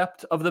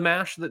concept of the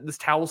match, this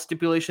towel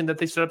stipulation that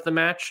they set up the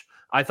match.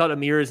 I thought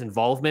Amira's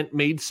involvement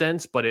made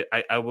sense, but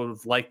I would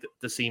have liked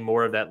to see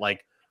more of that.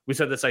 We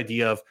said this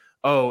idea of,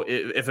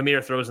 if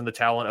Amir throws in the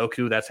towel on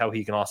Oku, that's how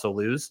he can also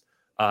lose.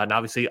 And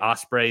obviously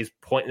Ospreay's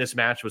point in this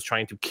match was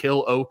trying to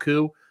kill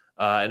Oku,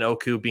 and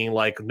Oku being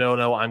like,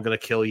 no, I'm going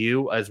to kill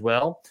you as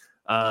well.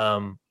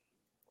 So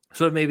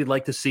I'd maybe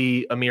like to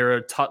see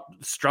Amira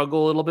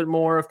struggle a little bit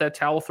more with that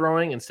towel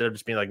throwing instead of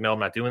just being like, no, I'm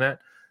not doing that.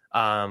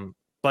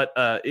 But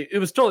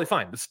it was totally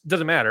fine. This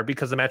doesn't matter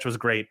because the match was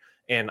great.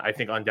 And I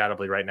think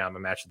undoubtedly right now I'm a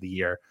match of the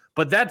year.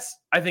 But that's,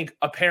 I think,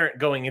 apparent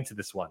going into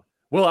this one.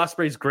 Will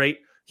Ospreay's great.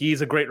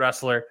 He's a great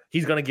wrestler.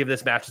 He's going to give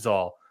this match his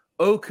all.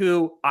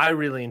 Oku, I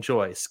really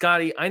enjoy.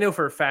 Scotty, I know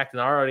for a fact,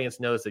 and our audience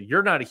knows that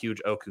you're not a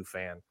huge Oku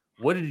fan.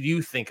 What did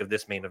you think of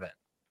this main event?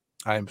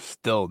 I'm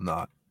still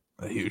not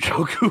a huge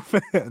Oku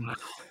fan.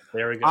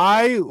 There we go.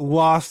 I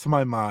lost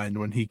my mind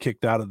when he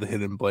kicked out of the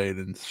Hidden Blade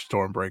and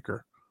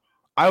Stormbreaker.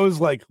 I was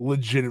like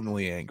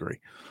legitimately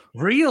angry.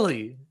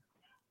 Really?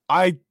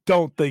 I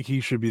don't think he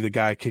should be the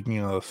guy kicking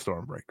out of the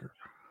Stormbreaker.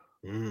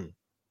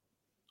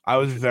 I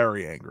was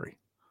very angry.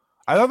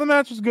 I thought the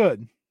match was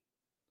good.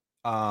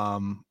 I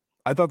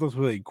thought this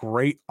was a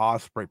great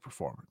Ospreay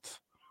performance.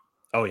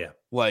 Oh yeah,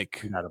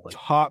 like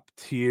top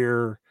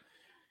tier.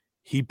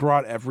 He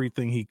brought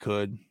everything he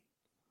could.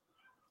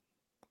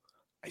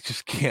 I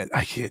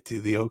can't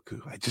do the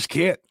Oku. I just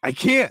can't.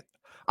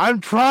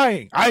 I'm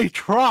trying. I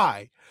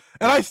try.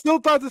 And I still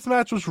thought this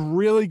match was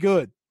really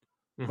good.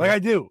 Like I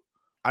do.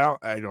 I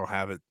don't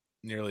have it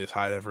nearly as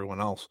high as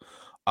everyone else.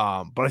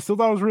 But I still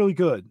thought it was really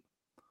good.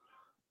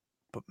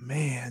 But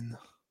man,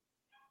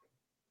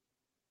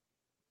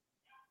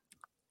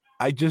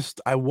 I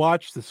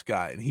watched this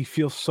guy and he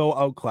feels so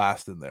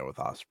outclassed in there with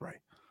Ospreay.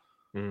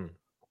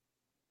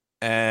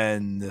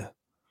 And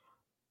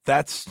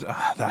that's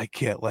I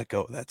can't let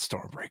go of that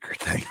Stormbreaker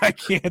thing. I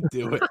can't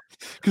do it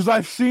because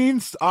I've seen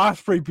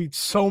Ospreay beat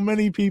so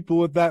many people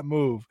with that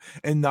move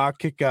and not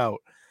kick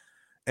out.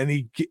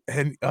 I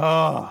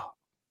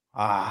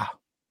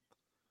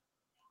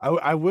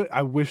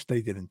wish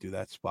they didn't do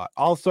that spot.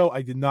 Also,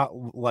 I did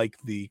not like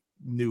the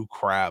new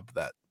crab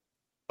that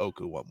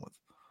Oku won with.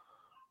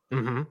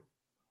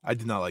 I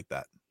did not like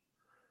that.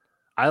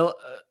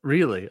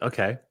 Really?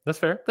 Okay, that's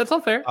fair. That's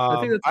all fair.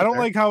 I don't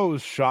like how it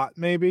was shot.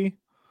 Maybe.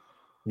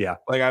 Yeah.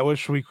 Like I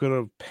wish we could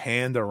have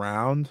panned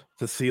around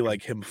to see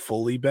like him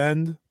fully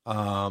bend.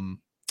 But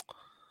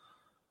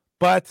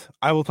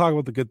I will talk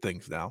about the good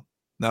things now.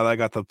 Now that I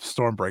got the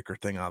Stormbreaker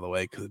thing out of the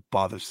way because it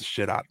bothers the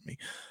shit out of me.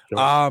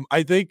 Sure.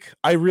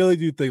 I really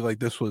do think like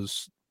this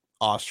was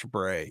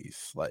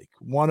Ospreay's like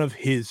one of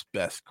his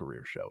best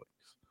career showings.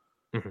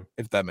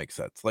 If that makes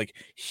sense. Like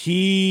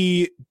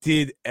he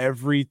did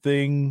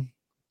everything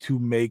to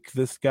make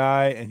this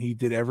guy, and he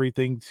did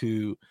everything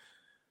to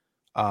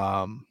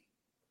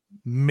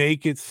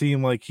make it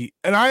seem like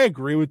and I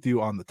agree with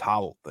you on the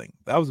towel thing.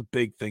 That was a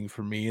big thing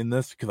for me in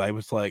this because I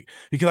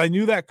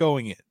knew that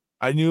going in.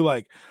 I knew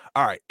like,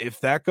 all right,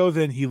 if that goes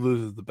in, he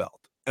loses the belt.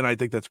 And I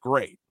think that's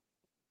great.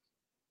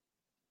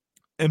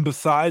 And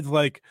besides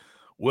like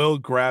Will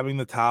grabbing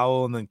the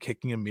towel and then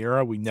kicking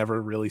Amira, we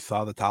never really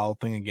saw the towel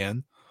thing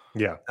again.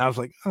 Yeah. And I was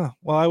like,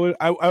 well,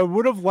 I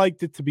would have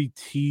liked it to be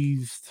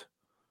teased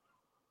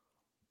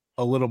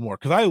a little more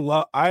because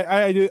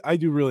I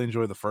do really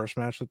enjoy the first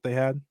match that they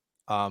had.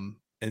 And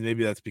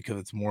maybe that's because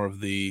it's more of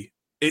it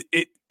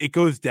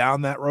goes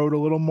down that road a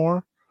little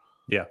more.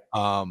 Yeah.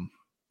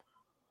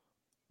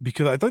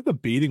 Because I think the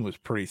beating was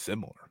pretty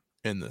similar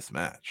in this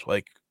match.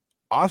 Like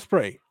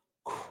Ospreay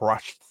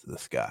crushed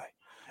this guy,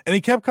 and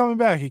he kept coming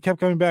back.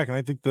 And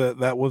I think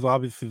that was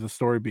obviously the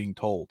story being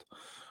told.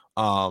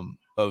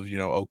 Of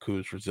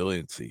Oku's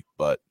resiliency,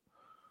 but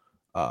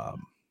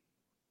I'm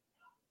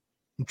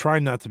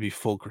trying not to be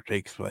full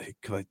critiques,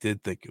 because I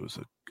did think it was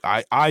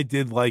I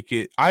did like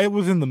it. I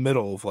was in the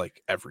middle of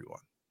like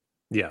everyone.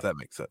 Yeah, if that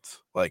makes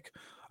sense. Like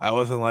I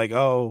wasn't like,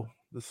 oh,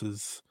 this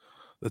is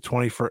the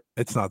 21st.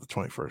 It's not the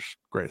 21st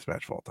greatest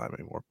match of all time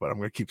anymore, but I'm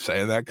gonna keep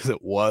saying that because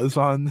it was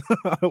on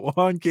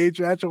on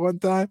Cage Match at one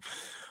time.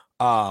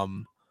 But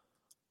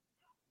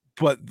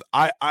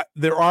I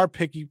there are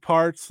picky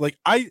parts. Like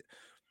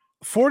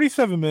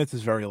 47 minutes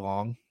is very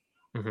long.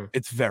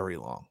 It's very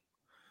long.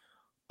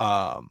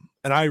 And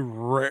I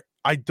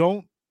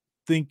don't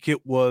think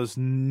it was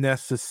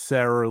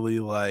necessarily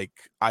like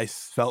I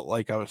felt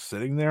like I was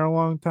sitting there a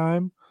long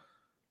time,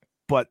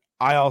 but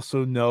I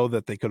also know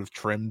that they could have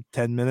trimmed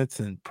 10 minutes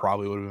and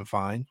probably would have been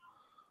fine.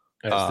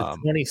 It's the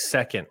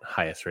 22nd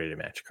highest rated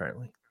match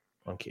currently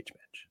on Cage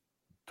Match.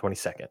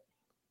 22nd.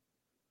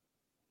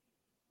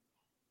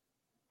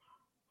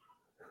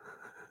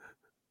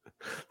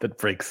 That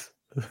breaks.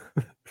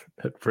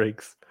 That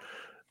breaks.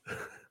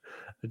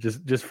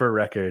 Just for a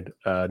record,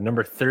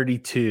 number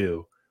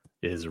 32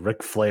 is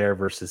Ric Flair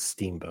versus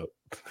Steamboat.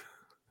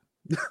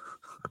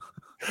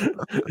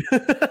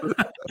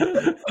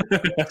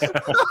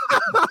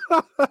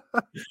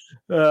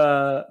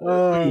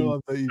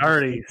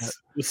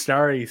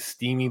 Starry,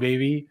 steamy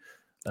baby.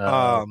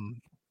 I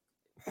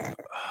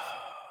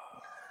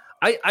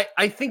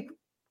think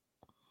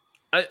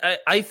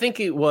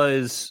it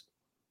was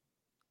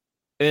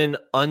an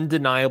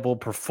undeniable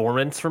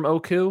performance from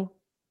Oku.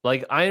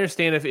 Like I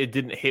understand if it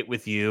didn't hit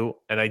with you,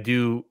 and I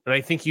do, and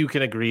I think you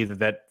can agree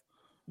that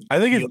I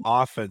think his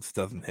offense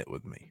doesn't hit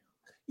with me.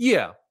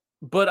 Yeah,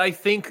 but I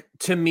think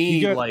to me,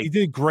 he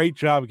did a great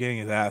job getting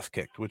his ass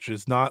kicked, which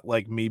is not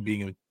like me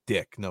being a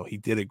dick. No, he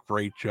did a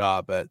great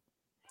job at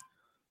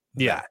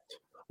that.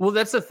 Well,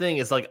 that's the thing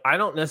is like I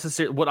don't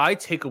necessarily what I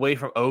take away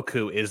from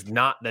Oku is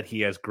not that he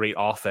has great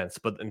offense,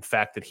 but in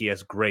fact that he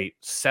has great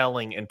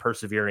selling and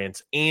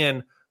perseverance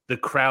and the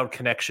crowd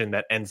connection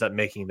that ends up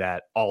making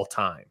that all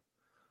time.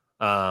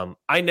 I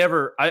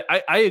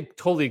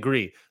totally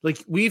agree.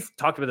 Like, we've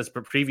talked about this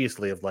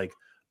previously of like,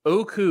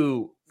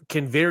 Oku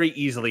can very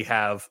easily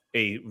have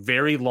a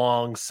very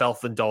long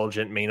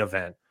self-indulgent main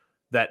event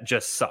that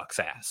just sucks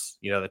ass.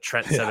 You know, the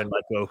Trent Seven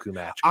Mike Oku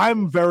match.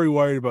 I'm very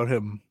worried about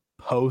him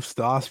post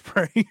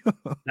Osprey.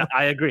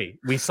 I agree.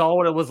 We saw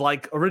what it was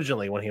like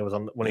originally when he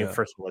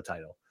first won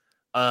the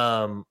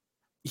title.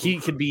 He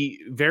could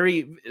be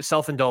very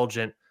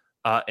self-indulgent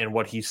in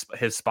what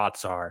his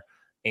spots are,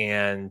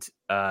 and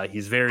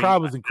he's very.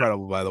 Crowd was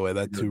incredible, by the way.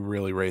 That too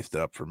really raised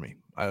it up for me.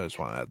 I just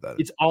want to add that.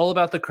 It's all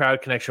about the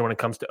crowd connection when it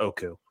comes to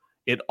Oku.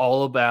 It's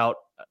all about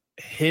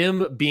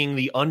him being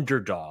the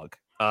underdog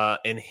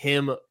and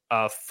him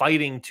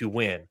fighting to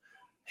win.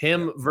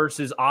 Him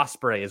versus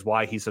Osprey is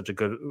why he's such a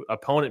good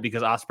opponent,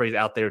 because Osprey's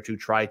out there to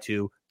try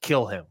to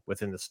kill him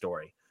within the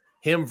story.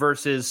 Him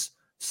versus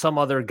some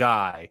other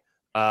guy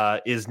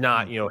is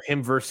not,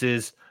 him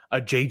versus a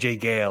JJ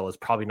Gale is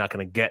probably not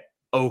going to get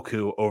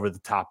Oku over the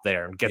top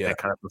there and get that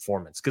kind of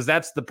performance, because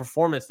that's the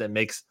performance that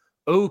makes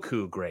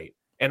Oku great.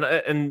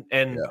 And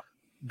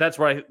that's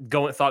where I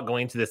thought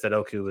going into this that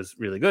Oku was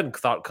really good, and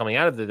thought coming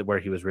out of it where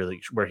he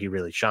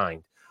really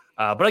shined.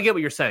 But I get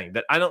what you're saying,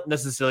 that I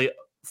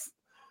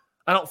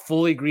don't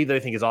fully agree that I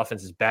think his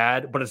offense is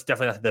bad, but it's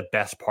definitely not the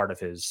best part of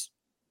his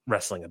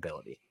wrestling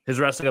ability. His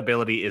wrestling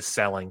ability is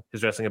selling.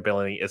 His wrestling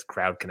ability is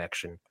crowd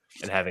connection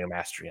and having a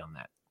mastery on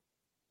that.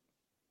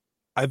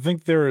 I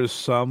think there is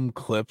some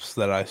clips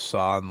that I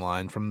saw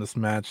online from this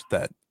match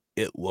that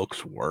it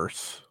looks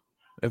worse,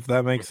 if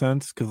that makes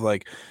sense. Because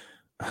like,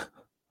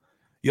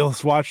 you'll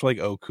watch like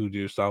Oku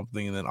do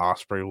something, and then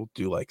Osprey will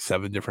do like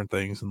 7 different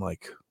things in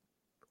like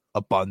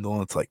a bundle,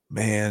 and it's like,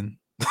 man,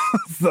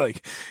 it's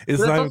like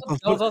it's not. That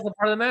was also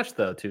part of the match,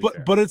 though, too.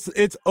 But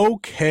it's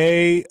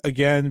okay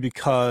again,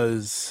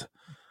 because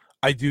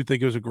I do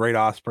think it was a great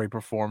Osprey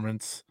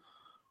performance.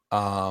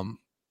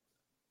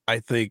 I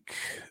think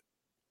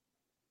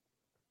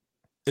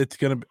it's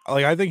gonna be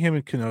like, I think him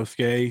and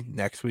Konosuke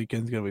next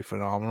weekend is gonna be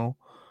phenomenal,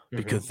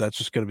 because that's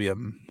just gonna be a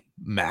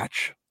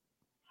match.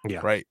 Yeah,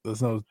 right.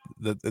 There's no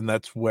and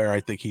that's where I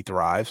think he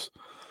thrives,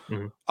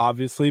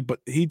 obviously.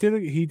 But he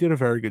did a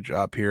very good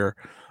job here.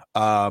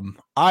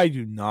 I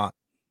do not,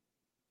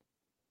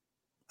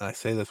 and I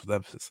say this with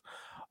emphasis,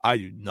 I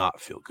do not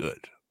feel good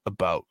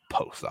about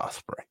post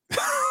Osprey.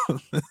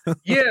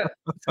 Yeah,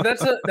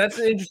 that's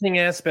an interesting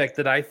aspect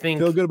that I think.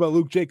 Feel good about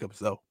Luke Jacobs,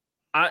 though.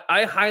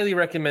 I highly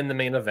recommend the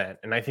main event,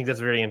 and I think that's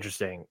very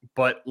interesting.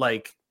 But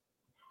like,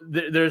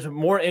 there's a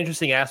more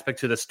interesting aspect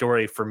to the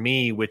story for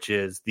me, which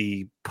is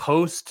the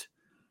post,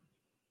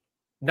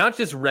 not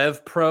just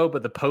RevPro,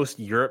 but the post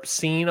Europe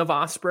scene of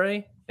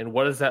Osprey, and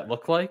what does that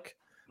look like?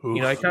 Oof.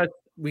 You know,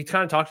 we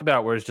kind of talked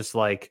about where it's just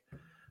like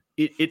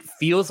it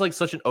feels like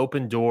such an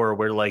open door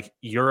where like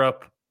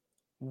Europe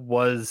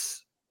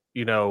was,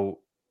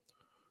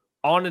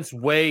 on its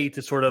way to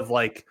sort of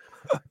like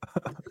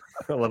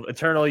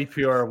eternally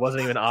pure.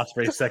 Wasn't even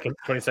Osprey's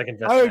 22nd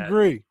best. I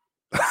agree.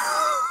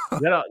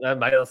 That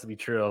might also be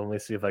true. Let me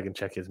see if I can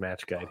check his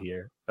match guide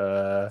here.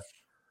 I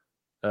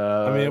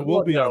mean, it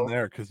will be on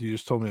there, because you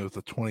just told me it was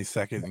the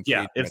 22nd.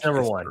 Yeah, it's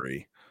number one.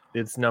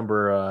 It's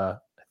number. I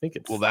think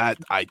it's. Well, that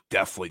I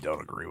definitely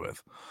don't agree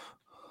with.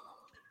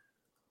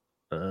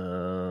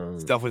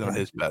 It's definitely not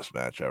his best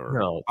match ever.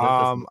 No,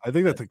 I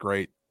think that's a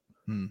great.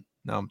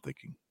 Now I'm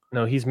thinking.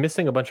 No, he's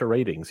missing a bunch of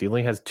ratings. He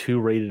only has 2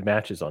 rated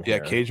matches on here.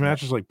 Yeah, cage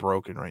match is like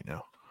broken right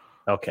now.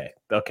 Okay,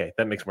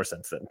 that makes more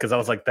sense then, because I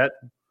was like, that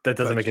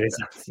doesn't make any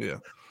sense. Yeah.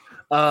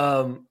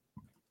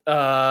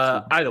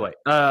 Either way,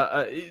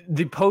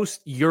 the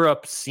post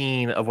Europe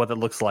scene of what that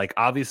looks like,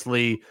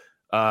 obviously,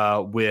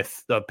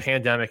 with the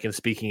pandemic and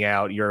speaking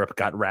out, Europe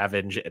got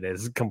ravaged and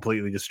is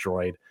completely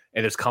destroyed.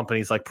 And there's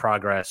companies like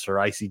Progress or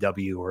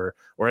ICW or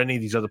any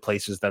of these other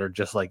places that are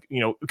just like,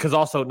 because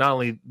also not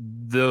only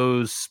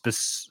those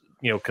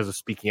because of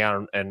speaking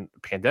out and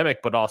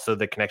pandemic, but also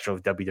the connection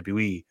with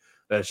WWE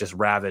that has just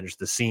ravaged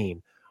the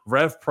scene.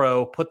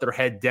 RevPro put their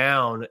head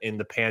down in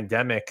the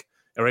pandemic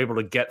and were able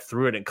to get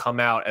through it and come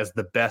out as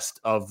the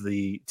best of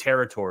the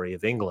territory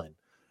of England.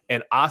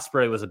 And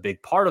Osprey was a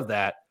big part of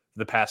that for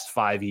the past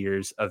 5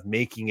 years of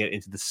making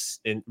it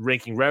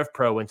ranking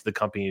RevPro into the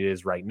company it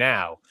is right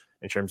now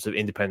in terms of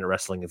independent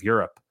wrestling of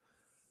Europe.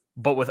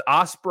 But with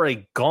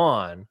Osprey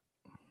gone,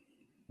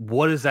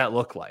 what does that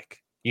look like?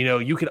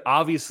 You could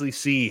obviously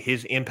see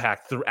his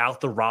impact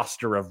throughout the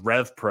roster of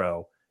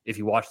RevPro if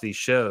you watch these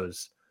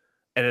shows.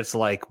 And it's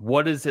like,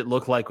 what does it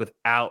look like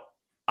without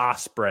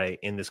Osprey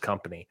in this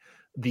company?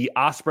 The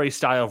Osprey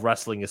style of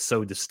wrestling is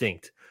so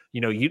distinct.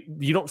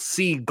 You don't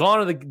see, gone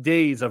are the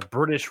days of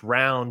British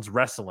rounds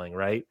wrestling,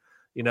 right?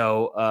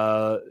 Gone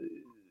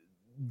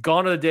are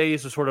the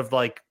days of sort of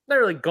like, not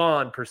really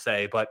gone per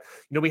se, but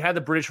we had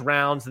the British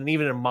rounds, and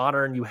even in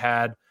modern, you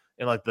had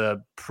in like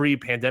the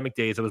pre-pandemic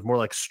days, it was more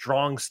like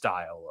strong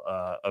style,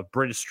 a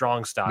British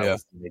strong style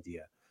was the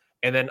idea.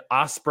 And then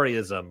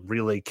Ospreyism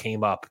really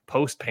came up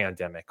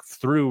post-pandemic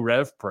through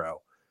RevPro.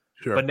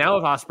 Sure. But now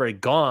with Ospreay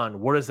gone,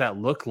 what does that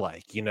look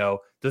like? You know,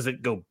 does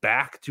it go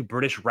back to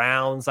British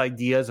rounds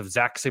ideas of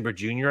Zack Sabre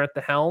Jr. at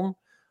the helm?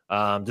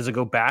 Does it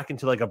go back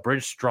into like a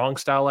British strong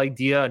style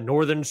idea, a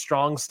Northern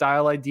strong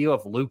style idea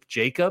of Luke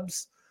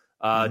Jacobs?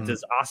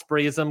 Does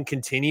Ospreayism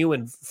continue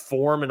and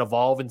form and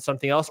evolve in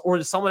something else, or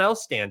does someone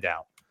else stand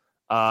out?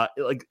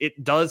 Like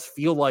it does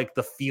feel like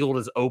the field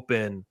is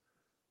open.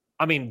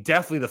 I mean,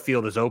 definitely the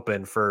field is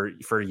open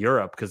for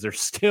Europe because they're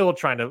still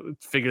trying to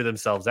figure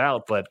themselves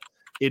out. But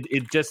it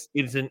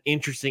is an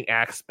interesting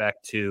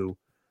aspect to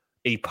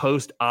a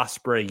post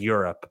Ospreay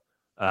Europe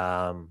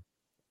that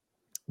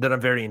I'm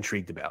very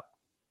intrigued about.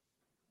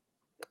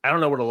 I don't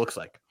know what it looks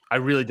like. I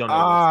really don't know.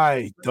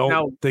 I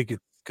don't think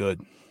it's good.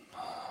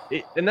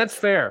 And that's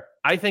fair.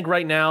 I think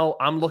right now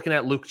I'm looking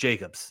at Luke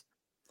Jacobs.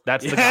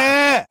 That's the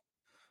guy.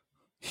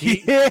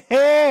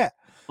 Yeah.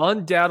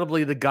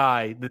 Undoubtedly the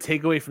guy, the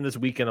takeaway from this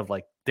weekend of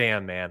like,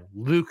 damn, man,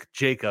 Luke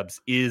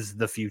Jacobs is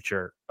the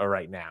future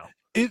right now.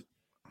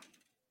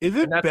 Is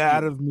it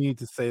bad of me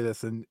to say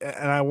this? And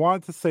I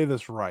want to say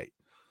this right.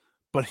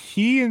 But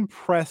he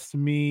impressed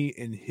me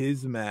in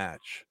his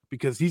match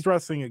because he's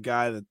wrestling a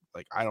guy that,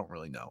 like, I don't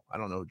really know. I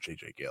don't know who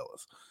JJ Gale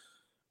is.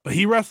 But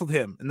he wrestled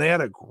him, and they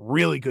had a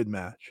really good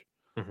match.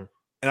 Mm-hmm.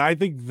 And I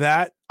think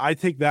that I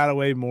take that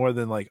away more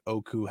than, like,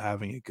 Oku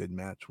having a good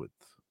match with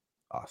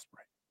Ospreay.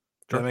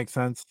 Does that make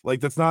sense?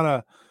 Like, that's not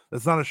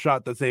a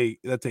shot. That's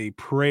a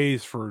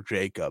praise for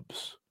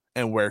Jacobs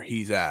and where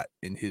he's at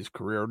in his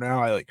career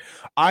now.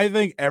 I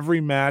think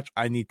every match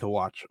I need to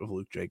watch of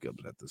Luke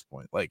Jacobs at this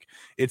point. Like,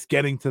 it's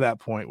getting to that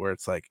point where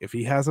it's like, if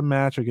he has a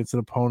match against an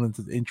opponent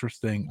that's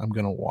interesting, I'm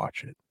going to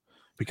watch it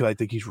because I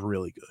think he's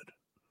really good.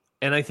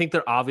 And I think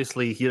that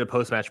obviously he had a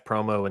post-match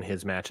promo in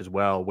his match as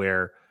well,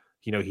 where,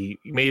 you know, he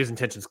made his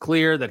intentions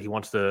clear that he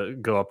wants to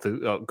go up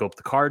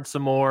the card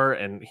some more,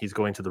 and he's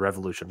going to the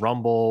Revolution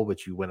Rumble,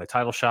 which you win a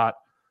title shot.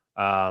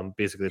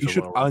 Basically, he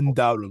should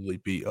undoubtedly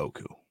beat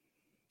Oku.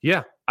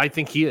 Yeah, I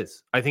think he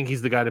is. I think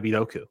he's the guy to beat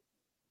Oku,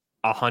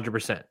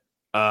 100%.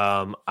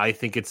 I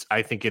think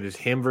it is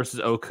him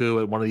versus Oku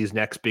at one of these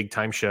next big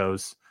time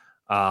shows.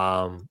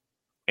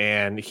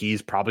 And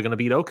he's probably going to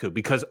beat Oku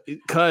because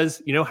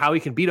you know how he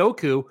can beat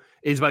Oku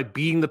is by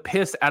beating the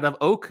piss out of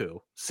Oku,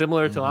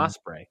 similar to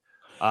Ospreay.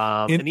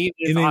 And even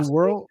if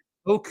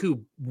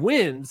Oku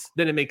wins,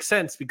 then it makes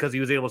sense because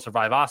he was able to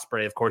survive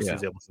Ospreay. Of course, he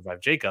was able to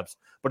survive Jacobs.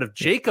 But if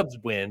Jacobs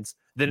wins,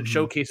 then it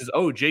showcases,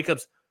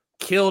 Jacobs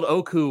killed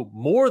Oku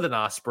more than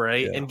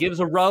Ospreay and gives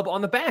a rub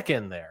on the back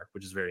end there,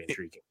 which is very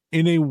intriguing.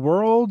 In a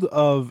world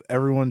of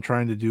everyone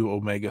trying to do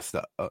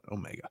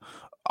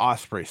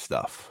Ospreay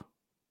stuff,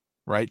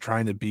 right?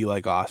 Trying to be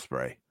like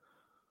Ospreay.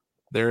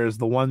 There is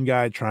the one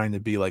guy trying to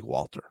be like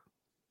Walter,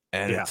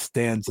 and it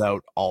stands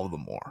out all the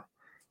more.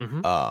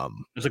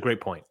 That's a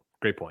great point.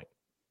 Great point.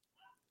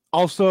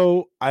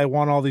 Also, I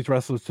want all these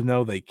wrestlers to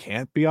know they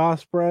can't be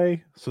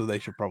Ospreay, so they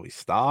should probably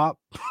stop.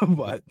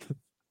 But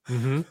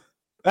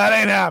that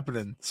ain't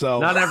happening. So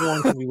not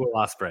everyone can be Will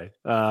Ospreay.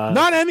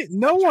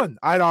 No one,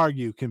 I'd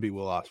argue, can be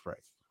Will Ospreay.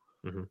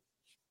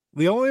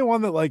 The only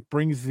one that like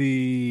brings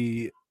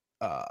the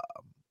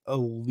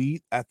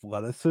elite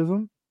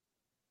athleticism,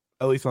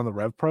 at least on the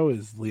RevPro,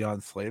 is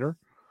Leon Slater.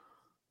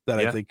 That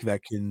I think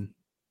that can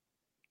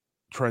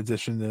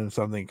transition into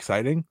something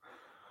exciting.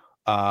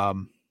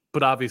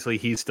 But obviously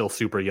he's still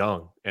super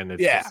young, and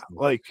it's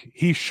like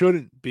he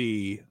shouldn't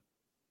be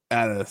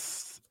at a.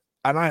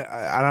 And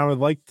I would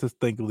like to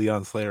think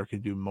Leon Slater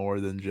could do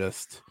more than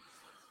just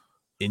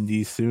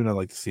indies soon. I'd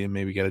like to see him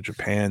maybe get a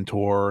Japan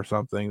tour or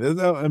something.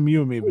 You and me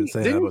have been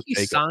saying that about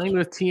Jacobs. Signed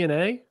with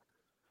TNA.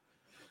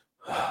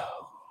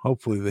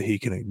 Hopefully that he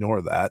can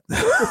ignore that.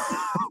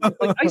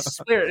 Like, I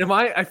swear,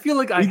 I feel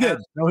like he did.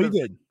 No, he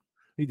did.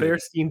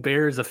 Bearstein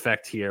Bears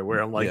effect here, where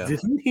I'm like,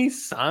 didn't he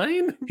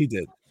sign? He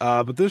did.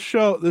 But this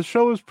show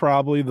is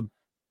probably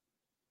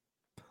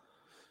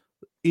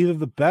either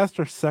the best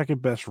or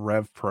second best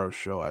RevPro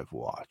show I've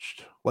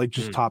watched. Like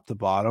just top to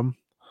bottom.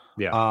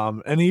 Yeah.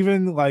 And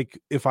even like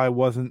if I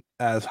wasn't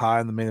as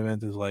high in the main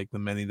event as like the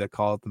many that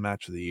call it the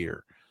match of the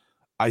year,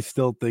 I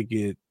still think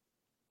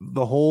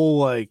the whole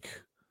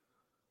like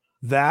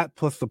that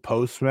plus the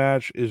post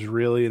match is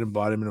really an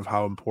embodiment of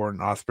how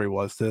important Ospreay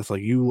was to this.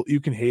 Like you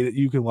can hate it,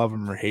 you can love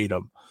him or hate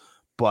him,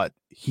 but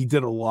he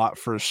did a lot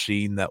for a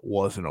scene that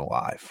wasn't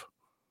alive.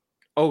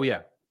 Oh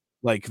yeah.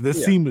 Like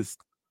this scene was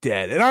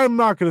dead. And I'm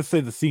not going to say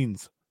the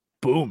scene's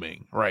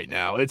booming right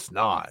now. It's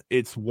not.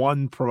 It's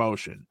one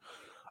promotion.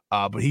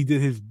 But he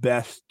did his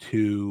best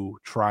to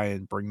try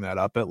and bring that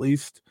up at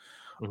least.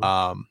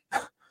 I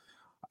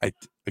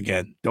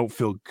again don't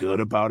feel good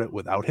about it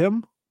without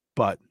him,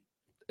 but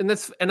I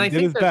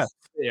think that's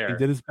fair. He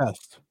did his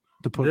best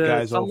to put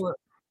guys over.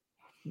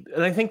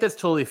 And I think that's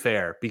totally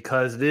fair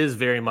because it is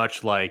very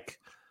much like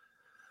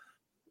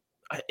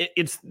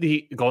it's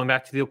the going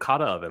back to the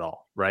Okada of it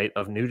all, right?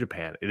 Of New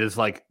Japan. It is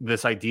like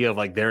this idea of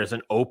like there is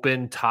an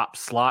open top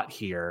slot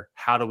here.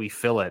 How do we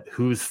fill it?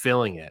 Who's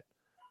filling it?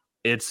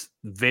 It's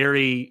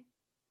very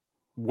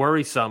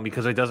worrisome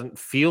because it doesn't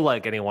feel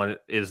like anyone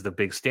is the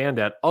big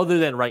standout other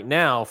than right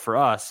now for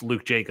us.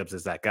 Luke Jacobs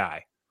is that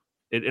guy.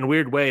 In a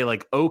weird way,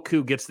 like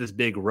Oku gets this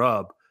big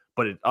rub,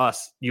 but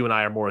you and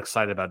I are more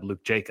excited about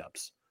Luke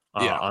Jacobs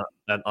on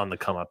the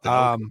come up.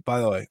 By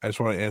the way, I just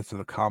want to answer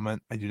the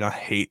comment. I do not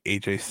hate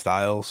AJ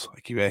Styles. I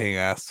keep getting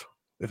asked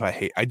if I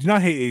hate. I do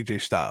not hate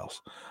AJ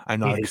Styles. I'm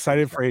not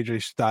excited for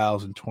AJ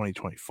Styles in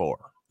 2024.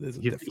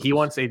 He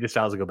wants AJ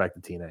Styles to go back to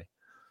TNA.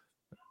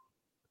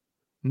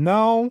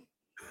 No,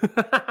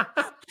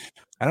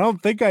 I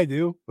don't think I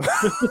do.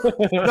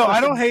 No,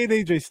 I don't hate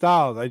AJ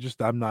Styles.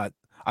 I'm not.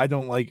 I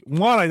don't like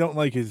I don't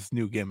like his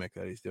new gimmick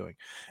that he's doing,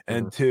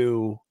 and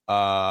two,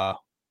 I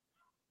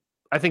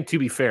think to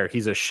be fair,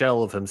 he's a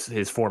shell of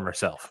his former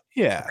self.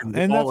 Yeah, and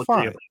that's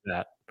fine.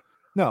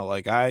 No,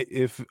 like I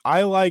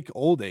like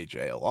old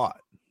AJ a lot.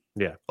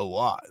 Yeah, a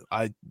lot.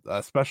 I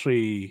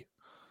especially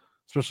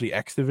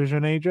X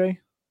Division AJ.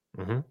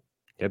 Mm-hmm.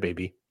 Yeah,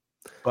 baby.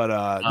 But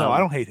no, I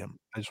don't hate him.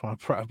 I just want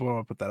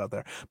to put that out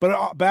there.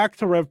 But back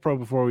to RevPro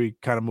before we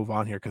kind of move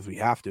on here because we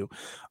have to.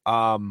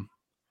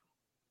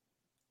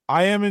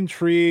 I am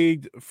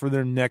intrigued for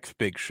their next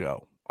big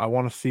show. I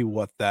want to see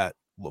what that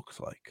looks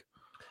like.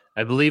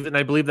 I believe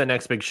the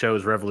next big show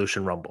is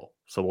Revolution Rumble.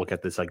 So we'll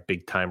get this like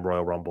big time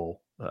Royal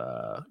Rumble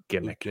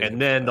gimmick,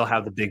 and then they'll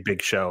have the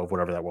big show of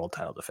whatever that world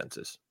title defense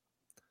is.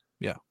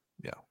 Yeah.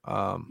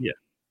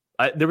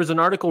 There was an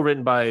article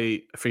written by,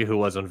 I forget who it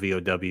was, on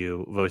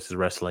VOW, Voices of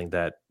Wrestling,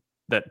 that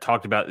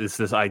talked about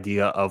this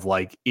idea of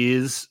like,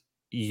 is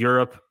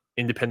Europe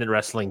independent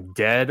wrestling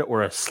dead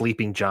or a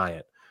sleeping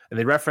giant? And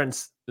they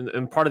referenced,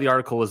 and part of the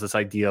article was this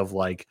idea of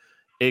like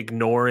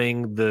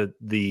ignoring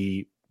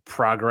the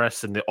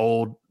progress and the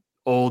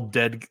old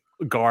dead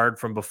guard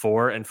from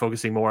before and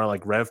focusing more on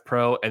like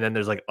RevPro. And then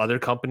there's like other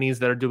companies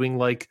that are doing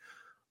like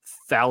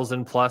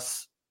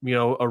 1,000+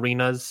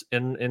 arenas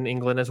in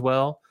England as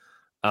well.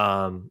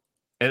 And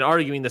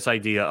arguing this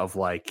idea of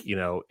like,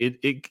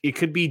 it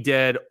could be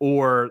dead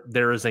or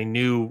there is a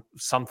new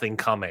something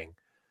coming.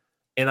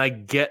 And I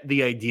get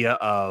the idea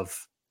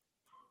of,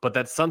 but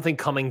that something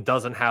coming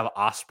doesn't have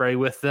Ospreay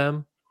with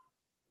them.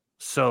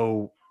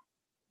 So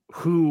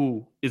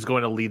who is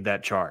going to lead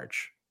that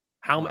charge?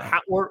 How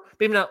or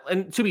maybe not.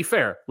 And to be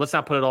fair, let's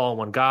not put it all on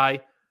one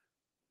guy.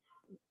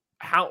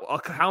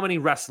 How many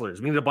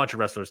wrestlers? We need a bunch of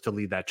wrestlers to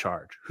lead that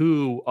charge.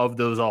 Who of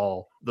those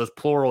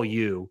plural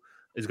you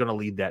is going to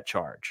lead that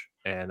charge?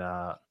 And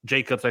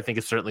Jacobs, I think,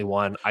 is certainly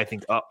one. I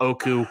think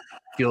Oku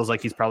feels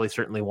like he's probably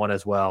certainly one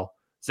as well.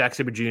 Zack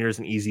Sabre Jr. is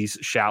an easy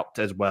shout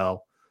as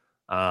well.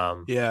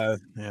 Yeah.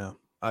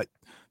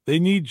 They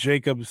need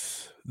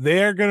Jacobs.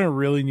 They're going to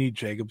really need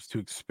Jacobs to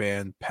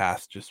expand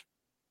past just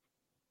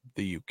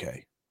the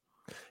UK.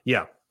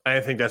 Yeah, I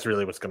think that's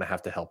really what's going to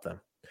have to help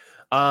them.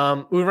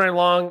 Moving right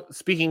along,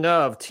 speaking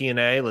of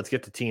TNA, let's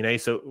get to TNA.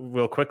 So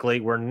real quickly,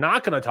 we're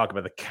not going to talk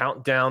about the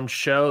countdown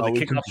show, the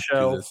kickoff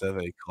show. Do this as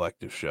a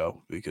collective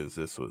show because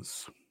this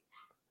was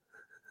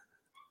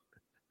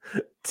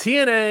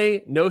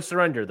TNA No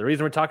Surrender. The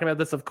reason we're talking about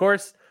this, of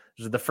course,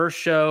 this is the first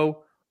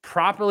show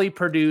properly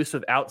produced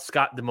without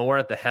Scott D'Amore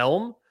at the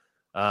helm.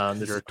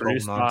 This is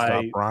produced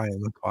by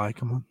Brian.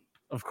 Come on.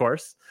 Of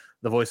course,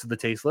 the voice of the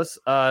tasteless.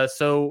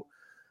 So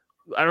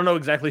I don't know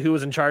exactly who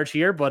was in charge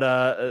here,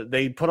 but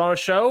they put on a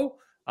show.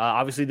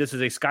 Obviously, this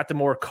is a Scott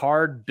D'Amore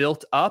card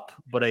built up,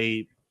 but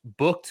a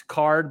booked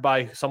card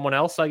by someone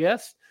else, I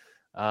guess.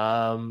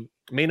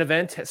 Main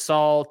event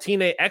saw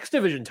TNA X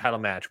Division title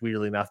match,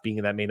 weirdly enough, being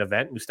in that main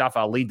event. Mustafa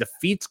Ali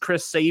defeats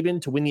Chris Sabin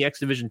to win the X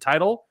Division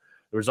title.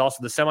 There was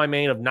also the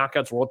semi-main of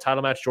Knockouts World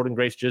title match, Jordan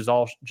Grace,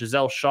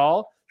 Giselle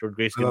Shaw. Jordan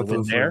Grace getting the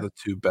win there. Those were the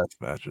two best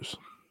matches.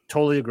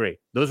 Totally agree.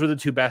 Those were the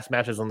two best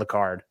matches on the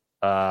card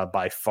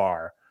by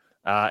far.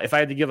 If I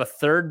had to give a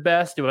third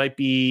best, it might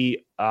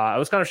be I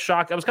was kind of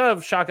shocked. I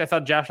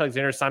thought Josh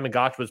Alexander, Simon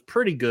Gotch was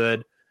pretty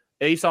good.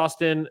 Ace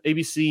Austin,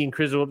 ABC, and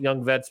Chris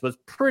Young Vets was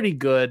pretty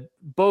good.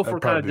 Both were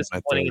kind of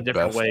disappointing in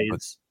different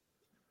ways.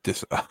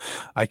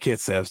 I can't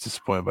say I was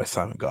disappointed by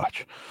Simon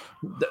Gotch.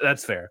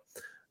 That's fair.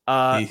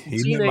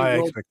 He met my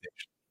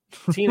expectations.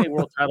 TNA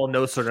World Title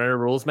No Surrender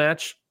Rules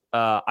match.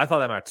 I thought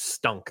that match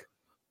stunk.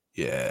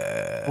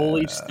 Yeah.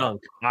 Fully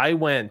stunk. I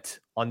went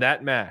on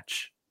that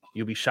match.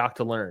 You'll be shocked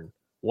to learn.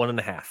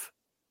 1.5.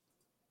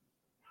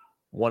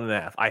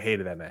 1.5. I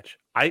hated that match.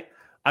 I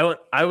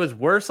was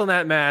worse on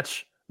that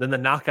match than the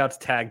Knockouts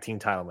tag team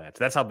title match.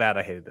 That's how bad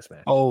I hated this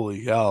match.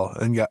 Holy hell.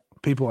 And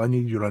people, I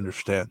need you to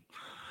understand.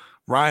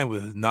 Ryan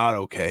was not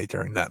okay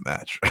during that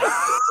match.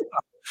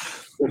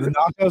 The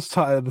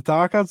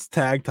Knockouts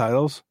tag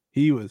titles,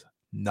 he was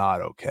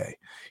not okay.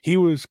 He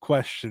was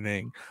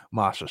questioning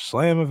Masha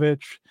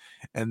Slamovich.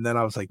 And then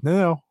I was like,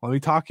 no, let me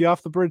talk you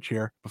off the bridge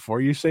here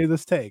before you say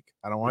this take.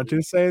 I don't want you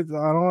to say it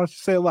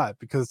live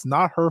because it's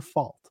not her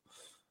fault.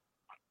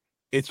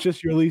 It's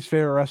just your least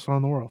favorite wrestler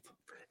in the world.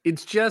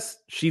 It's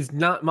just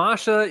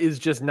Masha is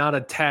just not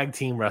a tag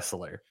team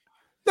wrestler.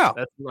 No.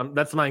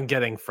 That's what I'm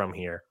getting from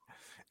here.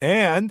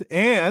 And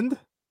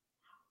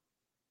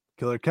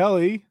Killer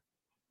Kelly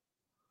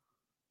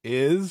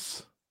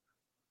has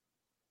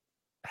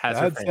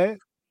her fans.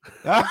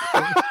 But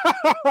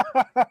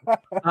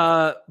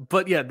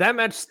yeah, that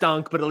match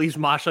stunk, but at least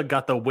Masha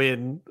got the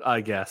win,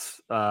 I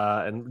guess.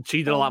 And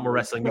she did a lot more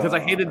wrestling because I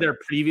hated their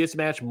previous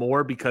match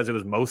more because it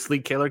was mostly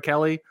Killer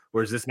Kelly,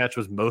 whereas this match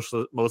was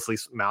mostly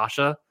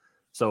Masha.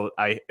 So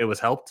it was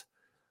helped.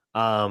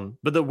 But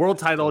the world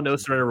title no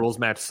surrender rules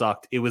match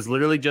sucked. It was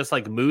literally just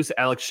like Moose,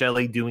 Alex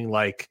Shelley doing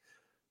like,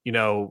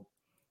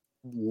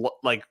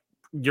 like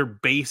your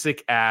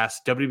basic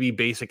ass WWE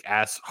basic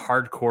ass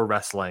hardcore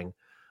wrestling.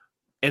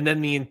 And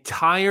then the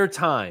entire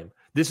time,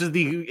 this is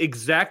the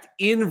exact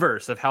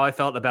inverse of how I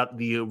felt about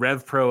the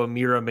RevPro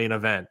Amira main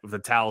event with the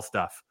towel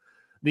stuff.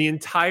 The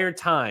entire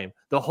time,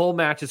 the whole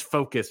match is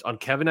focused on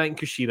Kevin Knight and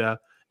Kushida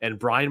and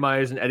Brian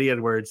Myers and Eddie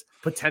Edwards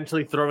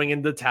potentially throwing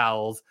in the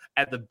towels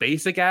at the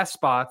basic ass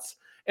spots.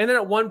 And then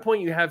at one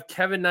point, you have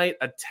Kevin Knight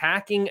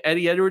attacking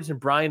Eddie Edwards and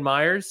Brian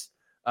Myers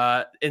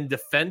in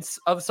defense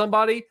of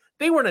somebody.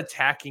 They weren't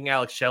attacking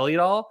Alex Shelley at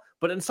all,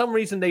 but in some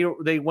reason,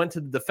 they went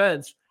to the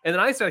defense. And then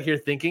I sat here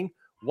thinking,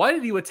 why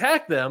did you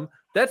attack them?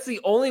 That's the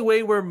only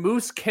way where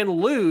Moose can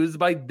lose,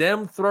 by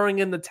them throwing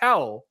in the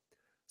towel.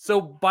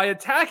 So by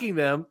attacking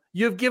them,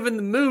 you've given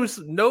the Moose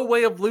no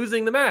way of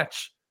losing the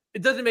match.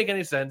 It doesn't make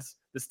any sense.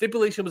 The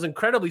stipulation was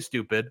incredibly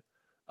stupid.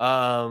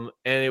 And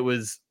it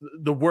was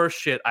the worst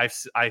shit I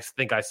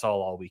think I saw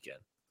all weekend.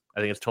 I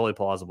think it's totally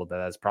plausible that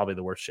that's probably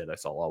the worst shit I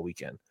saw all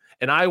weekend.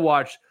 And I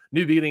watched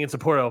New Beginning in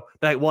Sapporo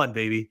night 1,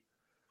 baby.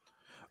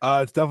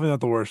 It's definitely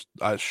not the worst.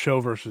 Show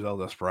versus El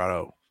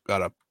Desperado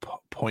got a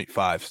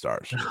 0.5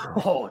 stars.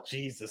 Oh,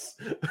 Jesus.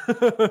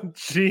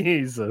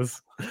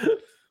 Jesus.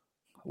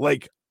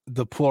 Like,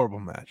 deplorable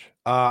match.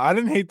 I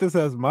didn't hate this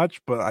as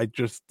much, but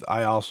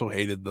I also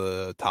hated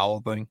the towel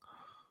thing.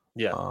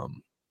 Yeah.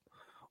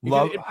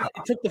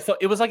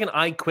 It was like an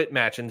I Quit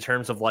match in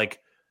terms of like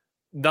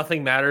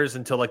nothing matters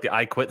until like the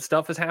I Quit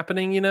stuff is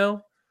happening,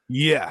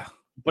 Yeah.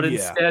 But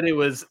instead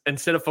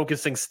instead of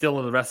focusing still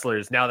on the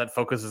wrestlers, now that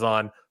focuses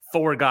on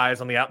 4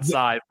 guys on the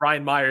outside.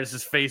 Brian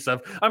Myers' face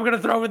of, I'm going to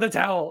throw in the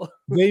towel.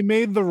 They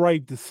made the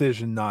right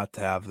decision not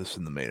to have this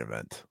in the main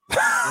event.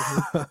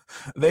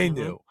 They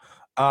knew.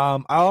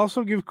 I'll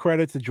also give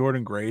credit to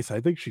Jordan Grace.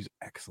 I think she's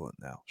excellent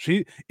now.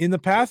 In the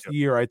past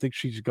year, I think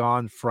she's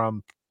gone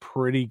from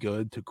pretty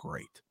good to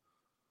great.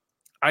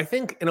 I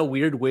think in a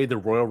weird way, the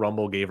Royal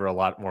Rumble gave her a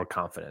lot more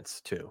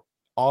confidence too.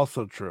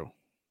 Also true.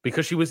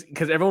 Because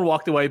everyone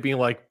walked away being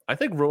like, I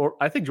think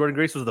Jordan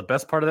Grace was the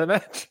best part of that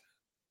match.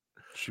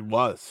 She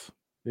was.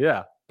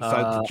 Yeah.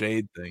 Besides the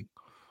Jade thing.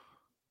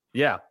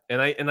 Yeah.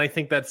 And I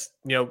think that's,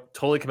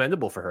 totally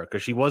commendable for her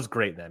because she was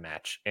great in that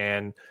match.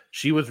 And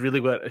she was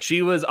really good.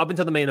 She was up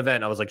until the main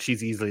event. I was like,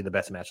 she's easily the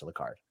best match on the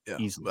card. Yeah.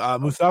 Easily.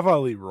 Mustafa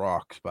Ali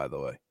rocks, by the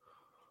way.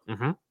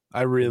 Mm-hmm.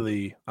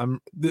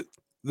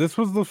 This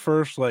was the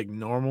first like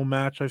normal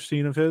match I've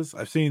seen of his.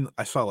 I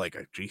saw like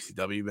a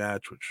GCW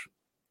match,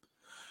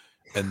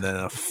 and then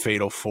a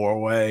fatal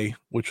 4-way,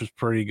 which was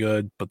pretty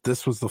good. But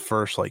this was the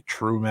first like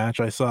true match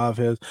I saw of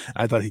his.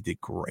 I thought he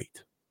did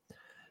great.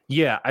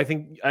 Yeah, I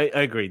think I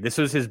agree. This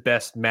was his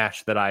best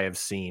match that I have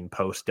seen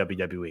post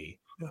WWE.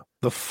 Yeah.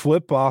 The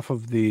flip off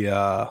of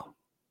the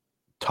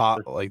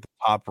top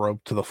rope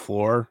to the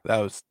floor, that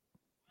was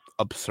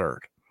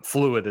absurd.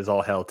 Fluid as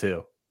all hell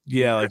too.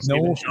 Yeah, like no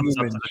one jumps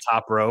up to the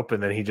top rope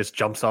and then he just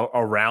jumps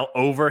around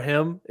over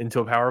him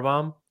into a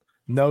powerbomb.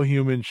 No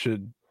human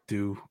should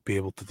be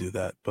able to do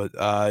that. But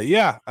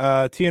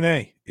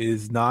TNA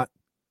is not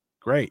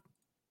great.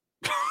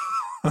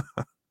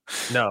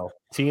 No,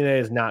 TNA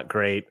is not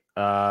great.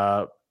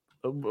 Other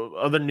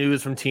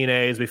news from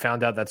TNA is we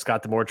found out that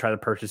Scott D'Amore tried to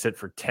purchase it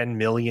for $10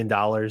 million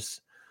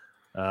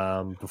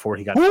before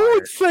he got fired. Who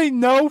would say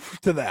no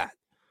to that?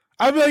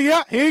 I'd be like,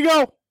 yeah, here you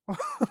go.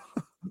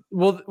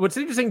 Well, what's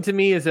interesting to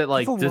me is that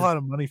like that's a lot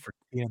of money for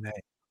TNA.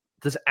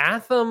 Does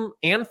Anthem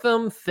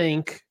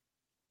think,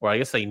 or I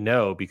guess they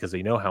know because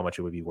they know how much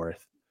it would be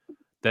worth,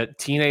 that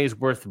TNA is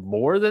worth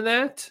more than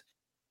that?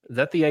 Is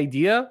that the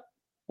idea?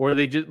 Or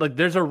they just like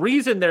there's a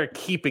reason they're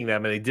keeping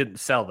them and they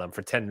didn't sell them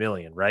for $10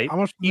 million, right? How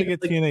much did they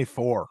get TNA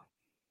for?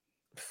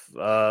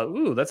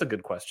 That's a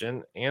good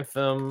question.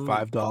 Anthem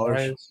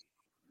 $5.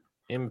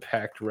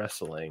 Impact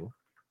Wrestling.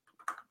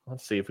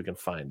 Let's see if we can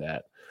find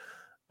that.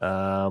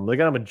 They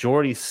got a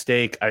majority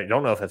stake. I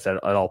don't know if that's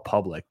at all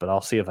public, but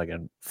I'll see if I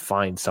can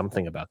find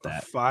something about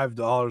that.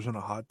 $5 and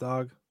a hot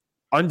dog?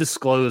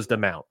 Undisclosed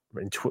amount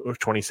in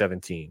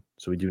 2017.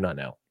 So we do not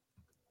know.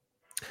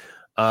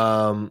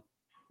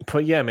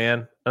 But yeah,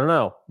 man, I don't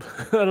know.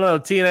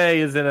 TNA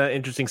is in an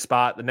interesting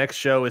spot. The next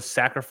show is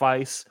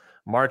Sacrifice,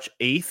 March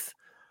 8th.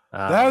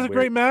 That was a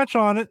great match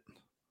on it.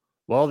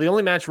 Well, the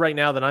only match right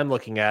now that I'm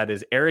looking at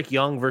is Eric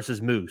Young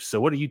versus Moose. So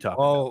what are you talking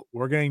about? Well,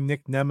 we're getting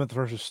Nick Nemeth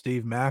versus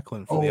Steve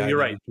Macklin for the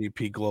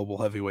IWGP Global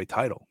Heavyweight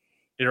title.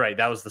 You're right.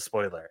 That was the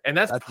spoiler. And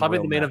that's probably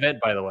the main event,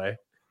 by the way.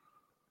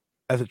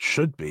 As it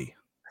should be.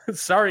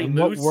 Sorry,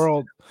 Moose.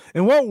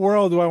 In what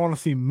world do I want to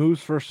see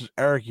Moose versus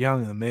Eric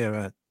Young in the main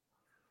event?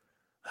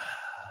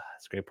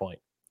 That's a great point.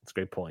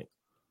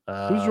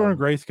 Who's Jordan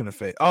Grace going to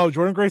face? Oh,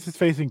 Jordan Grace is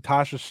facing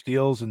Tasha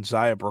Steelz and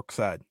Zaya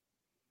Brookside.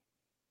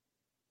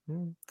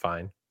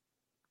 Fine.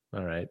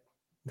 All right.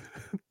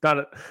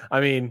 I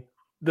mean,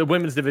 the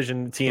women's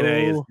division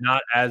TNA is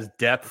not as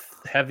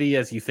depth heavy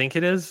as you think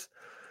it is.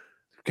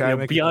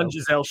 Beyond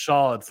Giselle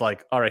Shaw, it's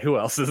like, all right, who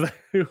else is there?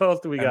 Who else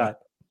do we got?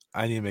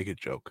 I need to make a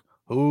joke.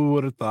 Who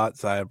would have thought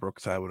Xia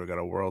Brookside would have got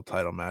a world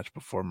title match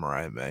before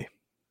Mariah May?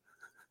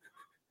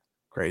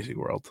 Crazy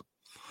world.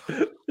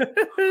 And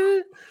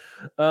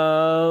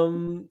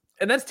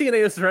that's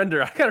TNA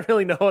Surrender. I got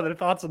really no other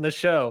thoughts on this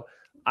show.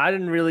 I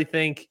didn't really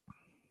think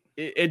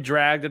it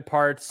dragged at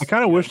parts. I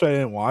kind of wished I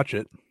didn't watch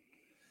it.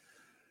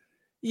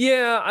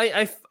 Yeah,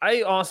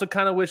 I also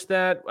kind of wish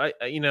that I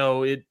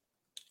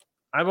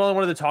only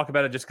wanted to talk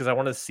about it just because I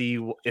want to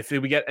see if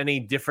we get any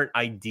different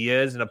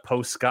ideas in a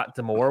post Scott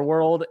D'Amore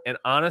world. And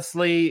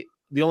honestly,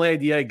 the only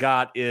idea I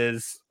got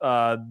is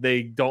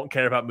they don't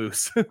care about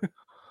Moose.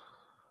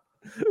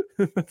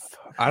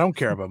 I don't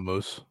care about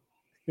Moose.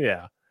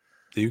 Yeah.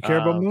 Do you care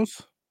about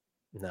Moose?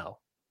 No.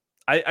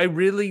 I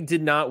really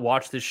did not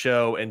watch the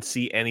show and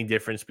see any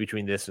difference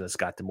between this and a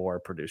Scott D'Amore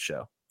produced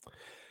show.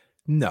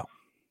 No.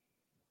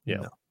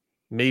 Yeah. No.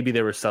 Maybe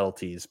there were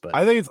subtleties, but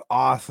I think it's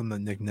awesome that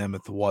Nick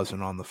Nemeth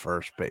wasn't on the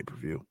first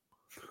pay-per-view.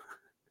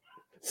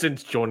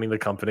 Since joining the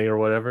company or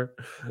whatever.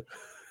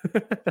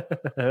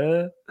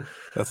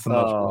 That's the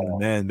most fun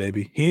man,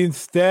 baby. He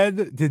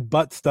instead did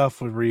butt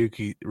stuff with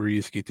Ryusuke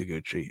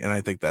Taguchi, and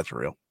I think that's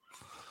real.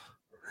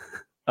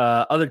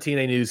 Other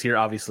TNA news here,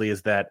 obviously,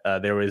 is that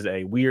there was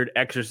a weird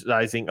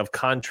exercising of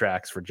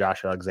contracts for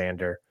Josh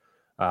Alexander.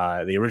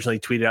 They originally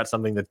tweeted out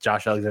something that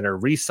Josh Alexander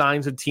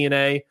re-signs with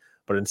TNA,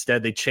 but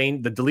instead they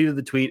deleted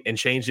the tweet and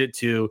changed it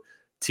to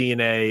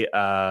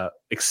TNA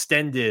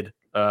extended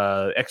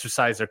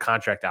exercise their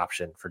contract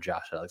option for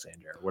Josh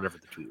Alexander, or whatever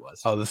the tweet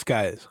was. Oh, this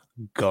guy is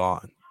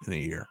gone in a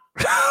year.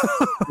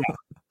 Yeah.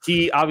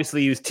 He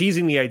was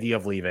teasing the idea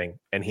of leaving,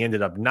 and he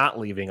ended up not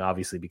leaving,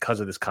 obviously, because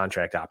of this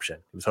contract option.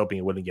 He was hoping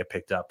it wouldn't get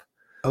picked up.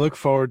 I look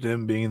forward to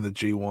him being in the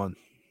G1.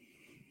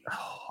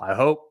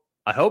 Oh,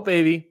 I hope,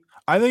 baby.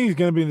 I think he's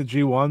going to be in the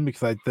G1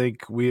 because I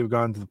think we have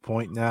gotten to the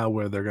point now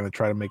where they're going to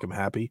try to make him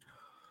happy.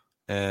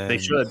 And they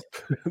should.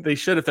 They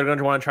should if they're going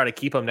to want to try to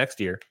keep him next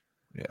year.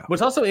 Yeah.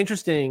 What's also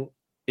interesting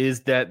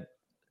is that,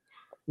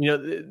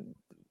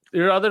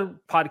 there are other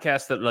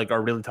podcasts that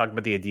are really talking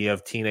about the idea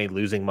of TNA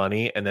losing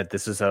money and that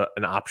this is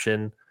an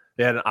option.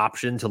 They had an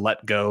option to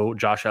let go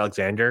Josh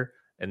Alexander,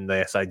 and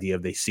this idea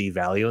of they see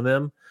value in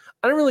them.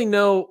 I don't really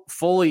know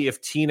fully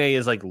if TNA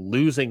is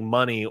losing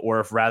money or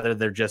if rather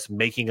they're just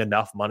making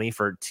enough money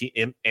for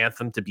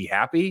Anthem to be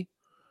happy.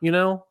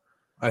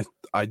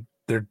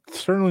 They're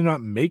certainly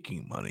not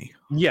making money.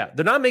 Yeah,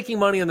 they're not making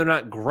money and they're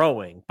not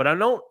growing, but I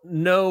don't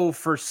know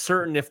for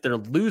certain if they're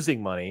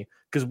losing money,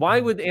 because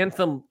why would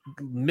Anthem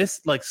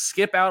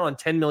skip out on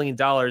 $10 million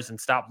and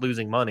stop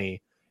losing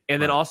money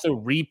and then also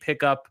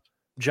re-pick up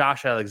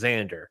Josh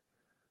Alexander,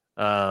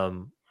 a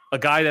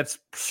guy that's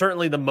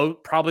certainly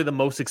probably the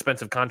most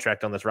expensive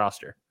contract on this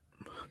roster.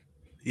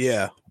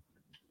 Yeah.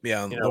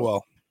 Yeah.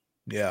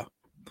 Yeah.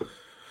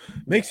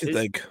 Makes you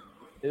think.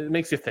 It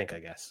makes you think, I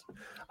guess.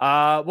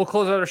 We'll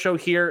close out our show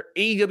here.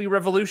 AEW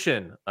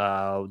Revolution. Do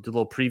a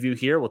little preview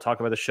here. We'll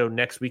talk about the show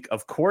next week,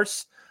 of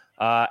course.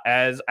 Are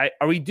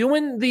we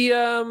doing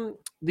the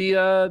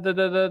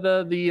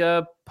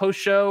post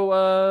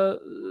show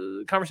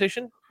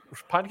conversation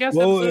podcast?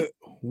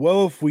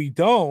 Well, if we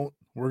don't,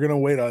 we're gonna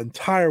wait an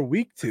entire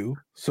week to.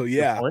 So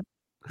yeah,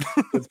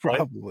 it's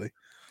probably.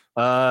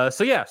 So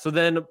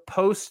then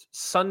post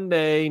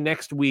Sunday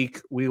next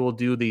week, we will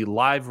do the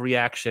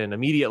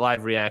immediate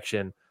live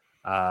reaction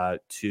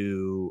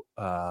to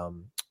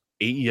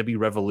AEW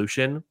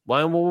Revolution.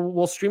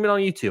 We'll stream it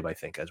on YouTube, I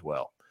think, as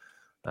well.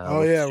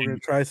 We're gonna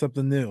try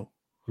something new.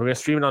 We're gonna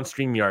stream it on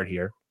StreamYard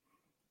here,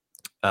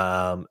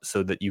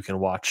 so that you can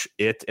watch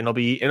it, and it'll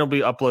be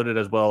uploaded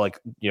as well,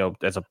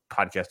 as a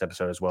podcast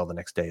episode as well the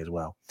next day as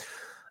well.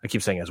 I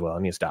keep saying as well.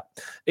 I need to stop.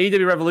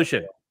 AEW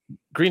Revolution,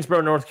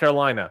 Greensboro, North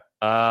Carolina.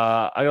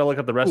 I gotta look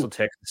up the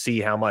WrestleTix to see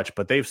how much,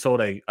 but they've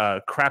sold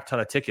a crap ton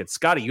of tickets.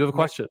 Scotty, you have a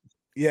question?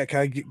 Yeah,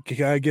 can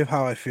I give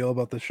how I feel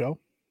about the show?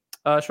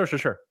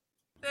 Sure.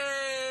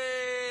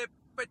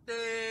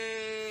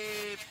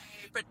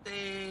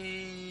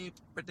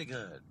 Pretty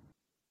good.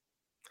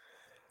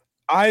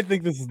 I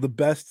think this is the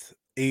best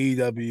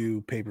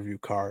AEW pay-per-view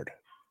card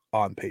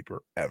on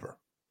paper ever.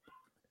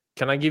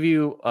 Can I give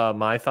you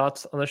my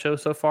thoughts on the show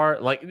so far?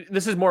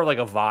 This is more like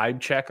a vibe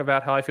check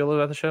about how I feel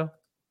about the show.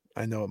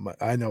 I know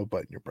what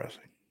button you're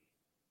pressing.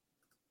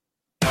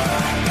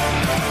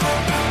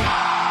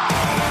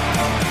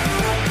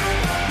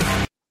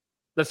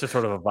 That's just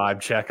sort of a vibe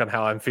check on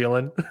how I'm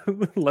feeling.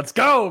 Let's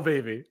go,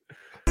 baby.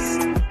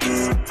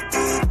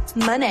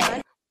 Money.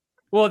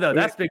 Well, no,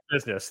 that's big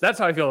business. That's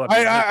how I feel about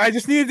it. I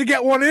just needed to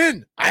get one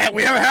in.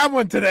 We haven't had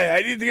one today.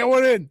 I need to get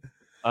one in.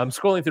 I'm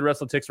scrolling through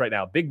WrestleTix right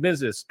now. Big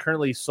business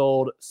currently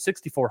sold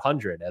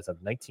 6,400 as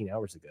of 19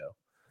 hours ago.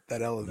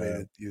 That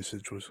elevated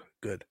usage was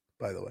good,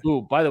 by the way.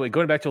 Ooh, by the way,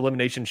 going back to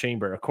Elimination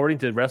Chamber, according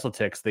to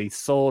WrestleTix, they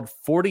sold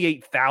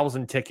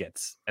 48,000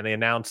 tickets and they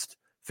announced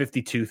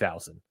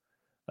 52,000.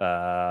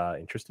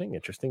 Interesting.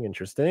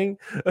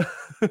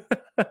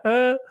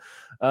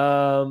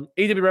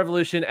 AEW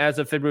Revolution as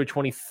of February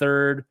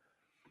 23rd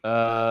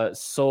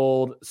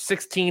sold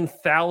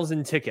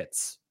 16,000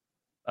 tickets.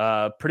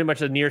 Pretty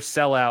much a near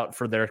sellout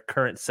for their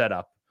current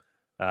setup.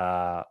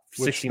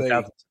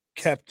 16,000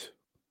 kept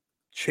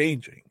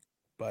changing,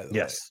 by the way.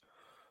 Yes.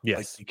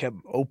 Like you kept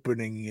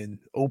opening and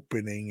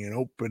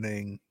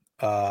opening.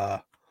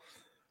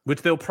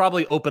 Which they'll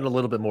probably open a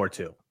little bit more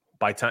too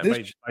by time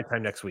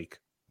next week.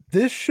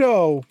 This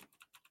show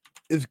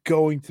is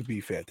going to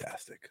be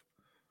fantastic.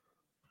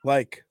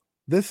 Like,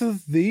 this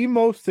is the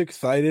most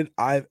excited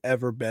I've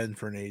ever been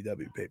for an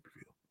AEW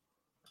pay-per-view.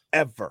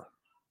 Ever.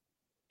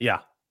 Yeah.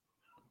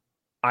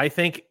 I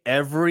think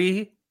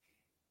am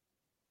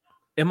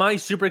I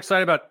super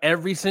excited about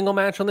every single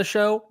match on the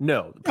show?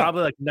 No,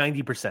 probably like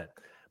 90%.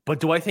 But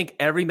do I think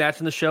every match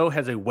on the show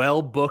has a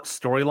well-booked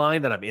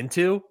storyline that I'm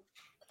into?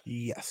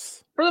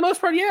 Yes. For the most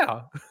part,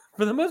 yeah.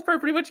 For the most part,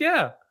 pretty much,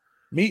 yeah.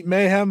 Meet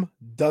Mayhem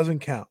doesn't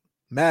count.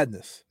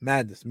 Madness,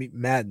 Meet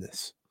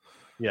Madness.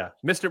 Yeah.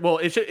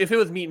 If it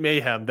was Meet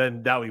Mayhem,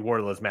 then that would be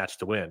Wardlow's match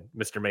to win.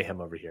 Mr. Mayhem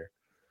over here.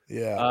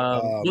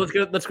 Yeah.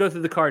 Let's go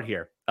through the card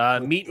here.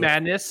 Meet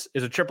Madness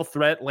is a triple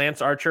threat.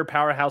 Lance Archer,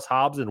 Powerhouse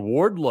Hobbs, and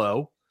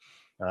Wardlow.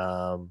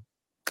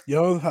 You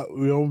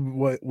know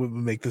what would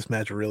make this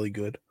match really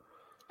good?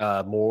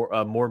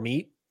 More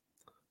meat.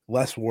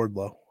 Less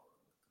Wardlow.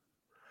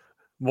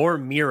 More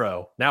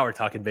Miro. Now we're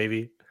talking,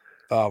 baby.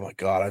 Oh my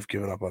God, I've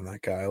given up on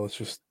that guy. Let's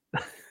just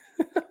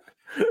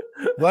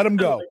let him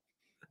go.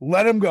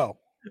 Let him go.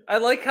 I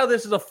like how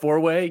this is a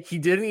 4-way. He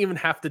didn't even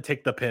have to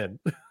take the pin.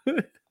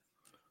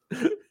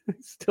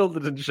 Still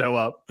didn't show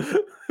up.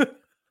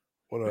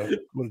 What a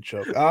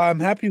joke. I'm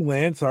happy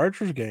Lance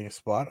Archer's getting a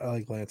spot. I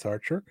like Lance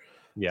Archer.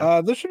 Yeah.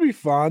 This should be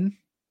fun.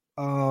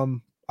 I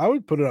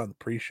would put it on the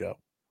pre-show.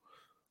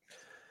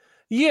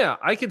 Yeah,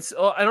 I could.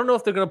 I don't know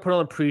if they're going to put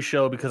on a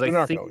pre-show because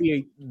I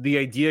think the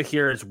idea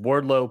here is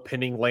Wardlow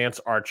pinning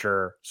Lance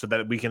Archer so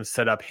that we can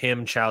set up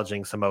him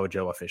challenging Samoa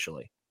Joe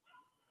officially.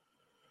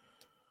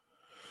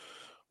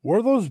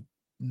 Wardlow's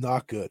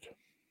not good.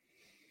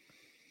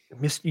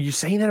 You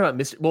saying that about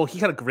Mr. Well, he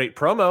got a great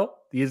promo.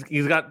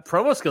 He's got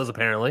promo skills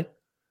apparently,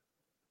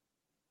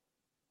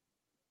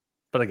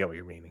 but I get what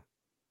you're meaning.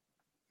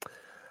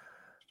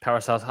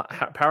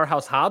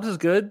 Powerhouse Hobbs is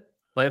good.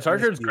 Lance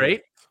Archer is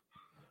great.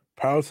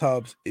 Powerhouse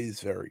Hobbs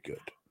is very good.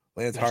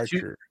 Lance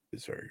Archer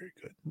is very, very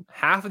good.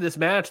 Half of this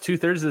match,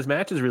 2/3 of this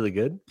match is really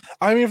good.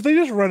 I mean, if they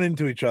just run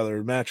into each other,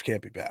 the match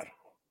can't be bad.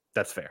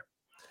 That's fair.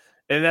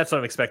 And that's what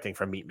I'm expecting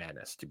from Meat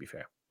Madness, to be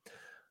fair.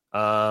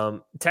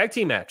 Tag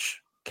team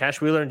match.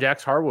 Cash Wheeler and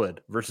Jax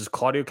Harwood versus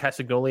Claudio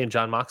Castagnoli and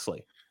Jon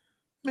Moxley.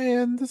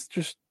 Man, this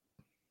is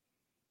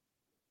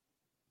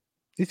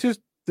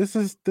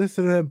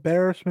an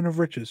embarrassment of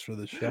riches for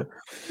this show.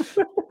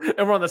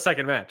 And we're on the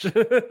second match.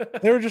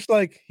 They were just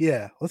like,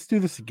 yeah, let's do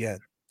this again.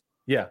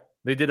 Yeah.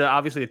 They did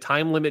obviously a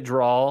time limit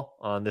draw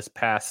on this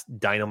past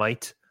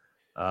Dynamite.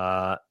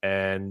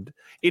 And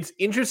it's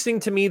interesting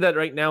to me that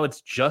right now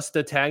it's just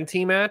a tag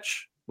team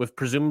match with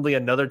presumably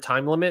another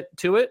time limit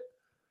to it.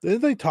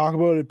 Didn't they talk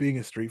about it being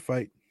a street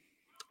fight?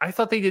 I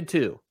thought they did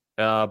too.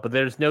 But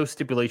there's no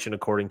stipulation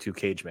according to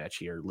Cage Match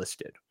here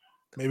listed.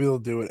 Maybe they'll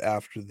do it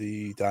after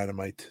the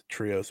Dynamite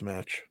Trios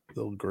match.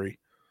 They'll agree.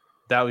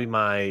 That would be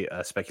my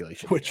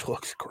speculation. Which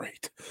looks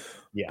great.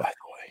 Yeah. By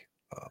the way.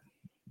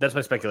 That's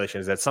my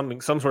speculation, is that some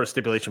sort of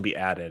stipulation be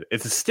added.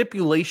 It's a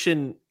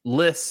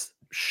stipulation-less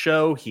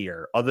show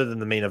here, other than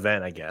the main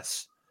event, I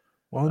guess.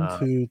 1,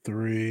 2,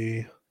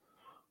 3,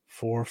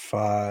 4,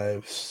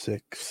 5,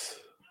 6.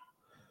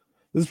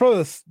 This is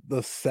probably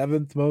the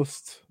seventh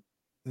most,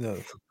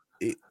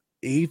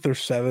 eighth or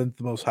seventh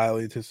most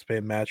highly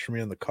anticipated match for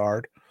me on the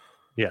card.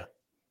 Yeah.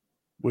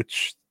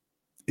 Which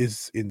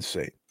is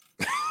insane.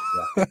 Yeah.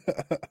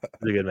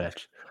 It's a good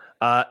match.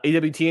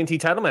 AEW TNT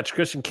title match.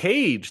 Christian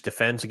Cage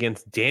defends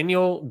against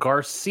Daniel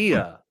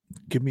Garcia.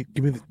 Give me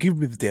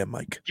the damn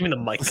mic. Give me the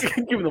mic.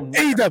 Give me the mic.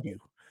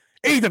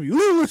 AEW,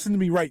 listen to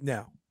me right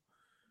now.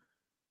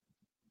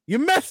 You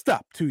messed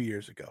up 2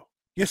 years ago.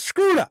 You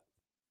screwed up.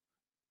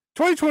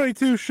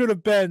 2022 should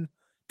have been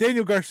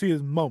Daniel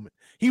Garcia's moment.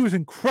 He was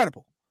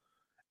incredible.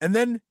 And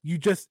then you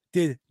just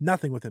did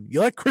nothing with him.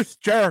 You let Chris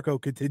Jericho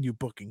continue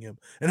booking him.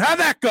 And how'd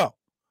that go?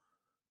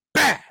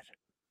 Bad.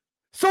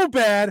 So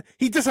bad,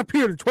 he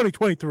disappeared in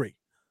 2023.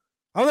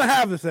 I don't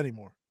have this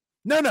anymore.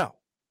 No.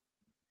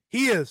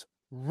 He is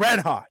red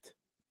hot.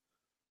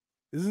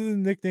 Is his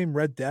nickname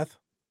Red Death?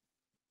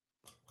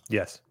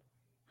 Yes.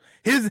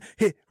 His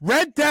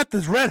Red Death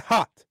is red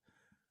hot.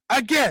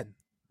 Again,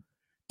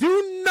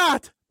 do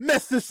not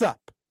mess this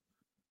up.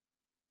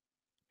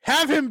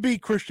 Have him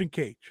beat Christian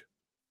Cage.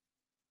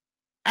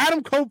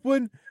 Adam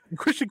Copeland and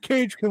Christian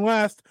Cage can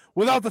last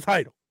without the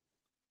title.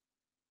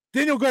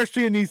 Daniel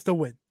Garcia needs to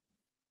win.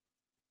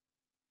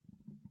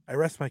 I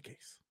rest my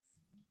case.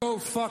 Go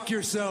fuck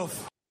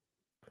yourself.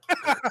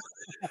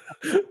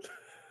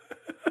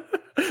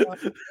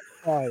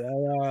 I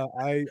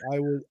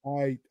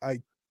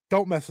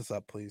don't mess this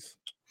up, please.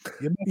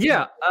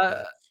 Yeah.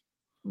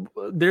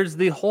 there's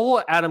the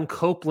whole Adam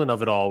Copeland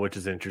of it all, which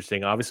is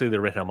interesting. Obviously,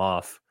 they're written him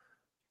off,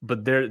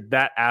 but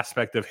that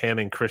aspect of him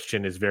and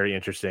Christian is very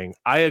interesting.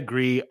 I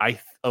agree. I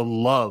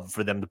love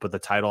for them to put the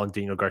title on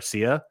Daniel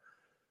Garcia,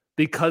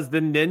 because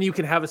then you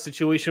can have a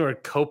situation where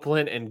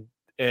Copeland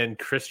and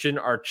Christian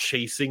are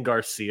chasing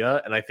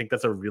Garcia, and I think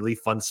that's a really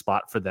fun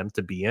spot for them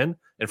to be in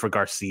and for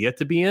Garcia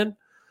to be in.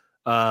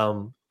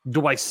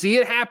 Do I see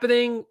it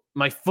happening?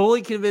 Am I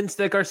fully convinced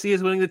that Garcia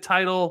is winning the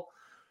title?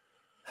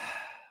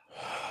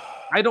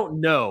 I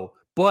don't know,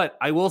 but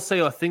I will say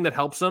a thing that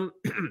helps him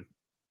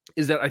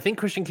is that I think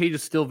Christian Cage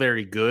is still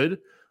very good,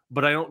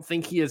 but I don't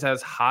think he is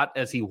as hot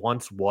as he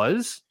once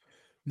was.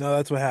 No,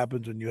 that's what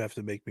happens when you have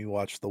to make me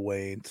watch the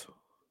Waynes.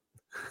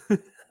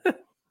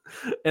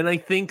 And I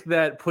think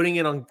that putting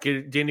it on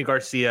Daniel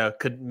Garcia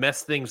could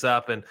mess things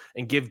up and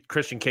give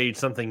Christian Cage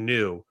something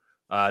new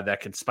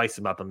that could spice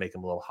him up and make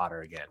him a little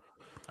hotter again.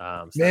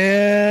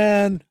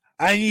 Man,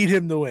 I need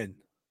him to win.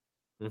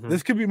 Mm-hmm.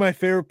 This could be my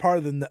favorite part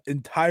of the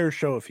entire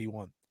show if he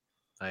won.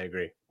 I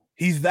agree.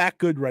 He's that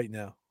good right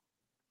now.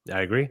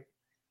 I agree.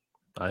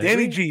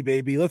 Danny G,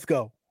 baby. Let's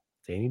go.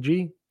 Danny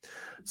G.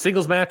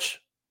 Singles match.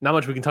 Not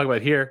much we can talk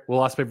about here. Will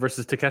Ospreay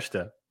versus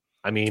Takeshita.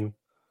 I mean.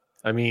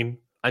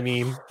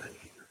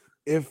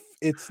 If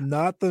it's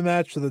not the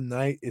match of the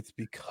night, it's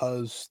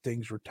because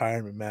Sting's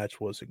retirement match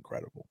was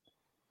incredible.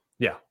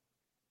 Yeah.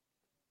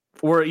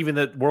 Or even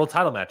the world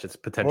title match. It's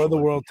potential. Or the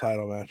world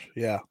title match.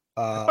 Yeah.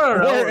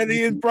 Or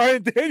Eddie and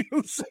Bryan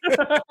Danielson.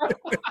 Never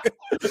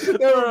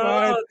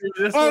mind.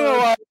 I don't know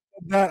why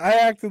I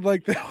acted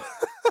like that.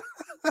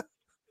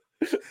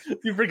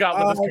 You forgot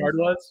what this card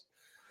was?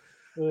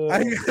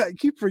 I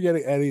keep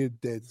forgetting Eddie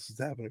and Dave. This is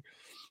happening.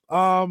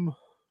 I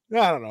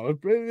don't know.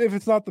 If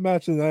it's not the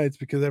match of the night, it's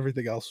because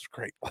everything else is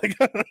great. Like,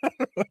 I don't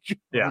know what you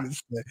want to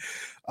say.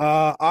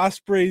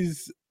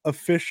 Ospreay's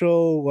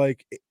official,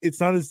 like,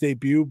 it's not his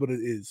debut, but it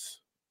is.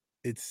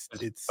 It's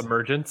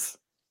emergence.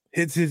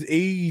 It's his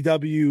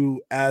AEW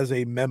as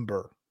a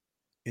member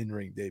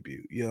in-ring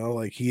debut. You know,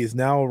 like, he is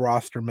now a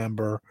roster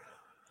member.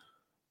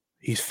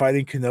 He's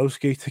fighting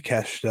Konosuke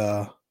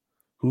Takeshita,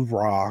 who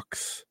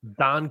rocks.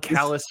 Don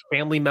Callis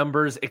family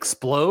members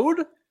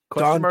explode?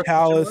 Don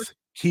Callis,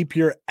 keep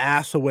your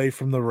ass away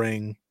from the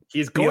ring.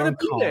 He's going to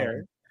be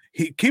there.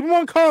 Keep him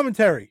on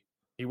commentary.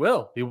 He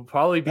will. He will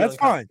probably be. That's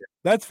fine.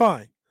 That's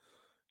fine.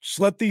 Just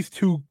let these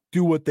two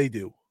do what they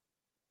do.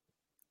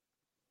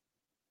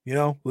 You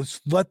know,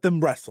 let's let them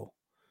wrestle.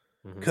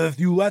 Because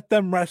if you let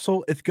them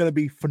wrestle, it's going to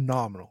be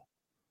phenomenal.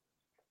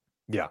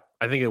 Yeah,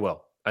 I think it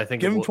will. I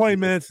think give him 20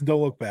 minutes and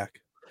don't look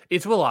back.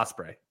 It's Will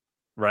Ospreay,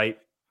 right?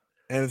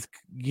 And it's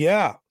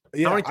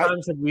How many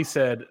times have we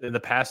said in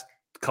the past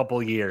couple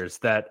of years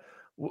that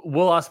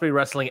Will Ospreay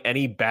wrestling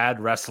any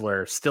bad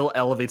wrestler still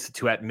elevates it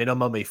to at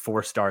minimum a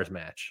 4 stars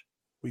match?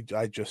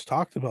 I just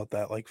talked about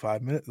that like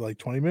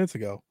 20 minutes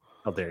ago.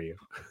 How dare you?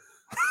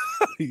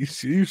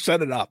 You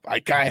set it up.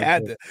 I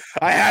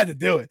had to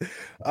do it.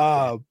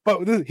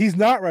 But he's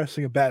not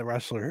wrestling a bad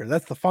wrestler here.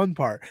 That's the fun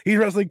part. He's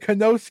wrestling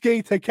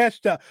Konosuke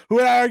Takeshita,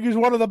 who I argue is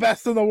one of the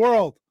best in the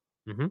world.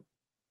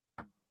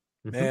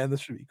 Man,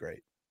 this should be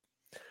great.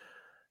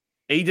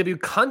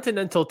 AEW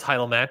Continental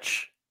title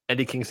match.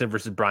 Eddie Kingston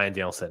versus Bryan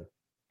Danielson.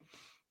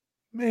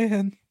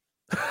 Man.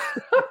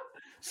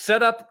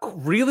 Set up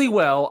really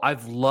well.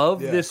 I've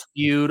loved this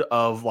feud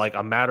of like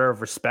a matter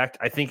of respect.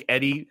 I think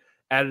Eddie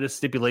added a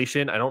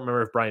stipulation. I don't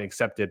remember if Bryan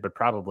accepted, but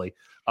probably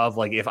of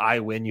like, if I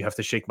win, you have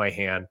to shake my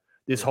hand.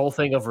 This whole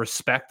thing of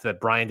respect that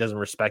Bryan doesn't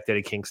respect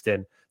Eddie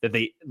Kingston, that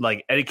they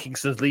like Eddie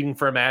Kingston's leaving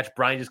for a match.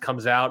 Bryan just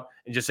comes out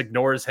and just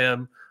ignores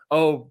him.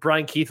 Oh,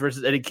 Brian Keith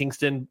versus Eddie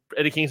Kingston.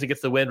 Eddie Kingston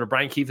gets the win, but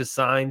Brian Keith is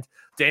signed.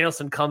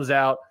 Danielson comes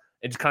out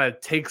and just kind of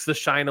takes the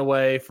shine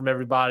away from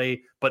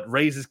everybody, but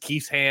raises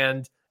Keith's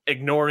hand,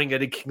 ignoring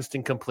Eddie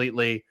Kingston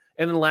completely.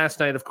 And then last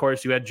night, of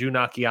course, you had Jun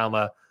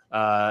Akiyama,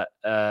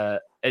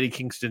 Eddie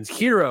Kingston's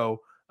hero,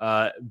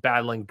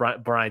 battling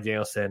Bryan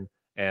Danielson.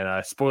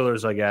 And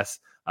spoilers, I guess,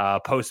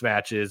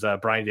 post-match is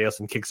Bryan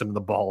Danielson kicks him in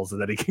the balls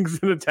and Eddie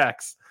Kingston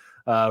attacks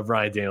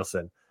Bryan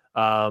Danielson.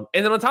 And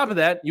then on top of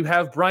that, you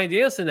have Bryan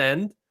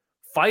Danielson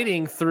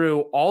fighting through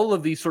all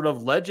of these sort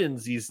of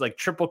legends, these like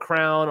Triple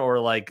Crown or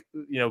like,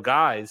 you know,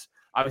 guys.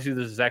 Obviously,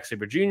 there's Zack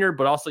Sabre Jr.,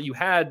 but also you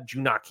had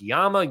Jun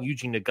Akiyama,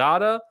 Yuji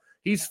Nagata.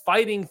 He's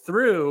fighting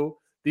through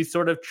these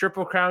sort of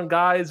Triple Crown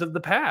guys of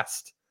the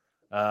past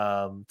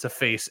to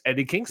face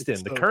Eddie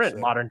Kingston, the current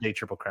modern day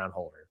Triple Crown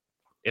holder.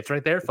 It's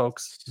right there,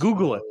 folks.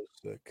 Google it.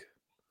 Sick.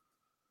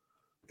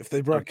 If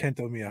they brought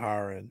Kento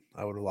Miyahara in,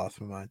 I would have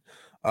lost my mind.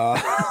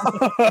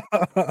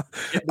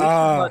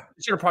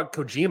 Should have brought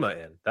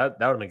Kojima in. That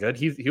would have been good.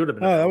 He would have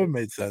been. That would have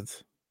made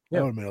sense. Yeah.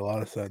 That would have made a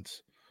lot of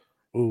sense.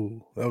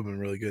 Ooh, that would have been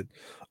really good.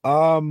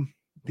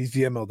 He's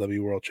the MLW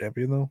World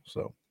Champion though,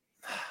 so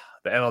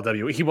the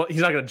MLW.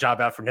 He's not going to job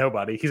out for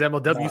nobody. He's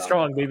MLW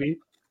strong, baby.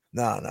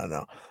 No.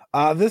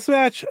 This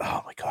match,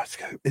 oh my god,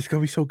 it's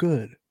gonna be so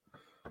good.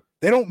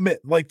 They don't miss.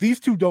 Like these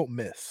two don't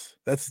miss.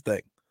 That's the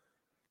thing.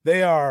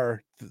 They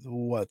are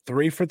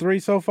 3 for 3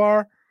 so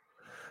far.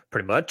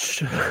 Pretty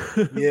much.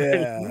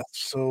 Yeah.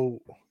 So,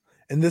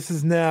 and this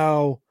is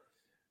now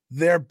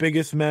their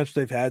biggest match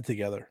they've had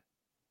together.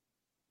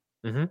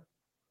 Mm-hmm.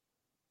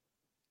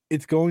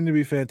 It's going to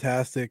be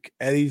fantastic.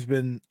 Eddie's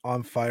been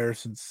on fire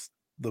since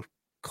the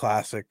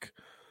classic.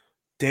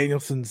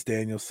 Danielson's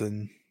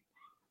Danielson.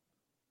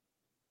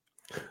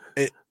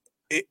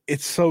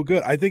 It's so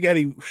good. I think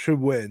Eddie should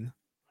win,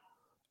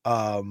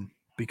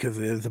 because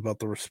it is about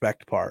the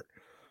respect part.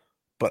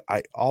 But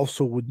I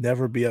also would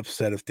never be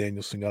upset if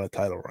Danielson got a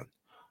title run.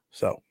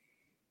 So,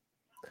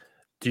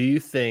 do you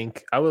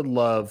think I would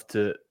love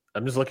to?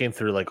 I'm just looking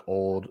through like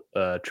old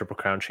Triple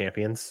Crown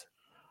champions.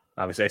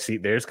 Obviously, I see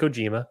there's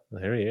Kojima.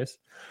 There he is.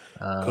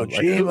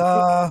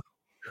 Kojima.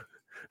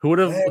 Who would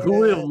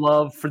have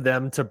loved for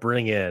them to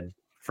bring in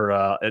for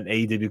an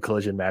AEW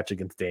Collision match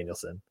against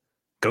Danielson?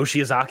 Go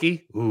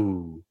Shiozaki?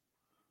 Ooh.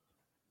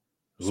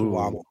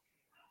 Suwama.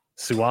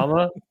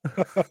 Suwama?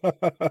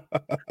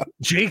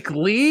 Jake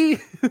Lee?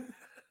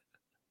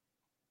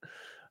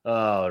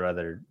 Oh,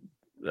 rather,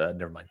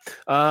 never mind.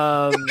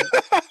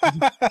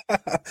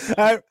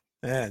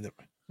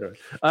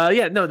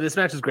 This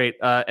match is great.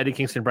 Eddie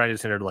Kingston and Bryan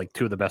Danielson are like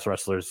two of the best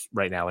wrestlers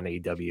right now in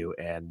AEW,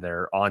 and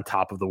they're on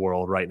top of the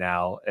world right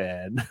now.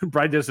 And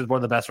Bryan Danielson is one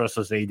of the best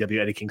wrestlers in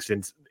AEW. Eddie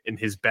Kingston's in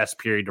his best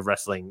period of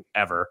wrestling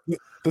ever.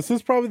 This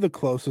is probably the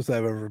closest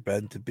I've ever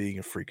been to being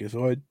a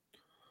freakazoid.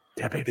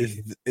 Yeah,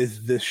 baby.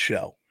 Is this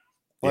show.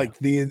 Like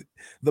the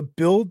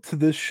build to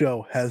this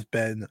show has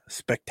been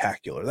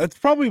spectacular. That's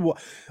probably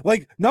what,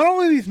 like, not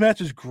only are these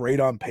matches great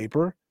on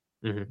paper,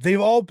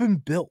 they've all been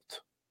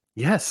built.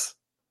 Yes.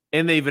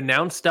 And they've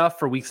announced stuff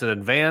for weeks in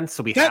advance.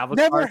 So that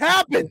never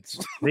happens.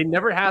 They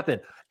never happen.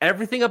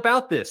 Everything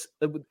about this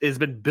has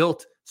been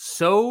built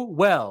so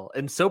well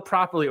and so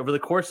properly over the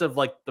course of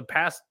like the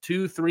past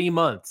 2-3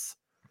 months,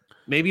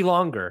 maybe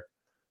longer.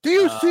 Do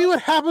you see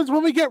what happens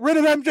when we get rid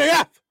of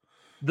MJF?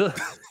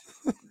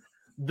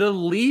 The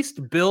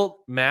least built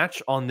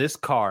match on this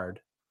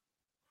card,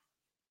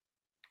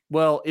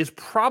 is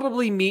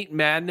probably Meat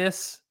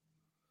Madness,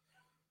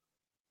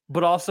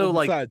 but also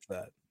besides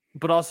that.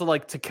 But also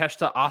like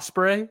Takeshita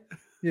Ospreay,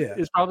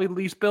 is probably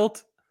least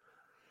built.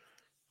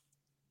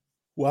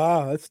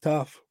 Wow, that's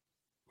tough.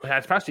 Yeah,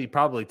 it's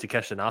probably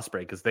Takeshita and Ospreay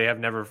because they have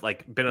never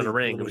like been in a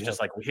ring. It was just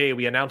like, hey,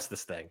 we announced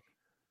this thing.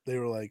 They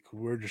were like,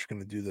 we're just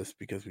going to do this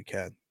because we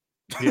can.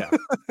 Yeah,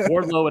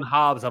 Wardlow and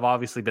Hobbs have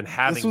obviously been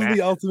having. This was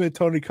the ultimate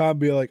Tony Khan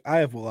be like, I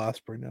have Will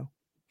Ospreay now.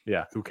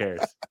 Yeah, who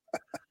cares?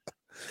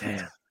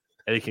 Damn,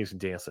 Eddie Kingston,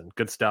 Danielson,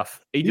 good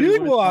stuff. You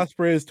think Will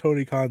Ospreay is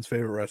Tony Khan's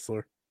favorite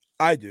wrestler?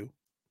 I do.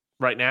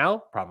 Right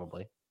now,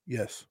 probably.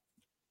 Yes,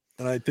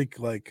 and I think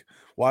like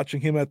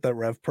watching him at that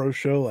RevPro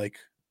show, like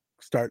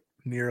start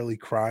nearly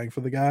crying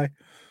for the guy,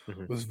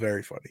 was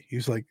very funny.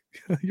 He's like,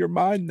 "You're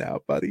mine now,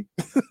 buddy."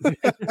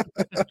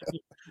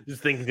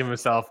 Just thinking to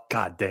himself,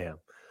 "God damn."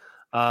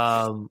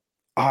 I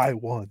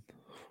won.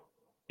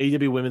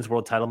 AEW Women's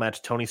World Title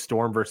match: Toni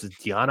Storm versus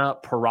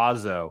Deonna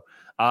Purrazzo.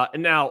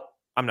 And now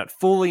I'm not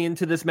fully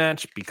into this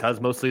match because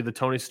mostly the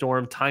Toni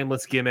Storm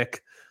timeless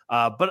gimmick.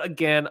 But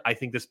again, I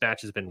think this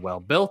match has been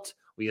well built.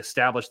 We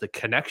established the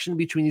connection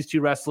between these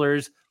two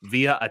wrestlers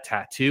via a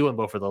tattoo on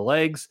both of the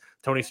legs.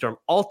 Toni Storm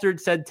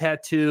altered said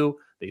tattoo.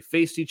 They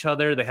faced each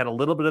other. They had a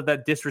little bit of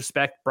that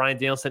disrespect, Bryan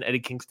Danielson, Eddie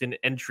Kingston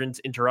entrance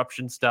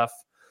interruption stuff.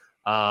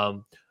 They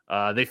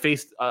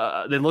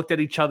looked at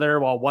each other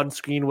while one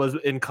screen was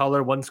in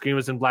color, one screen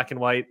was in black and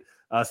white.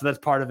 So that's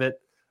part of it.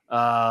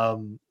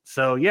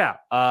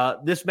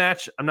 This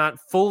match, I'm not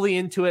fully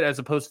into it as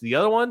opposed to the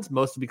other ones,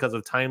 mostly because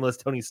of timeless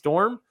Toni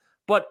Storm,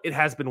 but it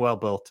has been well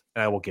built,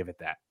 and I will give it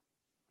that.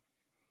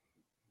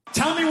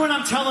 Tell me when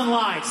I'm telling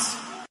lies.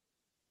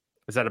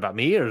 Is that about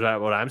me, or is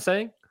that what I'm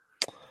saying?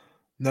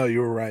 No, you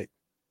were right.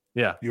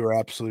 Yeah. You were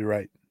absolutely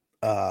right.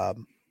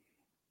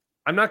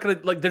 I'm not going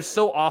to, there's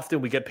so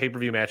often we get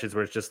pay-per-view matches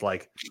where it's just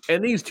like,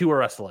 and these two are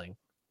wrestling.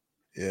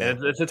 Yeah.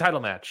 And it's a title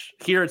match.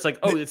 Here it's like,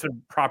 it's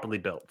been properly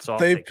built. So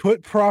they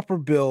put proper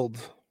build.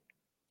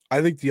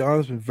 I think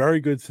Deonna's been very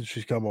good since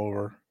she's come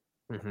over.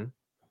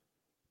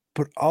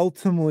 But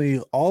ultimately,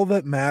 all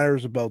that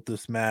matters about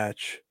this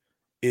match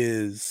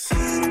is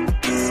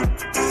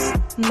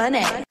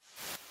money.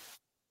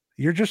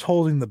 You're just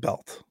holding the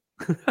belt.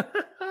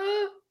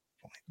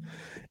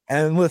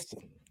 And listen.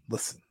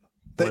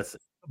 The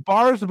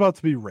bar is about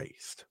to be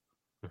raised.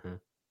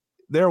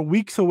 They're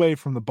weeks away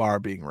from the bar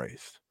being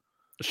raised.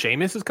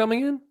 Sheamus is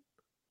coming in?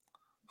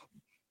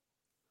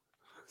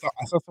 So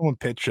I saw someone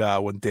pitch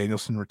when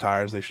Danielson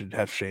retires, they should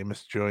have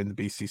Sheamus join the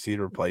BCC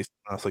to replace him.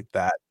 I was like,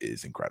 that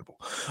is incredible.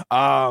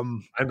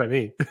 Fine by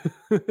me.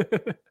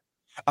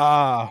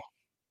 Oh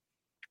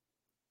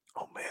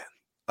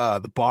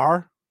man. The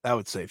bar, that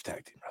would save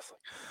tag team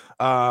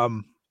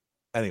wrestling.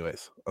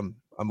 Anyways, I'm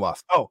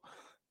lost. Oh,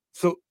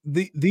 so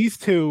these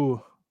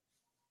two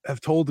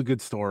have told a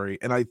good story,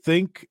 and I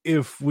think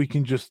if we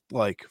can just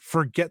like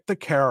forget the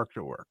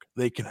character work,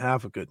 they can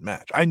have a good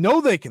match. I know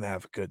they can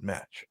have a good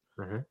match.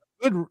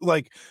 Good,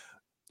 like,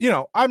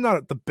 I'm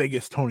not the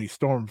biggest Toni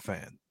Storm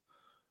fan,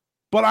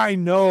 but I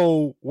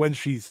know when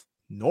she's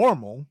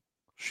normal,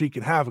 she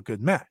can have a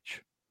good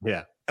match.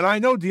 Yeah. And I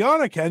know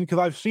Deanna can because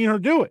I've seen her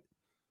do it.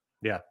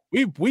 Yeah.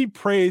 We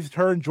praised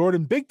her and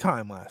Jordan big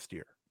time last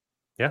year.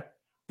 Yeah.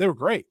 They were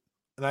great.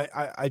 And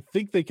I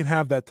think they can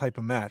have that type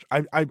of match.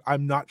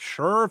 I'm not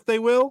sure if they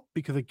will,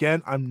 because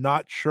again, I'm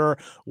not sure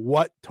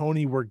what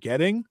Tony we're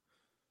getting.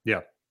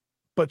 Yeah.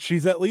 But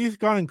she's at least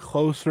gotten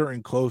closer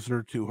and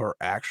closer to her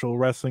actual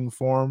wrestling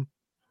form.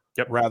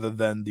 Yep. Rather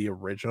than the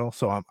original.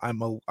 So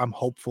I'm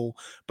hopeful.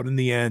 But in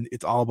the end,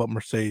 it's all about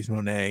Mercedes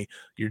Moné.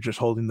 You're just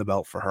holding the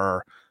belt for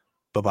her.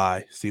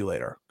 Bye-bye. See you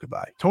later.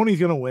 Goodbye.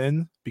 Tony's gonna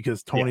win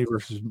because Tony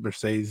versus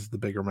Mercedes is the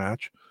bigger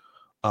match.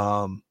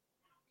 But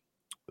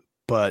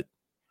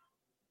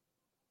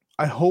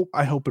I hope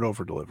it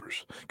over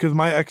delivers because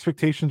my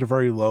expectations are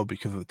very low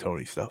because of the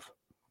Tony stuff.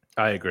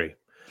 I agree.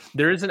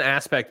 There is an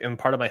aspect, and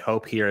part of my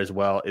hope here as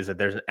well is that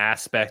there's an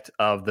aspect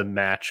of the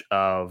match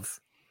of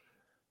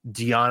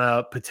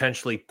Deanna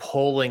potentially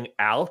pulling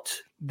out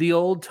the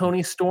old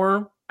Tony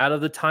Storm out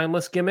of the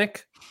timeless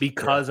gimmick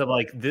because of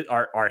like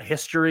our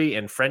history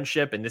and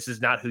friendship, and this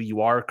is not who you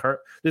are.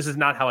 This is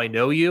not how I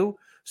know you.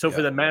 So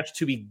for the match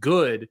to be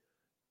good,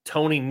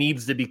 Tony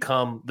needs to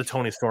become the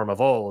Tony Storm of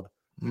old,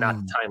 not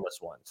the timeless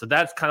one. So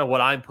that's kind of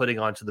what I'm putting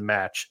onto the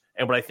match,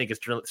 and what I think is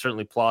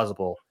certainly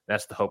plausible.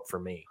 That's the hope for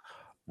me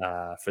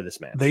for this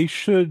match. They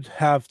should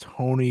have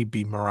Tony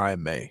be Mariah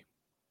May.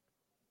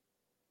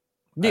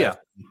 Yeah.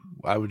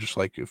 I would just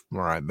like if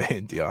Mariah May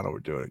and Deanna were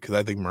doing it because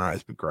I think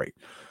Mariah's been great.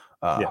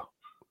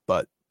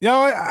 But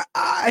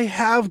I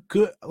have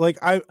good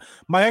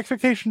my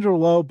expectations are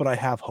low, but I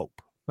have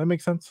hope. That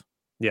makes sense.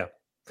 Yeah.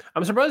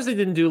 I'm surprised they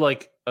didn't do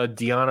like a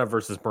Deanna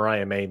versus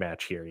Mariah May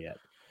match here yet.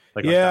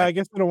 Like, I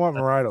guess I don't want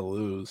Mariah to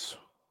lose,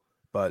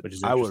 but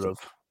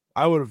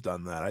I would have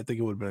done that. I think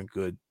it would have been a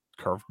good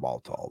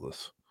curveball to all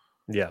this.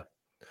 Yeah.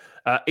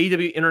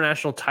 AEW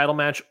International title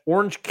match,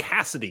 Orange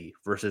Cassidy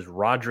versus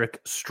Roderick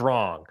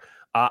Strong.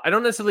 I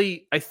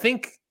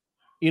think,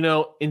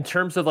 in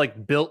terms of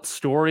like built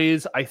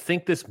stories, I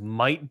think this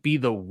might be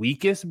the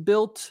weakest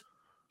built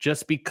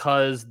just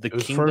because the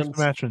Kingdom's first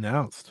match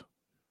announced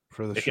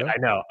for the show. I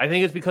know. I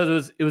think it's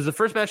because it was the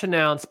first match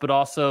announced, but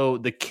also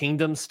the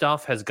Kingdom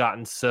stuff has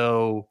gotten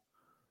so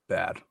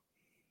bad.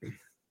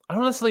 I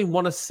don't necessarily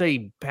want to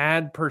say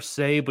bad per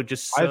se, but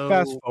just so... I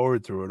fast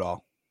forward through it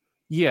all.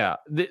 Yeah,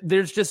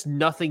 there's just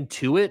nothing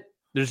to it.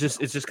 It's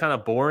just kind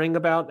of boring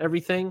about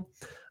everything.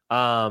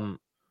 And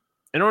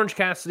Orange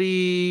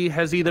Cassidy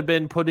has either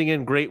been putting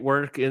in great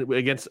work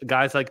against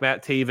guys like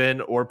Matt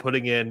Taven or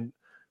putting in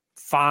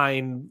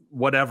fine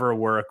whatever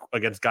work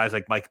against guys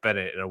like Mike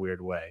Bennett in a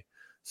weird way.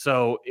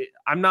 So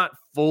I'm not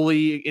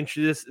fully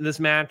interested in this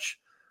match,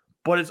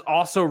 but it's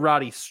also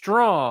Roddy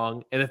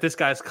Strong. And if this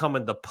guy's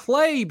coming to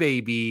play,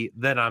 baby,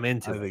 then I'm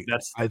into it.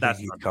 I think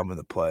he's coming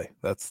to play.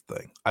 That's the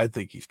thing. I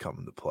think he's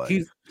coming to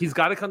play. He's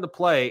got to come to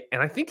play,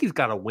 and I think he's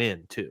got to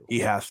win too. He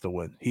has to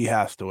win.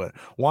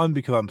 One,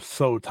 because I'm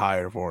so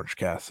tired of Orange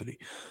Cassidy.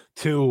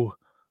 Two,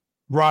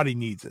 Roddy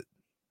needs it,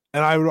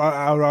 and I would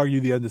argue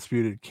the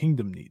Undisputed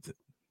Kingdom needs it.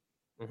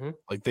 Mm-hmm.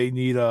 Like they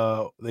need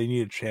a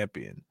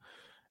champion,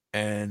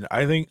 and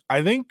I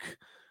think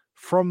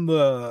from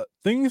the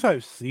things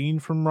I've seen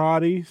from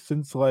Roddy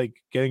since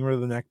like getting rid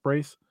of the neck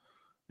brace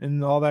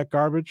and all that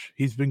garbage,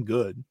 he's been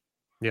good.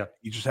 Yeah,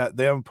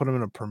 they haven't put him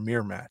in a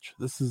premier match.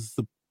 This is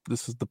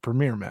the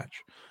premier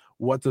match.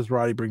 What does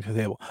Roddy bring to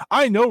the table?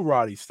 I know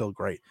Roddy's still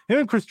great. Him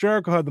and Chris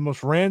Jericho had the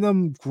most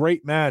random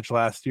great match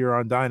last year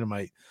on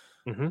Dynamite.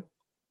 Mm-hmm.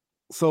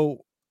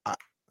 So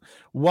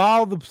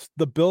while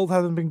the build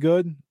hasn't been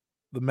good,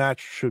 the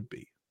match should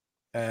be,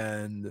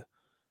 and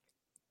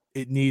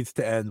it needs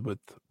to end with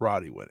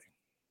Roddy winning.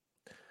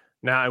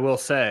 Now, I will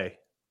say,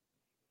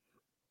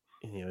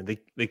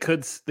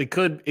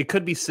 it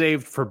could be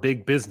saved for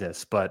big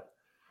business, but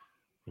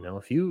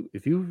if you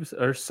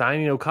are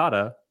signing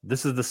Okada,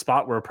 this is the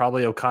spot where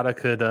probably Okada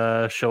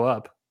could show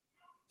up,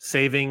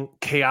 saving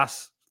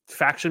Chaos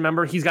faction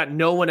member. He's got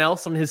no one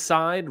else on his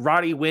side.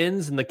 Roddy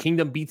wins, and the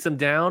Kingdom beats him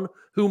down.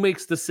 Who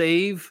makes the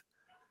save?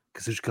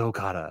 Kazuchika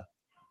Okada.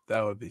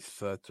 That would be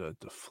such a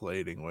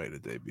deflating way to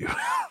debut.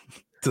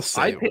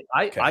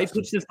 I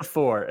pitched this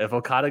before. If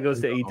Okada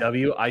goes to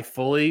AEW, I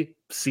fully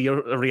see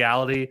a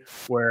reality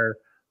where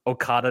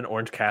Okada and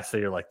Orange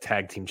Cassidy are like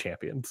tag team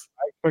champions.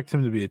 I expect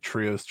him to be a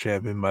trios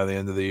champion by the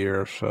end of the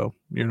year. So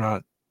you're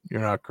not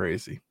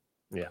crazy.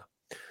 Yeah.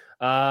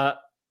 An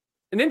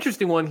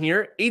interesting one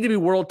here. AEW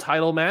World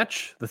Title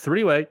match, the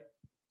 3-way,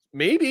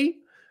 maybe.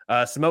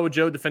 Samoa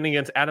Joe defending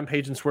against Adam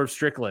Page and Swerve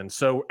Strickland.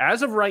 So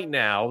as of right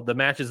now, the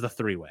match is the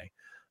 3-way.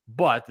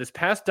 But this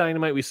past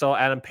Dynamite, we saw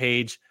Adam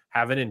Page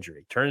have an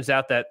injury. Turns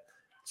out that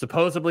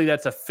supposedly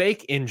that's a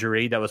fake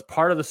injury that was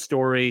part of the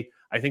story.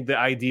 I think the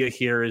idea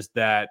here is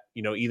that,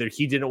 either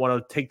he didn't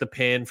want to take the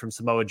pin from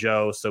Samoa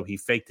Joe, so he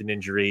faked an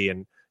injury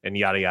and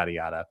yada, yada,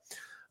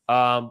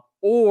 yada.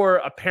 Or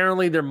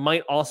apparently there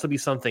might also be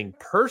something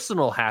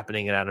personal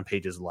happening in Adam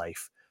Page's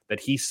life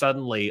that he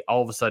suddenly,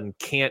 all of a sudden,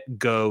 can't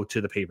go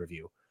to the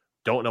pay-per-view.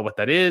 Don't know what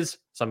that is.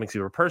 Something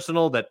super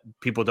personal that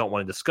people don't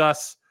want to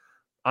discuss.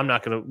 We're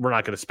not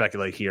going to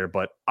speculate here,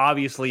 but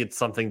obviously it's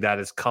something that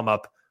has come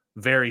up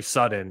very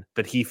sudden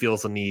that he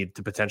feels the need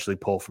to potentially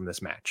pull from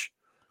this match.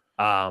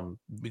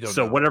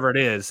 So whatever it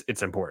is,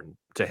 it's important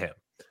to him.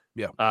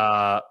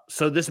 Yeah.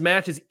 So this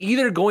match is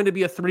either going to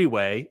be a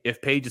 3-way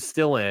if Paige is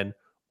still in,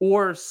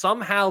 or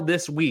somehow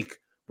this week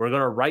we're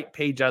going to write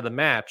Paige out of the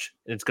match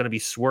and it's going to be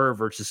Swerve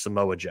versus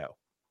Samoa Joe.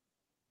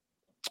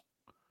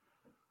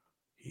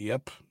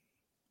 Yep.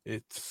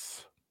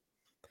 It's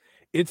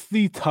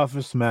the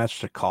toughest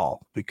match to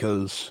call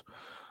because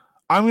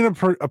I'm going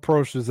to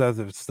approach this as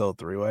if it's still a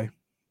 3-way.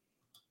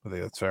 I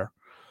think that's fair.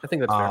 I think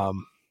that's fair.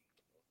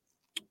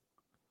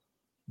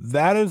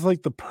 That is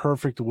like the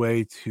perfect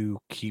way to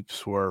keep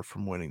Swerve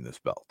from winning this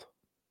belt.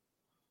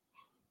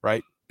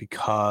 Right?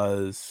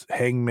 Because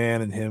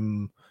Hangman and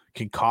him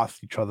can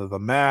cost each other the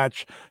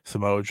match.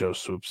 Samoa Joe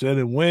swoops in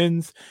and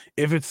wins.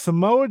 If it's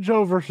Samoa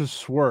Joe versus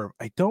Swerve,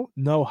 I don't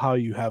know how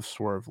you have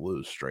Swerve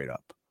lose straight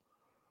up.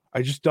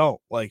 I just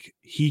don't. Like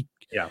he's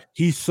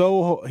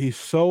so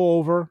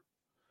over.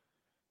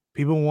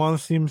 People want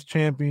to see him as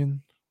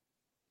champion.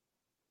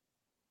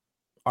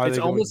 It's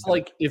almost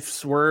like if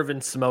Swerve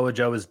and Samoa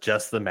Joe is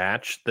just the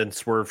match, then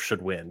Swerve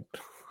should win.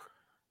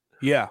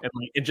 Yeah.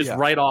 And just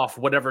write off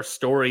whatever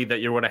story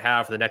that you're going to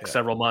have for the next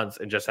several months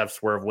and just have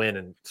Swerve win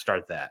and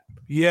start that.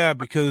 Yeah,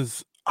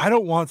 because I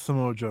don't want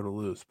Samoa Joe to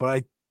lose,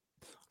 but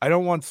I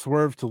don't want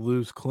Swerve to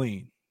lose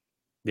clean.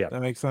 Yeah.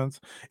 That makes sense.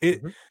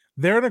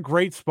 They're in a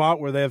great spot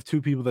where they have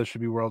two people that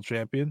should be world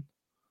champion.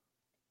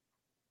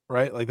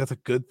 Right? Like that's a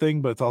good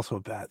thing, but it's also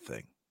a bad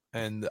thing.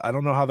 And I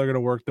don't know how they're going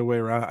to work their way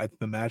around.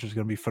 The match is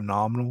going to be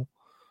phenomenal.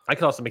 I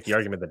could also make the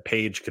argument that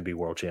Paige could be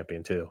world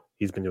champion too.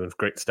 He's been doing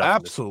great stuff.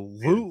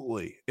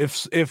 Absolutely.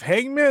 If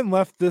Hangman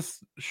left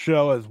this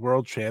show as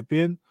world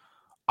champion,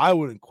 I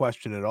wouldn't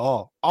question it at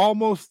all.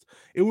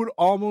 It would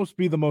almost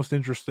be the most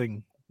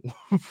interesting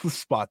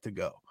spot to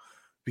go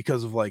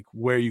because of like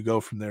where you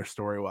go from there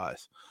story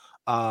wise.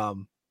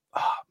 Man,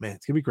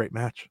 it's gonna be a great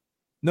match.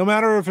 No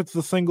matter if it's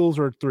the singles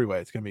or 3-way,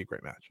 it's gonna be a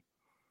great match.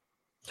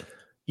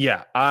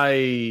 Yeah,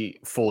 I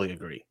fully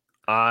agree.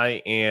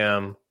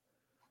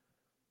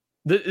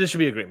 This should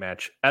be a great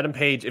match. Adam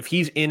Page, if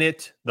he's in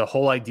it, the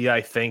whole idea,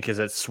 I think, is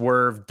that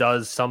Swerve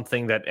does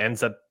something that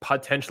ends up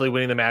potentially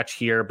winning the match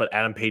here, but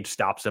Adam Page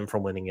stops him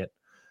from winning it.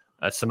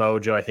 Samoa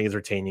Joe, I think, is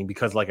retaining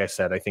because, like I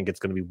said, I think it's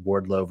going to be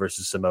Wardlow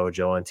versus Samoa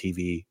Joe on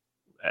TV.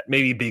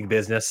 Maybe big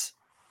business.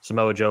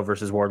 Samoa Joe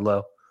versus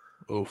Wardlow.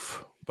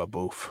 Oof.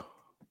 Baboof.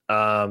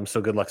 So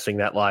good luck seeing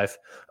that live.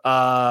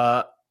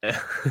 I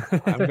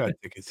haven't got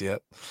tickets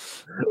yet.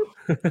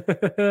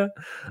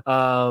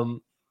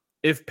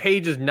 If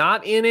Paige is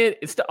not in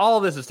it, all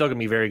of this is still going to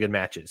be very good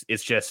matches.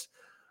 It's just,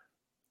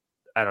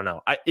 I don't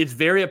know. It's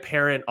very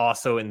apparent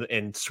also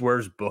in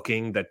Swerve's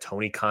booking that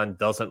Tony Khan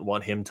doesn't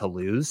want him to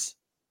lose.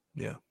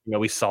 Yeah. You know,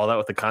 we saw that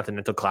with the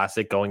Continental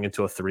Classic going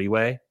into a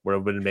 3-way where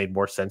it would have made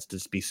more sense to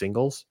just be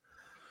singles.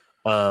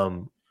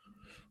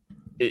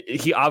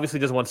 He obviously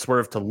doesn't want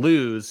Swerve to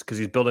lose because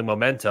he's building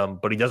momentum,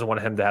 but he doesn't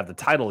want him to have the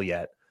title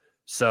yet.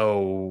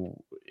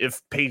 So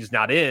if Paige's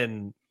not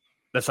in,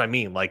 that's what I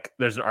mean. Like,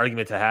 there's an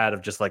argument to have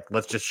of just like,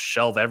 let's just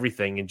shelve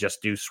everything and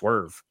just do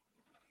Swerve.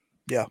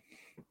 Yeah.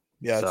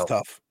 Yeah, it's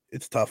tough.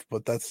 It's tough,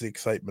 but that's the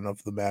excitement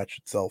of the match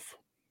itself.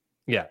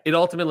 Yeah. It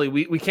ultimately,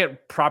 we can't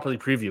properly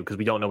preview because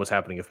we don't know what's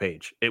happening with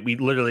Paige.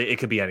 It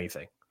could be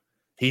anything.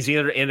 He's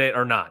either in it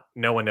or not.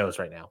 No one knows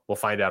right now. We'll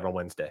find out on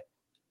Wednesday.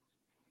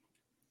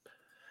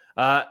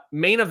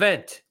 Main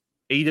event,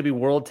 AEW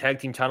World Tag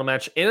Team Title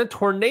match and a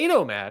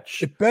tornado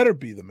match. It better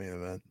be the main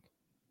event.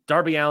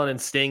 Darby Allin and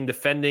Sting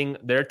defending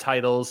their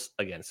titles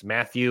against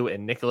Matthew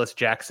and Nicholas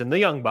Jackson, the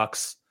Young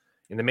Bucks,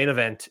 in the main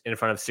event in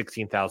front of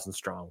 16,000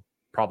 strong.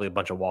 Probably a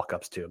bunch of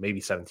walk-ups too,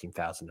 maybe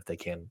 17,000 if they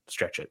can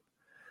stretch it.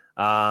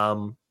 What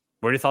are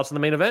your thoughts on the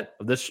main event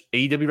of this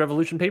AEW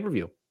Revolution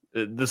pay-per-view?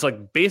 This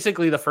like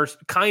basically the first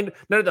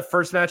not the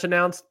first match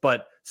announced,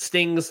 but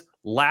Sting's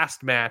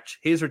last match,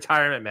 his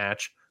retirement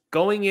match,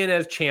 going in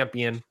as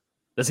champion.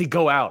 Does he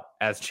go out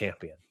as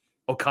champion?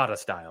 Okada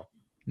style?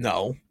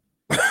 No.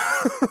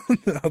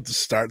 I'll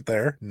just start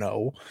there.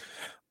 No.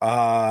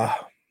 I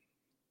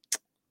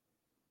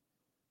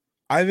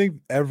think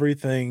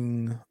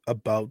everything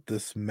about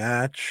this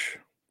match,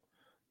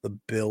 the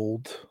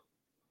build,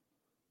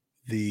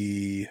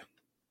 the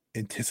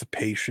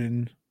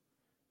anticipation,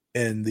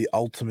 and the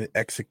ultimate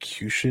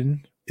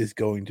execution is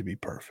going to be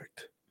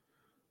perfect.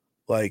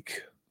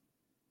 Like,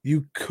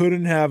 you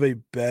couldn't have a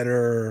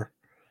better,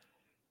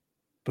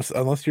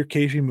 unless you're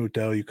Keiji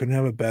Muto, you couldn't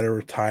have a better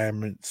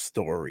retirement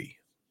story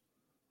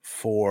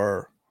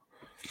for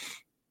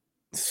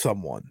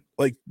someone.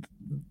 Like,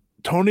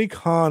 Tony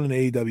Khan and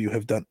AEW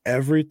have done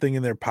everything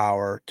in their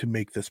power to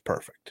make this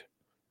perfect,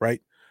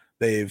 right?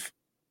 They've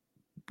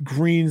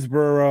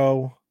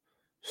Greensboro,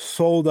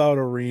 sold out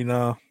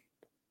arena,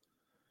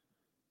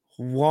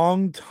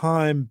 long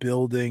time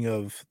building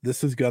of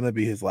this is going to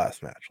be his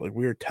last match. Like,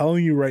 we are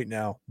telling you right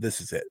now,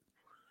 this is it.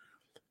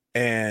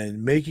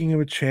 And making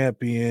him a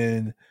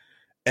champion,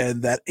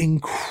 and that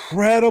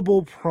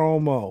incredible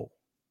promo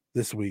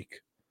this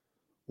week.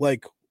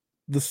 Like,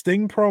 the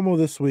Sting promo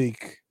this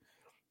week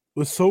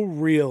was so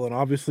real, and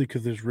obviously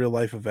because there's real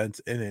life events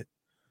in it,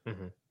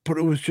 but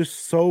it was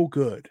just so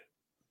good.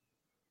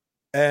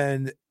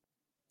 And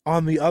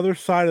on the other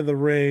side of the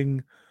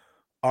ring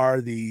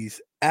are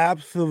these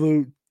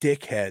absolute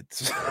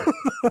dickheads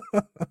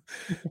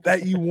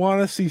that you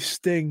want to see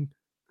Sting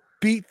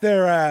beat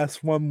their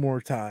ass one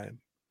more time.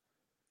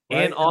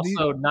 Right? And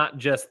also not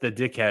just the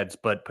dickheads,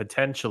 but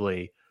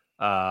potentially,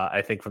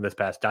 I think from this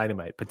past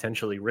Dynamite,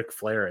 potentially Ric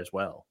Flair as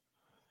well.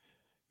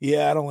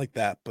 Yeah, I don't like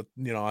that, but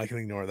I can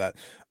ignore that.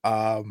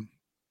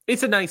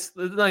 It's a nice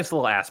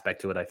little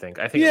aspect to it. I think.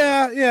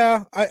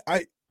 Yeah.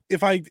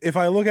 If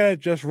I look at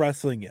it just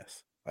wrestling,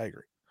 yes, I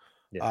agree.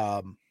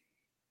 Yeah.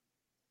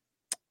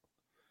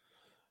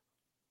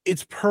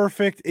 It's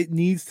perfect. It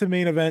needs to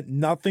main event.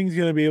 Nothing's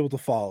gonna be able to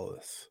follow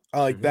this.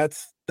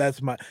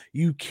 That's my.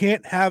 You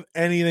can't have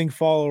anything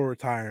follow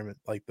retirement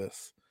like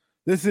this.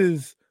 This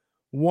is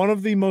one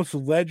of the most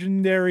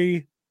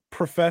legendary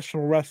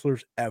professional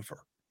wrestlers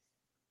ever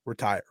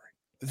retiring.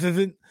 This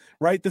isn't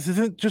right. This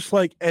isn't just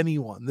like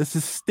anyone. This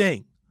is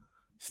Sting.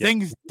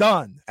 Sting's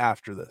done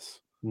after this.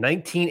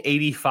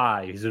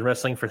 1985. He's been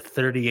wrestling for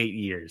 38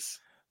 years.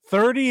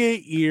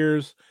 38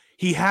 years.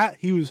 He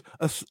was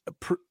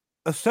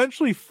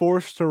essentially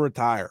forced to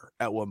retire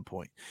at one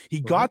point.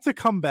 He got to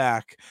come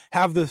back,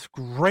 have this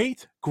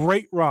great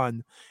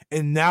run,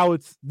 and now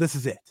this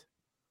is it.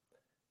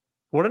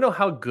 Want to know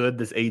how good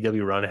this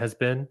AEW run has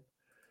been?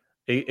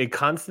 A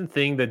constant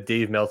thing that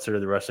Dave Meltzer,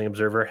 the Wrestling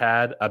Observer,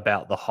 had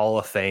about the Hall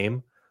of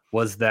Fame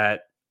was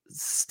that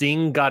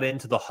Sting got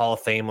into the Hall of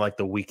Fame like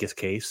the weakest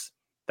case.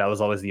 That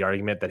was always the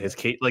argument, that his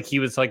case, like he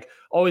was like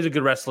always a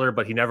good wrestler,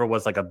 but he never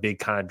was like a big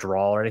kind of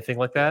draw or anything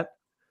like that.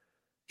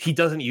 He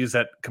doesn't use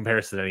that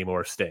comparison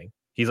anymore, Sting.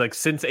 He's like,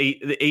 since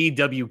the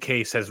AEW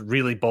case has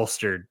really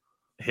bolstered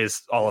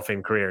his Hall of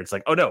Fame career, it's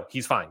like, oh no,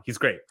 he's fine. He's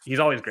great. He's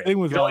always great. Sting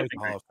was always a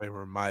Hall of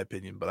Famer in my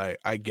opinion, but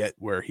I get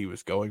where he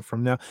was going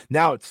from now.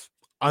 Now it's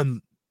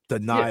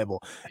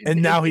undeniable. Yeah.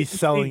 And now he's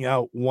selling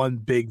out one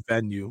big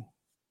venue.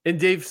 And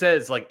Dave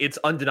says, like, it's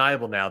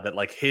undeniable now that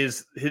like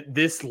his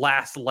this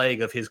last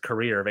leg of his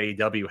career of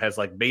AEW has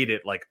like made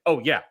it like,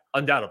 oh yeah,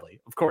 undoubtedly,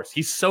 of course,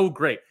 he's so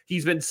great.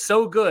 He's been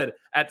so good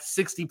at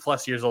 60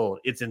 plus years old.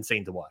 It's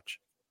insane to watch.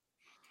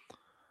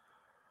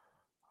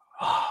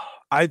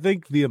 I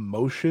think the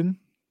emotion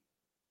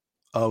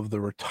of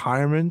the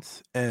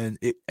retirement and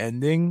it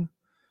ending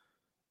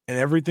and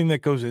everything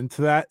that goes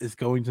into that is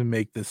going to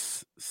make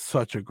this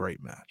such a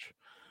great match.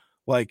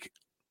 Like,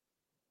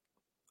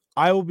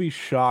 I will be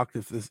shocked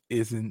if this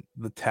isn't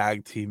the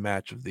tag team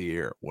match of the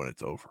year when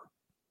it's over.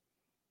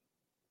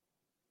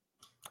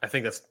 I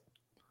think that's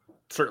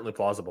certainly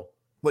plausible.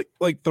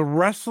 Like the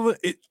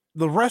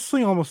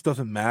wrestling almost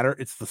doesn't matter.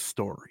 It's the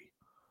story.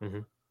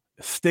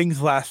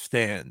 Sting's last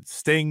stand.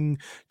 Sting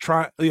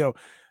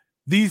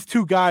these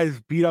two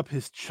guys beat up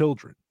his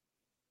children.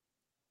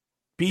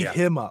 Beat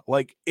him up.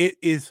 Like, it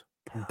is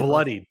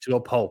bloodied to a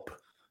pulp.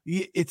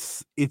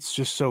 It's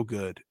just so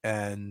good.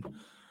 And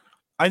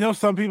I know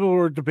some people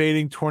were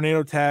debating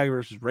tornado tag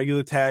versus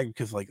regular tag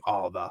because like,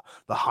 the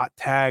hot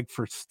tag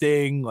for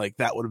Sting, like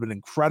that would have been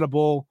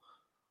incredible.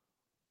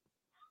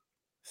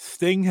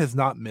 Sting has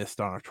not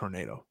missed on a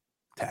tornado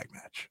tag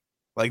match.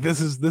 Like,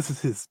 this is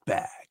his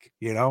bag,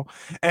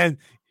 and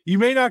you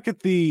may not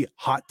get the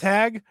hot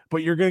tag,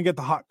 but you're going to get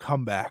the hot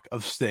comeback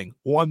of Sting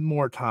one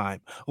more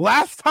time.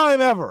 Last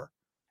time ever.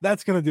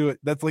 That's going to do it.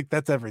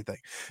 That's everything.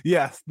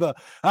 Yes. And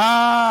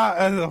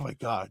oh my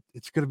God,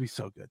 it's going to be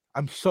so good.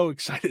 I'm so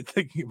excited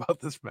thinking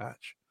about this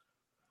match.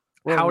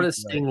 How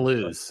does Sting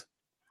lose?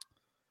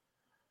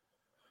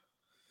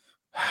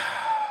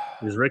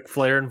 Is Ric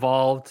Flair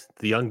involved?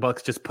 The Young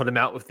Bucks just put him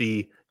out with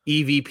the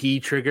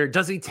EVP trigger.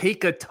 Does he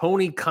take a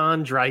Tony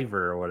Khan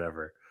driver or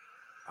whatever?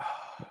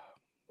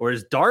 Or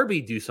does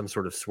Darby do some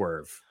sort of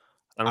swerve?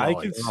 I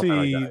could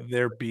see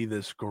there be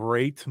this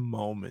great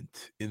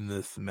moment in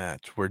this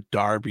match where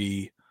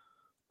Darby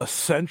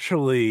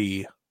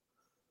essentially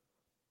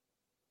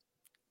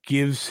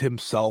gives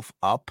himself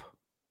up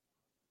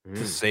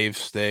to save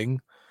Sting,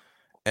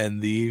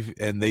 and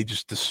they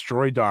just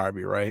destroy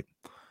Darby, right?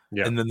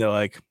 Yeah. And then they're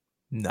like,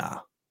 nah,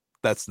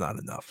 that's not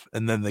enough.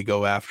 And then they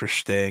go after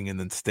Sting, and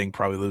then Sting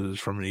probably loses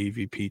from an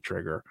EVP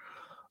trigger.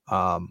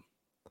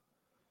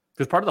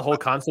 Because part of the whole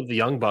concept of the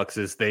Young Bucks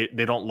is they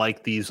don't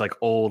like these like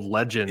old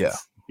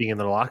legends being in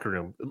the locker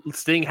room.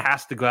 Sting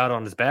has to go out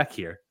on his back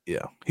here.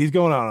 Yeah, he's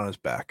going out on his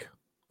back.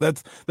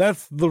 That's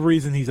the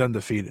reason he's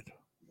undefeated.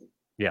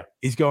 Yeah,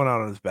 he's going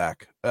out on his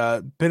back.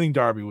 Pinning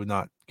Darby would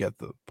not get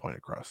the point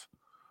across.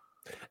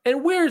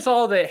 And where's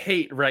all the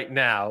hate right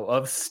now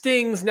of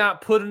Sting's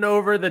not putting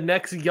over the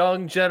next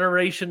young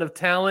generation of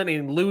talent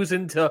and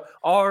losing to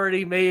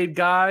already made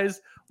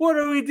guys? What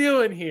are we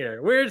doing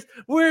here?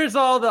 Where's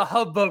all the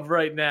hubbub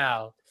right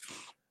now?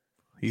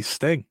 He's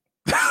Sting.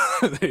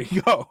 There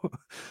you go.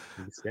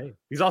 He's Sting.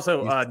 He's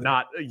also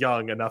not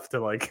young enough to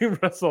like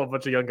wrestle a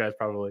bunch of young guys,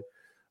 probably.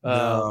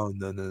 No.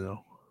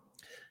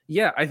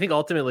 Yeah, I think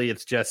ultimately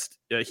it's just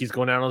he's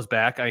going out on his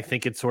back. I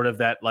think it's sort of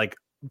that like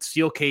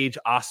Steel Cage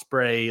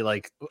Osprey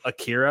like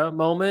Akira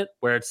moment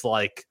where it's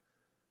like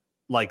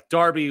like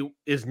Darby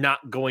is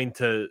not going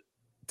to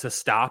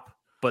stop,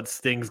 but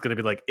Sting's going to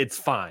be like, it's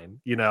fine,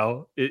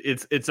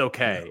 it's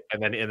okay,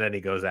 and then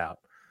he goes out.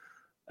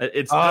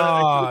 You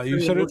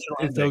said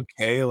it's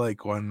okay,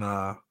 like when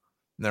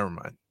never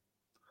mind.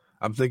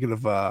 I'm thinking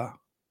of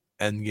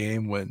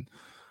Endgame when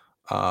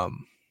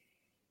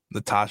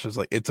Natasha's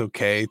like, it's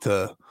okay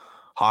to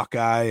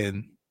Hawkeye,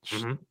 and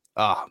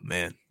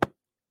man.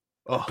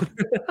 Oh,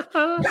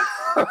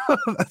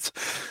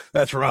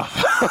 that's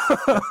rough.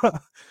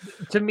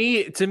 To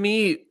me,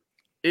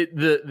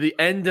 the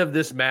end of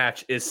this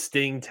match is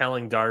Sting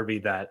telling Darby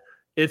that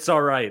it's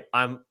all right.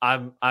 I'm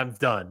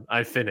done.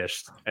 I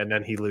finished, and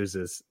then he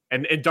loses,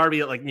 and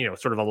Darby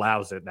sort of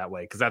allows it that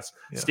way because that's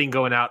Sting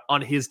going out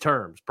on his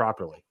terms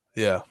properly.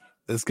 Yeah,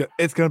 it's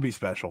gonna be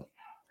special.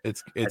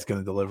 It's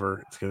gonna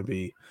deliver. It's gonna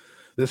be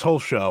this whole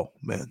show,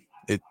 man.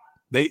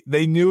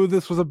 They knew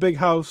this was a big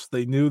house.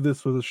 They knew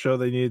this was a show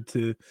they needed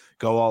to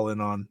go all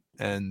in on,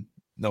 and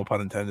no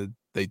pun intended,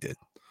 they did.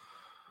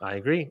 I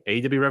agree.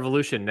 AEW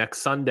Revolution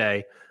next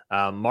Sunday,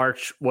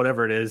 March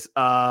whatever it is,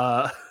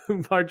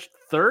 March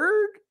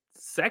 3rd,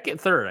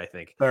 3rd, I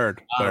think. 3rd.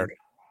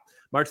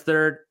 March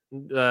 3rd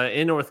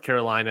in North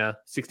Carolina,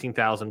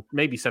 16,000,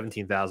 maybe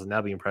 17,000.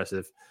 That'd be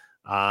impressive.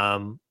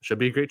 Should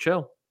be a great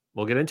show.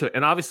 We'll get into it,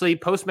 and obviously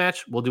post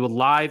match we'll do a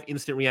live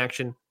instant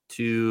reaction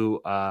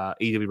to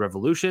AEW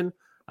Revolution,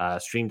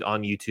 streamed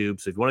on YouTube.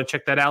 So if you want to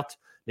check that out,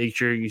 make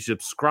sure you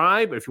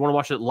subscribe. If you want to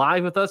watch it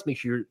live with us, make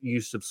sure you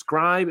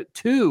subscribe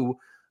to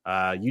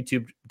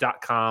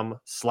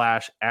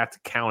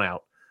youtube.com/@countout.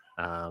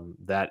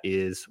 That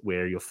is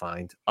where you'll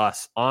find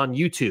us on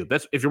YouTube.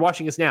 That's if you're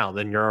watching us now,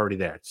 then you're already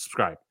there.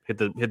 Subscribe, hit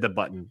the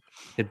button,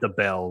 hit the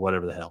bell,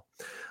 whatever the hell.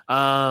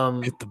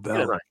 Hit the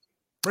bell. Right.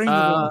 Ring the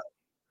bell.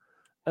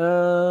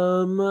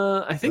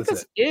 I think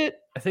that's it.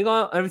 I think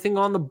everything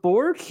on the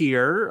board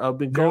here. I've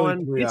been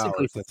going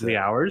basically 3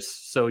 hours,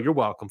 so you're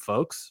welcome,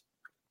 folks.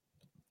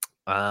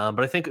 But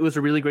I think it was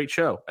a really great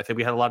show. I think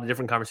we had a lot of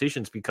different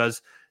conversations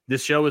because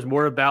this show is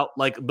more about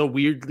like the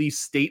weirdly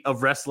state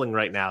of wrestling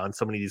right now in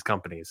so many of these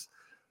companies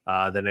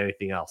than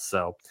anything else.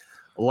 So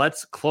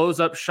let's close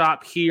up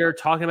shop here,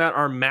 talking about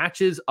our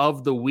matches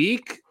of the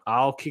week.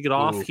 I'll kick it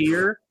off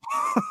here.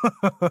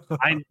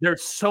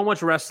 There's so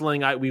much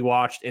wrestling we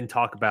watched and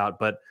talk about,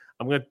 but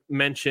I'm going to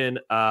mention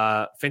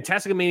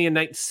Fantastic Mania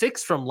Night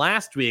 6 from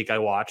last week I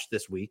watched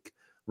this week.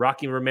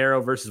 Rocky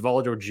Romero versus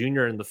Volador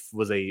Jr.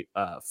 was a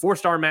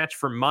 4-star match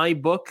for my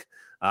book.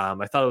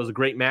 I thought it was a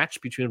great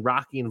match between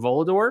Rocky and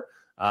Volador.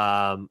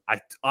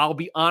 I'll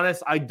be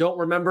honest, I don't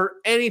remember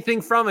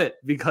anything from it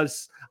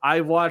because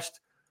I watched,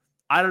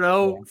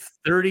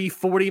 30,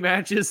 40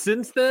 matches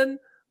since then.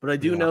 But I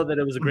do know that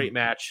it was a great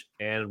match,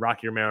 and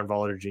Rocky Romero and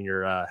Volador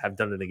Jr. Have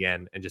done it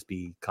again and just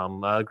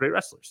become great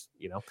wrestlers,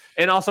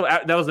 And also,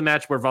 that was the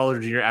match where Volador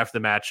Jr. after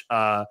the match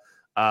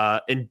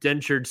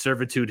indentured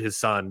servitude his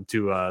son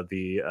to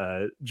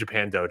the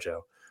Japan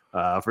dojo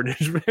for New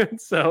Japan.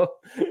 So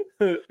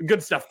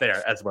good stuff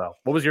there as well.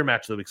 What was your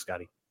match of the week,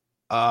 Scotty?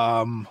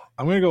 I'm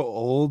gonna go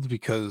old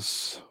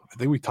because I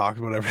think we talked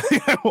about everything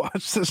I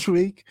watched this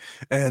week,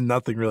 and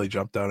nothing really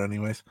jumped out,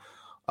 anyways.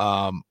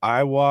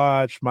 I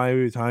watched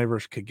Mayu Iwatani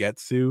versus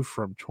Kagetsu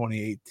from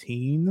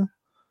 2018.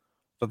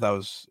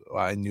 I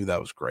knew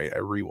that was great. I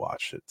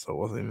rewatched it, so it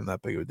wasn't even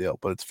that big of a deal.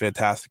 But it's a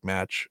fantastic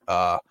match.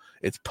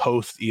 It's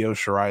post Io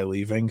Shirai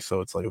leaving,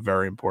 so it's like a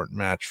very important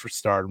match for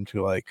Stardom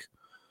to like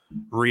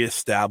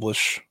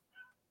reestablish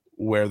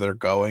where they're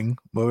going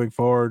moving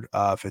forward.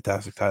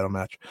 Fantastic title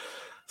match.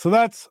 So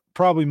that's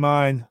probably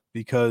mine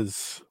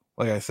because,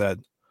 like I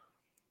said,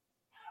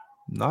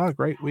 not a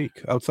great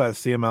week outside of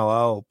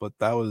CMLL, but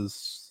that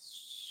was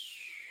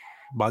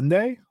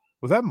Monday.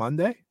 Was that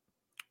Monday?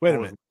 Wait a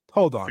minute.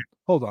 Hold on.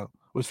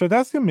 Was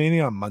Fantastic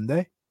Mania on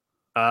Monday?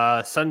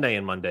 Sunday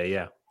and Monday,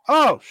 yeah.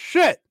 Oh,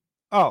 shit.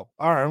 Oh,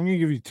 all right. I'm going to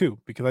give you 2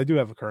 because I do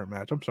have a current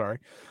match. I'm sorry.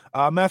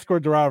 Mascor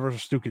Dorado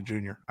versus Stuka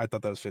Jr. I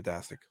thought that was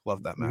fantastic.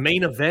 Love that match.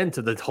 Main event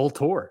of the whole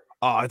tour.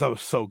 Oh, I thought it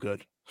was so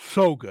good.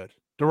 So good.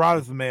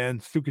 Dorado's the man.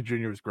 Stuka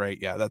Jr. was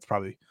great. Yeah, that's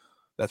probably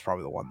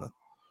the one then.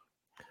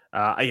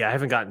 I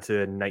haven't gotten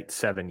to night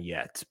 7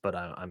 yet, but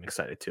I'm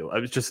excited too. I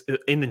was just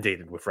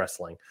inundated with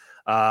wrestling,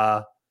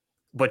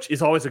 which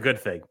is always a good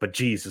thing. But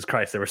Jesus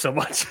Christ, there was so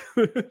much,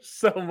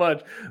 so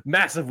much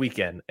massive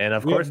weekend, and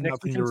of course,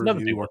 next week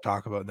another big one.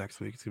 Talk about next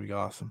week. It's gonna be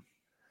awesome.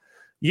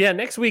 Yeah,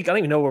 next week I don't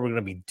even know what we're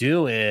gonna be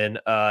doing.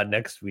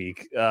 Next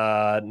week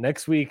we're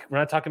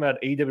not talking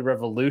about AEW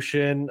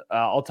Revolution.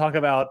 I'll talk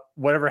about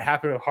whatever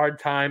happened with Hard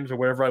Times or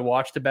whatever I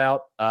watched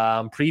about.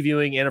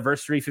 Previewing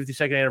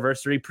 52nd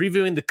anniversary.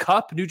 Previewing the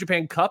Cup, New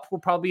Japan Cup will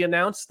probably be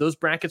announced. Those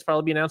brackets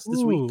probably be announced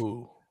this week.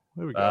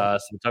 There we go.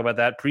 So we'll talk about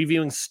that.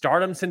 Previewing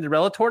Stardom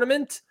Cinderella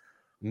Tournament.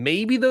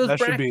 Maybe those that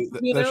brackets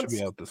should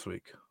be out this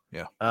week.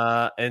 Yeah.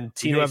 And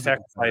Teenage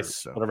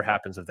Sacrifice, whatever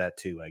happens of that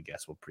too. I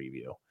guess we'll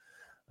preview.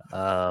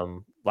 A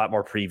lot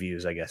more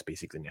previews, I guess,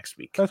 basically next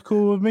week. That's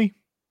cool with me.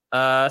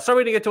 Sorry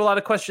we didn't get to a lot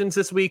of questions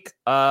this week.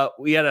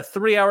 We had a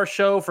 3-hour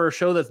show for a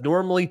show that's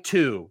normally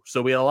 2,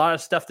 so we had a lot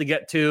of stuff to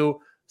get to.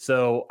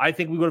 So I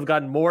think we would have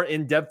gotten more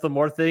in depth on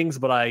more things,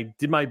 but I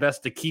did my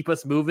best to keep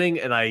us moving,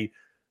 and I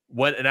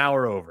went an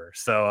hour over.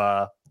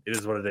 So it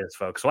is what it is,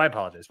 folks. So I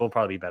apologize. We'll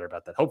probably be better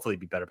about that. Hopefully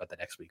be better about that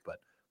next week, but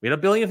we had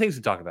a billion things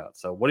to talk about.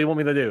 So what do you want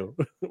me to do?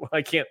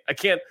 I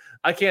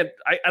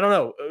don't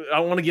know. I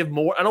want to give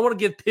more. I don't want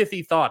to give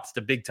pithy thoughts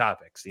to big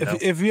topics. You know?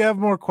 If you have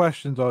more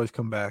questions, always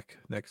come back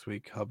next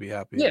week. I'll be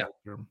happy. Yeah.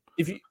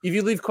 If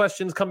you leave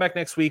questions, come back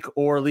next week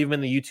or leave them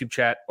in the YouTube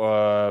chat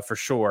for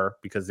sure,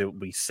 because it will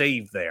be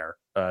saved there.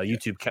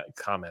 YouTube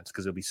comments,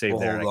 because it'll be saved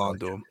there. Hold on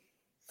to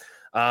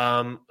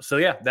them. So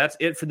yeah, that's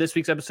it for this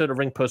week's episode of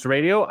Ring Post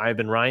Radio. I've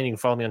been Ryan. You can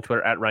follow me on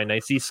Twitter at Ryan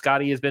Knightsey.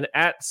 Scotty has been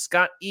at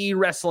Scott E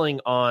Wrestling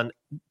on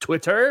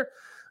Twitter.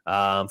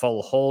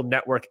 Follow the whole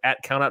network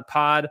at Countout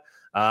Pod.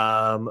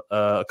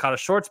 Okada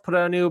Shorts put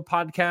out a new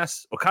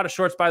podcast. Okada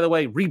Shorts, by the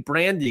way,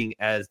 rebranding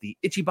as the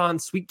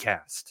Ichiban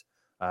Sweetcast.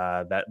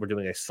 That we're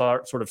doing a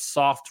sort of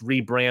soft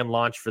rebrand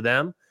launch for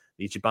them,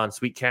 the Ichiban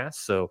Sweetcast.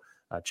 So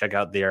check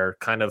out their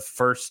kind of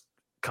first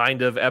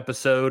kind of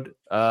episode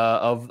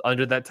of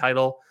under that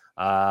title.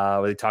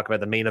 Where they talk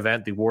about the main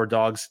event, the War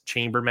Dogs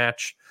Chamber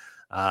match.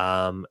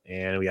 And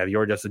we have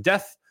Your Dose of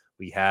Death.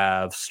 We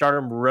have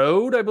Stardom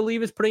Road, I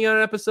believe, is putting out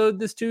an episode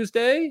this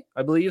Tuesday.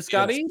 I believe,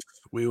 Scotty. Yes,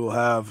 we will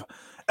have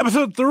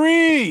episode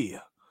 3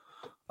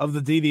 of the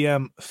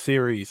DDM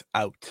series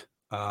out.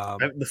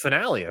 The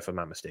finale, if I'm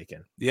not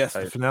mistaken. Yes,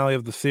 the finale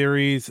of the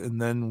series.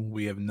 And then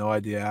we have no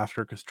idea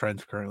after, because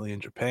Trent's currently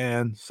in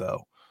Japan. So,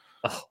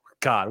 oh,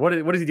 God. What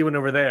is he doing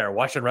over there?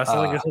 Watching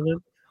wrestling or something?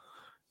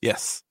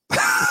 Yes.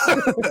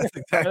 That's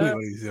exactly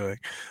what he's doing.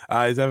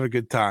 He's having a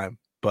good time,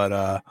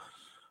 but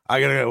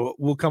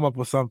we'll come up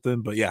with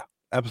something. But yeah,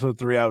 episode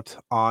 3 out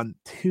on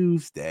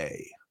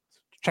Tuesday.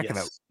 Check it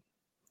out.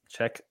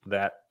 Check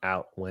that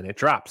out when it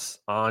drops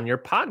on your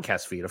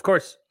podcast feed. Of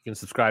course, you can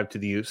subscribe to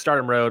the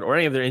Stardom Road or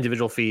any of their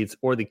individual feeds,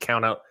 or the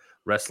Countout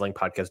Wrestling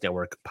Podcast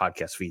Network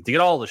podcast feed to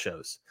get all the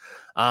shows.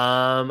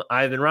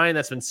 I've been Ryan.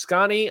 That's been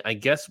Scotty. I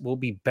guess we'll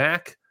be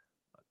back.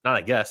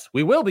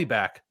 We will be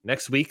back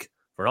next week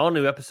for an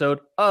all-new episode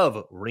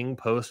of Ring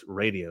Post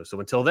Radio. So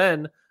until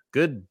then,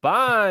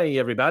 goodbye,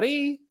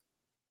 everybody.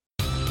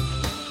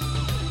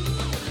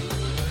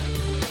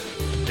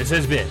 This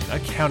has been a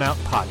Countout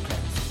Podcast.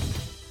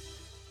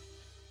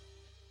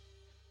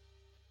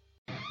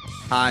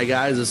 Hi,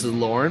 guys. This is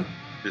Lauren.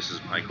 This is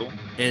Michael.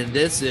 And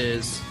this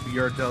is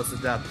Your Dose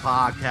of Death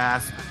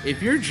podcast.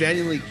 If you're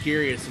genuinely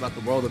curious about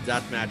the world of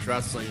deathmatch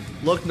wrestling,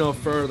 look no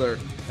further,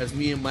 as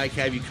me and Mike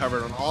have you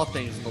covered on all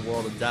things in the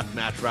world of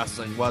deathmatch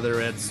wrestling,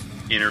 whether it's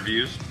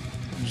interviews,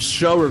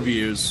 show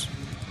reviews,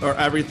 or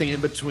everything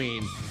in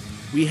between.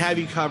 We have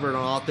you covered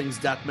on all things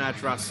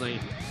deathmatch wrestling,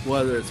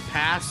 whether it's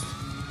past,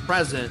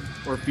 present,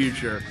 or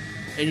future.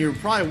 And you're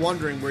probably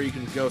wondering where you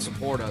can go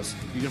support us.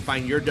 You can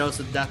find Your Dose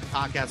of Death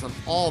podcast on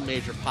all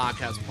major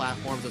podcast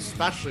platforms,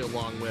 especially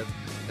along with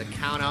the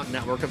Countout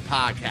network of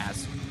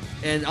podcasts.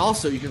 And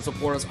also, you can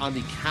support us on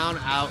the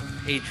Countout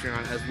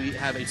Patreon, as we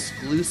have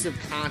exclusive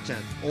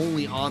content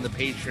only on the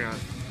Patreon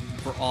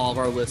for all of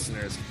our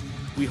listeners.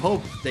 We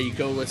hope that you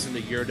go listen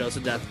to Your Dose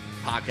of Death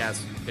podcast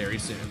very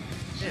soon.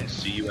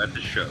 See you at the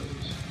shows.